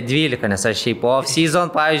maždaug apie 12, nes aš šiaip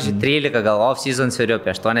off-season, pavyzdžiui, 13, gal off-season sveriu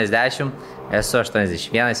apie 80, esu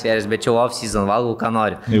 81 svėris, bet čia off-season valgau, ką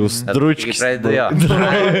noriu. Jūs dručkis. Pradedu jo.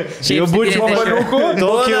 Jau būčiau paliukų?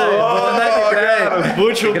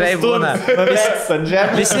 Tikrai būna.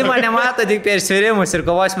 Visi mane mato tik per sverimus ir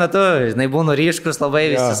kovos metu, žinai, būnu ryškus labai,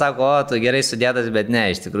 visi sako, o, tu gerai sudėtas, bet ne,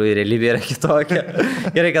 iš tikrųjų realybė yra kitokia.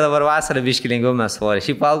 Gerai, kad dabar vasarą biški lengviau mes svorį.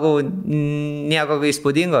 Šiaip valgau nieko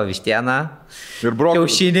įspūdingo, vištieną,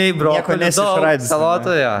 kiaušiniai, brokoli,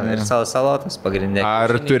 salotų, ir salotas pagrindė.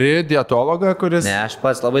 Ar turi dietologą, kuris... Ne, aš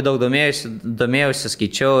pats labai daug domėjausi,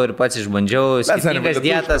 skaičiau ir pats išbandžiau, skirtingas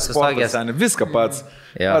dietas, visokias. Viską pats.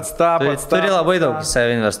 Turi labai daug į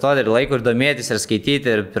save investuoti ir laiko ir domėtis ir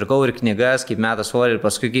skaityti ir pirkau ir knygas, kaip meta svorį ir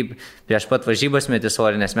paskui kaip prieš pat varžybas meti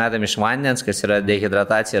svorį, nes metam iš vandens, kas yra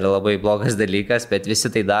dehidratacija, yra labai blogas dalykas, bet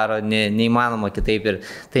visi tai daro, neįmanoma kitaip ir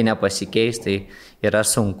tai nepasikeis, tai yra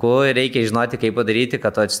sunku ir reikia žinoti, kaip padaryti,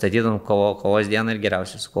 kad tu atsistatytum kovos dieną ir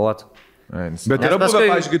geriausiai sukovotum. Bet yra buvę,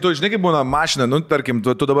 pavyzdžiui, tu žinai, kaip būna mašina, nu, tarkim,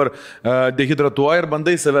 tu dabar dehidratuoji ir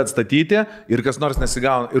bandai save atstatyti ir kas nors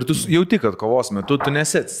nesigauna. Ir tu jauti, kad kovos metu tu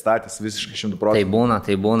nesi atsistatęs visiškai 100%. Tai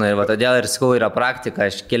būna. Ir va, todėl ir sakau, yra praktika.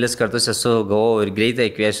 Aš kelis kartus gavau ir greitai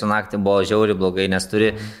kviesiu naktį, buvo žiauriai blogai, nes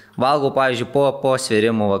turi... Valgau, pavyzdžiui, po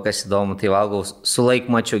svėrimų, kas įdomu, tai valgau su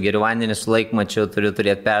laikmačiu, geriu vandenį su laikmačiu, turiu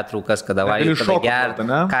turėti pertraukas, kada valgysiu, kada gerti,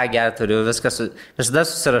 ką gerti, turiu viskas. Visada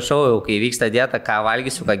susirašau, jau, kai vyksta dieta, ką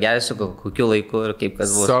valgysiu, ką gersiu, kokiu laiku ir kaip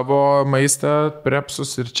kas bus. Savo maistą,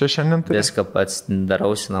 prepsus ir čia šiandien tai? Viską pats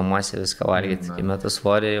darausi namuose, viską valgyti, kai metu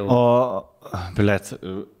svorį jau. O, blėt.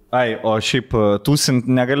 O šiaip tūsint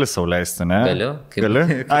negali sau leisti, ne? Galiu. Gali?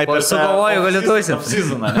 Sugalvoju, galiu tūsint.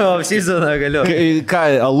 Off-seasoną galiu. Ką,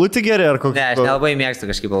 alutį geri ar kokį? Ne, aš nelabai mėgstu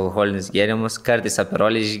kažkaip alkoholinius gėrimus, kartais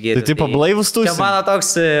aperolį išgėriu. Tai tipo blaivus tūsint? Čia mano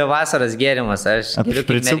toks vasaras gėrimas, aš geriu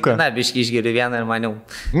špriciuką. Na, biškai išgėriu vieną ir man jau...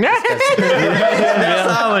 Ne?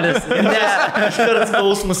 Nesąmonės. Ne. Iškart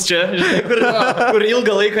skausmus čia, kur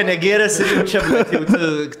ilgą laiką negėrės ir čia, bet jau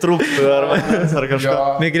trūktų ar vandens ar kažko.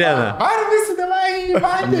 Migrena. Ar visi davai į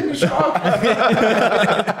vandenį šoką?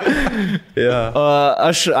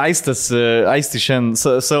 Aš Aistis šiandien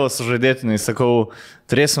savo sužadėtinai sakau,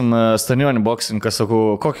 turėsim stadionį boksininką, sakau,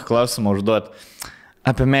 kokį klausimą užduot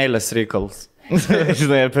apie meilės reikalus.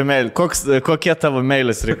 Žinai, apie meilę. Kokie tavo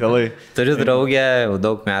meilės reikalai? Turiu draugę jau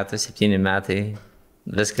daug metų, 7 metai.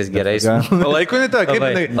 Viskas gerai. Palaiko ne tą, kaip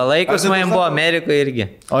jinai? Palaiko, su manim buvo Amerikoje irgi.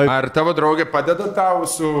 Ar tavo draugė padeda tau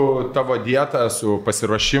su tavo dieta, su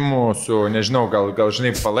pasiruošimu, su, nežinau, gal žinai,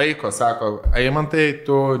 palaiko, sako, Eimantai,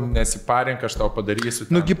 tu nesiparink, aš tau padarysiu.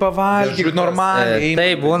 Nugi pavalgyk normaliai. Tai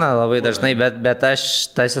būna labai dažnai, bet aš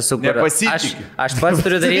tas esu, kur aš pats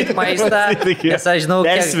turiu daryti maistą, nes aš žinau,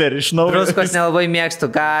 kiek druskos nelabai mėgstu,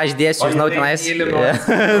 ką aš dėsiu, žinau, tenais.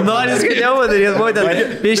 Noris, kad jau padaryti,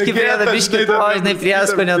 būtent, biški priedą, biški to, žinai,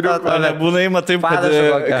 prieskonio to. Būna įma taip,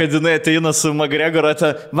 kad jinai ateina su McGregor,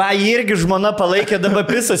 va, irgi žmona palaikė, dabar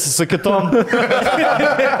pisasi su kitom.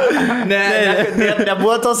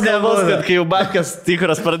 Nebuvo tos galvos, kad kai jau babkės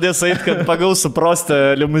tikras pradės eiti, kad pagaus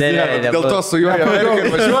suprostę limuziną. Dėl to su juo Amerikai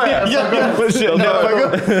važiuoja.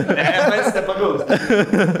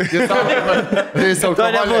 Jis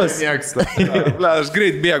alkoholį mėgsta. Aš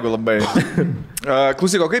greit bėgu labai.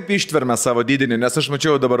 Klausyk, o kaip ištverme savo didinį, nes aš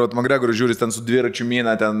mačiau dabar, McGregor žiūri ten su dviračiu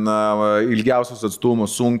mina, ten ilgiausius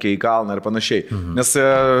atstumus, sunkiai į kalną ir panašiai. Nes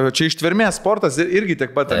čia ištvermės sportas irgi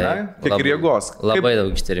tiek pat, ne? Tiek ir jėgos. Labai daug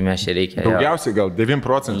ištvermės čia reikia. Daugiausiai gal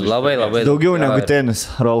 9%. Labai. Daugiau negu tenis,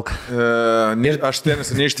 Rolka. Aš tenis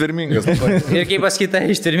neištvermingas. Ir kaip pasakyta,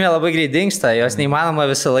 ištvermė labai greit dingsta, jos neįmanoma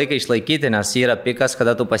visą laiką išlaikyti, nes yra pikas,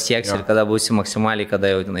 kada tu pasieksi ir kada būsi maksimaliai,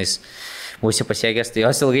 kada jau tenais būsi pasiekęs, tai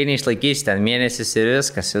jos ilgai neišlaikysi, ten mėnesis ir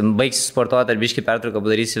viskas. Baigsi sportuoti ar biškį pertrauką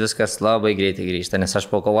padarysi, viskas labai greitai grįžta, nes aš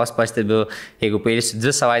po kovos pastebiu, jeigu pailsiu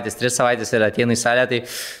 2 savaitės, 3 savaitės ir ateinu į salę, tai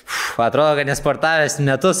atrodo, kad nesportavęs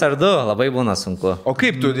metus ar 2, labai būna sunku. O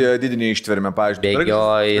kaip tu didini ištvermę, pavyzdžiui?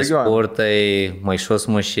 Bėgioji, spurtai, maišus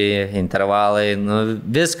muši, intervalai,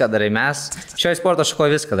 viską darai mes. Šioje sporto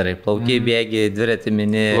šakoje viską darai, plauki, bėgi, dviratį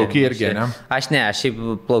mini. Plauki irgi, ne? Aš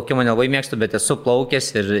šiaip plaukimą nelabai mėgstu, bet esu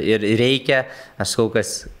plaukęs ir reikia reikia, aš sakau,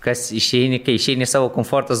 kas išeini, kai išeini savo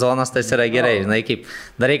komforto zonas, tas yra gerai, žinai, kaip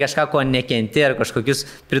darai kažką, ko nekenti, ar kažkokius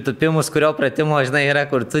pritupimus, kurio pratimo, žinai, yra,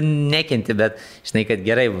 kur tu nekenti, bet žinai, kad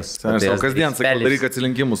gerai bus. Aš savo kasdien sakau, daryk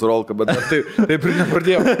atsilinkimus rolką, bet taip ir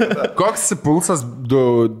nepradėjau. Koks pulsas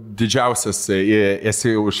didžiausias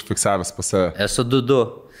esi užfiksavęs pas save? Esu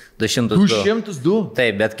 202. 202?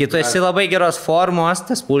 Taip, bet kai tu esi labai geros formos,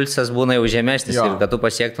 tas pulsas būna jau žemesnis ir kad tu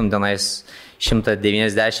pasiektum tenais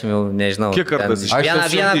 190, jau nežinau. Kiek kartas iš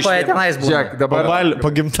vieną koją tenais būna. Žiūrėk, dabar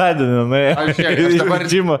po gimtadienio, aš dabar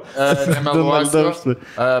nemeluosiu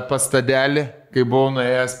pas Tadelį, kai buvau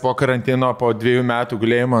nuėjęs po karantino, po 2 metų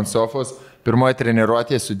gulėjimo ant sofos, pirmoji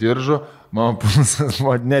treniruotė su diržu, mano pulsas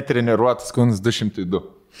buvo netreniruotas, kūnas 202.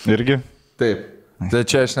 Irgi? Taip. Tai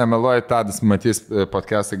čia aš nemeluoju, Tadas matys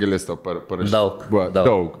podcastą, galės to parašyti.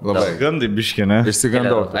 Daug, labai. Gandai biški, ne?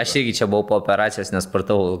 Išsigandau. Aš irgi čia buvau po operacijos, nes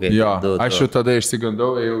sportavau ilgai. Jo, aš jau tada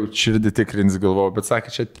išsigandau, jau širdį tikrins galvojau, bet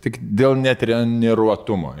sakė, čia tik dėl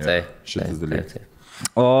netreniruotumo. Šitas dalykas.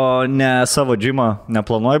 O ne savo džimą,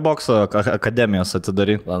 neplanuoji bokso akademijos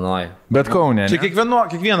atidaryti? Planuoju. Bet Kaune. Čia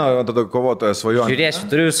kiekvieno tada kovotojo svajonė. Žiūrėsiu,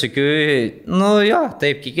 turiu visokių,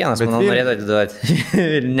 taip, kiekvienas, manau, norėtų atiduoti.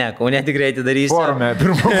 Ne, Kaune tikrai atidarysiu. Forme,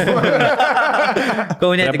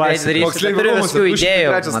 Kaune tikrai atidarysiu. Turiu visokių idėjų.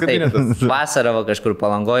 Vasarą kažkur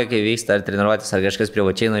Palangoje, kai vyksta ar treniruotis, ar kažkas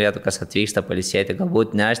privačiai norėtų, kas atvyksta palisėti,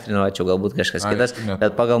 galbūt ne aš treniruočiau, galbūt kažkas kitas,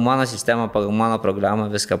 bet pagal mano sistemą, pagal mano programą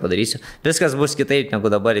viską padarysiu. Viskas bus kitaip negu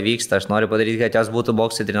dabar vyksta. Aš noriu padaryti, kad jos būtų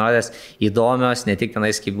boksų treniruotės įdomios, ne tik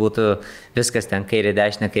tenais, kaip būtų viskas ten kairė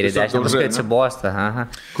dešinė, paskui atsibosta.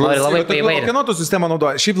 Noriu labai paįvairiai. Kokią notų sistemą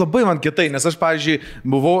naudoja? Šiaip labai man kitai, nes aš, pavyzdžiui,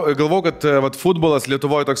 galvojau, kad futbolas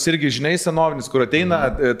Lietuvoje toks irgi, žinai, senovinis, kur ateina,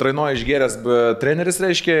 trainoja išgeręs treneris,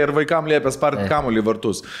 reiškia, ir vaikam liepia sparti kamuolį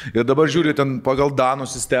vartus. Ir dabar žiūriu, ten pagal danų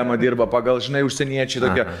sistemą dirba, pagal, žinai, užsieniečiai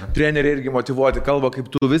tokie, treneriai irgi motyvuoti, kalba, kaip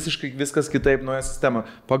tu visiškai viskas kitaip, nauja sistema.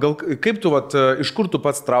 Pagal, kaip tu, iš kur tu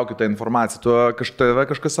pats trauki tą informaciją, tave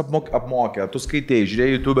kažkas apmokė, tu skaitėjai,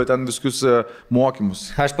 žiūrėjai YouTube ten viskius mokymus.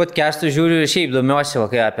 Aš podcastų žiūriu ir šiaip domiuosi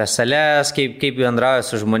apie sales, kaip bendrauju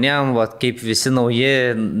su žmonėm, kaip visi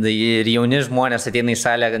nauji ir jauni žmonės ateina į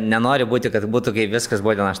salę, nenori būti, kad būtų kaip viskas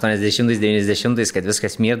buvo ten 80-90, kad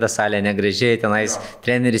viskas mirda salė, negražiai, tenais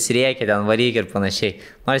treneris rėkia, ten varyk ir panašiai.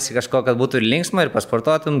 Norisi kažko, kad būtų ir linksma, ir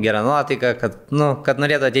pasportuotum, gerą nuotaiką, kad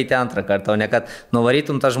norėtų ateiti antrą kartą, o ne kad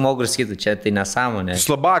nuvarytum tą žmogų ir sakytų, čia tai nesąmonė.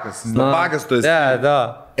 Slabakas tu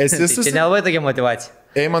esi. Tai nelabai tokia motyvacija.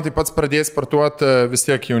 Eimantai pats pradėjai sportuoti vis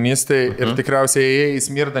tiek jaunystai ir tikriausiai ėjai į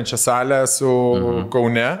smirdančią salę su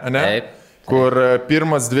Kaune, ne? Taip. Kur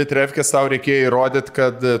pirmas 2 trefkės tau reikėjo įrodyti,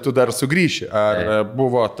 kad tu dar sugrįši. Ar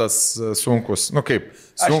buvo tas sunkus, kaip,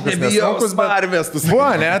 sunkus, nesunkus, bet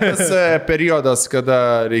buvo, ne, tas periodas,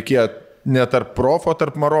 kada reikėjo ne tarp profo,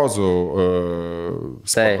 tarp marozų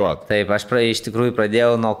sportuoti. Taip, aš iš tikrųjų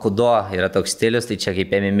pradėjau nuo kudo, yra toks stilius, tai čia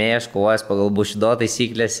kaip MMA, aš kovojęs pagal bušido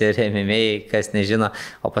taisyklės ir MMA, kas nežino,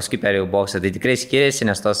 o paskui perėjau boksą. Tai tikrai skiriasi,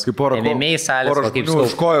 nes tos MMA salės, kaip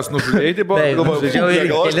už kojas nužudėjai,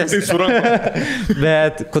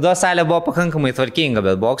 bet kudo salė buvo pakankamai tvarkinga,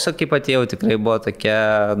 bet bokso kaip atėjau tikrai buvo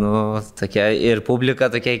tokia ir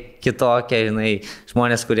publika tokia kitokia, žinai,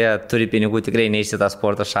 žmonės, kurie turi pinigų tikrai neįsi tą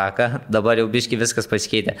sporto šaką. Dabar jau biški viskas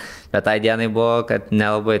pasikeitė, bet tai dienai buvo, kad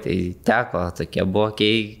nelabai tai teko, tokia buvo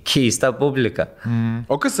keista publika.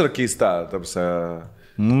 O kas yra keista, tapsia?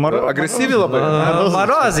 Agresyvi labai.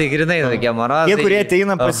 Marozai, grinai tokie marozai. Jie, kurie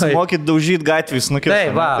ateina pasimokyti daužyti gatvės,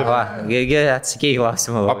 Taip, atsakėjai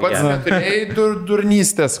klausimą. O pats neturėjai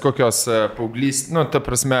durnystės kokios paauglys, ta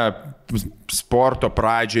prasme, sporto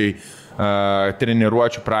pradžiai,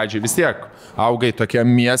 treniruočių pradžiai, vis tiek augai tokiam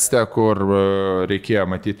mieste, kur reikėjo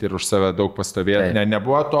matyti ir už save daug pastovėti.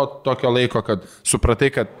 Nebuvo tokio laiko, kad supratai,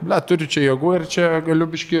 kad turiu čia jėgų ir čia galiu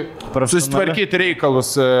biški susitvarkyti reikalus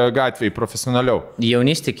gatvėje profesionaliau.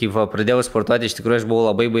 Jaunystė, kai pradėjau sportuoti, iš tikrųjų aš buvau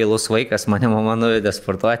labai bailus vaikas, mane mama nuvedė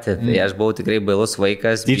sportuoti, tai aš buvau tikrai bailus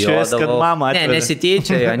vaikas. Tyčiojasi, kad mama atvedė. Ne,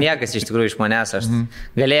 nesityčiojo, niekas iš tikrųjų iš manęs, aš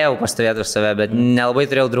galėjau pastovėti už save, bet nelabai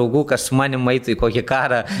turėjau draugų, kas su manim eitų į kokį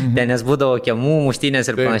karą, nes būdavo kiemų, muštynės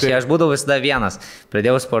ir panašiai. Aš būdavau visada vienas.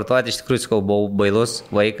 Pradėjau sportuoti, iš tikrųjų, buvau bailus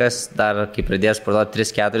vaikas, dar kai pradėjau sportuoti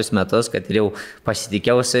 3-4 metus, kad ir jau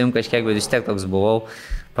pasitikėjau savim kažkiek, bet vis tiek toks buvau.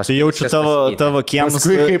 Tai jaučiu tavo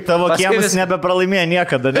kiemus nebepralaimėjo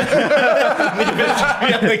niekada. Ne?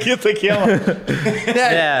 Vieną kitą kiemą.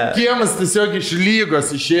 Ne, kiemas tiesiog iš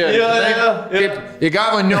lygos išėjo. Kaip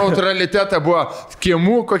įgavo neutralitetą, buvo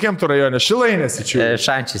kiemų, kokiam tu rajone? Šilainės įčiū.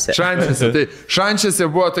 Šančiuose. Tai Šančiuose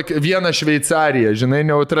buvo viena Šveicarija, žinai,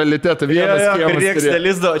 neutralitetą, vienas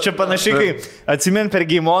kiemas. Čia panašiai, kai atsimint per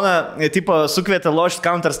Geimoną, tipo, sukvietė lošti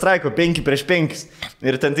Counter-Strike 5-5.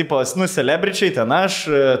 Ir ten, tipo, celebričiai, ten aš,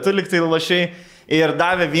 tu liktai lošiai. Ir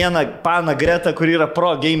davė vieną paną Gretą, kur yra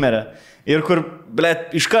pro gamerė. Ir kur,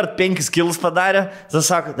 blėt, iškart 5 kilus padarė, tada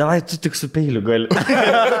sako, davai, tu tik su peiliu gali.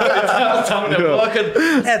 Tam nebuvo, kad...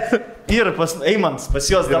 Ir Eimans pas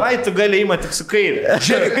juos, davai, tu gali eimą tik su kairė.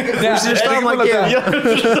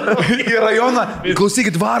 Į rajoną,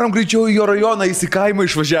 klausykit, varom greičiau į jo rajoną, į kaimą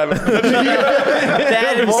išvažiavę.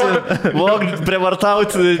 Vog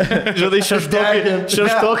prievartauti, žinai,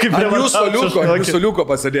 šeštokai prievartauti. Ant jūsų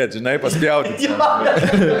pasidėti, žinai, paspjauti.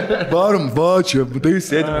 Varom, va, čia, tai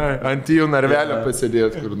sėdime. Ant jų narvelio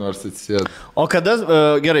pasidėti, kur nors atsisėti. O kada,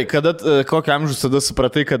 gerai, kokio amžiaus tada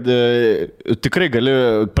supratai, kad tikrai gali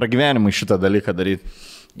pragyvenimą šitą dalyką daryti?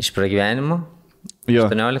 Iš pragyvenimo?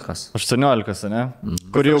 18. 18, ne?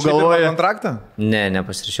 Kur jau galvoja kontraktą? Ne,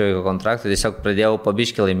 nepasirašiau jokio kontrakto, tiesiog pradėjau po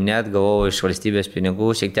biškį laiminėti, gavau iš valstybės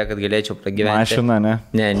pinigų, šiek tiek, kad galėčiau pragyventi. Mašina, ne?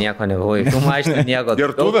 Ne, nieko negavau, jokių mašinų, nieko.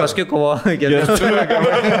 Gertuvė? Paskui kovoju, gertuvė.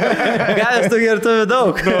 Gavęs tų gertuvių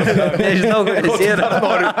daug. Nežinau, kas yra.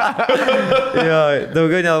 Jo,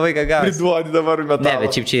 daugiau nelabai ką gavęs. Priduodi dabar metalą. Ne,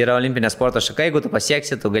 bet čia yra olimpinė sporto šaka, jeigu tu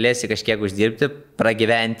pasieksi, tu galėsi kažkiek uždirbti,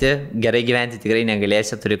 pragyventi, gerai gyventi tikrai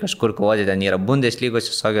negalėsi, turi kažkur kovoti, ten yra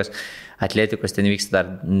Bundeslygos visokios atletikos, ten vyksta dar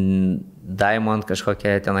Diamond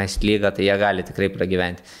kažkokia tenais lyga, tai jie gali tikrai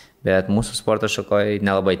pragyventi. Bet mūsų sporto šakoje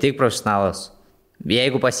nelabai, tik profesionalas.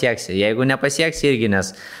 Jeigu pasieksi, jeigu nepasieksi irgi,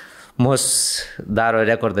 nes mus daro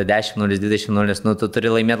rekordą 10-0, 20-0, nu tu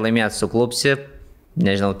turi laimėti, suklupsi.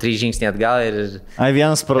 Nežinau, 3 žingsniai atgal ir...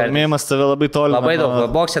 Vienas pralaimėjimas tave labai toli. Labai daug.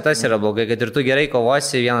 Bokse tas yra blogai, kad ir tu gerai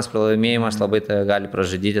kovosi, vienas pralaimėjimas labai tave gali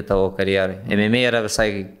pražudyti tavo karjerai. MMA yra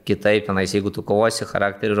visai kitaip, tenais, jeigu tu kovosi,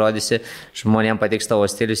 charakterį rodysi, žmonėms patiks tavo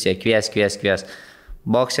stilius, jie kvies.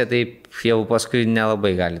 Bokse taip jau paskui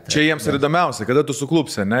nelabai gali. Čia jiems ir įdomiausia, kada tu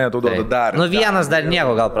suklupsi, ne, tu duoda dar. Nu vienas dar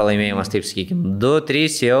nieko gal pralaimėjimas, taip sakykim.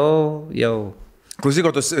 2-3 jau... Klausyk,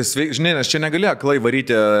 tu žinai, nes čia negali aklai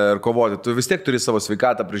varyti ir kovoti, tu vis tiek turi savo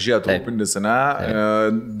sveikatą prižiūrėti, rūpintis, ne?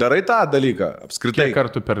 Darai tą dalyką, apskritai. Kiek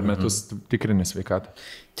kartų per metus tikrini sveikatą?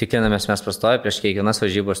 Tikrinamės mes pastovi, prieš kiekvienas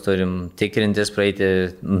varžybos turim tikrintis, praeiti,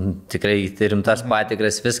 tikrai rimtas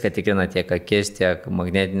patikras, viską tikrina, tiek akis, tiek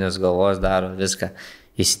magnetinės galvos daro, viską.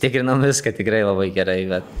 Įsitikrinam viską tikrai labai gerai,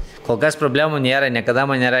 bet kol kas problemų nėra, niekada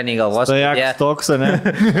man nėra nei galvos. Stojaks toks, ne?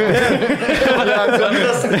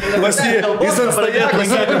 Jis ant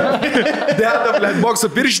stojakas. Deda, blėt,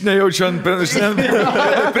 bokso pirštinę jaučiu ant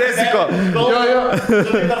preziko. Jo.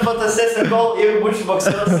 Per fotosesiją, jeigu būčiau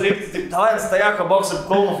bokseras, reiktų tik tavo ant stojako bokso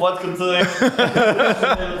kolmų fotkintų.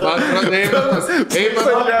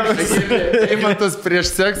 Eimantas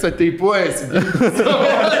prieš seksą teipuojasi.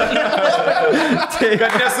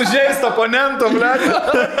 Kad nesužeist oponento, blėt.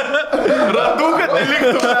 Randų, kad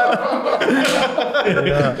neliktų, blėt.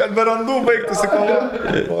 Kad be randų baigtųsi kovo.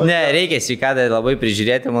 Ne, reikia sveikatą labai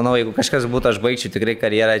prižiūrėti, manau, jeigu kažkas būtų, aš baigčiau tikrai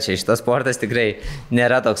karjerą čia. Šitas sportas tikrai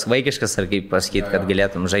nėra toks vaikiškas, ar kaip pasakyti, kad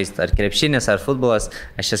galėtum žaisti ar krepšinis, ar futbolas.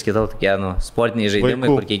 Aš čia skaitau tokie, sportiniai žaidimai,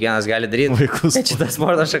 kur kiekvienas gali daryti. Bet šitas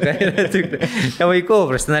sporto šaka yra tikrai. Ne vaikų,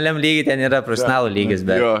 profesionaliam lygiai ten yra profesionalų lygis,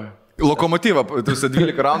 bet... Lokomotyvą, tu esi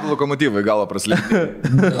 12 raundų lokomotyvą į galą praslėpti.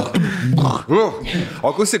 O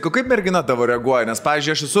klausyk, kaip mergina tavo reaguoja? Nes,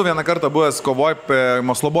 pavyzdžiui, aš esu vieną kartą buvęs kovoj,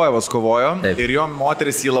 Maslobojevas kovojo. Taip. Ir jo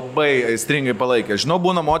moteris jį labai stringai palaikė. Žinau,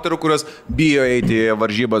 būna moterų, kurios bijo eiti į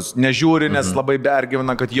varžybas, nežiūri, nes labai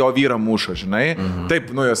bergina, kad jo vyrą muša, žinai. Taip,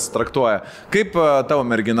 jos traktuoja. Kaip tavo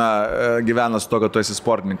mergina gyvena su to, kad tu esi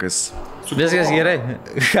sportininkais? Viskas gerai.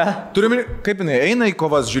 Turime, kaip jinai eina į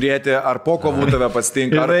kovas žiūrėti, ar po kovų tave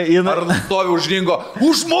pasitinka, ar stovi už ringo,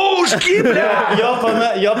 užmuš, kyblė.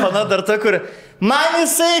 Jo pana dar ta, kur man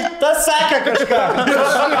jisai tas sakė kažką.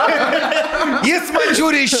 Jis man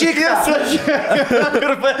žiūri iš šikės.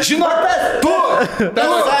 Žinot, tu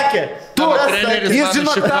sakė. Jis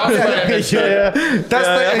žino, tas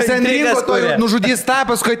ant rinko to nužudys tą,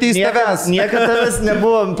 paskui ateis tavęs. Niekada tavęs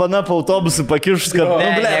nebuvo pana po autobusų pakišus, kad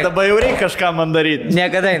dabar jau reikia kažką man daryti.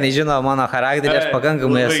 Niekada jinai žino mano charakterį, aš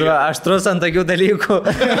pakankamai esu aštrus ant tokių dalykų.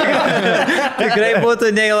 Tikrai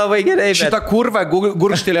būtų nei labai gerai. Šitą kurvą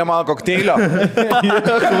gurkštelė mano kokteilio.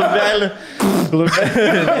 Klubelį.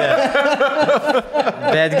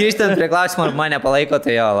 Bet grįžtant prie klausimo, ar mane palaiko,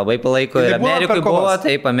 tai jo, labai palaiko. Ir Amerikai buvo,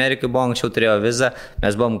 taip, Amerikai buvo, anksčiau turėjo vizą,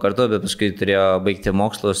 mes buvom kartu, bet paskui turėjo baigti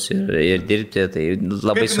mokslus ir dirbti, tai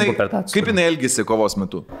labai sunku per tą. Kaip jinai elgėsi kovos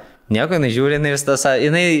metu? Nieko, jinai žiūri, jinai vis tas,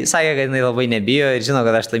 jinai sakė, kad jinai labai nebijo ir žino,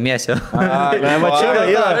 kad aš laimėsiu.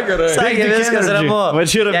 Sakė, viskas ramu. Va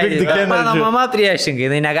čia yra big dick energy. Mano mama priešingai,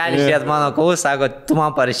 jinai negali žiūrėti mano kovų, sako, tu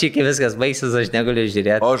man parašyk, kai viskas baigsis, aš negaliu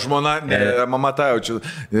žiūrėti. O žmona, mama ta jaučiu,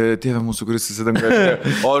 tėvė mūsų, kuris įsidanga.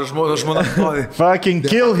 O žmona, fucking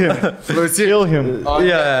kill him. Kill him.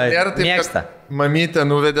 Mėgsta. Mamytė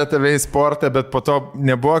nuvedė tave į sportą, bet po to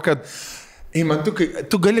nebuvo, kad man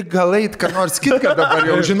tu gali galait, ką nors kitką dabar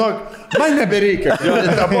jau, žinok, man nebereikia.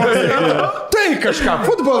 Tai kažką,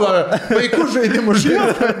 futbolą, vaikų žaidimų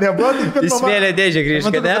žaidimų, nebuvo. Įsmėlė dėžė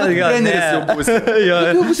grįžti, kad treneris jau būsi.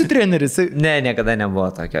 Jau būsi treneris. Ne, niekada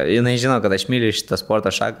nebuvo tokio. Jinai žino, kad aš myliu šitą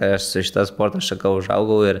sporto šaką, aš su šitą sporto šaką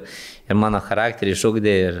užaugau ir mano charakterį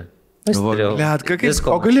išugdė ir... O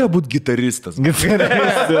galėjo būti gitaristas.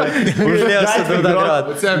 Uždėjau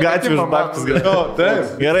Gatvių žbaktus.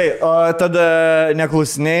 Gerai, o tada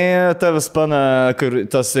neklausinėjai tavęs pana, kur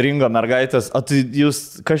tas ringo mergaitės, o tai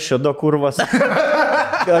jūs kas čia do kurvas?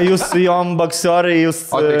 Jūs su jom baksiorai, jūs...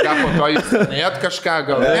 O tai ką po to jūs net kažką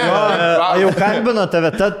gal? Jau kalbino tave,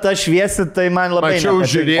 ta šviesi, tai man labai mačiau,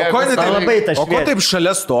 žiūrėjau. O ko taip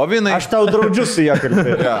šalia stovi? Aš tau draudžiu su ją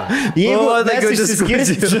kalbėti. Jeigu mes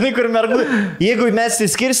išsiskirsim, žinai, kur mergu, jeigu mes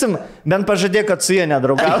išskirsim, bent pažadėk, kad su jie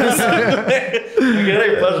nedraugausi.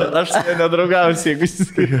 Gerai, pažadėk, aš su jie nedraugausi, jeigu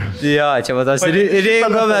išsiskirsim. Jo, čia matos,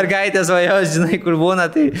 ringo mergaitės, va jos, žinai, kur būna,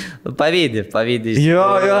 tai pavydi. Jo,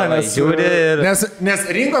 nes žiūri ir... Nes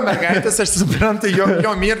ringo mergaitės, aš suprantu,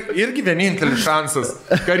 jom irgi vienintelis šansas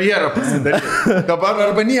karjerą pasidaryti. Dabar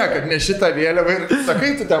arba niekad, ne šitą vėliavą ir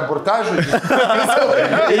sakai, tu ten burtažai.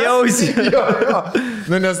 Jausi.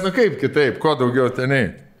 Nes kaip kitaip, kuo daugiau tenai.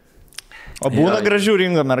 O būna gražių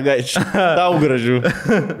ringo mergaičių. Tau gražių.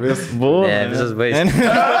 Buvo. Ne, visas baigės.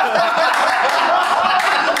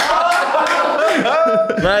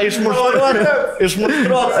 Na, išmuštruotas.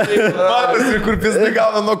 Matas, kur pizda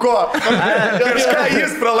gauna nuo ko. Kažką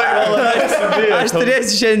jis pralaiko. Aš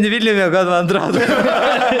turėsiu šiandien Vilniuje, kad man atrodo.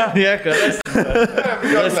 Niekas.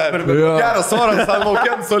 Geras oras, ant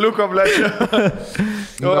laukiant soliuko, blečia.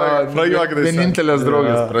 Vienintelės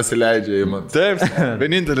draugės prasileidžia į man. Taip,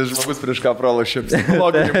 vienintelis žmogus prieš ką pralašė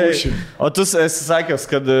psichologinį mūšį. O tu esi sakęs,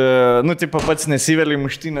 kad, pats nesivėlė į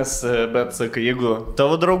muštynės, bet sakai, jeigu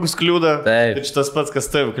tavo draugus kliūda, tai šitas pats, kas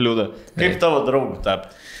tave kliūda. Kaip tavo draugų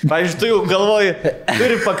tapti? Pavyzdžiui, tu jau galvoji,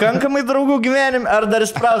 turi pakankamai draugų gyvenim, ar dar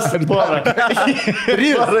sprausti porą?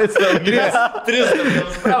 Tris.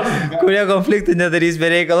 Kurie konfliktų nedarys be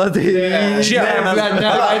reikalo, tai...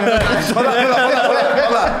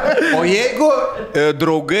 O jeigu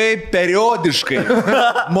draugai periodiškai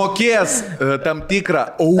mokės tam tikrą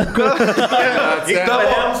auką į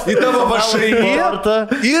tavo vašrainį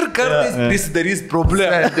ir kartais prisidarys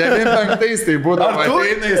problemą. 95 tai būdavo,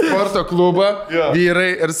 ateina į sporto klubą, vyrai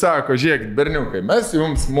ir sako, žiūrėkit, berniukai, mes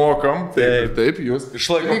jums mokam, taip, jūs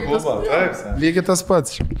išlaiko klubą. Lygiai tas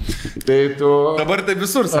pats. Tai tu... Dabar tai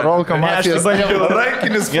visur sako. Rolka mafijas.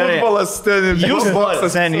 Rankinis futbolas.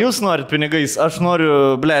 Jūs norit pinigais, aš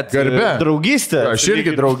noriu, blėt, draugystę. Aš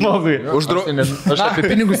irgi draugystę. Aš apie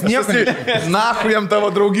pinigus nieko nežinau. Nahu jam tavo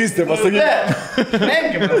draugystę, pasakyk.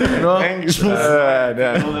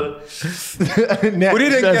 Kuri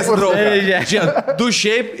renkės draugą? Žiūrėk, 2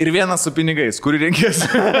 šiaip ir 1 su pinigais. Kuri renkės?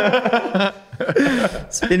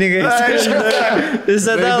 Pinigais.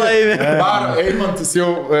 Visada laimė. Eimantas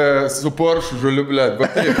jau su Porsche žuliu, blėt.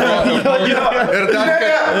 Ir dar,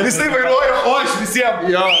 kad jisai vairuoja, o aš visiems.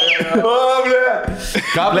 O, blėt.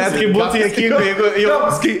 Blėt, kaip būtų jėkinga, jeigu...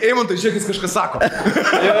 Eimantai, žiūrėk, jis kažką sako.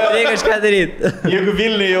 Reikia kažką daryti. Jeigu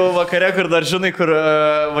Vilniuje jau vakare, kur dar žinai, kur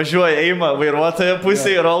važiuoja Eima vairuotoja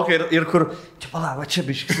pusėje, Rolka ir kur... Čia palava, čia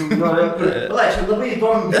biškis. Pala, čia labai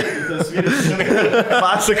įdomu.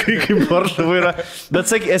 Pasakai, kaip Porsche vaira. Bet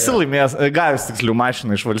sakai, esi laimėjęs, gavęs tikslių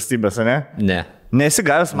mašiną iš valstybės, ne? Ne. Nesi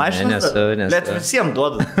gavęs mašiną? Nesu. Bet visiems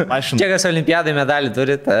duoda mašiną. Čia kas olimpiadai medalį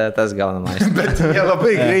turi, tas gauna mašiną. Bet jie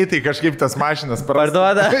labai greitai kažkaip tas mašinas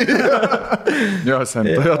parduoda. Jo, sen.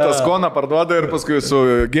 Tas Kona parduoda ir paskui su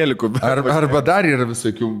geliku. Arba dar yra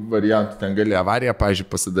visokių variantų. Ten gali avariją,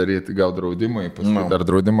 pažiūrėjau, pasidaryti, gal draudimui, paskui dar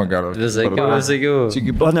draudimą gal. Visakių.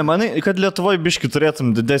 O nemanai, kad Lietuvoje biški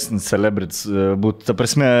turėtum didesnis celebritis būti, ta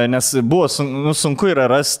prasme, nes buvo sunku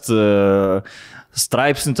yra rasti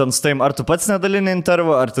straipsnių ten su taim, ar tu pats nedalinai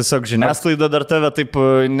intervą, ar tiesiog žiniasklaida dar tave taip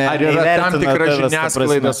Ar yra tam tikra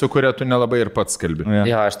žiniasklaida, su kuria tu nelabai ir pats kalbi?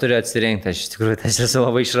 Jo, aš turiu atsirinkti, aš iš tikrųjų aš esu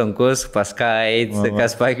labai išrankus, pas ką eiti,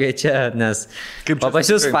 kas pakviečia, nes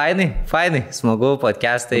pas jūs fainai, smagu,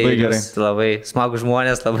 podcastai, labai smagu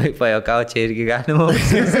žmonės, labai pajokauti, čia irgi galima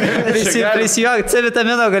prisijungti, C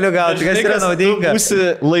vitamino galiu gauti, kas yra naudinga.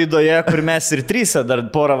 Būsi laidoje, kur mes ir trysia dar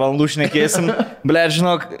porą valandų šnekėsim,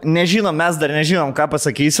 žinok, mes dar nežinom, ką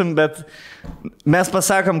pasakysim, bet mes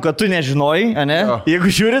pasakom, kad tu nežinojai, ne? Jeigu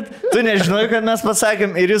žiūrit, tu nežinojai, kad mes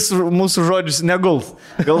pasakėm ir jis mūsų žodžius neguls.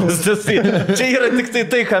 Čia yra tik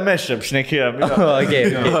tai, ką mes čia apšnekėjom.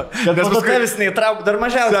 Kad po tavęs neįtrauk, dar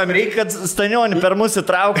mažiausiai. Reikia, kad Stanionį per mus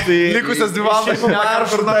įtraukti. Likusias 2 valandas.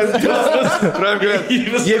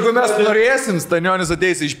 Jeigu mes norėsim, Stanionis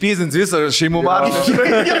ateis išpyzins visą šeimų maršą.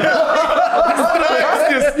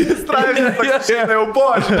 Straipsnis jau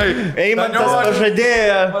buvo, žinai. Eimantas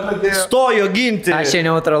pažadėjo, stojo ginti. Aš čia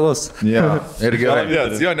neutralus. Ir gerai.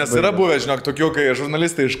 Jo, nes yra buvę, žinok, tokių, kai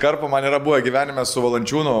žurnalistai iškarpo, man yra buvę gyvenime su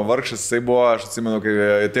Valančiūnu, vargšas jisai buvo, aš atsimenu, kai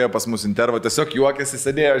atėjo pas mus intervą, tiesiog juokėsi,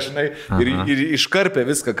 sėdėjo, žinai, ir iškarpė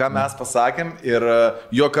viską, ką mes pasakėm, ir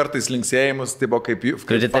jo kartais linksėjimus, tai buvo kaip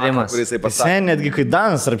pritarimas, kuris jisai pasakė. Netgi kai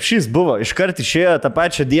Danas Rapšys buvo, iškart išėjo tą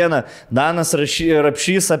pačią dieną, Danas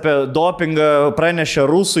Rapšys apie dopingą pranešė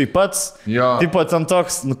Rusui pats. Tipo ten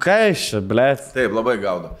toks, nu ką iš čia, blėt. Taip, labai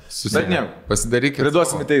gaudo. Bet ne, pasidarykit.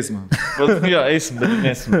 Priduosim į teismą. Jo, eisim,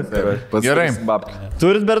 darinėsim. Gerai.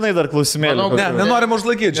 Turit bernai dar klausimėlį? Ne, nenorim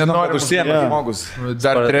užlaikyti, žinau, kad užsiėmė žmogus.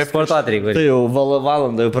 Dar sportuotojai. Tai jau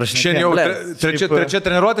valandą jau prašinėjau. Šiandien jau trečia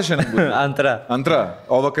treniruotė šiandien bus? Antra.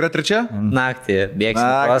 O vakare trečia? Naktį. Bėgsim,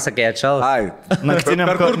 pasakai, atšal.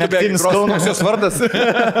 Naktinis Kaunas jos vardas.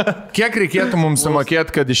 Kiek reikėtų mums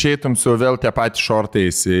sumokėti, kad išeitum su vėl tie patys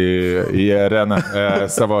šortais į areną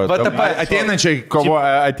savo ateinančiai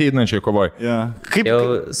kovoj? Kaip jau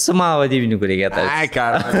su mano vadybininku reikėtų. Ai, ką.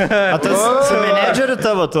 Tas su menedžeriu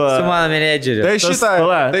tavo tuo? Su mano menedžeriu. Tai šitą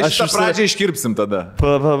pradžią iškirpsim tada.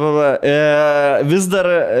 Vis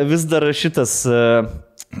dar šitas...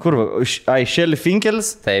 Kur? Shelly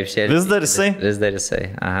Finkelis? Taip, Shelly. Vis dar jisai? Vis dar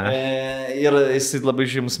jisai. Aha. Ir jisai labai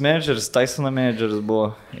žymus menedžeris, Tysono menedžeris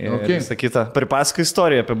buvo. Sakyta, pripasako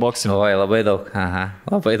istoriją apie boksingą. Oi, labai daug. Aha,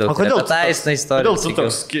 labai daug. O kodėl Tysono istorija? Kodėl tu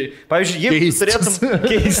toks? Pavyzdžiui, jeigu turėtum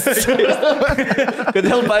keistis.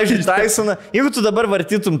 Kodėl, pavyzdžiui, Tysoną, jeigu tu dabar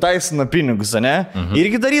vartytum Tysono pinigus, ne?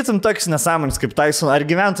 Irgi darytum toks nesąmonės kaip Tysoną, ar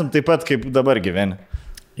gyventum taip pat, kaip dabar gyveni?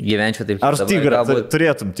 Gyvenčiau taip. Ar tigrą?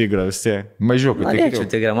 Turėtum tigrą vis tiek. Mažiau, kad norėčiau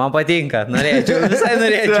tigrą, man patinka. Visai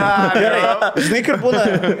norėčiau. Gerai. Žinai, kaip būna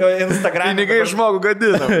Instagram. Pinigai žmogų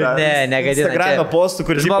gadina. Ne, negadina. Instagram postų,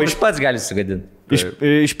 kur žmogus pats gali sugadinti.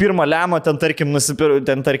 Iš pirmo lemo ten tarkim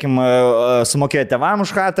sumokėjo tėvam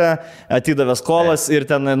už chatą, atidavė skolas ir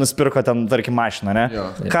ten nusipirko ten tarkim mašiną, ne?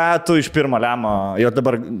 Ką tu iš pirmo lemo, jau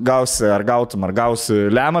dabar gausi ar gausi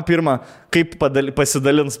lemą pirmą, kaip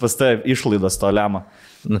pasidalins pas tave išlaidas to lemą?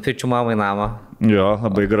 Nupirčiau mamai namą. Jo,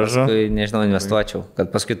 labai gražu. Paskui, nežinau, investuočiau, kad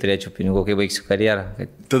paskui turėčiau pinigų, kai baigsiu karjerą.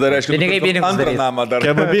 Tada reiškia, pinigus antrą namą dar.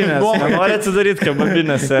 Kebabinės. Nori atsidaryti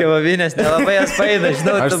kebabinės. Kebabinės, nelabai jas paėda,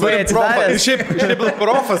 žinau, tu buvai atsidaręs. Šiaip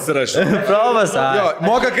profas yra aš. Profas, jo,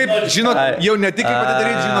 moka kaip, žinot, jau ne tik kaip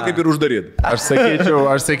atidaryti, žino kaip ir uždaryti. Aš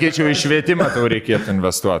sakyčiau, į švietimą tau reikėtų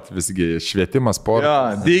investuoti. Visgi švietimas,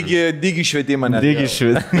 sportas. Jo, dygį švietimą. Dygį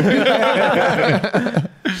švietimą.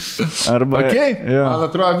 Arba... Man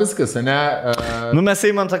atrodo viskas, ne? Mes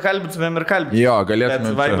Eimantą kalbėtumėm ir kalbėtumėm. Jo,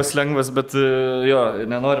 galėtumėm. Vaibas lengvas, bet jo,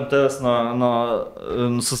 nenorim tavęs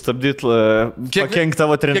sustabdyti, pakenkti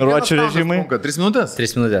tavo treniruočių režimai. 3 minutės?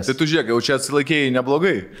 3 minutės. Tai tu žiūrėk, jau čia atsilaikėjai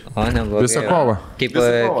neblogai. O, neblogai. Visą kovą.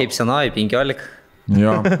 Kaip senoji, 15.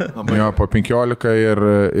 Jo, po 15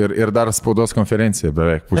 ir dar spaudos konferencija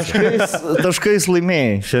beveik pusė. Taškais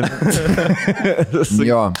laimėjai šiandien.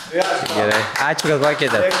 Jo. Gerai. Ačiū, kad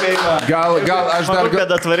pakvietėte. Gal aš dar...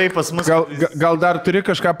 Kad atvariai pas mus. Gal dar turi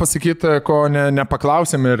kažką pasakyti, ko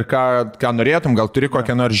nepaklausėm ir ką norėtum, gal turi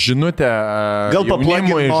kokią nors žinutę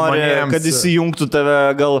jaunimui, žmonėms. Kad įsijungtų tave,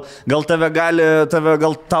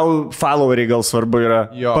 gal tau followeriai gal svarbu yra.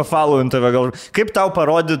 Pafollowint tave gal. Kaip tau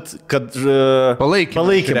parodyt, kad... Palaikymą.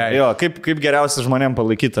 Jo, kaip geriausia žmonėm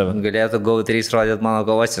palaikyti tave? Galėtų GO3 rodyti mano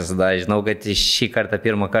kovose, tada žinau, kad šį kartą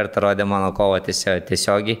pirmą kartą rodė mano kovą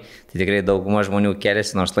tiesiogiai, tai tikrai dauguma žmonių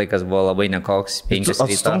kėlėsi, nors laikas buvo labai nekoks, 5 ryto.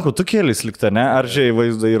 Atstonku, tu kėlis likta, ne? Ar žiūrėjai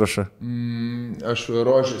vaizdo įrašą? Aš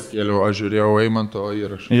rožės kėliau, aš žiūrėjau Eimanto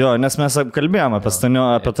įrašą. Jo, nes mes kalbėjome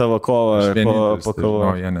apie tavo kovą po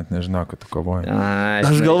kovo. Jie net nežino, kad tu kovoji.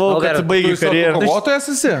 Aš galvau, kad tu baigi karjerą.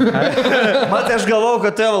 Kovotojas esi? Matai, aš galvau,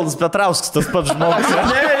 kad Evaldas Petrauskas tas pats žmogus.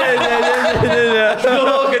 Ne.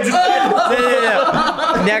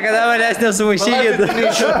 Niekada manęs nesumaišykit.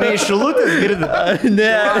 Ne iš šilutės girdi.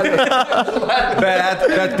 Ne.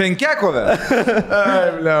 Bet penkiakovė.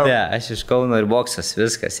 Ne, aš iš Kauno ir boksas,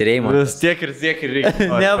 viskas, ir Eimantas. Tiek ir reikia.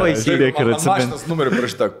 Nevaisykit. Mašinas numerį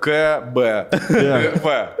parašyta KBV.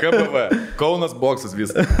 Kaunas boksas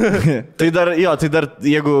viskas. Tai dar,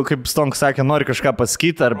 jeigu, kaip Stonk sakė, nori kažką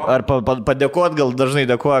pasakyti ar padėkoti, gal dažnai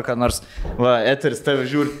dėkoja, kad nors, va, eteris tave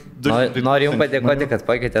žiūri. Noriu jums padėkoti, kad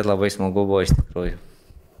pakeitėt, labai smagu buvo iš tikrųjų.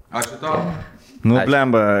 Ačiū tau. Nu,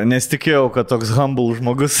 blemba, nesitikėjau, kad toks humble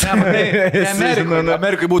žmogus.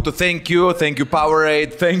 Amerikai būtų thank you,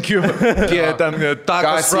 Powerade, thank you.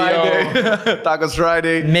 Tacos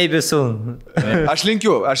Friday. Maybe soon. Aš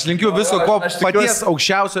linkiu viso, ko paties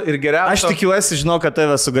aukščiausio ir geriausio. Aš tikiuosi, žinau, kad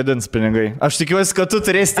tave sugadins pinigai. Aš tikiuosi, kad tu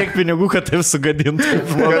turėsi tiek pinigų, kad tave sugadintų.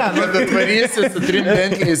 Kad atvarysi su 3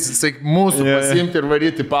 Bentleys, mūsų pasimti ir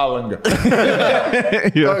varyti Palangą.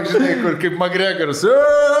 Toks, žinai, kur kaip McGregoras.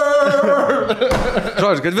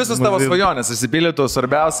 Žodžiu, kad visos tavo svajonės įsipildytų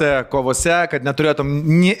svarbiausia kovose, kad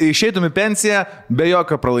išeitum į pensiją be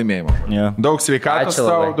jokio pralaimėjimo. Daug sveikatos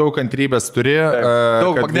tau, daug kantrybės turi.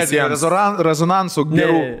 Daug magnetinio rezonansų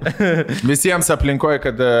gerų. Visiems aplinkoje,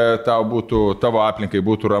 kad tavo aplinkai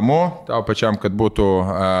būtų ramu, tau pačiam, kad būtų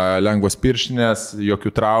lengvos pirštinės,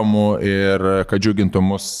 jokių traumų ir kad džiugintų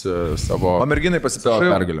mus savo merginai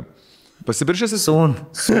pergalėm. Pasipiršęs esi? Soon.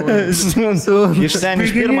 Iš ten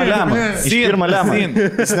iš pirmą lemą.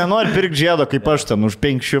 Jis nenori pirkti žiedo, kaip aš ten, už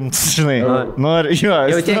 500, žinai.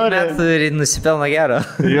 Jau tiek metų ir nusipelno gero.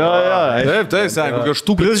 Taip, sąjung, kokio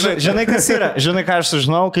štuklį. Žinai, kas yra? Žinai, ką aš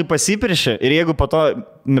sužinau, kai pasipirši ir jeigu po to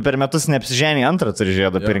per metus neapsiženį antrą turi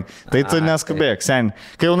žiedą pirkti, tai tu neskubėk, sen.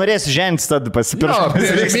 Kai jau norėsi žentis, tada pasipirši.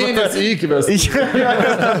 Mėnesį įkivės.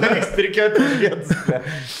 Pirkėti žiedas.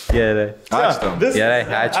 Gerai. Ačiū. Gerai,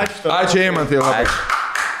 ačiū. Ačiū, Eimantai, labai.